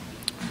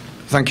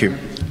 thank you.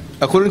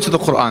 According to the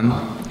Quran,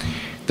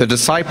 the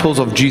disciples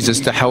of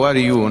Jesus, the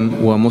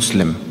Hawariyun, were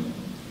Muslim.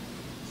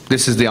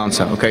 This is the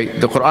answer, okay?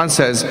 The Quran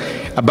says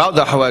about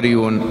the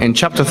Hawariyun in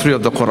chapter 3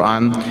 of the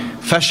Quran,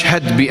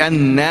 فَاشْهَدْ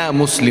بِأَنَّا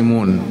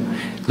مُسْلِمُونَ.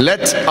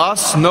 Let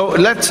us know,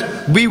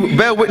 we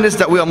bear witness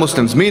that we are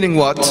Muslims. Meaning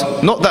what?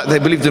 Not that they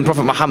believed in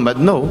Prophet Muhammad,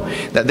 no,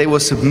 that they were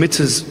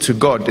submitters to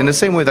God. In the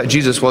same way that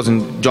Jesus was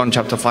in John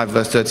chapter 5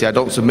 verse 30, I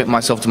don't submit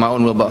myself to my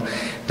own will but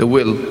the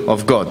will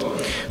of God.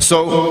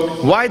 So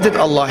why did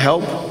Allah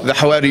help the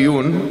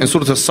Hawariyun in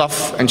Surah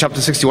Al-Saf in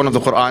chapter 61 of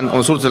the Quran,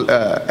 or Surah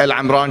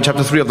Al-Imran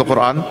chapter 3 of the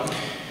Quran?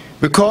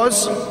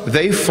 Because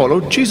they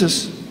followed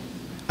Jesus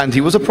and He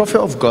was a prophet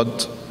of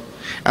God.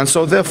 And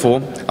so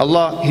therefore,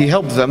 Allah, He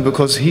helped them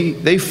because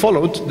they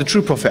followed the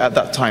true prophet at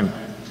that time.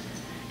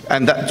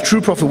 And that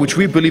true prophet which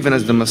we believe in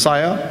as the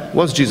Messiah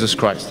was Jesus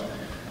Christ.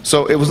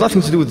 So it was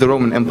nothing to do with the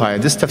Roman Empire.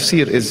 This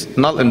tafsir is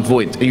null and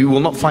void. You will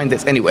not find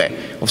this anywhere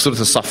of Surah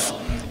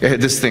Al-Saf.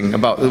 This thing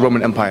about the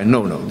Roman Empire.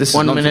 No. This is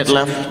 1 minute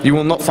left. You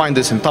will not find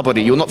this in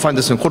Tabari. You will not find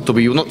this in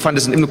Qurtubi. You will not find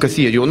this in Ibn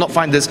Kathir. You will not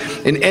find this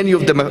in any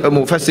of the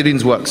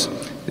Mufassirin's works.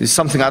 It's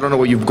something I don't know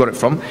where you've got it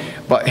from.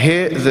 But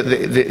here,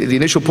 the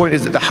initial point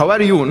is that the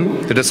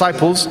Hawariyun, the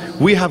disciples,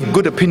 we have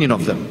good opinion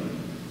of them.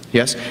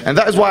 Yes, and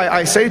that is why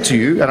I say to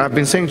you, and I've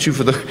been saying to you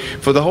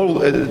for the whole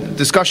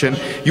discussion,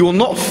 you will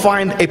not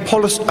find a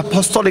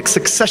apostolic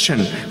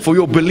succession for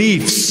your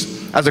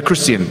beliefs as a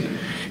Christian.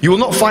 You will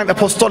not find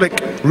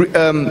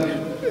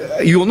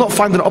you will not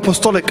find an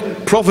apostolic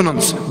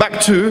provenance back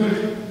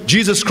to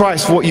Jesus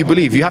Christ for what you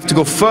believe. You have to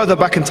go further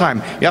back in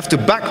time. You have to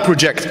back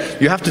project.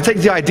 You have to take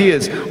the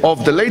ideas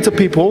of the later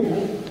people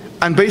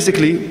and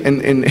basically,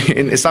 in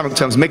Islamic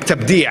terms, make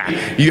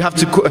tabdi'. You have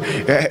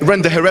to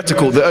render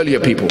heretical the earlier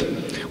people.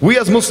 We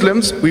as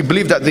Muslims, we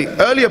believe that the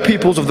earlier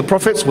peoples of the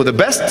prophets were the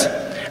best,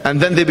 and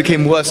then they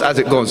became worse as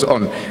it goes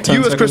on.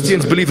 You as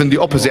Christians believe in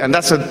the opposite, and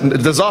that's a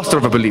disaster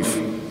of a belief.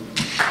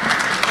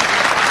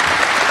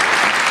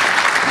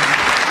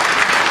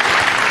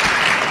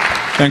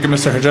 Thank you,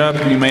 Mr.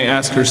 Hijab. You may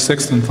ask your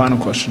sixth and final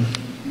question.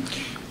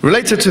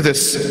 Related to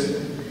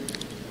this,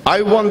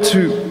 I want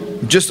to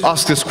just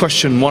ask this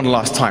question one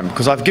last time,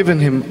 because I've given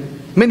him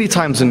many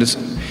times in this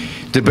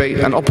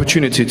debate an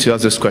opportunity to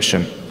ask this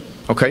question.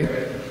 Okay?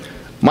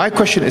 My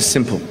question is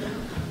simple.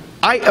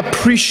 I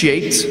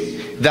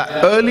appreciate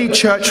that early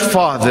church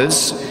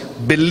fathers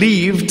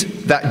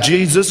believed that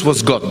Jesus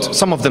was God.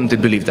 Some of them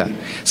did believe that.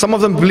 Some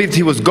of them believed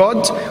he was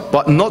God,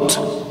 but not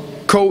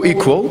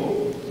co-equal,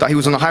 that he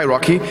was on a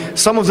hierarchy.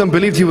 Some of them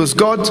believed he was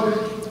God,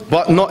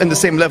 but not in the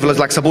same level as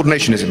like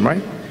subordinationism,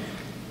 right?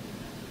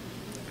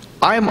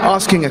 I am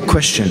asking a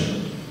question.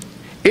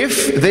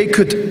 If they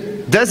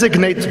could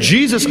designate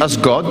Jesus as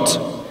God,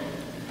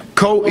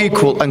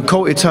 co-equal and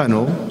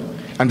co-eternal,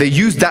 and they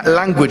use that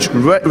language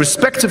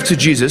respective to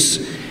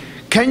Jesus,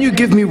 can you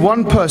give me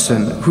one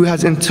person who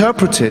has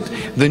interpreted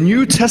the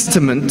New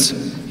Testament,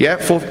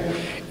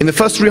 in the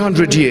first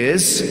 300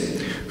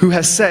 years, who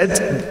has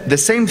said the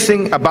same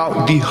thing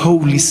about the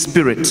Holy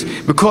Spirit?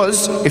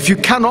 Because if you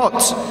cannot,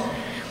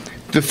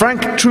 the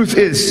frank truth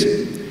is,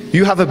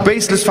 you have a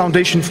baseless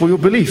foundation for your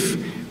belief.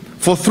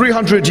 For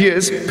 300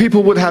 years,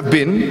 people would have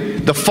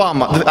been the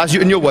farmer, as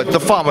you in your word,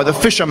 the farmer, the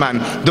fisherman,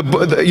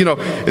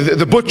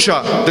 the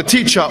butcher, the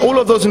teacher. All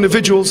of those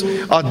individuals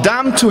are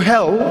damned to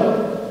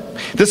hell,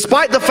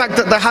 despite the fact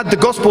that they had the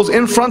Gospels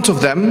in front of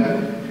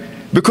them,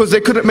 because they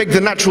couldn't make the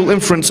natural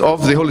inference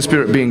of the Holy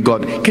Spirit being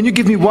God. Can you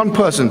give me one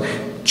person,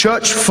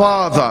 church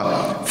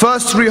father,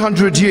 first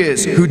 300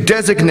 years, who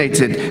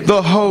designated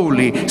the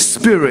Holy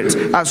Spirit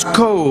as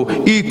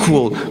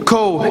co-equal,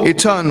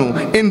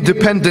 co-eternal,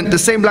 independent, the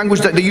same language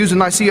that they use in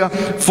Nicaea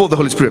for the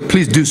Holy Spirit?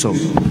 Please do so.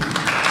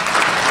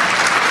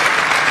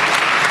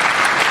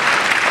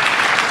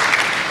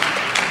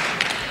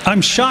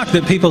 I'm shocked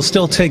that people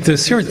still take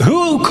this seriously.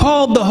 Who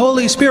called the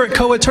Holy Spirit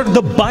co-eternal?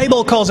 The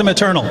Bible calls him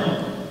eternal.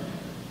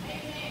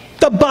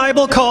 The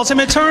Bible calls him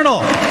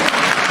eternal.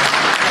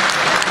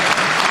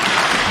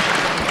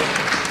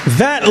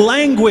 That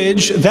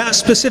language, that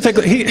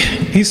specific,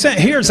 he said,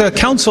 here's a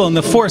council in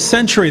the 4th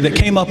century that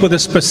came up with a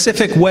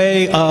specific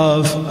way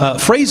of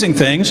phrasing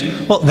things.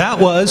 Well, that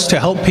was to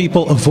help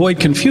people avoid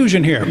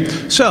confusion here.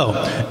 So,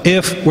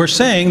 if we're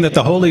saying that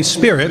the Holy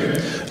Spirit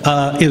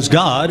is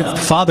God,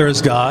 Father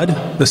is God,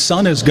 the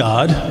Son is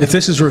God, if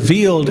this is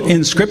revealed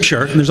in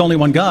Scripture, and there's only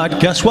one God,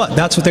 guess what?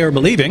 That's what they were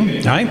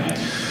believing, right?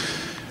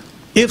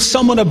 If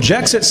someone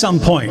objects at some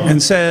point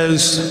and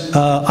says,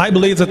 I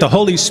believe that the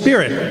Holy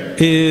Spirit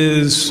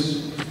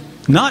is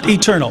not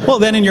eternal, well,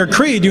 then in your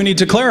creed you need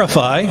to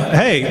clarify,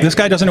 hey, this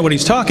guy doesn't know what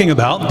he's talking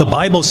about. The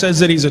Bible says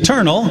that he's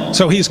eternal,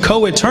 so he's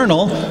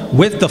co-eternal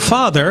with the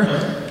Father,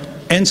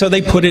 and so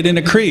they put it in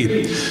a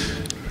creed.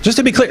 Just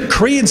to be clear,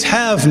 creeds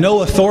have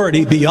no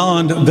authority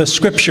beyond the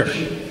Scripture.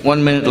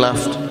 1 minute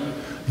left.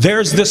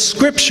 There's the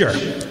Scripture,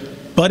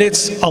 but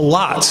it's a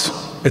lot.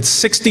 It's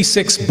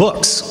 66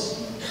 books.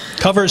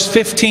 Covers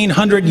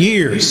 1,500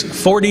 years,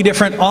 40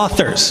 different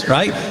authors,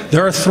 right?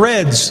 There are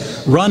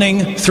threads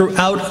running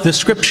throughout the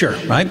Scripture,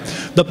 right?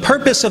 The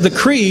purpose of the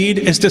creed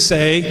is to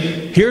say,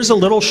 here's a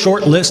little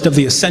short list of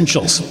the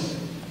essentials.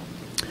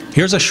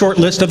 Here's a short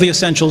list of the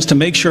essentials to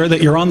make sure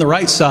that you're on the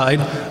right side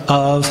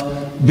of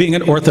being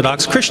an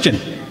Orthodox Christian.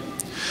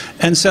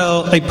 And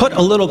so they put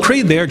a little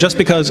creed there just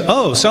because,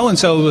 oh,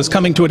 so-and-so is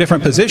coming to a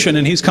different position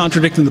and he's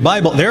contradicting the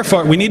Bible.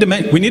 Therefore, we need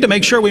to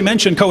make sure we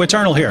mention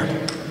co-eternal here,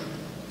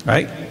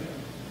 right?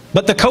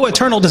 But the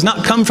co-eternal does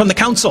not come from the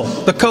council.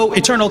 The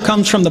co-eternal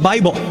comes from the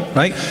Bible,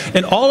 right?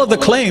 And all of the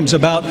claims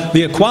about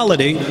the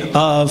equality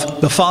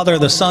of the Father,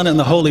 the Son, and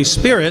the Holy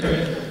Spirit,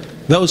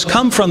 those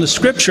come from the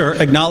Scripture,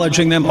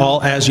 acknowledging them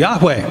all as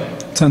Yahweh.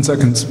 10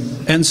 seconds.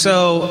 And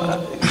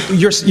so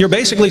you're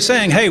basically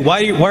saying, hey,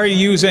 why are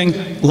you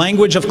using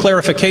language of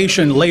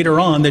clarification later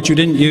on that you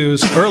didn't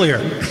use earlier?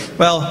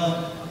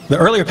 Well, the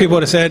earlier people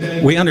would have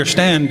said, we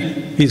understand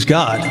he's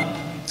God.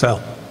 So,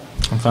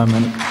 5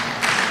 minutes.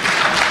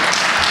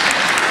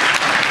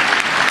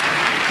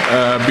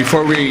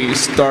 Before we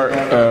start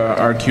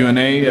our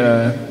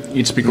Q&A,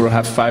 each speaker will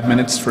have 5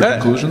 minutes for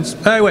conclusions.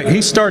 Hey, wait,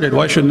 he started.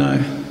 Why shouldn't I?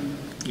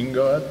 You can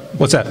go ahead.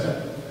 What's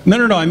that?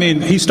 No, I mean,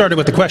 he started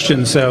with the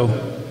question, so...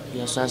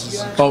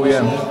 Oh,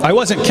 yeah. I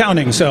wasn't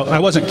counting,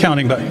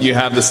 but... You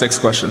have the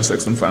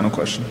sixth and final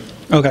question.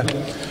 Okay.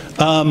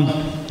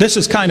 This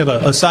is kind of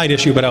a side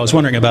issue, but I was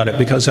wondering about it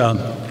because,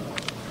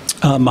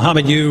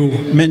 Mohammed, you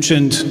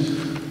mentioned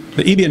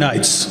the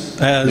Ebionites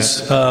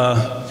as...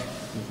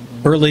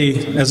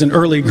 an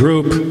early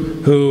group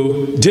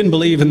who didn't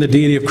believe in the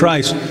deity of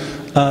Christ.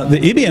 The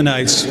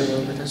Ebionites,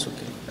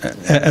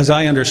 as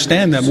I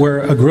understand them, were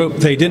a group,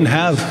 they didn't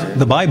have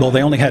the Bible,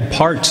 they only had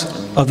part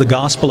of the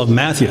Gospel of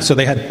Matthew. So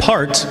they had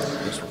part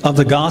of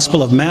the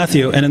Gospel of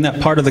Matthew, and in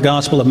that part of the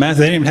Gospel of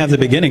Matthew, they didn't even have the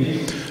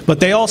beginning. But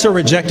they also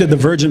rejected the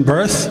virgin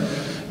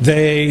birth.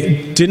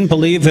 They didn't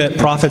believe that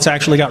prophets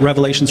actually got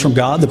revelations from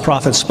God. The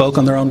prophets spoke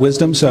on their own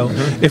wisdom. So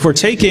if we're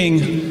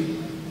taking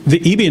the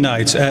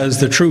Ebionites as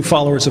the true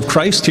followers of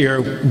Christ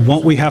here,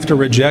 won't we have to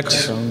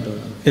reject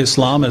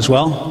Islam as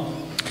well?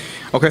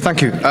 Okay,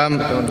 thank you.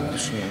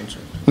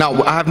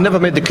 Now, I have never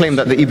made the claim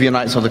that the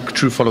Ebionites are the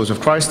true followers of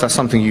Christ. That's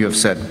something you have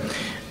said.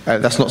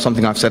 That's not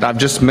something I've said. I've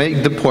just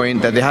made the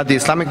point that they had the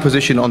Islamic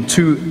position on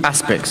two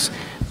aspects: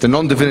 the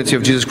non-divinity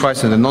of Jesus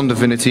Christ and the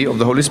non-divinity of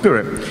the Holy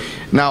Spirit.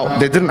 Now,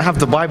 they didn't have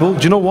the Bible.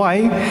 Do you know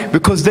why?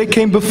 Because they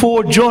came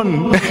before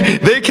John.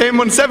 They came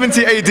on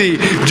 70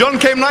 AD. John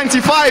came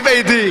 95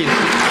 AD.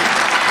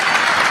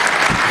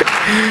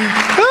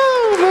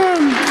 Oh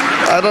man,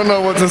 I don't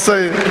know what to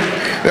say.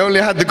 They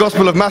only had the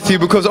Gospel of Matthew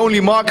because only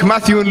Mark,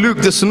 Matthew and Luke,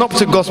 the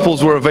synoptic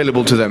Gospels, were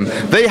available to them.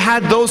 They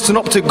had those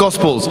synoptic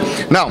Gospels.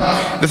 Now,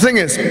 the thing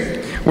is,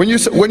 when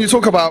you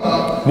talk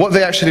about what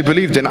they actually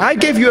believed in, I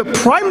gave you a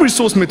primary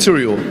source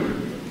material.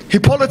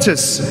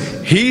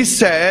 Hippolytus, he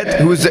said,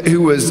 who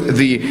was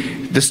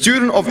the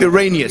student of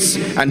Irenaeus,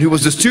 and who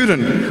was the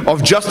student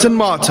of Justin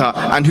Martyr,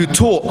 and who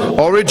taught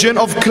Origin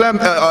of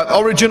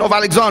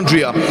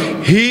Alexandria.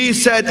 He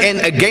said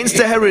in Against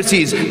the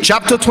Heresies,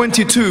 chapter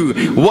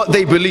 22, what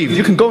they believed.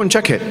 You can go and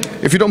check it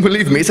if you don't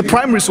believe me. It's a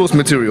primary source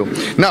material.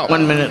 Now,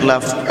 1 minute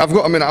left. I've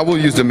got a minute. I will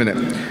use the minute.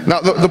 Now,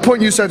 the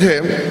point you said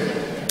here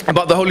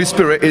about the Holy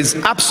Spirit is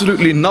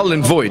absolutely null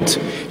and void.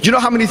 Do you know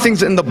how many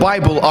things in the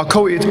Bible are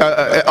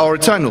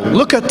eternal?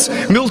 Look at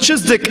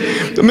Melchizedek.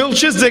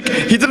 Melchizedek,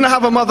 he didn't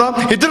have a mother,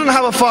 he didn't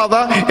have a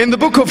father. In the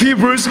book of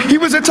Hebrews, he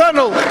was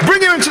eternal.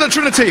 Bring him into the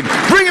Trinity.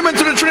 Bring him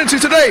into the Trinity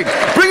today.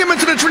 Bring him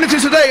into the Trinity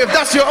today if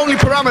that's your only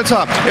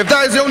parameter, if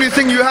that is the only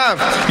thing you have.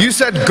 You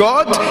said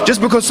God,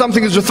 just because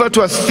something is referred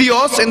to as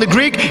theos in the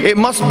Greek, it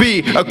must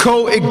be a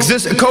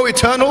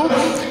co-eternal.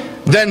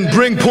 Then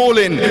bring Paul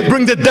in,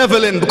 bring the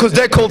devil in, because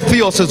they're called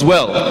theos as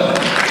well.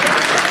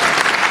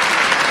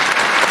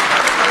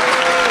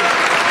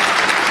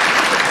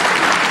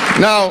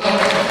 Now,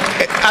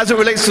 as it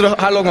relates to the,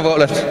 how long have I got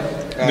left?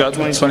 Got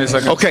 20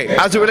 seconds. Okay,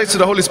 as it relates to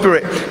the Holy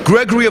Spirit,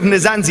 Gregory of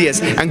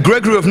Nazianzus and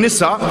Gregory of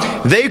Nyssa,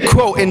 they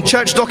quote in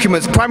church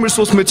documents, primary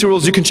source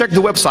materials. You can check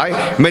the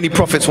website, Many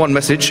Prophets, One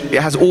Message.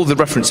 It has all the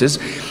references.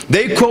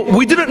 They quote,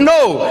 we didn't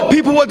know.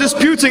 People were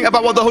disputing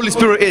about what the Holy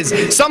Spirit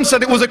is. Some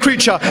said it was a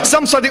creature.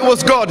 Some said it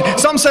was God.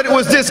 Some said it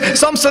was this.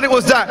 Some said it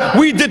was that.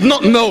 We did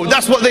not know.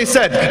 That's what they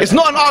said. It's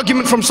not an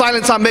argument from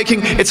silence I'm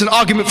making. It's an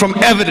argument from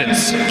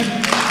evidence.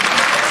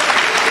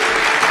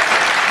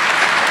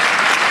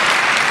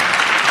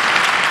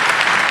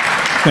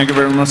 Thank you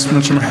very much,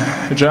 Mr.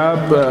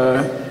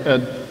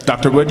 Hijab.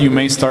 Dr. Wood, you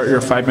may start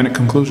your 5-minute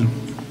conclusion.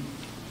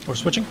 We're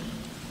switching.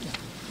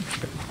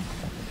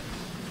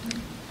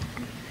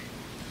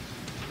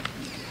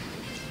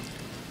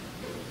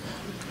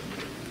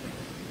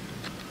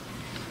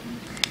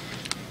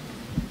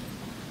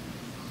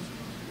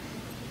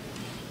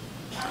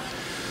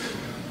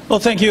 Well,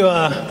 thank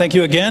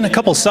you again. A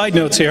couple side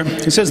notes here.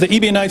 He says the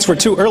Ebionites were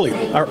too early.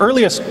 Our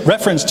earliest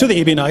reference to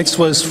the Ebionites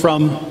was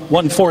from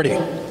 140.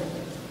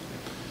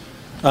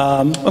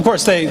 Of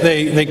course,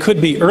 they could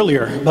be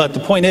earlier, but the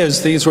point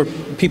is, these were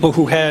people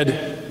who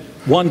had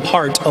one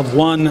part of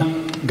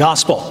one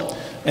gospel,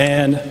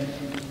 and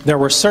there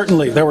were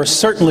certainly the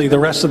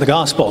rest of the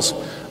gospels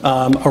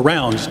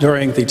around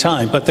during the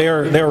time, but they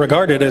are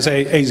regarded as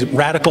a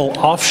radical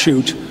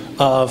offshoot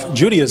of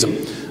Judaism.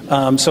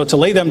 So to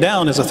lay them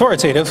down as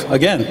authoritative,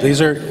 again, these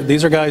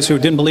are guys who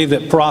didn't believe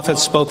that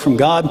prophets spoke from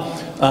God.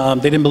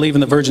 They didn't believe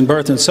in the virgin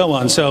birth and so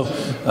on. So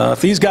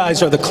if these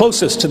guys are the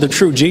closest to the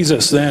true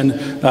Jesus,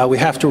 then we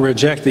have to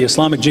reject the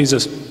Islamic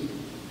Jesus.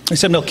 He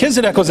said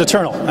Melchizedek was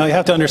eternal. Now you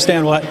have to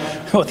understand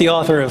what the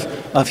author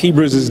of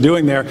Hebrews is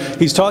doing there.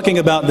 He's talking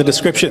about the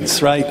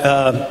descriptions, right?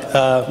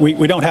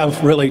 We don't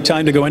have really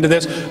time to go into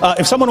this.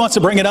 If someone wants to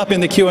bring it up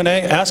in the Q&A,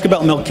 ask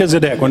about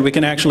Melchizedek when we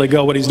can actually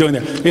go what he's doing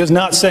there. He is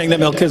not saying that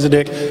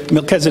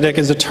Melchizedek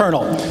is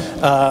eternal.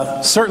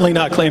 Certainly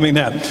not claiming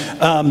that.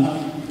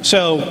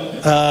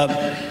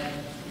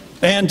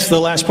 And the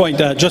last point,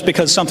 just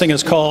because something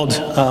is called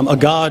a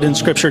God in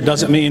Scripture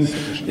doesn't mean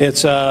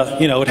it's,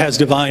 it has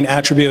divine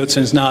attributes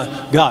and is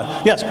not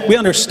God. Yes, we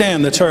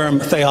understand the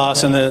term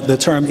theos and the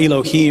term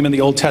Elohim in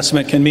the Old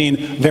Testament can mean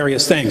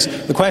various things.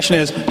 The question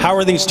is, how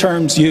are these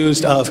terms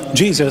used of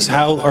Jesus?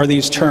 How are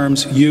these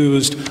terms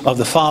used of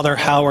the Father?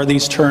 How are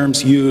these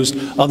terms used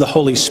of the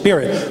Holy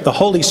Spirit? The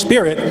Holy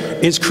Spirit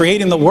is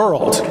creating the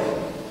world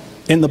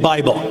in the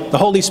Bible. The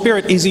Holy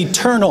Spirit is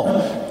eternal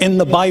in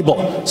the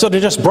Bible. So to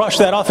just brush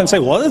that off and say,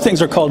 well, other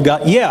things are called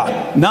God.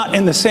 Yeah, not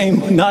in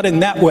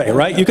that way,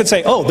 right? You could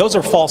say, oh, those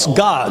are false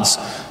gods.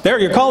 There,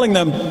 you're calling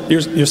them,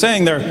 you're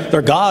saying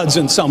they're gods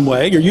in some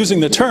way. You're using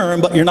the term,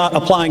 but you're not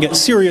applying it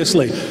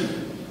seriously.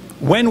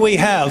 When we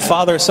have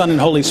Father, Son, and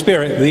Holy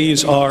Spirit,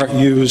 these are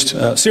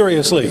used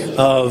seriously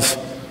of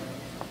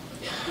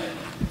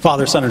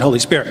Father, Son, and Holy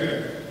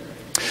Spirit.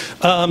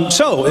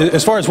 So,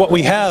 as far as what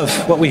we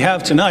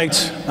have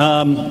tonight,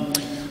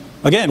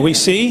 again, we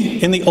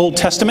see in the Old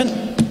Testament,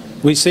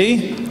 we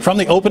see from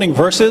the opening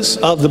verses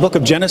of the book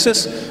of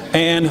Genesis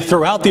and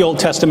throughout the Old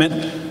Testament,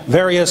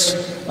 various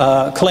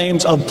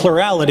claims of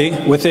plurality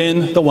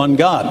within the one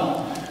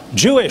God.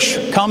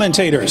 Jewish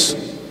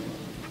commentators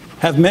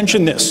have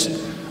mentioned this.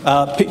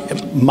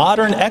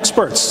 Modern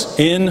experts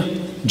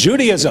in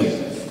Judaism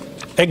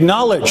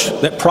acknowledge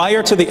that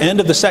prior to the end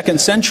of the 2nd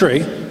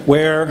century,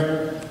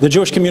 where the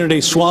Jewish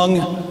community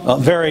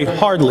swung very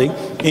hardly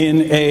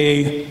in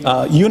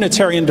a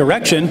unitarian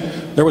direction,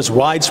 there was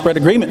widespread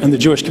agreement in the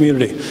Jewish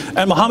community.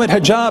 And Mohammad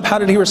Hijab, how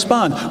did he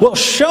respond? Well,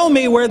 show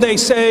me where they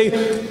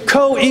say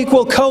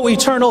co-equal,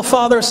 co-eternal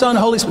Father, Son,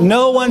 Holy Spirit.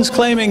 No one's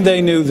claiming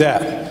they knew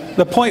that.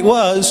 The point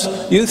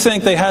was, you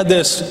think they had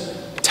this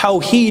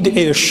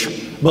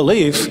Tawheed-ish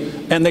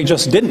belief, and they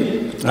just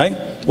didn't, right?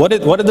 What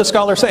did the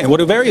scholars say? What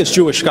do various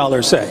Jewish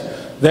scholars say?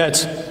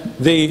 That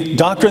the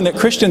doctrine that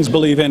Christians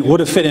believe in would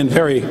have fit in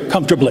very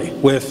comfortably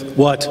with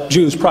what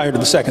Jews prior to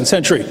the 2nd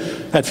century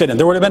had fit in.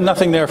 There would have been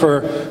nothing there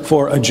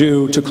for a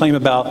Jew to complain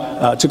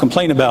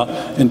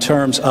about in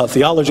terms of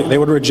theology. They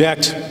wouldn't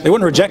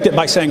reject it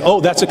by saying,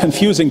 oh, that's a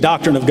confusing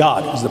doctrine of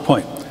God, is the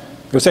point.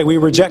 They would say, we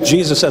reject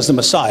Jesus as the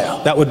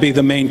Messiah. That would be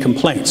the main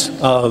complaints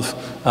of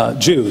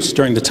Jews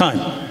during the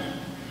time.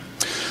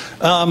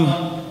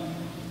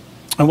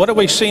 And what have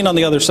we seen on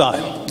the other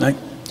side? Right?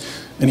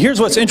 And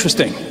here's what's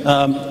interesting.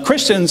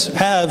 Christians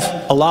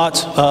have a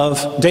lot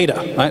of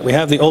data, right? We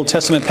have the Old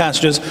Testament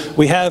passages.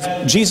 We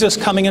have Jesus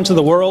coming into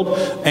the world,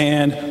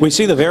 and we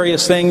see the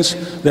various things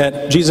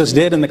that Jesus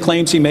did and the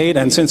claims he made.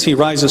 And since he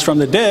rises from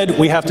the dead,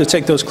 we have to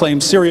take those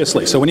claims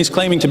seriously. So when he's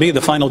claiming to be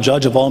the final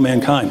judge of all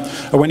mankind,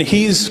 or when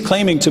he's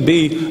claiming to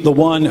be the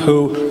one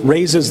who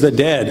raises the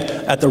dead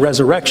at the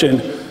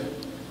resurrection,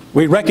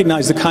 we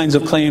recognize the kinds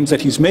of claims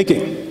that he's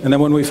making. And then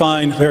when we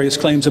find various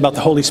claims about the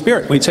Holy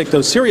Spirit, we take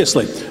those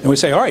seriously. And we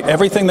say, all right,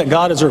 everything that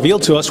God has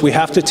revealed to us, we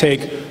have to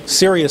take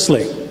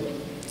seriously.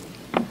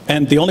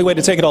 And the only way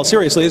to take it all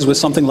seriously is with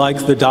something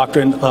like the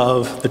doctrine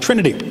of the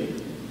Trinity.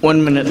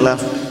 1 minute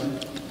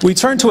left. We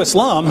turn to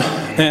Islam,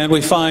 and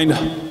we find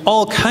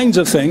all kinds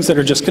of things that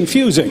are just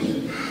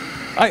confusing.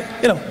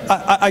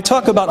 I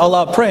talk about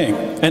Allah praying,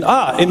 and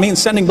it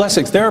means sending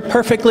blessings. They're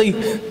perfectly,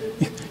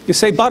 you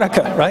say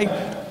barakah,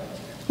 right?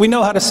 We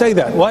know how to say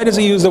that. Why does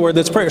he use the word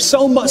that's prayer?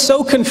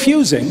 So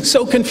confusing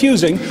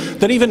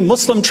that even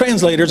Muslim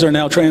translators are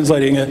now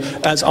translating it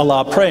as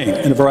Allah praying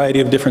in a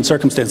variety of different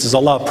circumstances.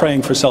 Allah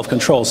praying for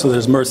self-control so that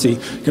his mercy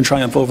can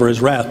triumph over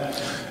his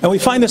wrath. And we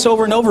find this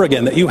over and over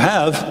again, that you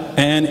have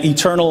an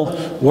eternal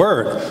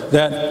word,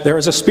 that there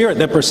is a spirit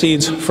that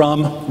proceeds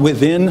from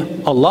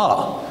within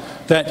Allah,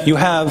 that you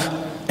have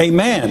a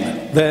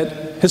man,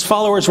 that his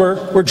followers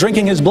were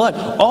drinking his blood.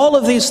 All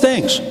of these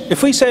things.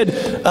 If we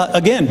said,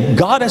 again,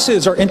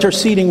 goddesses are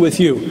interceding with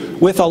you,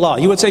 with Allah,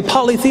 you would say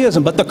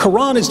polytheism, but the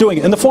Quran is doing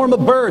it in the form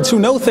of birds who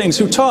know things,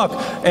 who talk,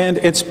 and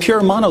it's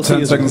pure monotheism.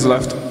 10 seconds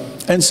left.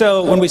 And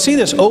so when we see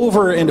this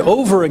over and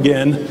over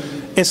again,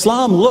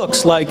 Islam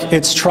looks like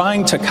it's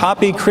trying to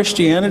copy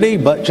Christianity,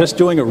 but just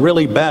doing a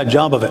really bad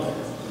job of it.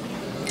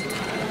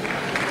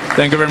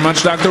 Thank you very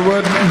much, Dr.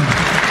 Wood.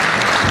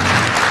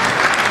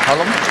 How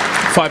long?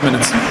 5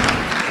 minutes.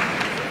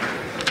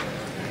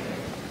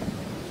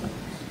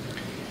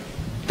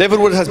 David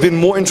Wood has been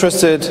more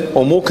interested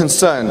or more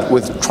concerned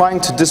with trying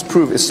to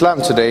disprove Islam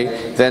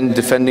today than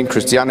defending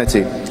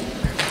Christianity.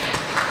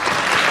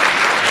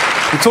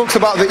 He talks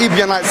about the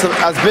Ebionites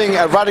as being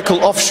a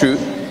radical offshoot.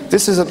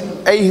 This is an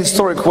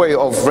ahistoric way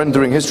of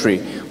rendering history.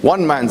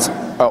 One man's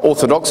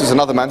orthodox is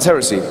another man's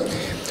heresy.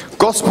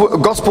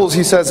 Gospels,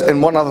 he says in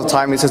one other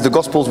time, he says the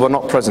Gospels were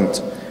not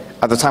present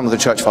at the time of the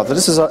Church Father.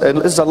 This is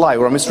a lie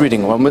or a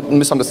misreading or a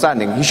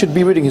misunderstanding. He should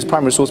be reading his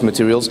primary source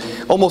materials.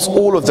 Almost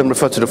all of them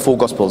refer to the 4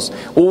 Gospels.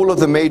 All of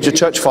the major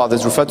Church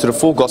Fathers refer to the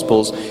 4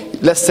 Gospels,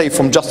 let's say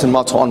from Justin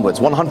Martyr onwards,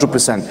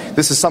 100%.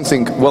 This is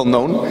something well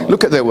known.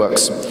 Look at their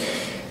works.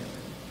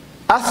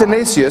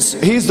 Athanasius,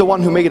 he's the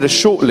one who made a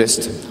short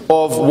list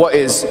of what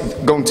is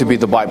going to be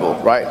the Bible,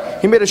 right?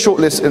 He made a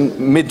short list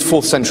in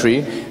mid-4th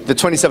century, the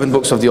 27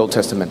 books of the Old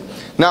Testament.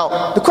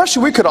 Now, the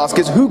question we could ask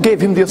is, who gave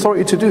him the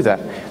authority to do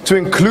that? To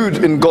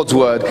include in God's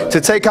word,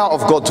 to take out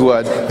of God's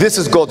word, this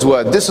is God's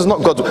word, this is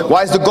not God's word.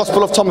 Why is the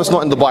Gospel of Thomas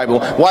not in the Bible?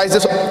 Why is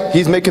this?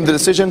 He's making the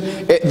decision.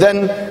 It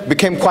then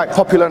became quite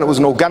popular, and it was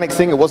an organic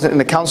thing. It wasn't in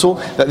the council,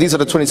 that these are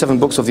the 27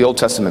 books of the Old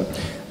Testament.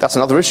 That's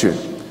another issue.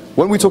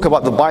 When we talk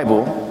about the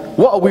Bible,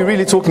 what are we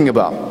really talking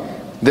about?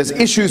 There's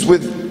issues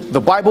with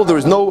the Bible. There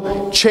is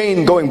no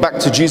chain going back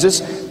to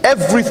Jesus.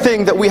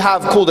 Everything that we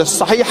have called a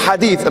Sahih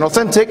Hadith, an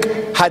authentic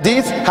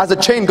Hadith, has a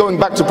chain going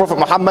back to Prophet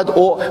Muhammad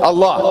or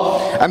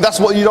Allah. And that's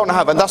what you don't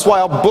have. And that's why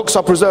our books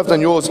are preserved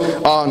and yours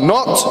are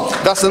not.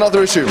 That's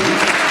another issue.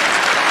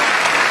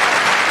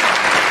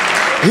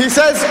 He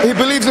says he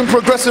believes in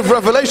progressive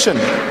revelation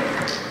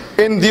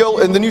in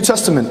the New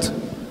Testament.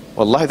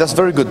 Wallahi, that's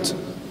very good.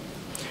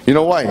 You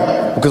know why?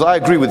 Because I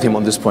agree with him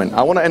on this point.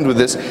 I want to end with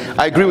this.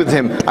 I agree with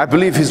him. I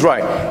believe he's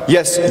right.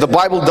 Yes, the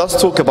Bible does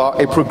talk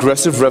about a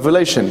progressive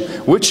revelation,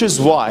 which is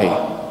why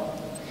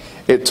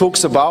it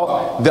talks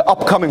about the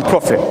upcoming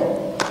prophet.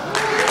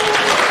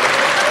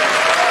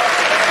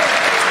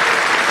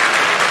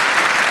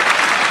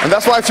 And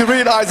that's why if you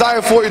read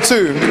Isaiah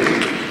 42,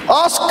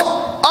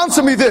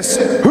 answer me this: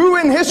 who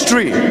in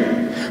history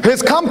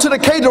has come to the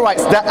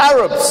Kedarites, the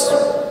Arabs,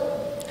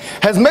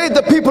 has made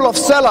the people of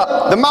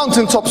Selah, the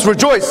mountaintops,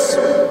 rejoice?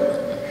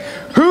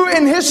 Who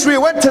in history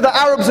went to the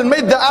Arabs and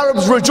made the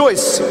Arabs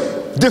rejoice,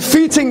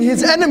 defeating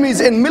his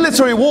enemies in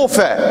military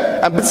warfare.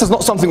 And this is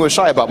not something we're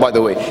shy about, by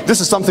the way. This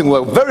is something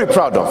we're very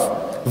proud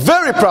of.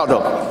 Very proud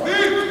of.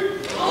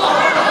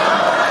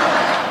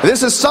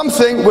 This is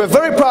something we're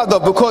very proud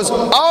of, because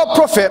our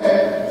Prophet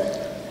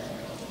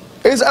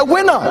is a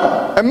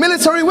winner, a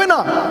military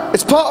winner.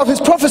 It's part of his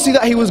prophecy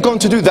that he was going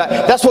to do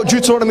that. That's what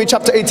Deuteronomy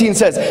chapter 18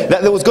 says,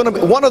 that there was going to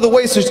be one of the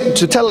ways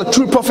to tell a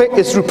true prophet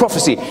is through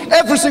prophecy.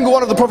 Every single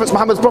one of the prophets,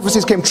 Muhammad's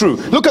prophecies came true.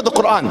 Look at the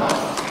Quran.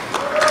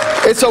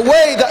 It's a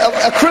way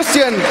that a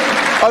Christian,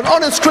 an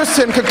honest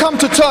Christian, can come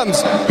to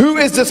terms. Who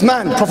is this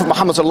man? Prophet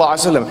Muhammad sallallahu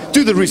alaihi wasallam.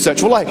 Do the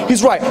research. Wallahi,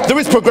 he's right. There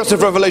is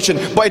progressive revelation,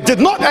 but it did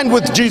not end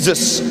with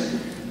Jesus.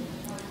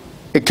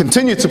 It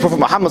continued to Prophet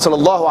Muhammad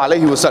sallallahu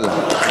alaihi wasallam.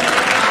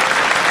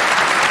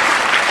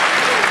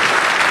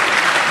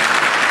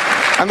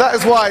 And that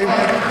is why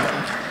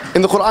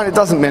in the Quran it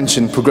doesn't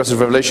mention progressive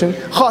revelation.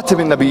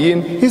 Khatim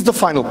al-Nabiyyin, he's the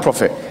final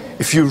prophet.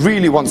 If you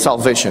really want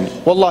salvation,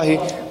 wallahi,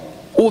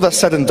 all that's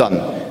said and done,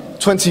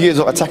 20 years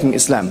of attacking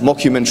Islam,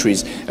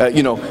 mockumentaries,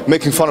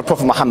 making fun of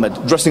Prophet Muhammad,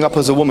 dressing up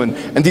as a woman,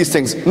 and these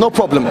things, no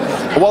problem.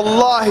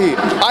 Wallahi,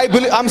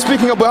 I'm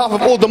speaking on behalf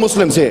of all the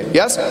Muslims here,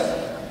 yes?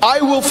 I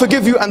will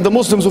forgive you and the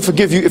Muslims will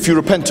forgive you if you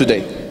repent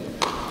today.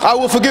 I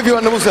will forgive you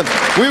and the Muslims.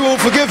 We will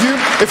forgive you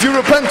if you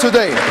repent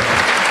today.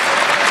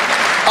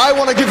 I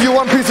want to give you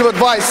one piece of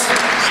advice.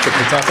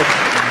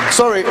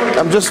 Sorry,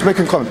 I'm just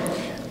making a comment.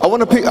 I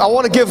want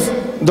to give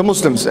the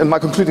Muslims, in my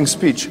concluding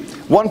speech,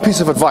 one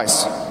piece of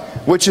advice,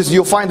 which is,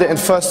 you'll find it in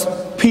 1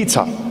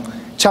 Peter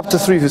chapter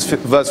 3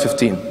 verse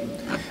 15.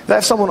 That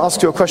if someone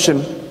asks you a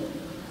question,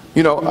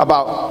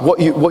 about what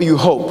you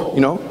hope,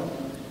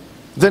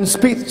 then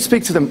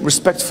speak to them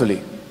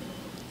respectfully.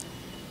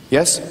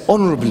 Yes,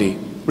 honorably,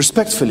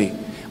 respectfully.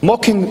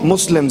 Mocking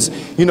Muslims,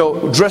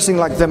 dressing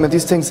like them and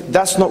these things,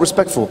 that's not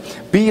respectful.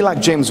 Be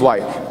like James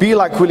White, be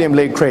like William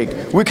Lane Craig.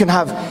 We can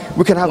have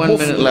 1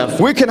 minute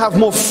left. We can have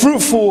more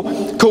fruitful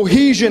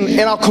cohesion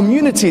in our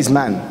communities,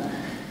 man.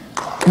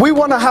 We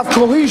want to have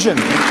cohesion.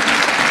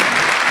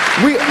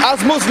 We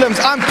as Muslims,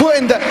 I'm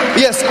putting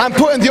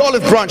the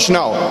olive branch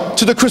now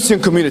to the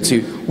Christian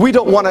community. We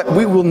don't want to,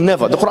 we will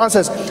never. The Quran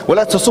says,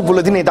 وَلَا تَصُبُّوا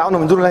الَّذِينَ يَدْعُونَ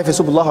مِن دُونِ اللَّهِ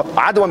فَيَسُبُّوا اللَّهَ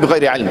عَدْوًا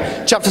بِغَيْرِ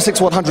عِلْمٍ. Chapter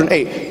 6,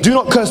 108. Do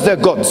not curse their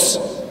gods.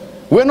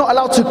 We're not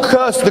allowed to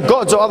curse the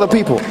gods of other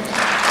people.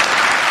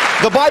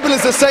 The Bible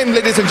is the same,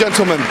 ladies and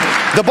gentlemen.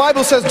 The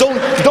Bible says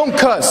don't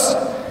curse.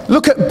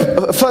 Look at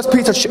 1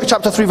 Peter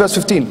chapter 3 verse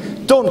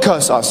 15. Don't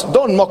curse us,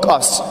 don't mock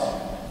us.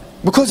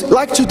 Because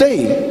like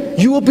today,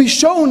 you will be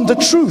shown the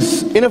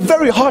truth in a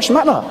very harsh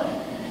manner.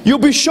 You'll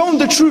be shown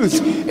the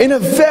truth in a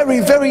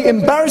very, very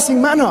embarrassing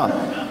manner.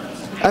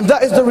 And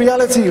that is the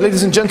reality,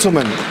 ladies and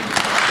gentlemen.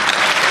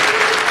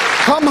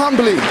 Come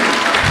humbly.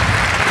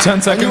 10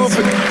 seconds.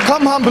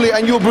 Come humbly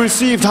and you will be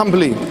received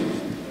humbly.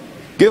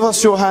 Give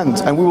us your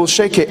hand and we will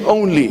shake it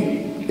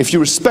only if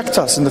you respect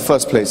us in the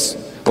first place.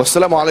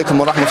 Wassalamu alaikum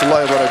wa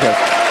rahmatullahi wa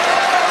barakatuh.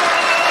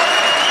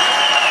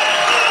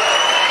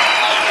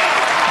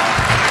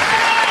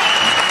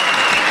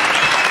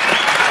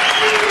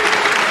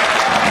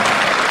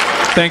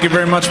 Thank you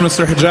very much,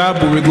 Mr.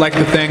 Hijab. We would like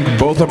to thank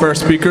both of our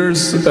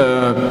speakers.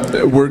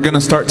 We're going to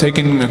start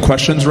taking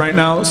questions right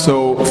now.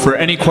 So for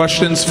any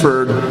questions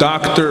for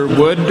Dr.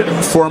 Wood,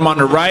 form on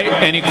the right.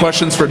 Any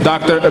questions for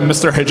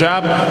Mr.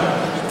 Hijab,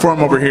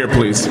 form over here,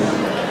 please.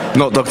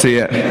 Not doctor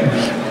yet. All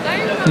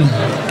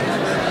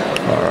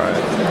right.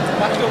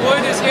 Dr.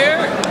 Wood is here.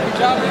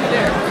 Hijab is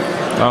there.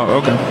 Oh,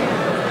 okay.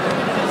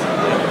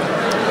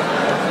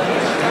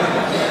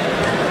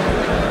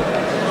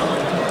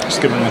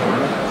 Just give him a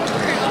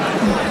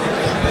No.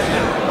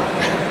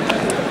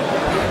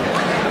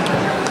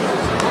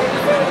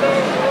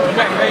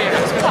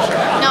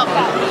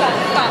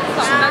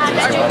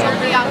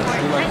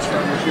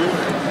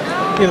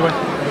 Either way.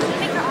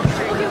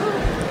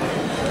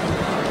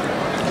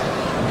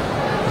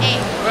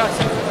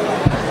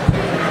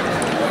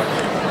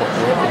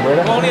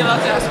 We're only allowed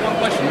to ask one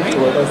question, right?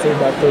 What I say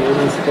back there,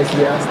 what is supposed to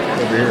be asked?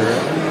 Over here,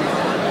 right?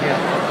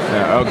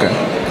 Yeah, okay.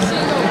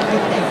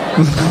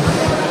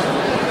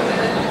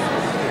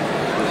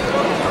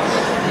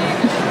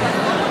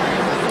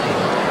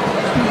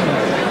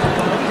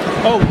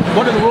 Oh,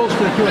 what are the rules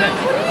for the Q&A?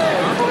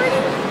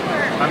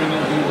 I mean, I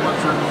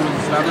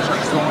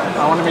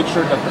want to make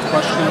sure that the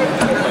question,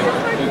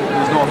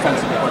 there's no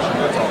offense in the question,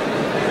 that's all.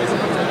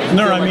 Basically.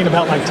 No, I mean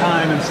about like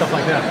time and stuff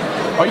like that.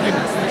 Oh, you can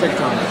take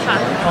time.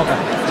 Okay.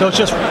 So it's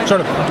just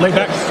sort of laid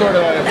back? Sort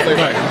of laid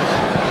back.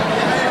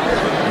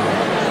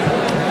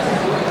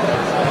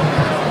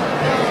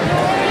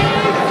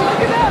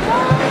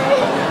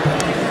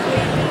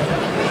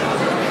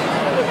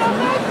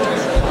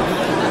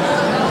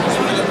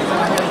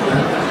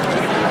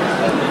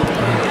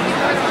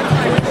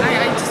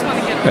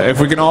 If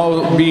we can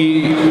all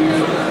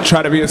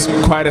try to be as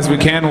quiet as we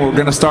can, we're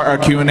going to start our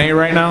Q&A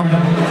right now.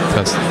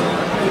 Testing.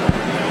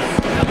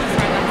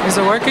 Is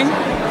it working?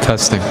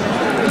 Testing.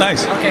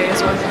 Nice. Okay,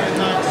 it's working.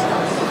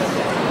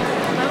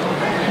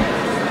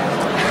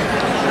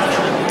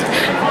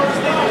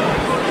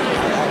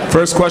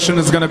 First question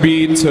is going to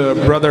be to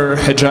Brother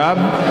Hijab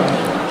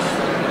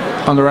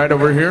on the right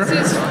over here.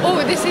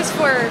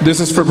 This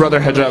is for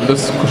Brother Hijab.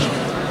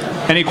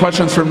 Any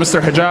questions for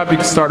Mr. Hijab? You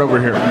can start over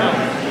here.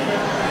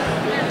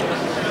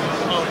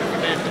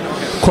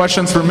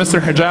 Questions for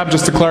Mr. Hijab,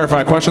 just to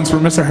clarify. Questions for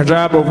Mr.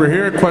 Hijab over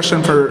here.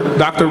 Question for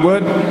Dr.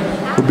 Wood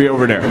will be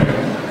over there.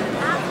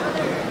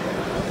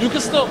 You can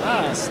still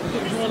ask.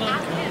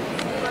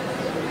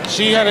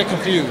 She had it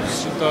confused.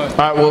 She thought.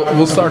 All right,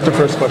 we'll start the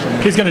first question.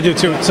 He's going to do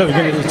two, so you're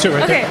going to do two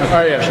right Okay. there. All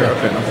right, yeah, sure.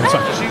 Okay, no, that's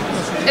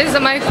fine. Is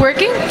the mic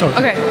working?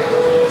 Okay.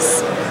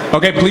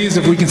 Okay, please,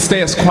 if we can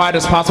stay as quiet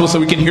as possible so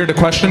we can hear the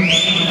question.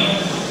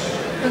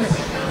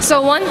 So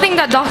one thing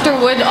that Dr.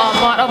 Wood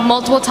brought up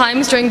multiple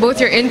times during both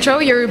your intro,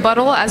 your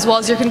rebuttal, as well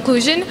as your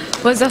conclusion,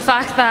 was the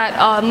fact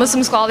that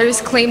Muslim scholars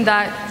claim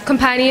that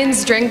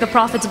companions drank the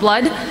Prophet's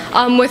blood.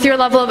 With your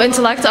level of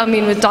intellect,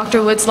 with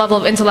Dr. Wood's level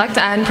of intellect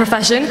and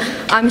profession,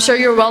 I'm sure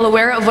you're well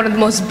aware of one of the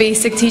most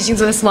basic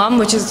teachings of Islam,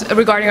 which is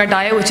regarding our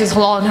diet, which is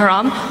halal and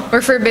haram.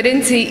 We're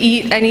forbidden to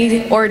eat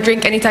any or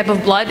drink any type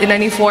of blood in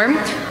any form.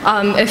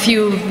 If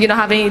you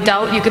have any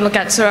doubt, you can look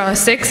at Surah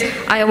 6,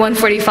 Ayah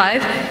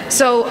 145.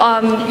 So,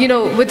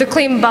 with the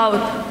claim about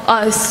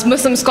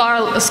Muslim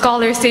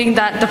scholars saying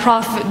that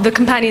the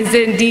companions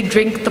did indeed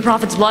drink the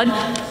Prophet's blood,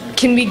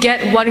 can we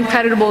get one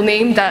creditable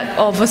name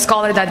of a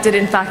scholar that did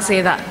in fact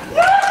say that?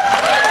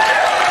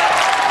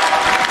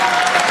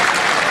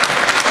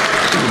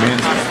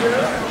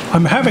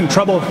 I'm having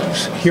trouble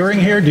hearing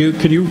here.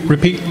 Could you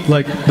repeat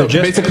the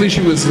gist? Basically, she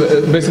was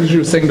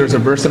saying there's a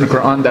verse in the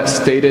Quran that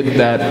stated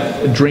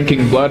that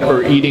drinking blood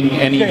or eating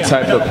any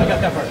type of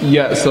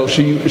so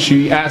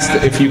she asked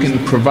if you can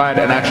provide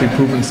an actually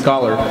proven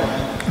scholar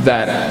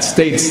that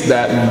states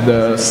that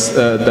the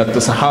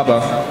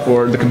Sahaba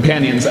or the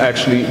companions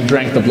actually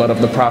drank the blood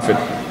of the Prophet.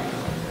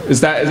 Was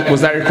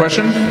that your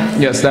question?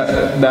 Yes,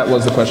 that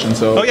was the question.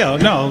 So. Oh yeah,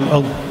 no,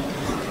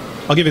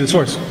 I'll give you the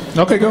source.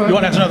 Okay, go ahead. You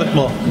want to ask another?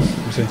 Well, let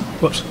me see.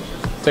 Whoops.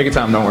 Take your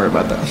time. Don't worry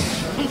about that.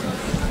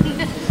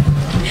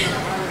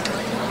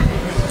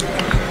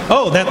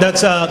 Oh,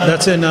 that's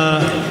in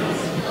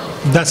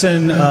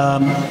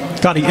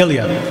Qadi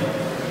Ilya.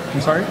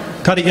 I'm sorry.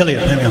 Qadi Ilya.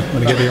 Hang on,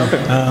 let me give you.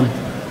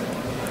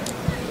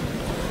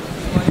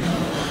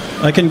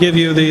 I can give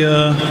you the.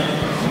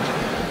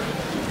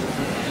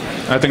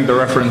 I think the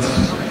reference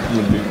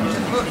would be.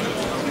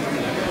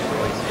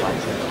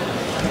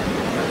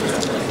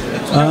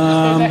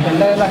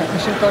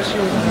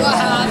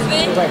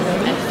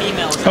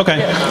 Okay,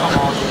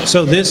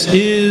 so this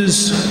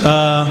is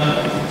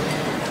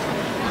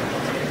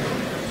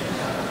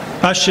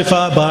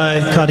Ash-Shifa by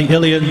Qadi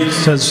Ilya. It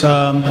says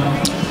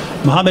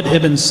Mohammed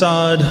ibn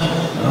Sa'd,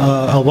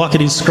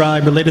 al-Waqidi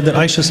scribe, related that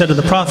Aisha said to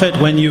the Prophet,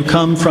 when you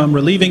come from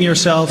relieving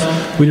yourself,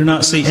 we do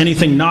not see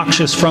anything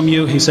noxious from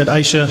you. He said,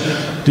 Aisha,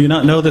 do you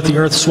not know that the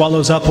earth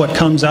swallows up what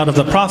comes out of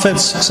the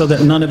prophets, so that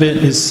none of it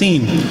is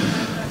seen?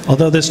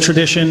 Although this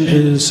tradition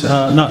is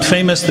not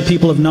famous, the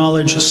people of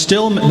knowledge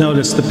still mention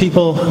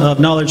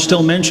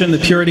the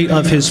purity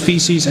of his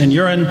feces and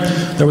urine.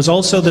 There was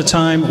also the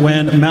time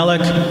when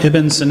Malik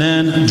ibn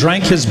Sinan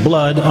drank his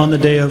blood on the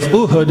day of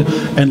Uhud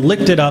and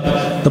licked it up.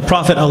 The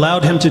Prophet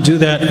allowed him to do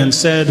that and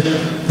said,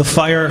 the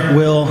fire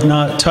will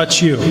not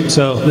touch you.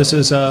 So this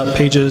is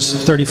pages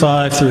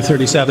 35 through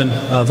 37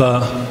 of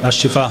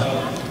Ash-Shifa.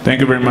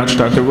 Thank you very much,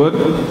 Dr. Wood.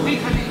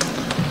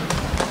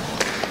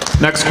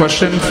 Next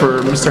question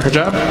for Mr.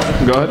 Hijab.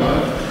 Go ahead.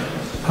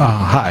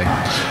 Hi.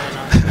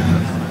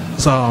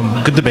 So,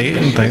 good debate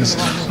and things.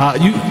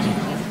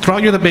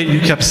 Throughout your debate, you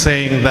kept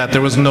saying that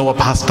there was no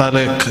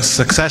apostolic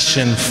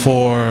succession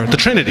for the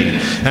Trinity,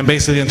 and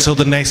basically until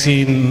the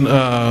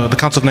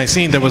Council of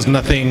Nicene, there was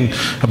nothing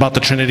about the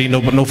Trinity.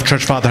 No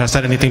church father has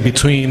said anything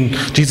between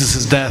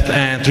Jesus' death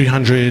and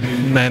 300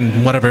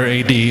 and whatever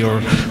AD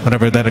or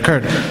whatever that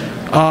occurred.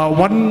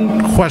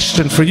 One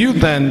question for you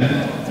then.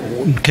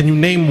 Can you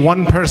name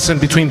one person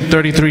between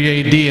 33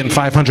 AD and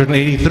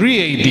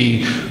 583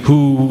 AD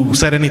who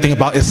said anything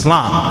about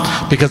Islam?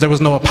 Because there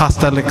was no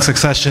apostolic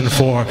succession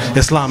for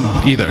Islam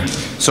either.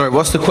 Sorry,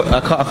 what's the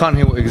I can't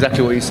hear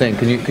exactly what he's saying.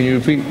 Can you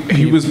repeat?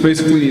 He was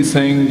basically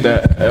saying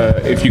that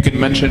if you can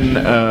mention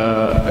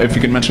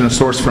a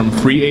source from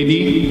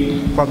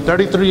 3 AD, from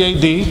 33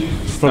 AD,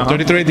 from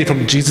 33 AD,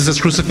 from Jesus'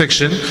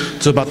 crucifixion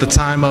to about the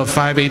time of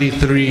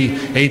 583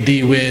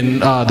 AD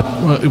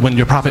when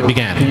your prophet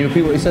began. Can you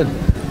repeat what he said?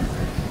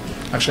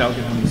 Actually, I'll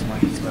give him this mic.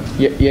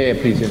 Yeah,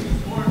 please. Yeah.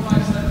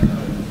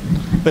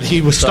 But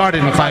he was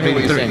started in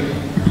 583.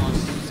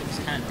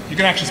 You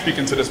can actually speak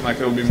into this mic.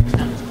 It will be more.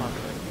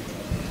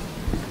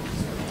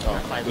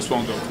 Oh, this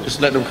won't go. Just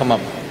let them come up.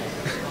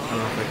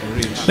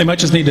 They might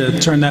just need to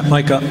turn that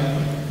mic up.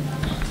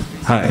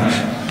 Hi.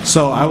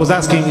 So I was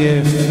asking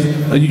if,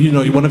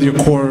 one of your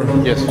core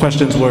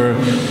questions were,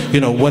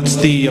 what's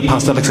the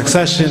apostolic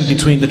succession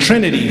between the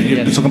Trinity?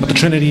 You're talking about the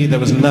Trinity. There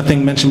was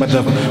nothing mentioned by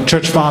the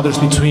church fathers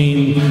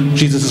between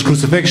Jesus'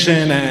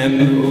 crucifixion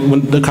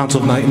and the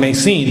Council of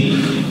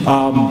Nicene.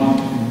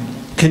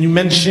 Can you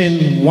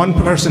mention one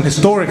person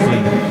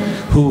historically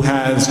who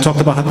has talked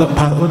about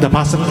the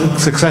possible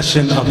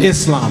succession of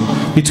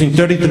Islam between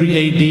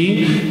 33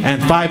 AD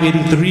and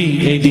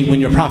 583 AD when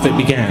your prophet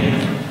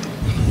began.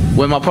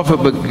 When my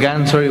prophet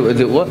began, sorry,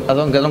 what? I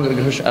don't get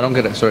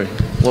it, sorry.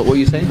 What were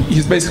you saying?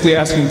 He's basically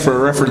asking for a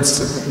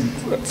reference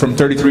from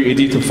 33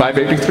 AD to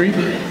 583?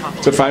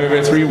 To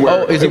 583,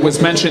 where it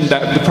was mentioned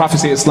that the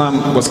prophecy of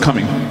Islam was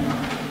coming.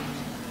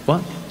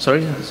 What?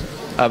 Sorry?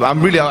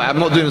 I'm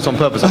not doing this on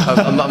purpose.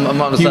 I'm not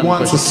understanding. He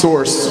wants a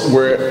source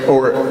where,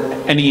 or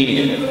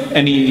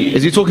any.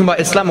 Is he talking about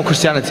Islam or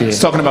Christianity here? He's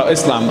talking about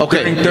Islam.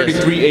 Okay. During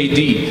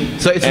 33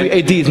 AD. 33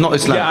 AD is not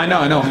Islam. Yeah,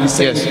 I know. He's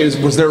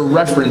saying, was there a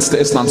reference to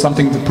Islam,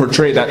 something to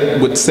portray that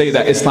would say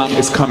that Islam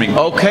is coming?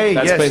 Okay,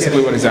 That's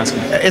basically what he's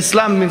asking.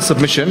 Islam means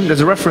submission.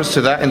 There's a reference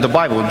to that in the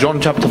Bible, John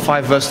chapter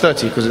 5 verse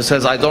 30, because it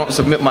says, I don't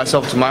submit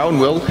myself to my own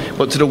will,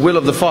 but to the will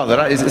of the Father.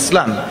 That is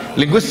Islam.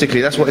 Linguistically,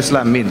 that's what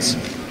Islam means.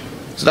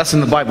 So that's in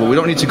the Bible. We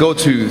don't need to go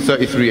to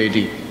 33 AD.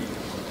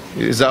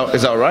 Is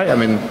that right? I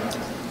mean,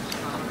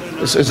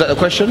 is that a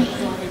question?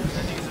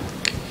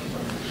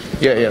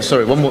 Yeah.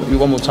 Sorry. One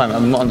more time.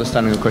 I'm not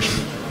understanding the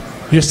question.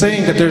 You're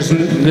saying that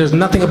there's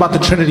nothing about the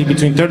Trinity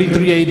between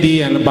 33 AD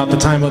and about the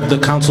time of the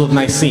Council of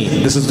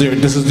Nicene. This is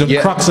the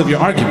crux of your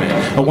argument,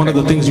 or one of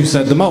the things you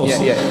said the most.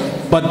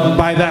 But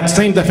by that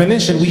same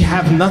definition, we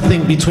have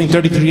nothing between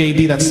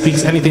 33 AD that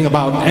speaks anything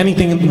about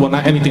anything, well,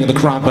 not anything in the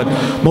Quran, but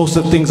most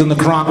of the things in the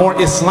Quran or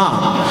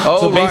Islam.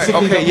 So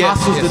basically, the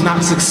apostles did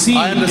not succeed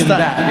in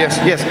that.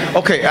 Yes.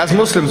 Okay, as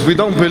Muslims, we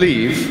don't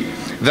believe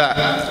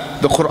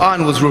that the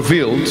Quran was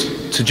revealed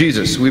to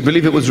Jesus. We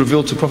believe it was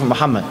revealed to Prophet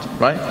Muhammad,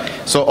 right?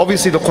 So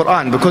obviously the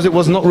Quran, because it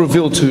was not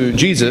revealed to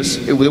Jesus,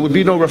 there would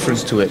be no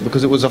reference to it,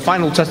 because it was a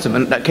final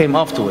testament that came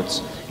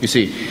afterwards, you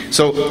see.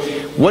 So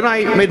when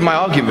I made my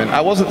argument,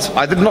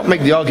 I did not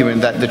make the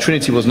argument that the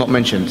Trinity was not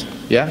mentioned,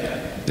 yeah?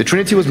 The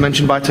Trinity was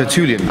mentioned by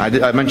Tertullian,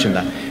 I mentioned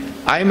that.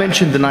 I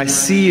mentioned the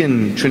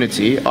Nicene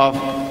Trinity of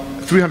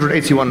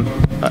 381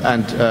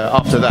 and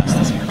after that,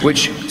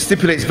 which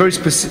stipulates very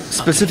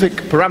specific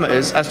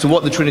parameters as to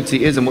what the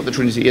Trinity is and what the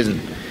Trinity isn't.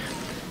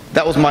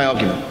 That was my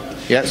argument.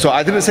 Yeah, so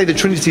I didn't say the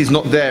Trinity is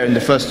not there in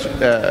the first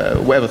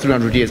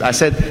 300 years. I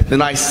said the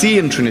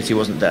Nicene Trinity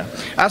wasn't there.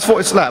 As for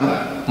Islam,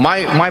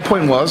 my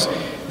point was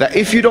that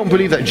if you don't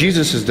believe that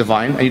Jesus is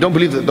divine and you don't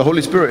believe that the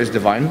Holy Spirit is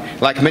divine,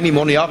 like many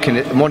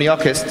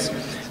monarchists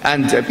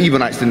and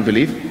Ebionites didn't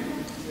believe,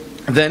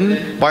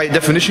 then by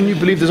definition you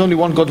believe there's only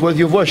one God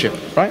worthy of worship,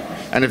 right?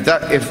 And if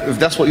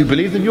that's what you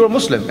believe, then you're a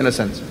Muslim in a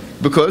sense,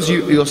 because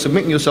you're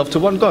submitting yourself to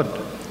one God.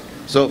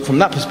 So from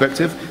that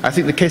perspective, I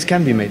think the case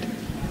can be made.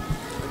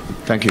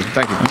 Thank you.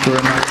 Thank you. Thank you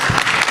very much.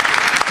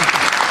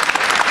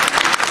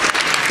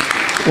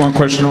 One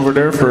question over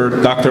there for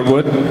Dr.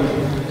 Wood.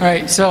 All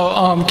right,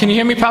 so can you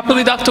hear me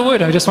properly, Dr.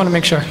 Wood? I just want to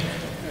make sure.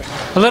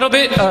 A little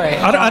bit? All right.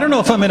 I don't know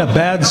if I'm in a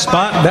bad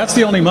spot. That's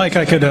the only mic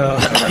I could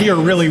hear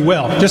really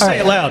well. Just say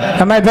it loud.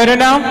 Am I better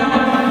now?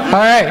 All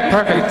right,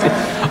 perfect.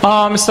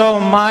 So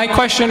my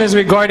question is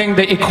regarding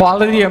the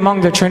equality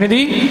among the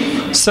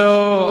Trinity.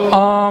 So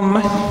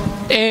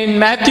in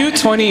Matthew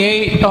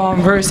 28,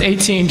 verse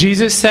 18,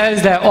 Jesus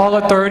says that all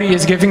authority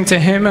is given to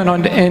him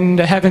and in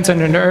the heavens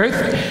and on the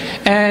earth.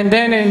 And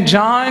then in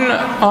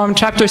John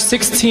chapter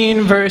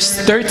 16,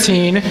 verse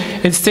 13,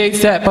 it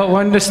states that, but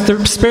when the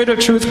Spirit of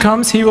truth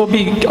comes, he will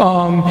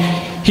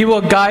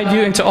guide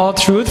you into all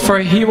truth, for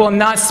he will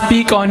not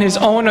speak on his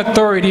own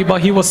authority,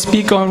 but he will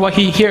speak on what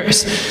he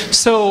hears.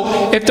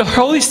 So if the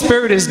Holy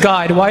Spirit is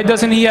God, why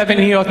doesn't he have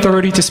any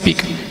authority to speak?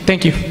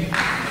 Thank you.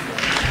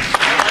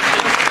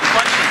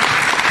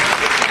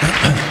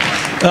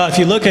 If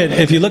you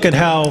look at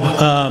how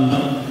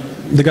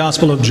the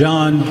Gospel of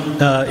John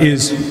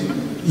is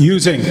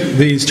using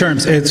these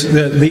terms, it's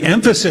the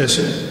emphasis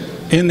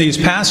in these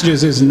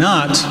passages is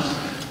not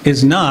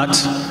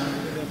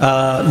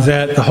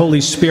that the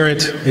Holy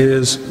Spirit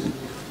is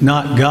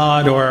not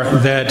God or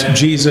that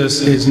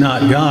Jesus is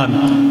not God.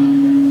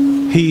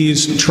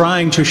 He's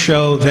trying to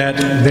show that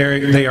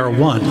they are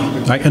one.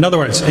 Right? In other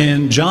words,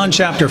 in John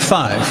chapter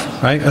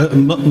 5, right?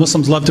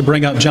 Muslims love to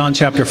bring up John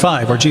chapter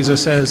 5, where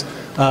Jesus says,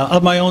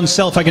 of my own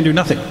self I can do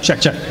nothing.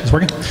 Check, it's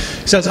working.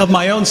 He says, of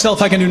my own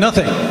self I can do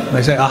nothing.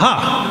 They say,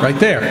 aha, right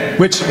there,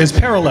 which is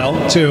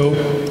parallel to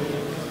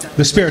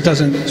the Spirit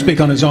doesn't speak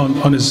on his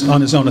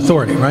own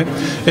authority, right?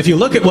 If you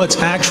look at what's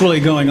actually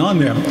going on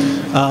there,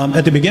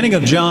 at the beginning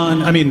of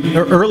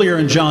earlier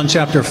in John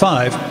chapter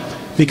 5,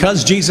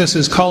 because Jesus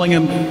is calling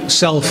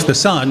himself the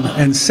Son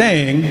and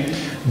saying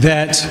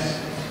that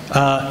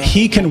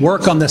he can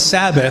work on the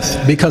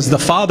Sabbath because the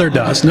Father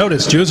does.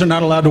 Notice, Jews are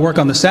not allowed to work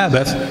on the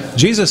Sabbath.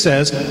 Jesus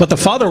says, but the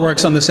Father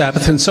works on the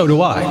Sabbath and so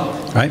do I.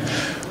 Right?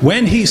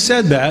 When he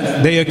said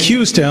that, they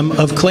accused him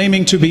of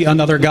claiming to be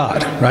another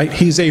God. Right?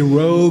 He's a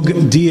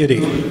rogue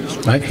deity.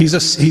 Right?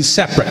 He's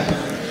separate.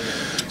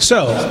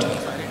 So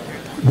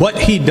what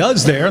he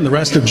does there in the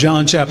rest of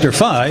John chapter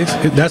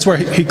 5, that's where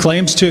he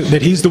claims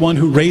that he's the one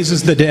who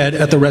raises the dead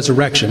at the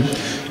resurrection.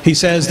 He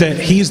says that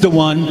he's the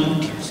one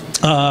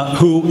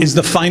who is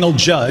the final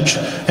judge,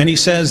 and he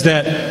says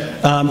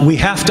that we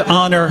have to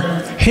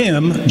honor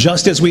him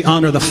just as we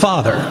honor the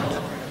Father.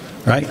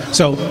 right?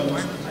 So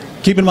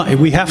keep in mind,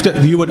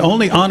 you would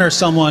only honor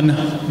someone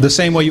the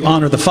same way you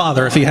honor the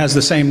Father if he has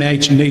the same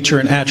nature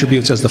and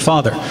attributes as the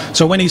Father.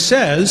 So when he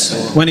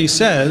says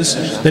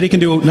that he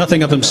can do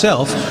nothing of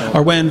himself,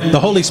 or when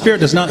the Holy Spirit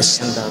does not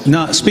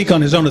speak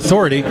on his own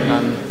authority,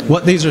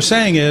 what these are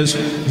saying is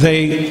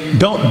they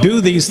don't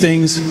do these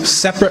things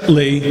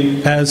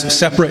separately as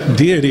separate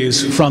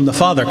deities from the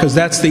Father, because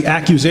that's the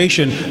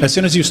accusation. As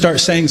soon as you start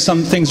saying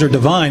some things are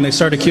divine, they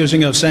start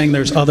accusing you of saying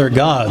there's other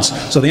gods.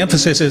 So the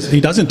emphasis is he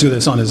doesn't do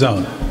this on his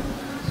own.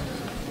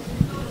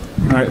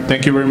 All right,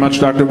 thank you very much,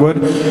 Dr. Wood.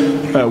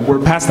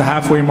 We're past the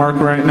halfway mark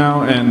right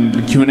now and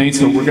the Q&A,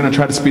 so we're going to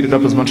try to speed it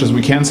up as much as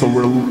we can, so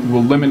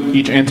we'll limit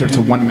each answer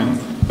to 1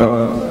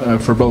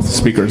 minute for both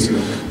speakers.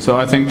 So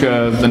I think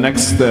the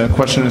next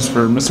question is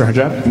for Mr.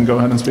 Hijab. You can go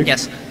ahead and speak.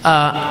 Yes,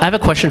 I have a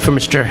question for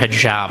Mr.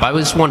 Hijab. I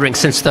was wondering,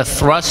 since the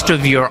thrust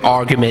of your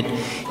argument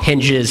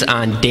hinges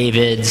on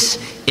David's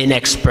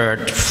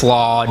inexpert,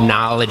 flawed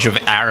knowledge of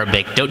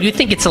Arabic, don't you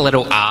think it's a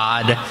little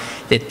odd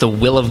that the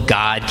will of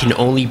God can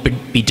only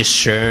be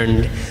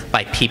discerned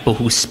by people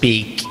who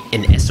speak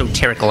an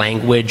esoteric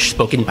language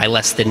spoken by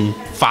less than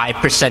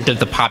 5% of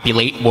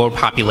the world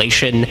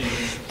population,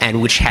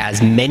 and which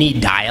has many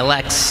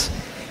dialects,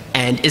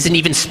 and isn't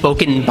even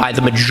spoken by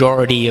the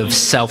majority of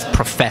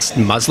self-professed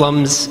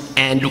Muslims?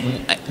 And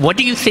what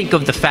do you think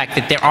of the fact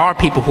that there are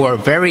people who are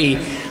very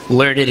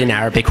learned in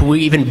Arabic, who were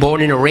even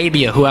born in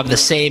Arabia, who have the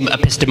same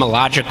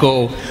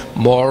epistemological,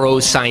 moral,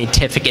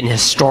 scientific, and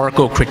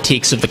historical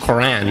critiques of the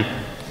Quran?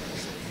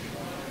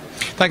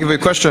 Thank you for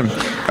your question.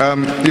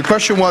 Your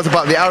question was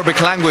about the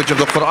Arabic language of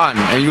the Quran,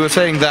 and you were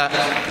saying that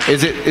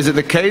is it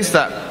the case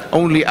that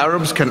only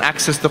Arabs can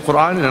access the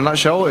Quran in a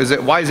nutshell?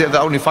 Why is it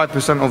that only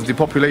 5% of the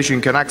population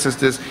can access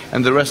this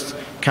and the rest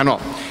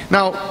cannot?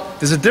 Now,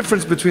 there's a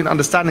difference between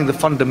understanding the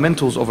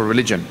fundamentals of a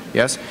religion,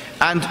 yes,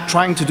 and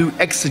trying to do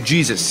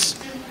exegesis.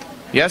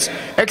 Yes,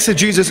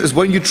 exegesis is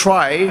when you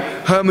try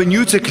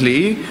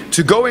hermeneutically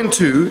to go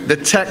into the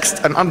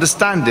text and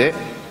understand it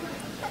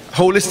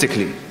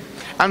holistically.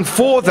 And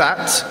for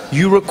that,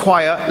 you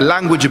require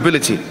language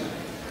ability.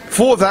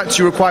 For that,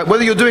 you require,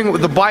 whether you're doing it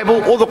with the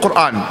Bible or the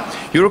Quran,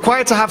 you're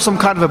required to have some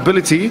kind of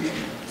ability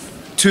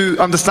to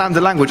understand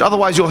the language.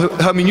 Otherwise, your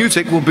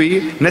hermeneutic will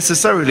be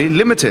necessarily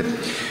limited.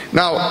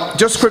 Now,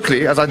 just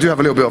quickly, as I do have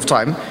a little bit of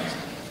time,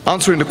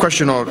 answering the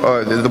question or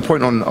the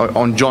point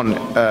on John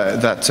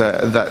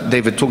that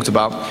David talked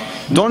about.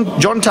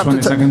 John chapter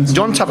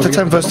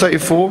 10 verse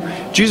 34,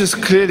 Jesus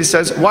clearly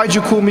says, "Why do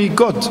you call me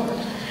God?"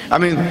 I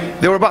mean,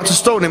 they were about to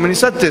stone him and he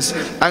said this,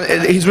 and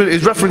he's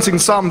referencing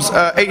Psalms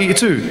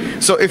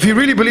 82. So if he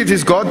really believed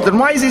he's God, then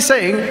why is he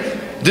saying,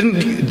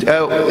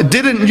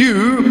 didn't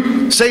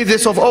you say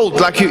this of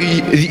old, like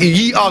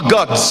ye are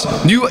gods,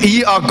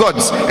 ye are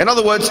gods? In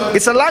other words,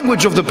 it's a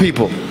language of the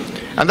people,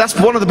 and that's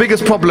one of the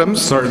biggest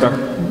problems. Sorry,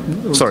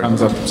 sorry.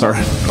 Time's up. Sorry.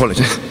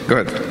 Apologies. Go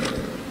ahead.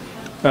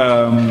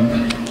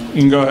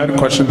 You can go ahead. A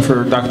question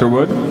for Dr.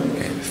 Wood.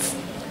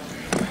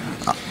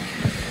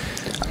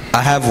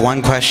 I have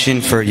one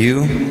question for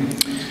you.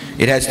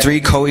 It has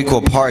 3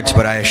 co-equal parts,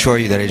 but I assure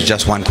you that it's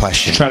just one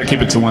question. Try to keep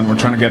it to 1. We're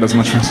trying to get as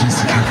much response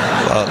as we can.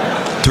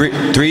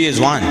 Well, 3 is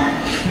 1.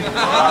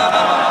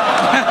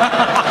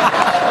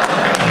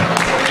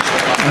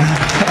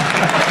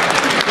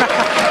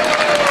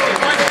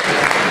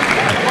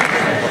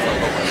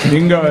 You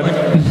can go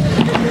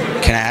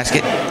ahead. Can I ask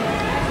it?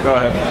 Go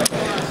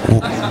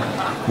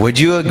ahead. Would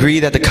you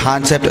agree that the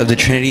concept of the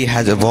Trinity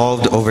has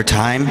evolved over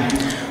time?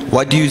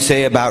 What do you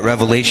say about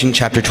Revelation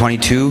chapter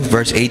 22,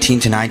 verse 18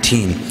 to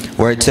 19,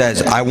 where it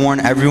says, "I warn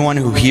everyone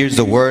who hears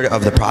the word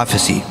of the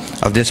prophecy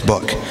of this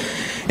book.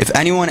 If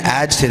anyone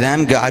adds to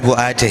them, God will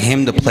add to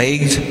him the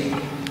plagues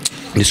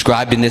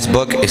described in this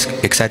book,"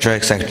 etc.,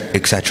 etc.,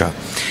 etc.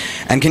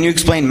 And can you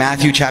explain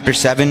Matthew chapter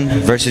 7,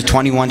 verses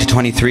 21 to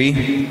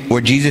 23,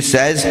 where Jesus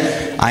says,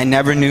 I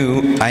never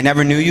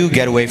knew you,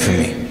 get away from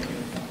me"?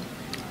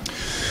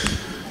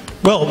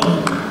 Well,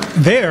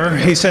 there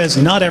he says,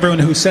 not everyone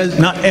who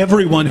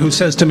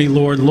says to me,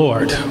 Lord,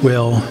 Lord,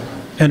 will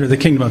enter the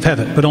kingdom of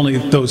heaven, but only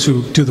those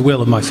who do the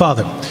will of my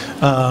Father.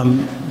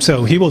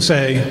 So he will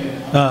say,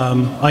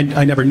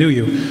 I never knew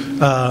you.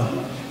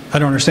 I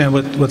don't understand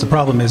what the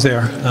problem is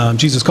there.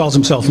 Jesus calls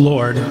himself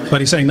Lord,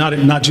 but he's saying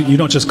not you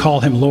don't just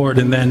call him Lord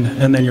and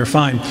then you're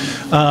fine.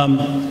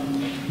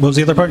 What was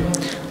the other part?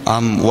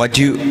 Would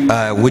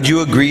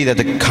you agree that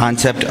the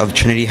concept of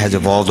Trinity has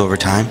evolved over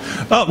time?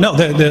 Oh, no,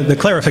 the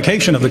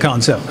clarification of the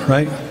concept,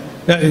 right?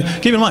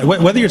 Keep in mind,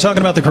 whether you're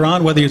talking about the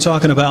Quran, whether you're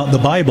talking about the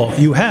Bible,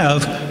 you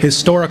have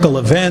historical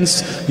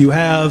events, you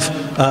have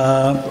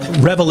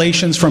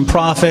revelations from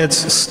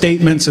prophets,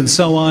 statements, and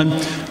so on.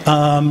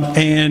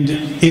 And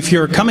if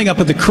you're coming up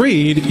with a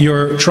creed,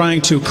 you're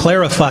trying to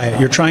clarify it.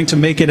 You're trying to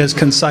make it as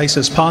concise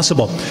as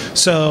possible.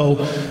 So,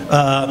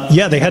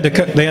 yeah, they had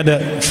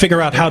to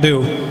figure out how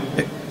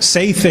to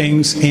say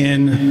things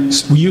in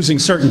using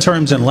certain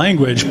terms and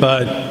language,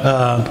 but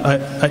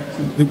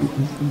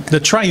the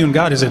triune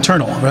God is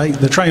eternal, right?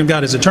 The triune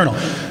God is eternal.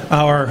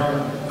 Our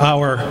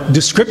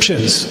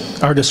descriptions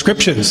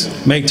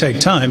may take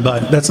time,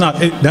 but that's not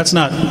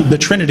the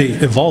Trinity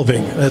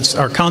evolving. That's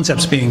our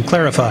concepts being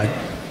clarified.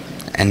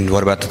 And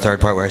what about the third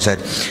part where it said,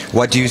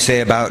 what do you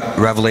say about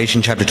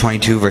Revelation chapter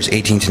 22, verse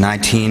 18 to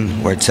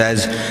 19, where it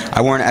says,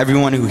 I warn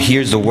everyone who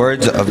hears the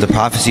words of the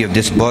prophecy of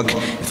this book,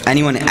 if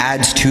anyone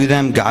adds to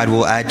them, God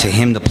will add to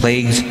him the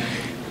plagues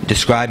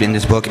described in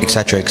this book,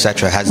 etc.,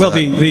 etc. Well,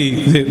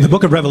 the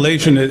book of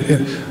Revelation,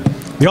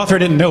 the author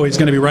didn't know he's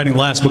going to be writing the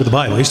last book of the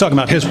Bible. He's talking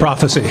about his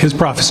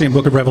prophecy in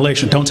book of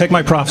Revelation. Don't take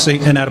my prophecy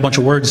and add a bunch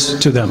of words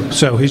to them.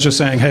 So he's just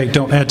saying, hey,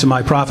 don't add to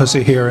my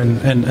prophecy here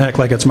and act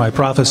like it's my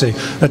prophecy.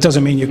 That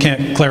doesn't mean you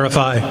can't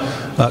clarify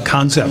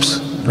concepts,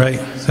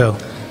 right? So, all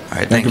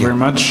right, thank you very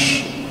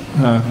much.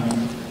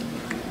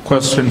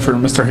 Question for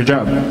Mr.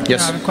 Hijab.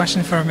 Yes. I have a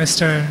question for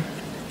Mr.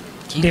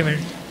 David.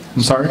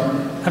 I'm sorry?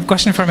 I have a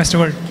question for Mr.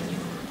 Wood.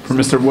 For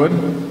Mr. Wood?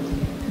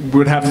 We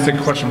would have to take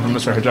a question from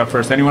Mr. Hijab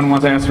first. Anyone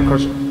want to answer a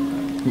question?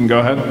 You can go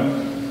ahead.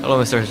 Hello,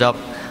 Mr. Hijab.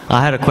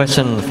 I had a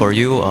question for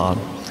you.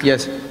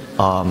 Yes.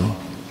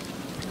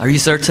 Are you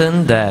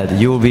certain that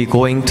you will be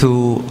going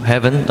to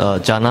heaven,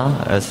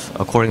 Jannah, as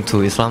according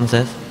to Islam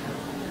says?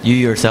 You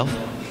yourself?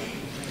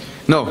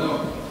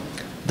 No.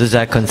 Does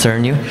that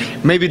concern you?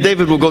 Maybe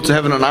David will go to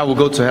heaven and I will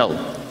go to hell.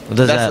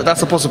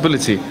 That's a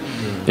possibility.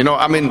 You know,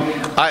 I mean,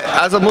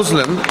 as a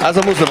Muslim,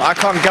 I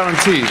can't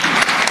guarantee.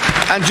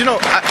 And you know,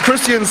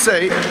 Christians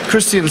say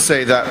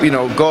that, you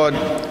know, God,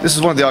 this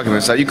is one of the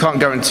arguments, that you can't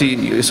guarantee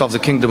yourself the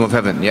kingdom of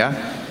heaven,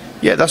 yeah?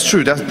 Yeah, that's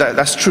true,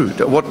 that's true.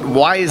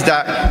 Why is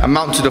that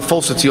amount to the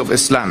falsity of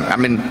Islam? I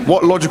mean,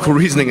 what logical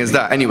reasoning is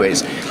that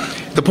anyways?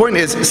 The point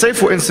is, say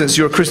for instance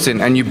you're a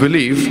Christian and you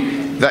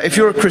believe that if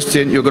you're a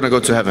Christian, you're going to go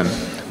to heaven.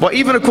 But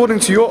even according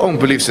to your own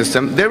belief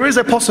system, there is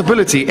a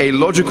possibility, a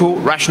logical,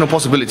 rational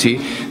possibility,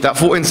 that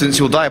for instance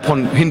you'll die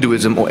upon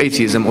Hinduism or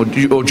atheism or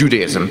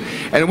Judaism.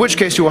 And in which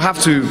case you have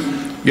to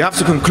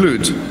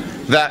conclude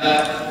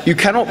that you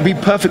cannot be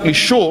perfectly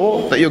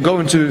sure that you're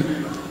going to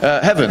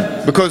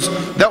heaven, because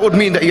that would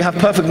mean that you have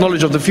perfect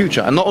knowledge of the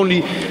future. And not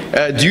only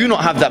do you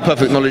not have that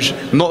perfect knowledge,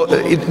 not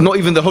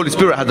even the Holy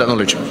Spirit had that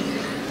knowledge.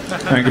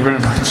 Thank you very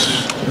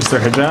much. Mr.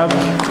 Hijab,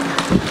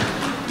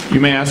 you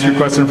may ask your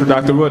question for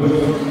Dr. Wood.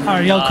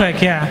 Real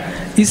quick,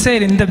 yeah. You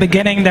said in the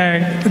beginning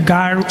that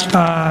God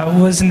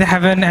was in the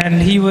heaven and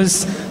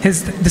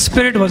the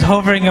Spirit was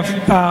hovering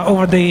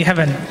over the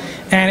heaven.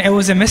 And it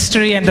was a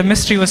mystery, and the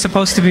mystery was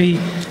supposed to be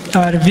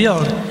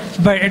revealed.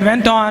 But it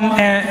went on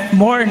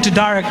more into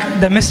dark.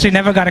 The mystery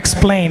never got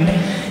explained.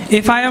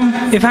 If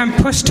I'm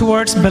pushed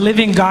towards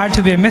believing God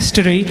to be a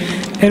mystery,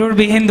 it would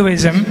be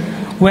Hinduism,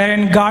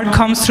 wherein God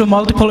comes through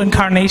multiple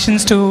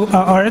incarnations to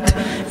earth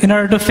in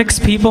order to fix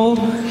people.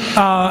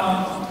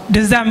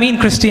 Does that mean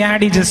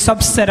Christianity is a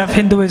subset of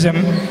Hinduism,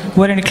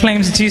 wherein it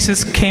claims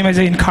Jesus came as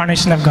an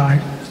incarnation of God?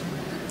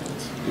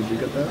 Did you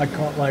get that? I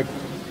caught like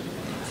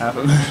half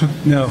of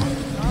it. No.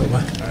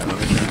 What?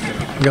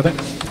 You got that?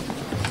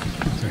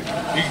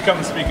 You can come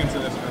and speak into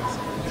this.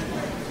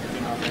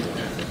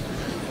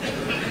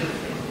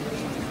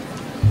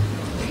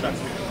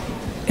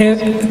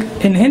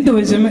 In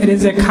Hinduism, it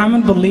is a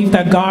common belief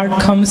that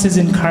God comes as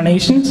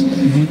incarnations,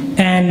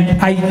 and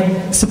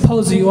I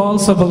suppose you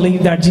also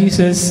believe that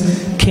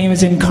Jesus came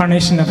as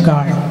incarnation of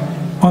God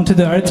onto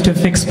the earth to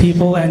fix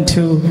people and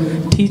to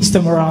teach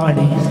the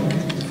morality.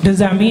 Does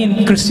that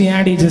mean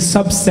Christianity is a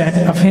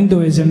subset of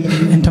Hinduism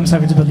in terms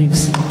of its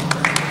beliefs?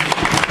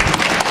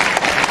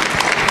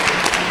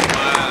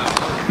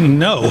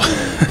 No.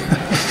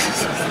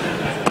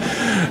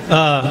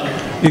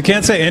 You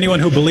can't say anyone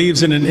who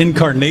believes in an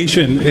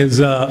incarnation is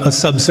a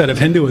subset of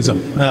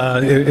Hinduism.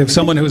 If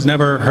someone who's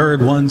never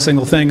heard one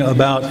single thing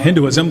about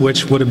Hinduism,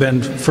 which would have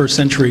been first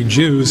century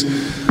Jews,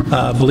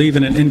 believe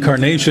in an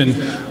incarnation,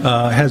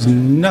 has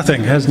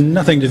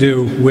nothing to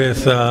do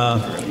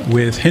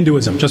with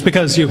Hinduism. Just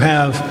because you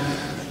have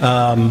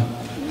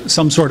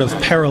some sort of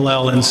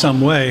parallel in some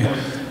way,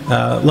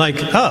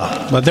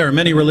 but there are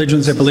many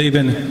religions that believe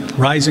in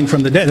rising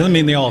from the dead. It doesn't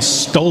mean they all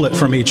stole it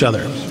from each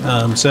other.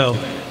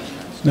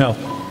 No.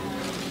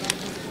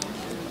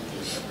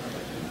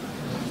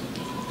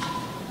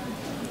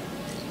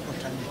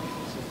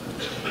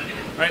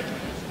 Right.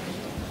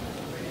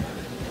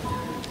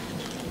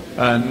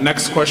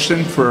 Next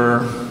question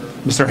for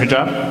Mr.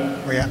 Hijab.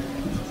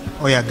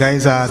 Oh yeah,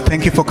 guys,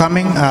 thank you for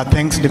coming.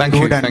 Thanks, David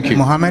Wood and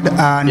Mohammed.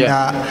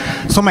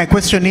 And so my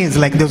question is,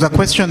 there was a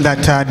question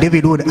that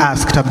David Wood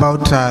asked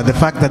about the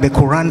fact that the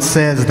Quran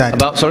says that...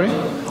 Sorry?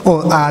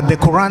 the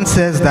Quran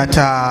says that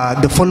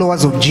the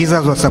followers of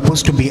Jesus were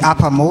supposed to be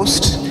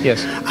uppermost.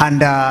 Yes.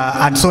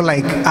 And so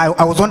like,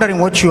 I was wondering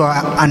what your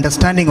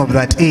understanding of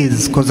that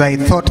is, because I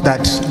thought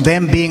that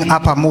them being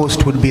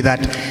uppermost would be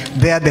that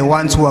they're the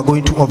ones who are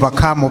going to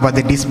overcome over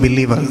the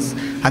disbelievers.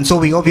 And so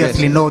we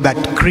obviously know that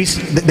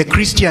the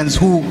Christians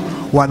who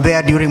were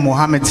there during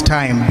Muhammad's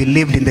time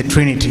believed in the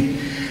Trinity.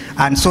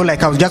 And so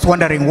like I was just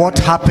wondering what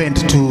happened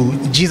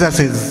to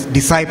Jesus's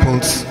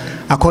disciples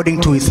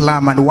according to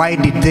Islam, and why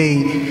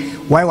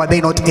were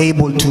they not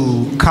able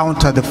to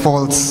counter the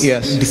false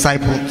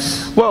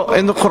disciples? Well,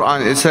 in the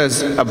Quran it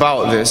says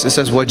about this, it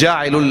says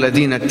وَجَعِلُوا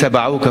الَّذِينَ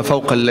اتَّبَعُوكَ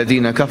فَوْقَ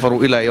الَّذِينَ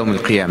كَفَرُوا إِلَى يَوْمِ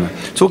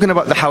الْقِيَامَةِ. Talking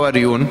about the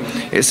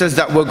Hawariyun, it says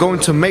that we're going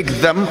to make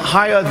them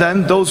higher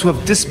than those who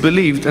have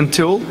disbelieved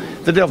until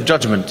the day of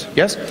judgment.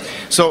 Yes?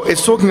 So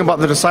it's talking about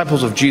the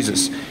disciples of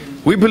Jesus.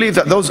 We believe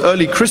that those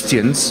early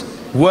Christians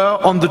were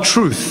on the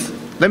truth.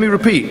 Let me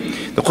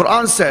repeat. The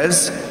Quran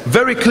says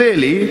very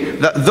clearly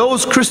that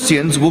those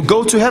Christians will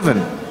go to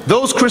heaven.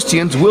 Those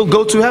Christians will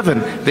go to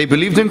heaven. They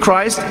believed in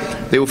Christ,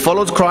 they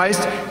followed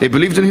Christ, they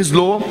believed in His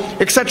law,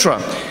 etc.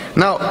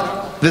 Now,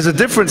 there's a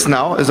difference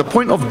now, there's a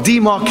point of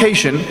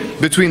demarcation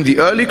between the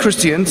early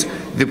Christians,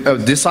 the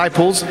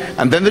disciples,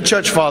 and then the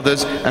church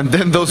fathers, and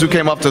then those who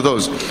came after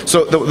those.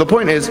 So the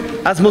point is,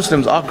 as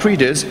Muslims, our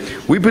creed is,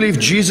 we believe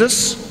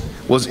Jesus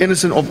was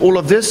innocent of all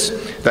of this,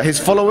 that his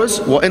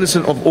followers were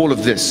innocent of all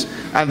of this,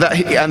 and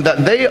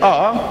that they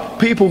are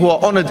people who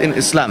are honored in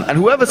Islam. And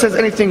whoever says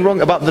anything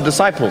wrong about the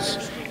disciples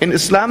in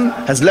Islam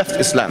has left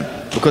Islam,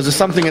 because there's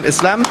something in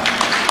Islam,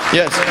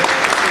 yes,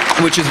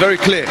 which is very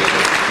clear.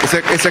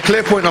 It's a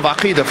clear point of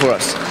aqidah for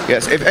us.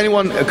 Yes, if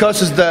anyone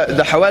curses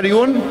the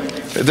Hawariyun,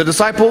 the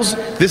disciples,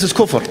 this is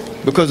kufr,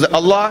 because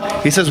Allah,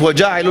 He says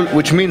وَجَعِلُوا,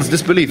 which means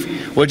disbelief.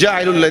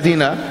 وَجَعِلُوا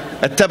الَّذِينَ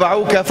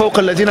اتَّبَعُوكَ فَوْقَ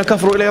الَّذِينَ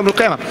كَفَرُوا إِلَى يَوْمِ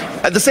الْقِيَامَةِ.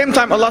 At the same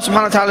time, Allah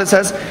subhanahu wa ta'ala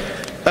says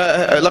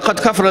لَقَدْ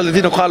كَفَرَ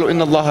الَّذِينَ قَالُوا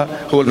إِنَّ اللَّهَ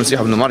هُوَ الْمَسِيحُ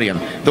ابْنُ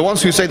مَرْيَمَ. The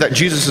ones who say that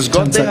Jesus is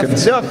God,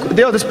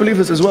 they are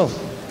disbelievers as well.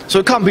 So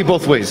it can't be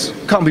both ways.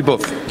 It can't be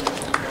both.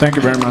 Thank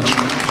you very much.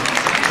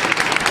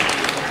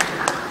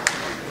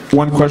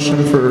 One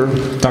question for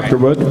Dr.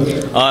 Wood.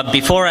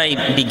 Before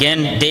I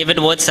begin, David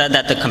Wood said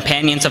that the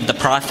companions of the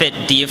Prophet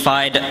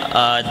deified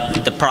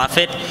the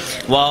Prophet.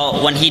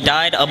 Well, when he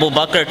died, Abu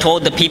Bakr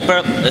told the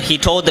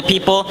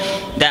people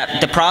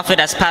that the Prophet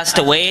has passed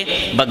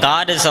away, but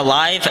God is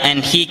alive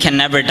and he can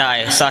never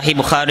die. Sahih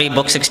Bukhari,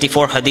 book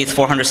 64, hadith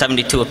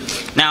 472.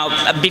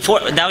 Now,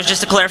 before that was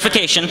just a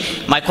clarification.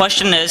 My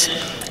question is,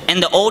 in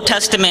the Old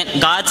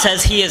Testament, God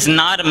says He is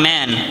not a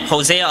man,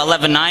 Hosea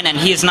 11:9, and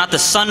He is not the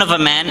son of a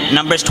man,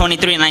 Numbers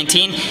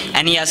 23:19,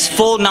 and He has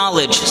full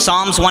knowledge,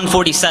 Psalms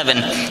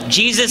 147.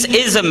 Jesus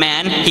is a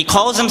man, He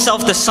calls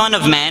Himself the Son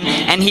of Man,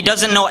 and He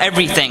doesn't know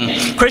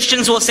everything.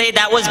 Christians will say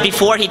that was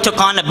before He took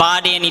on a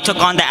body and He took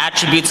on the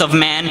attributes of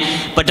man,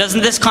 but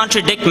doesn't this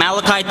contradict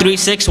Malachi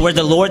 3:6, where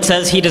the Lord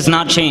says He does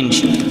not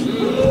change?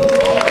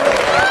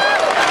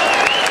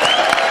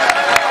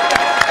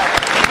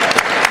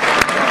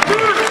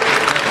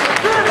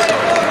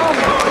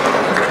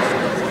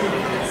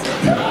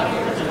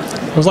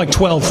 It was like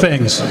 12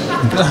 things.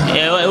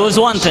 It was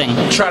one thing.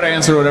 Try to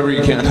answer whatever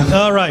you can.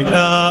 All right.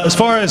 As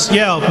far as,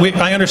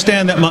 I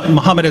understand that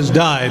Muhammad has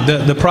died.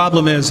 The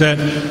problem is that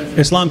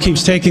Islam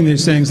keeps taking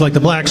these things like the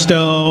Black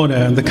Stone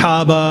and the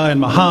Kaaba and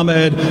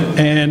Muhammad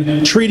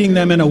and treating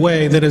them in a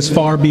way that is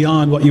far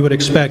beyond what you would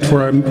expect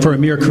for a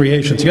mere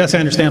creation. So yes, I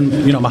understand,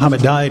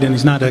 Muhammad died and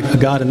he's not a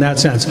god in that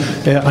sense.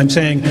 I'm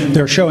saying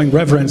they're showing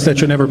reverence that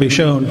should never be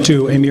shown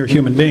to a mere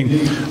human being.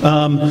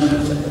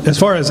 As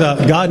far as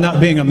God not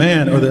being a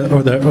man or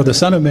the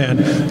Son of Man,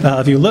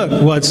 if you look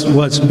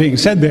what's being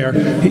said there,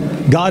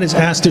 God is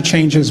asked to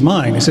change his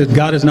mind. He said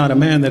God is not a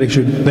man that he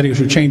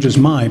should change his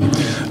mind.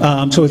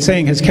 So it's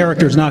saying his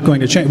character is not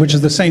going to change, which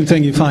is the same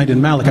thing you find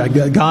in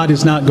Malachi. God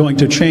is not going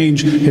to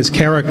change his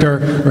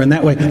character, or in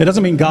that way. It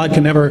doesn't mean God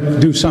can never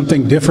do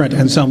something different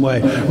in some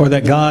way, or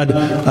that God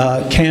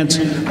can't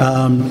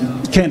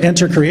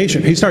enter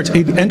creation. He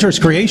enters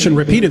creation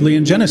repeatedly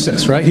in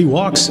Genesis, right? He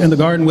walks in the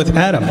garden with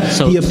Adam.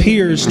 He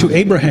appears to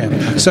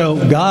Abraham. So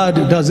God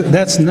does.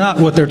 That's not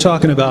what they're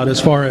talking about as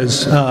far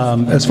as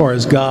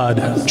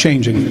God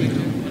changing.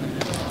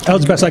 That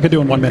was the best I could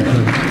do in 1 minute.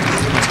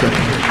 That's good.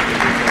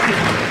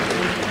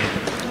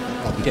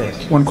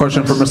 Yes. One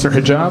question for Mr.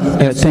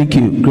 Hijab. Thank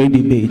you. Great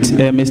debate.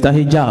 Mr.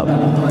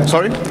 Hijab.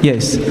 Sorry?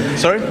 Yes.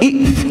 Sorry?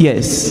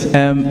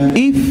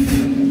 If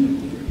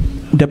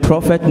the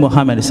Prophet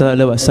Mohammed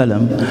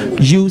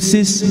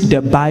uses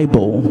the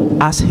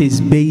Bible as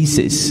his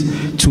basis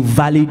to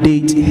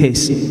validate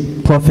his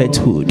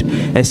prophethood,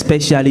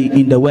 especially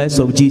in the words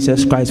of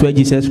Jesus Christ, where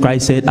Jesus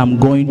Christ said, I'm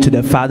going to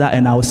the Father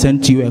and I will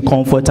send to you a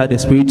comforter, the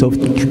Spirit of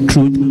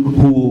truth,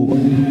 who will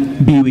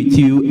be with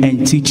you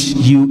and teach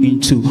you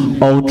into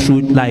all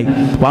truth. Like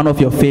one of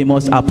your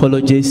famous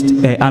apologists,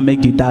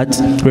 Ahmed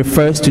Didat,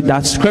 refers to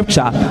that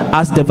scripture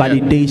as the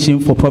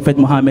validation for Prophet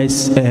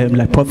Muhammad's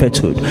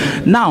prophethood.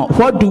 Now,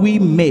 what do we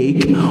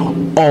make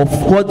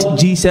of what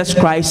Jesus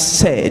Christ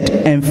said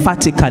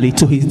emphatically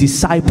to his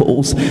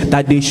disciples,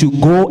 that they should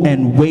go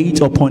and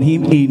wait upon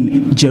him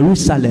in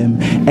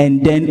Jerusalem,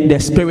 and then the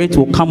Spirit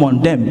will come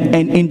on them?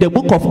 And in the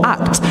book of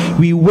Acts,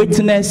 we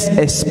witness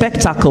a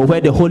spectacle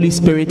where the Holy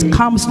Spirit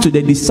comes to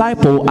the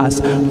disciple as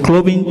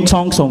cloven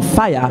tongues on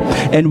fire,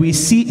 and we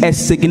see a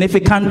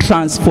significant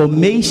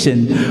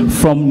transformation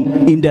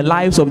in the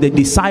lives of the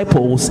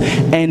disciples.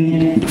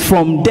 And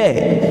from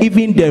there,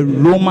 even the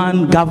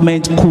Roman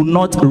government could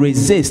not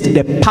resist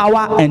the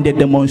power and the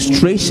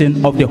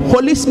demonstration of the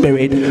Holy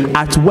Spirit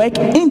at work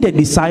in the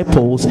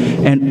disciples.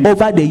 And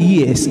over the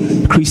years,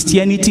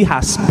 Christianity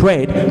has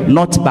spread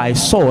not by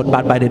sword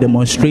but by the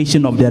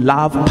demonstration of the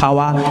love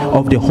power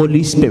of the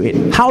Holy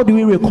Spirit. How do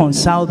we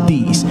reconcile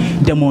these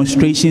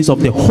demonstrations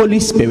of the Holy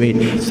Spirit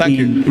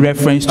in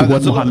reference to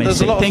what Mohammed said?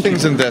 There's a lot of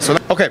things in there.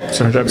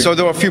 So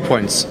there were a few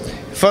points.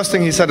 First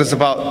thing he said is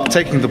about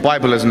taking the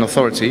Bible as an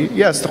authority.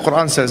 Yes, the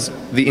Quran says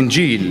the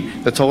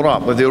Injil, the Torah,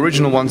 but the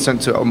original one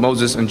sent to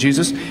Moses and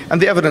Jesus.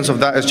 And the evidence of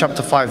that is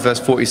chapter 5, verse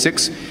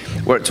 46,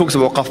 where it talks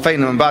about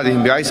وَقَفَّيْنَا مِن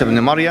بَعْدِهِمْ بِعِيسَى بْنِ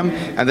مَرْيَمَ,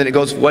 and then it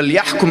goes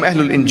وَلْيَحْكُمْ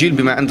أَهْلُ الْإِنْجِيلِ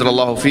بِمَا أَنزَلَ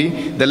اللَّهُ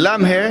فِيهِ. The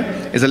lam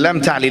here is a lam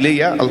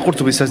ta'liliyya.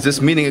 Al-Qurtubi says this,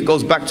 meaning it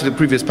goes back to the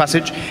previous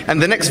passage.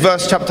 And the next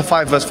verse, chapter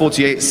 5, verse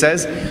 48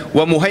 says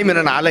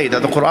وَمُهَيْمِنًا عَلَيْهِ,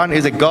 that the Quran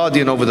is a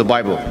guardian over the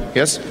Bible.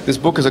 Yes, this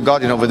book is a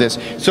guardian over this.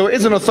 So it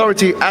is an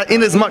authority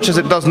in as much as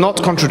it does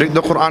not contradict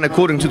the Quran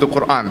according to the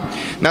Quran.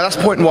 Now that's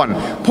point one.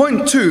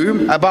 Point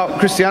two, about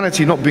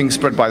Christianity not being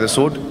spread by the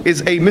sword,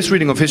 is a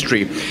misreading of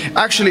history.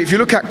 Actually, if you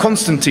look at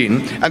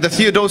Constantine and the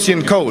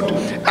Theodosian Code,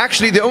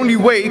 actually the only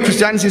way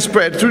Christianity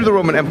spread through the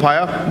Roman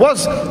Empire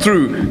was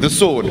through the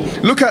sword.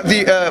 Look at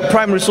the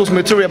primary source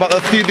material about the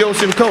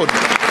Theodosian Code.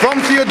 From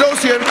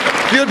Theodosius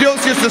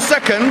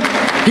II,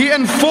 he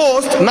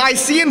enforced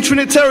Nicene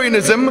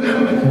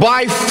Trinitarianism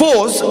by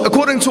force,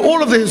 according to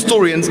all of the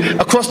historians,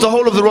 across the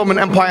whole of the Roman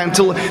Empire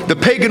until the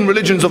pagan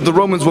religions of the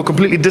Romans were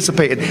completely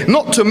dissipated.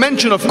 Not to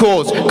mention, of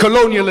course,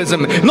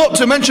 colonialism. Not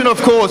to mention, of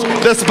course,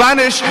 the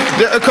Spanish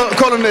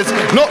colonists.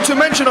 Not to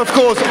mention, of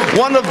course,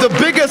 one of the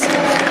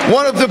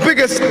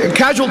biggest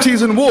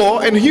casualties in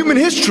war in human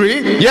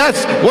history.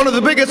 Yes, one of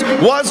the biggest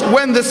was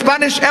when the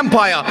Spanish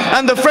Empire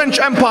and the French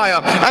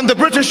Empire and the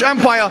British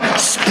Empire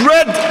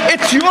spread it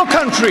to your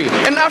country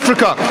in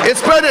Africa. It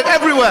spread it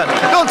everywhere.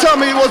 Don't tell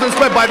me it wasn't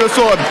spread by the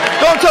sword.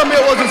 Don't tell me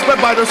it wasn't spread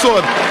by the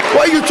sword.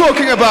 What are you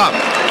talking about?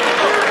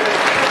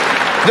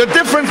 The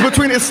difference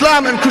between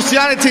Islam and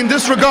Christianity in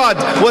this regard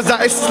was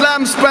that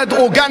Islam spread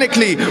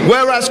organically,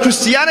 whereas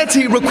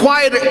Christianity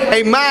required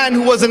a man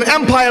who was an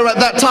empire at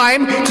that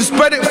time to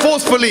spread it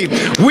forcefully.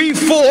 We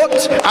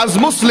fought, as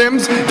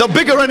Muslims, the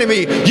bigger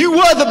enemy. You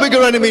were the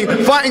bigger enemy,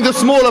 fighting the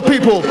smaller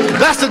people.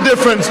 That's the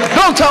difference.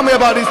 Don't tell me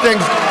about these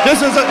things.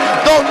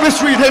 Don't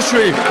misread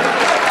history.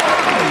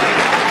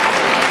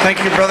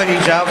 Thank you, Brother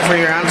Hijab, for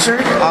your answer.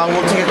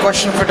 We'll take a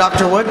question for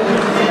Dr. Wood.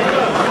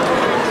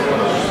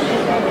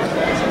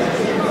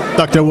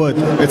 Dr. Wood,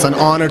 it's an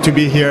honor to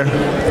be here.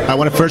 I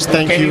want to first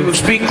thank you. Can you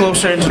speak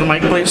closer into the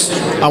mic, please?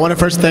 I want to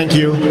first thank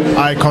you.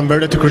 I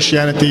converted to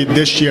Christianity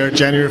this year,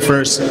 January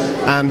 1st,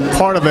 and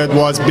part of it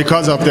was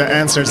because of the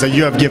answers that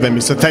you have given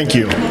me, so thank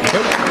you.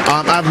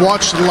 I've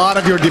watched a lot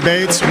of your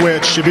debates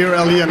with Shabir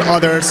Ali and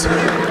others.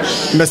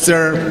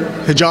 Mr.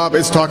 Hijab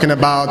is talking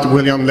about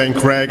William Lane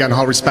Craig and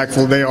how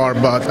respectful they are,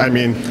 but I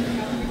mean,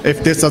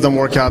 if this doesn't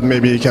work out,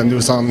 maybe you can do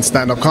some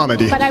stand-up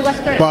comedy.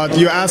 But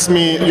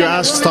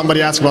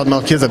somebody asked about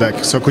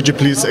Melchizedek, so could you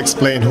please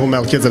explain who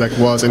Melchizedek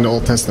was in the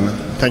Old Testament?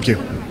 Thank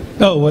you.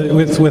 Oh,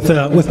 with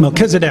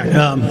Melchizedek,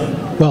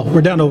 well,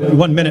 we're down to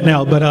 1 minute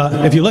now, but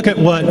if you look at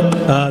what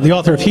the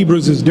author of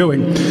Hebrews is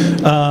doing,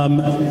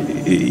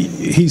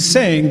 he's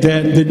saying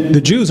that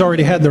the Jews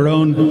already had their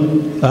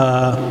own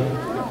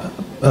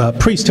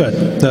priesthood,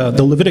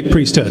 the Levitic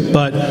priesthood,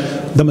 but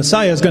the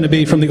Messiah is going to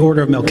be from the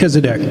order of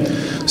Melchizedek.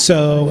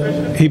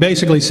 So he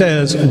basically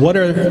says, what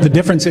are the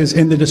differences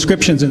in the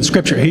descriptions in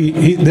Scripture?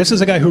 This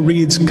is a guy who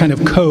reads kind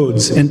of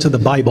codes into the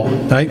Bible,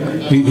 right?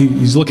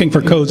 He's looking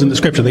for codes in the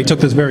Scripture. They took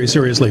this very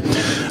seriously.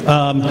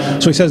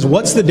 So he says,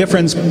 what's the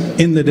difference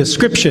in the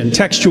description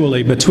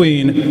textually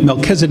between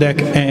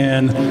Melchizedek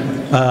and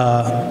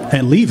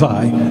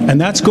Levi? And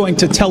that's going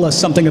to tell us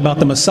something about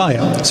the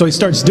Messiah. So he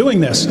starts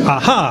doing this.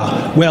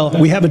 Aha! Well,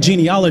 we have a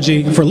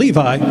genealogy for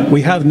Levi,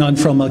 we have none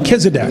from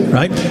Melchizedek,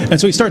 right? And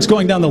so he starts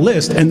going down the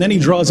list, and then he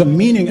draws a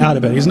meaning out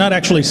of it. He's not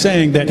actually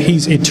saying that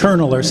he's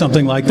eternal or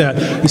something like that.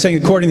 He's saying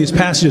according to these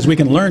passages we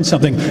can learn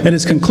something, and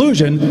his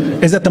conclusion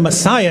is that the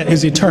Messiah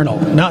is eternal,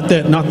 not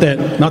that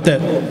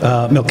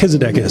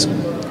Melchizedek is.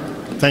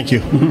 Thank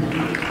you.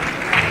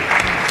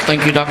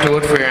 Thank you, Dr.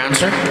 Wood, for your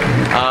answer.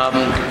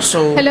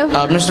 Hello?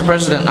 Mr.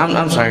 President,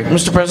 I'm sorry,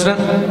 Mr. President?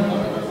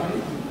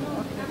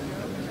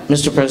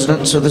 Mr.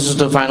 President, so this is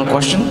the final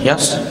question,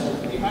 yes?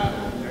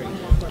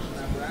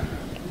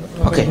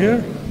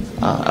 Okay.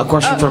 A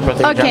question for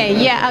Brother Hijab.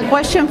 Okay, yeah, a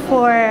question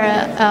for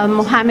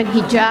Mohammed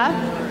Hijab.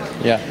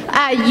 Yeah.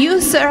 You,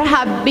 sir,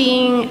 have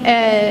been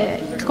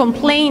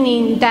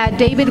complaining that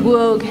David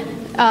Wood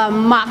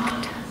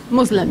mocked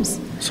Muslims.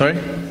 Sorry?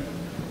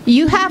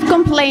 You have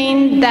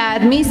complained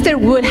that Mr.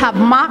 Wood have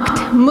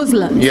mocked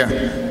Muslims. Yeah.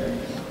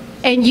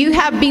 And you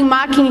have been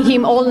mocking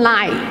him all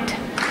night.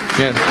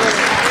 Yeah.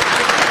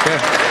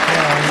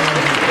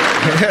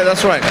 Yeah,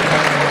 that's right.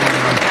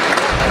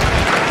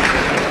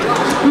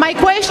 My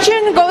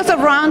question goes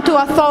around to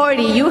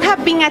authority. You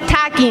have been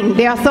attacking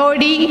the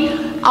authority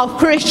of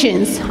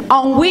Christians,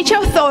 on which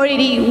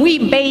authority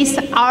we base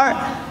our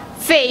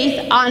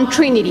faith on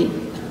Trinity.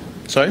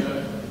 Sorry?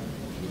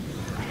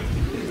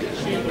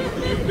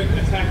 You've been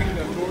attacking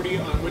the authority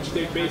on which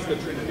they base the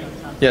Trinity.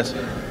 Yes.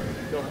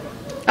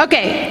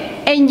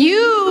 Okay, and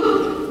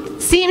you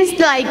seems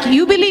like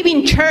you believe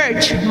in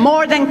church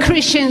more than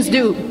Christians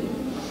do.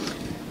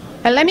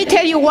 And let me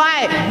tell you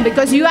why.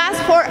 Because you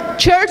ask for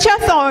church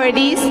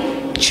authorities,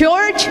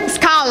 church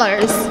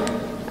scholars,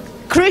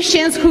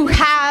 Christians who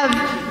have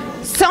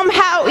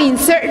somehow in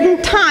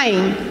certain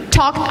time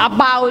talked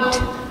about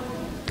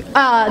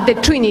the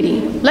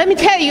Trinity. Let me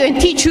tell you and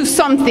teach you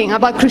something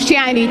about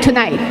Christianity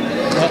tonight.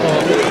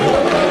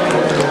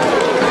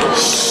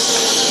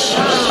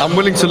 I'm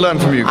willing to learn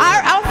from you.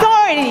 Our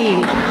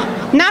authority,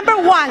 number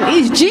one,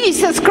 is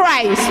Jesus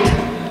Christ.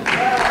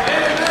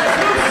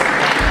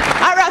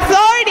 Our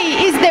authority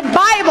is the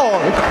Bible.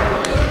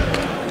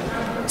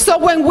 So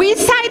when we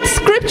cite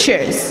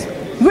scriptures,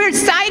 we're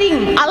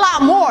citing a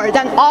lot more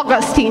than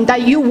Augustine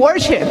that you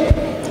worship.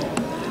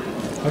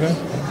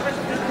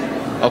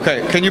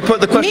 Okay, can you put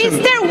the question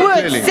Mr. Wood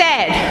clearly?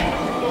 said,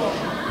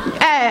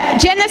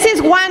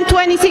 Genesis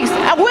 1:26.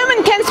 A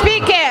woman can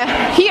speak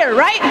here,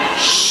 right?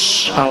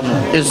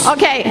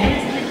 Okay,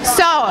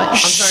 so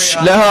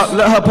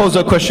let her pose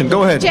her question.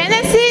 Go ahead.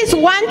 Genesis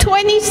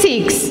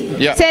 1:26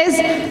 Yeah. says,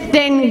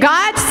 then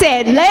God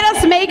said, let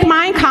us make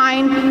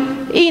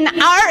mankind in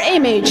our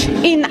image,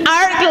 in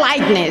our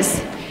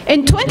likeness.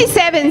 And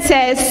 27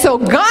 says, so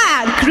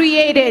God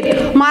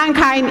created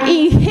mankind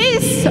in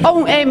his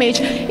own image.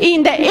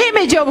 In the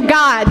image of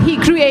God, he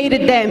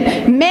created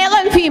them. Male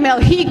and female,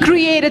 he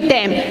created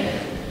them.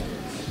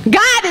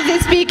 God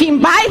is speaking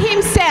by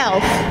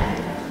himself.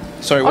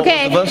 Sorry, what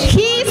Okay, was the verse?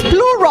 he's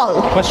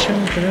plural. Question?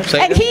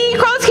 And he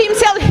calls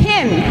himself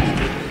him.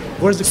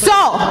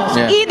 So,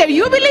 either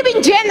you believe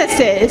in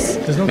Genesis,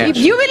 if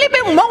you believe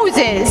in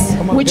Moses,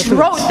 which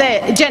wrote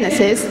the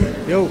Genesis,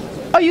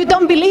 or you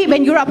don't believe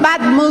and you're a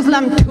bad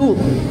Muslim too.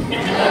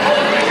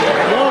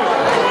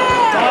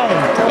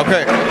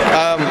 Okay.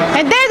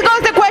 And there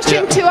goes the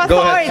question to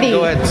authority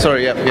Go ahead.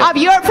 Sorry, yeah. of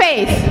your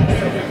faith.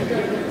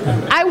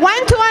 I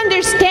want to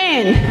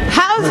understand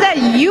how that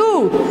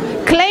you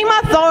claim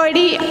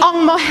authority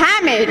on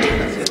Mohammed,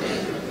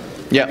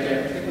 Yeah.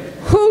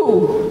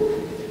 who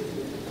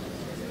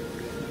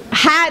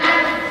had,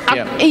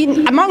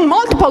 among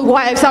multiple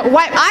wives, a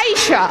wife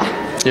Aisha,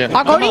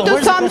 according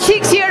to some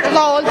 6 years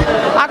old,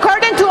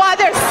 according to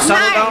others,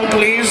 Settle down,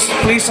 please.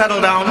 Please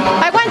settle down.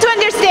 I want to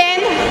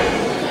understand.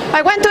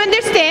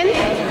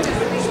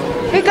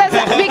 Because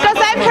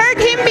I've heard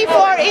him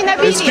before in a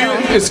video.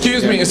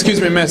 Excuse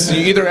me, miss.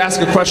 You either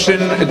ask a question.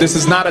 This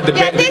is not a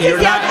debate.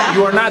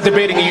 You are not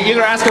debating. You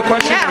either ask a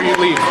question or you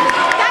leave.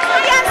 That's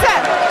my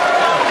answer.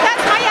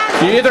 That's my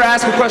answer. You either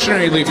ask a question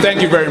or you leave.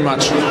 Thank you very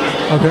much.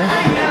 Okay.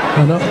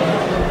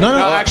 No,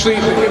 actually,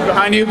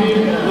 behind you.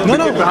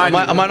 Behind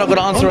am I not going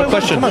to answer a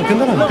question?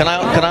 Can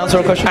I answer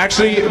a question?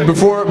 Actually,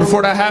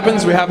 before that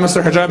happens, we have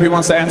Mr. Hijab. He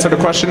wants to answer the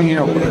question.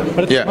 Yeah.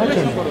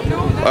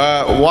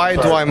 Why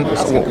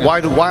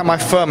am I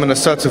firm and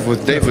assertive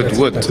with David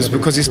Wood? It's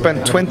because he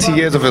spent 20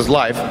 years of his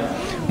life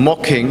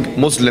mocking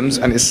Muslims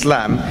and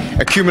Islam,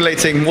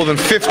 accumulating more than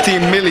 60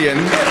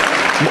 million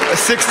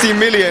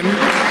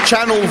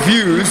channel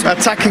views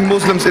attacking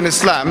Muslims in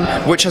Islam,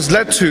 which has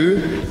led to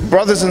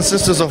brothers and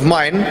sisters of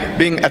mine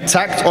being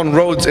attacked on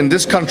roads in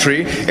this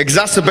country,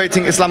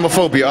 exacerbating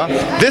Islamophobia.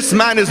 This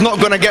man is not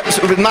going to get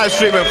nice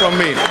treatment from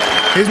me.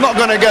 He's not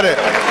going to get it.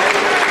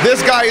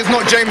 This guy is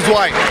not James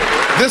White.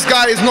 This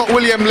guy is not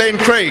William Lane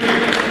Craig.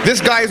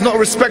 This guy is not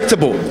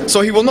respectable.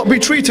 So he will not be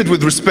treated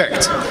with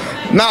respect.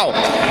 Now,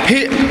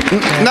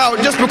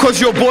 just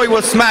because your boy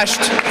was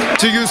smashed,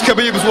 to use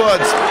Khabib's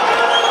words,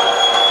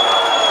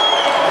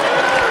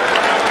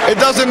 it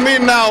doesn't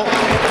mean now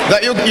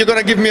that you're going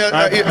to give me a...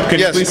 Can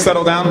you please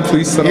settle down?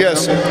 Please settle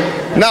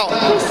down. Now,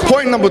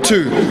 point number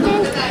two.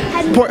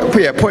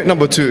 Point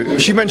number two.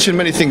 She mentioned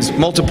many things.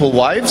 Multiple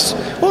wives.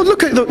 Well,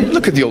 look at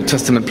the Old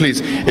Testament,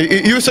 please.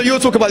 You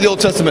talk about the Old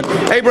Testament.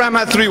 Abraham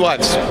had 3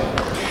 wives.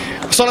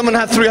 Solomon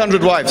had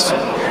 300 wives.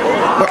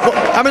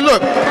 I mean,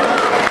 look.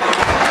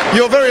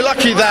 You're very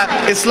lucky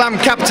that Islam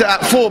capped it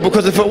at 4,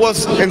 because if it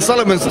was in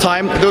Solomon's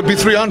time, there would be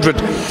 300.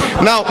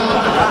 Now,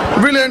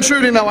 really and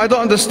truly now, I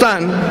don't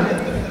understand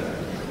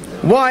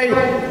why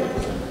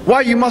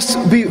you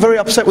must be very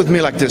upset with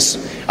me like this.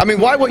 I mean,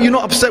 why were you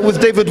not upset with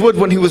David Wood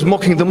when he was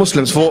mocking the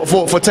Muslims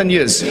for 10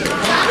 years?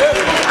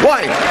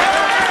 Why?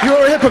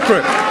 You're a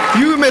hypocrite.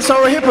 You, miss,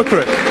 are a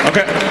hypocrite.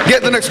 Okay.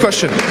 Get the next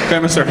question. Okay,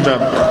 Mr.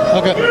 Hijab.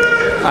 Okay.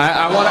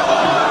 I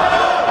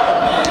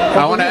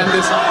want to end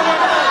this.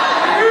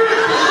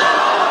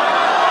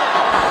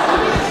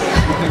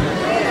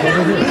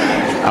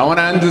 I want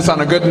to end this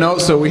on a good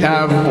note, so we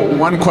have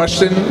one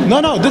question.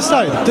 No, this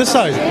side.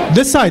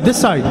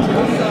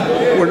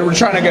 We're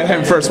trying to get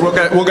him first.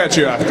 We'll get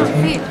you after.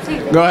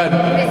 Go ahead.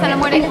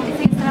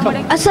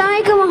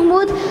 Assalamualaikum,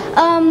 Mahmoud.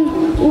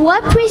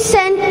 What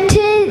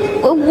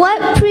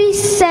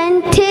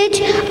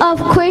percentage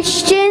of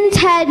Christians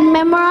had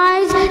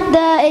memorized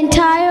the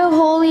entire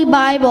Holy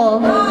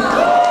Bible?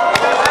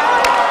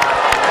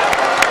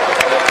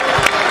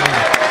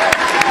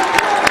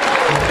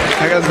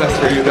 I guess that's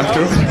for you,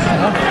 Doctor.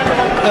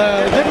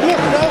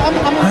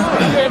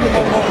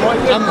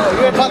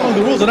 We're following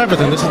the rules and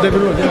everything. This is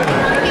David Wood.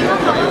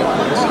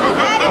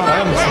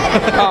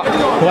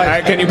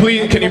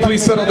 Can you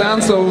please settle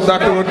down so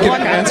Dr. Wood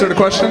can answer the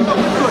question?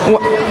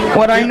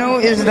 What I know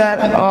is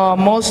that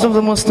most of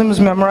the Muslims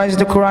memorize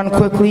the Quran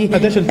quickly.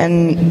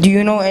 And do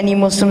you know any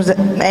Muslims,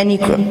 any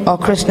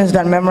Christians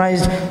that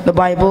memorize the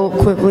Bible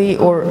quickly,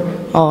 or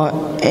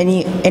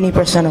any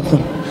percent of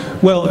them?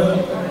 Well,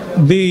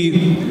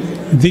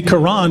 the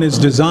Quran is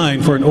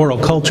designed for an oral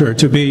culture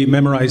to be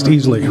memorized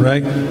easily,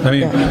 right? I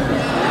mean,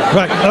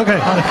 right? Okay.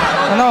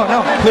 No.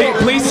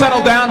 Please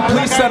settle down.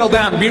 Please settle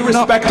down. Be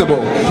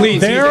respectable,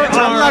 please. There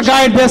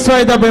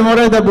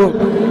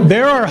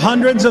are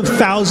hundreds of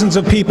thousands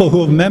of people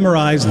who have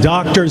memorized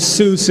Dr.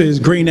 Seuss's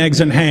Green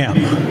Eggs and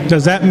Ham.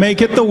 Does that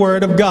make it the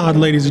Word of God,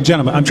 ladies and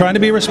gentlemen? I'm trying to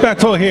be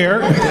respectful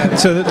here,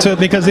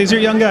 because these are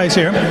young guys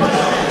here.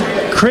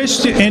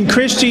 In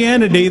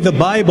Christianity, the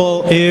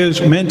Bible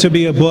is meant to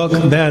be a book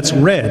that's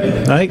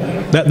read, right?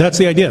 That's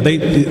the idea.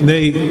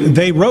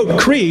 They wrote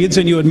creeds,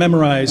 and you would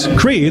memorize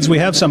creeds. We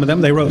have some of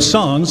them. They wrote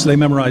songs. They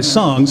memorized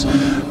songs.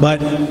 But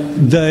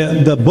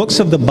the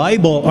books of the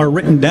Bible are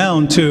written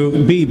down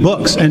to be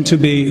books and to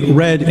be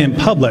read in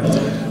public.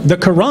 The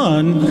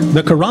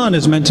Quran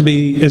is meant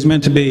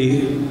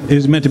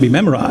to be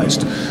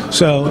memorized.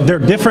 So there are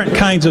different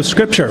kinds of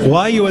scripture.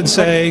 Why you would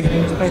say,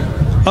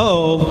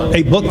 oh,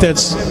 a book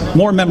that's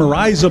more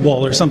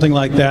memorizable or something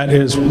like that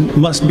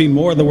must be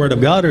more the Word of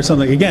God or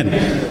something. Again,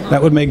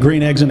 that would make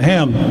Green Eggs and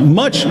Ham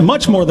much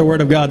more the Word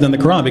of God than the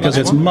Quran, because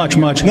it's much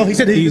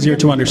easier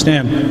to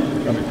understand.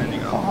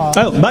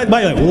 Oh, by the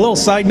way, a little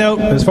side note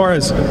as far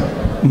as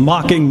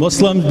mocking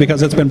Muslims,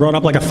 because it's been brought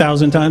up like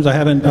 1,000 times. I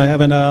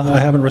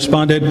haven't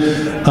responded.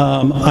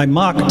 I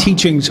mock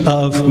teachings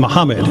of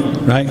Mohammed,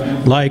 right?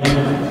 Like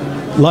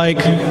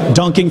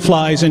dunking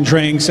flies in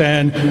drinks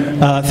and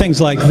things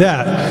like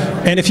that.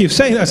 And if you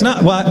say that's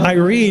not what I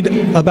read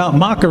about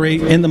mockery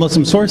in the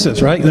Muslim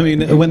sources, right? I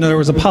mean, when there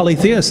was a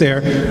polytheist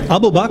there,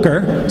 Abu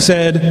Bakr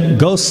said,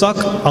 go suck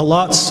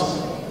Allah's,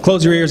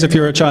 close your ears if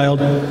you're a child,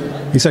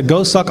 he said,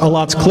 go suck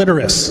Allah's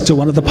clitoris to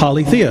one of the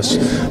polytheists.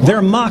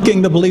 They're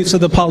mocking the beliefs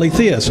of the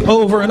polytheists.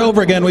 Over and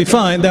over again we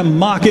find them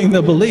mocking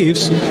the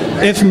beliefs.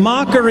 If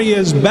mockery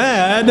is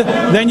bad,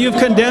 then you've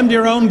condemned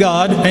your own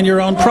God and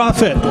your own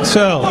prophet.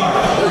 So,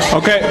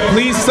 okay,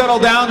 please settle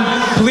down.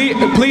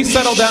 Please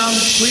settle down.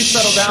 Please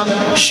settle down.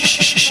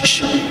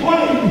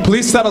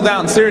 Please settle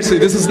down. Seriously,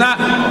 this is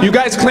not, you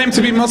guys claim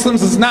to be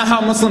Muslims. This is not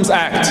how Muslims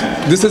act.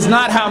 This is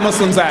not how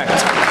Muslims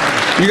act.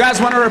 You guys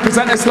want to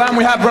represent Islam?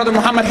 We have Brother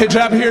Mohammed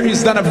Hijab here.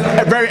 He's done a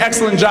very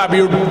excellent job.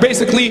 You're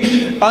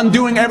basically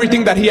undoing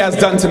everything that he has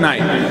done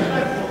tonight.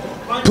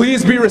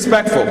 Please be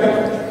respectful.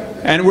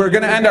 And we're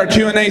going to end our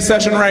Q&A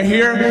session right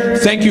here.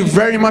 Thank you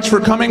very much for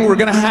coming. We're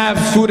going to have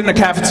food in the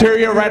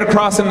cafeteria right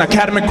across in the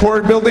Academic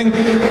Corps building.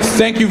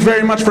 Thank you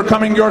very much for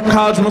coming, York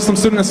College Muslim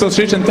Student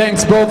Association.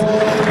 Thanks both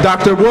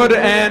Dr. Wood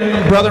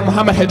and Brother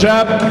Mohammed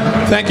Hijab.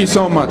 Thank you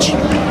so much.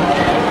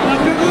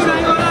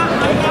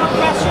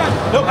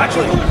 No,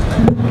 actually.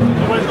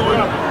 Nobody's going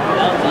up.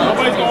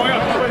 Nobody's going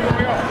up.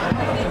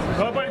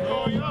 Nobody's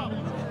going up.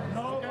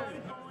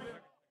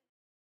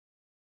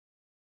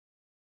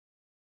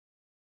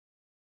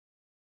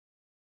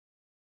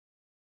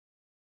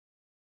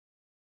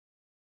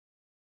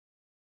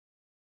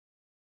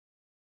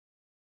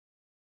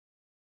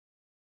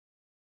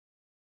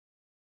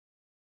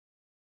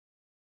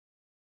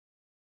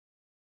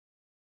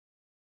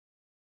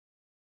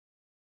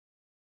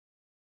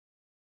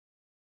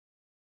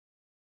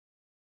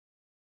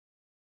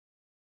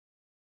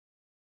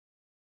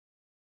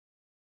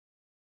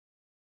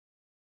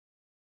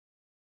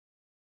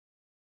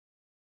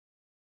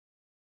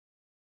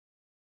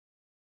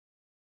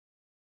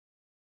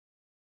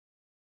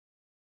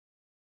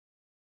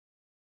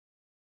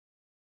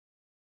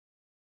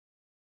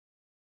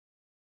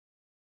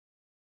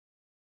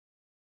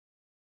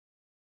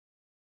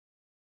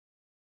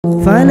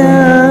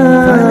 فلا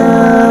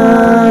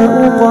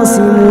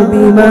أقسم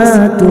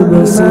بما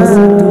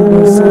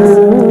تبصرون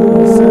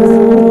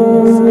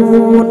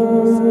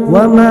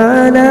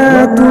وما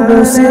لا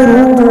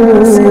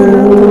تبصرون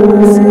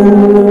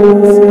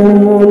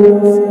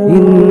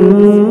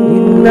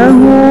إنه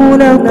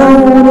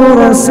لقول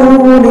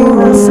رسول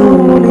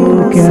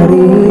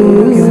كريم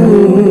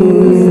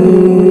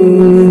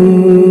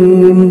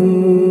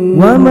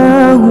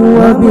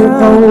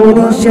بقول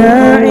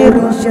شاعر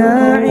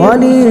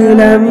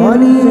قليلا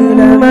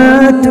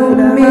ما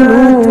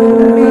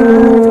تؤمنون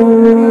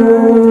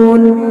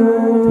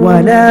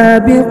ولا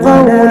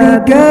بقول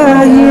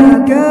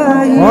كاهن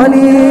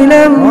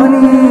قليلا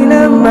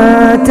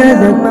ما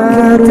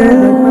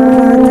تذكرون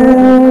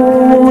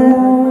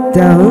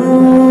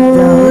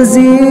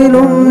تنزيل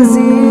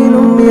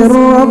من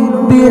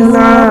رب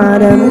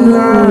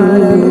العالمين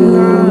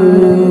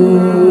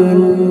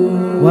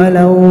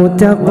ولو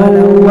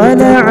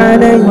تقول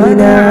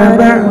علينا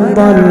بعض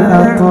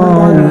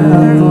الأقاويل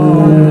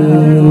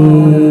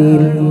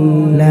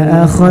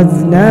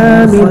لأخذنا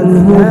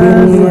منه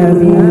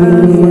باليمين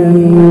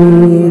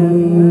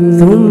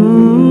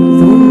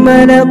ثم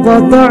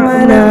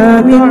لقطعنا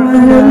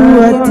منه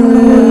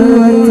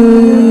الوتين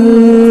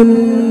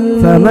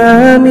فما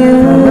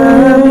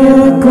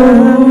منكم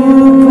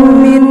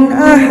من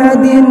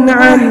أحد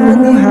عنه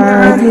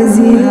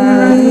حاجزين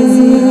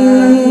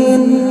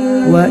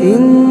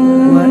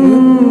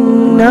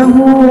وإنه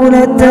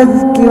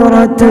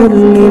لتذكرة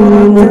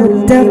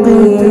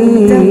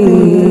للمتقين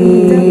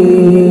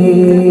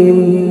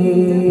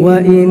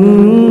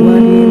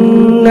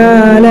وإنا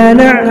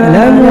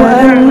لنعلم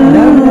أن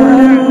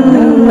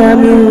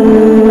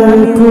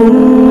منكم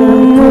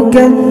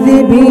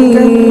مكذبين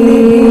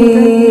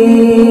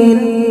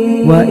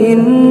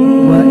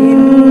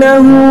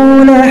وإنه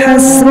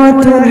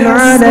لحسرة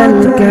على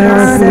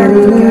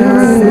الكافرين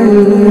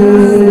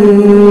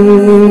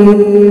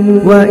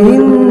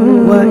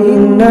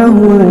وإنه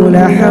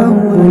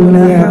لحق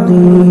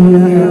اليقين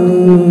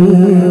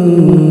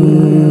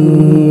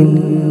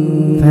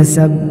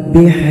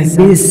فسبح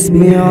باسم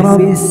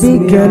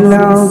ربك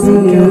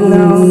العظيم.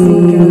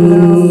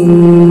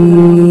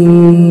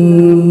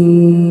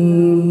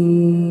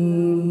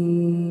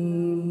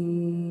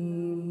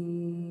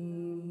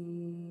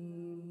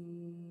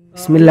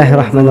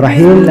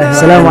 Bismillahirrahmanirrahim.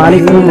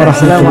 Assalamualaikum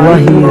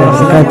warahmatullahi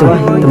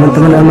wabarakatuh.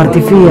 Teman-teman Amar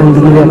TV yang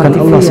dimuliakan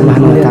Allah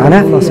Subhanahu wa taala,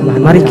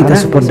 mari kita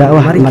support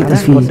dakwah Amar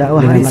TV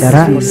dengan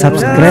cara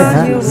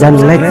subscribe dan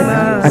like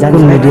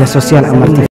akun media sosial Amar TV.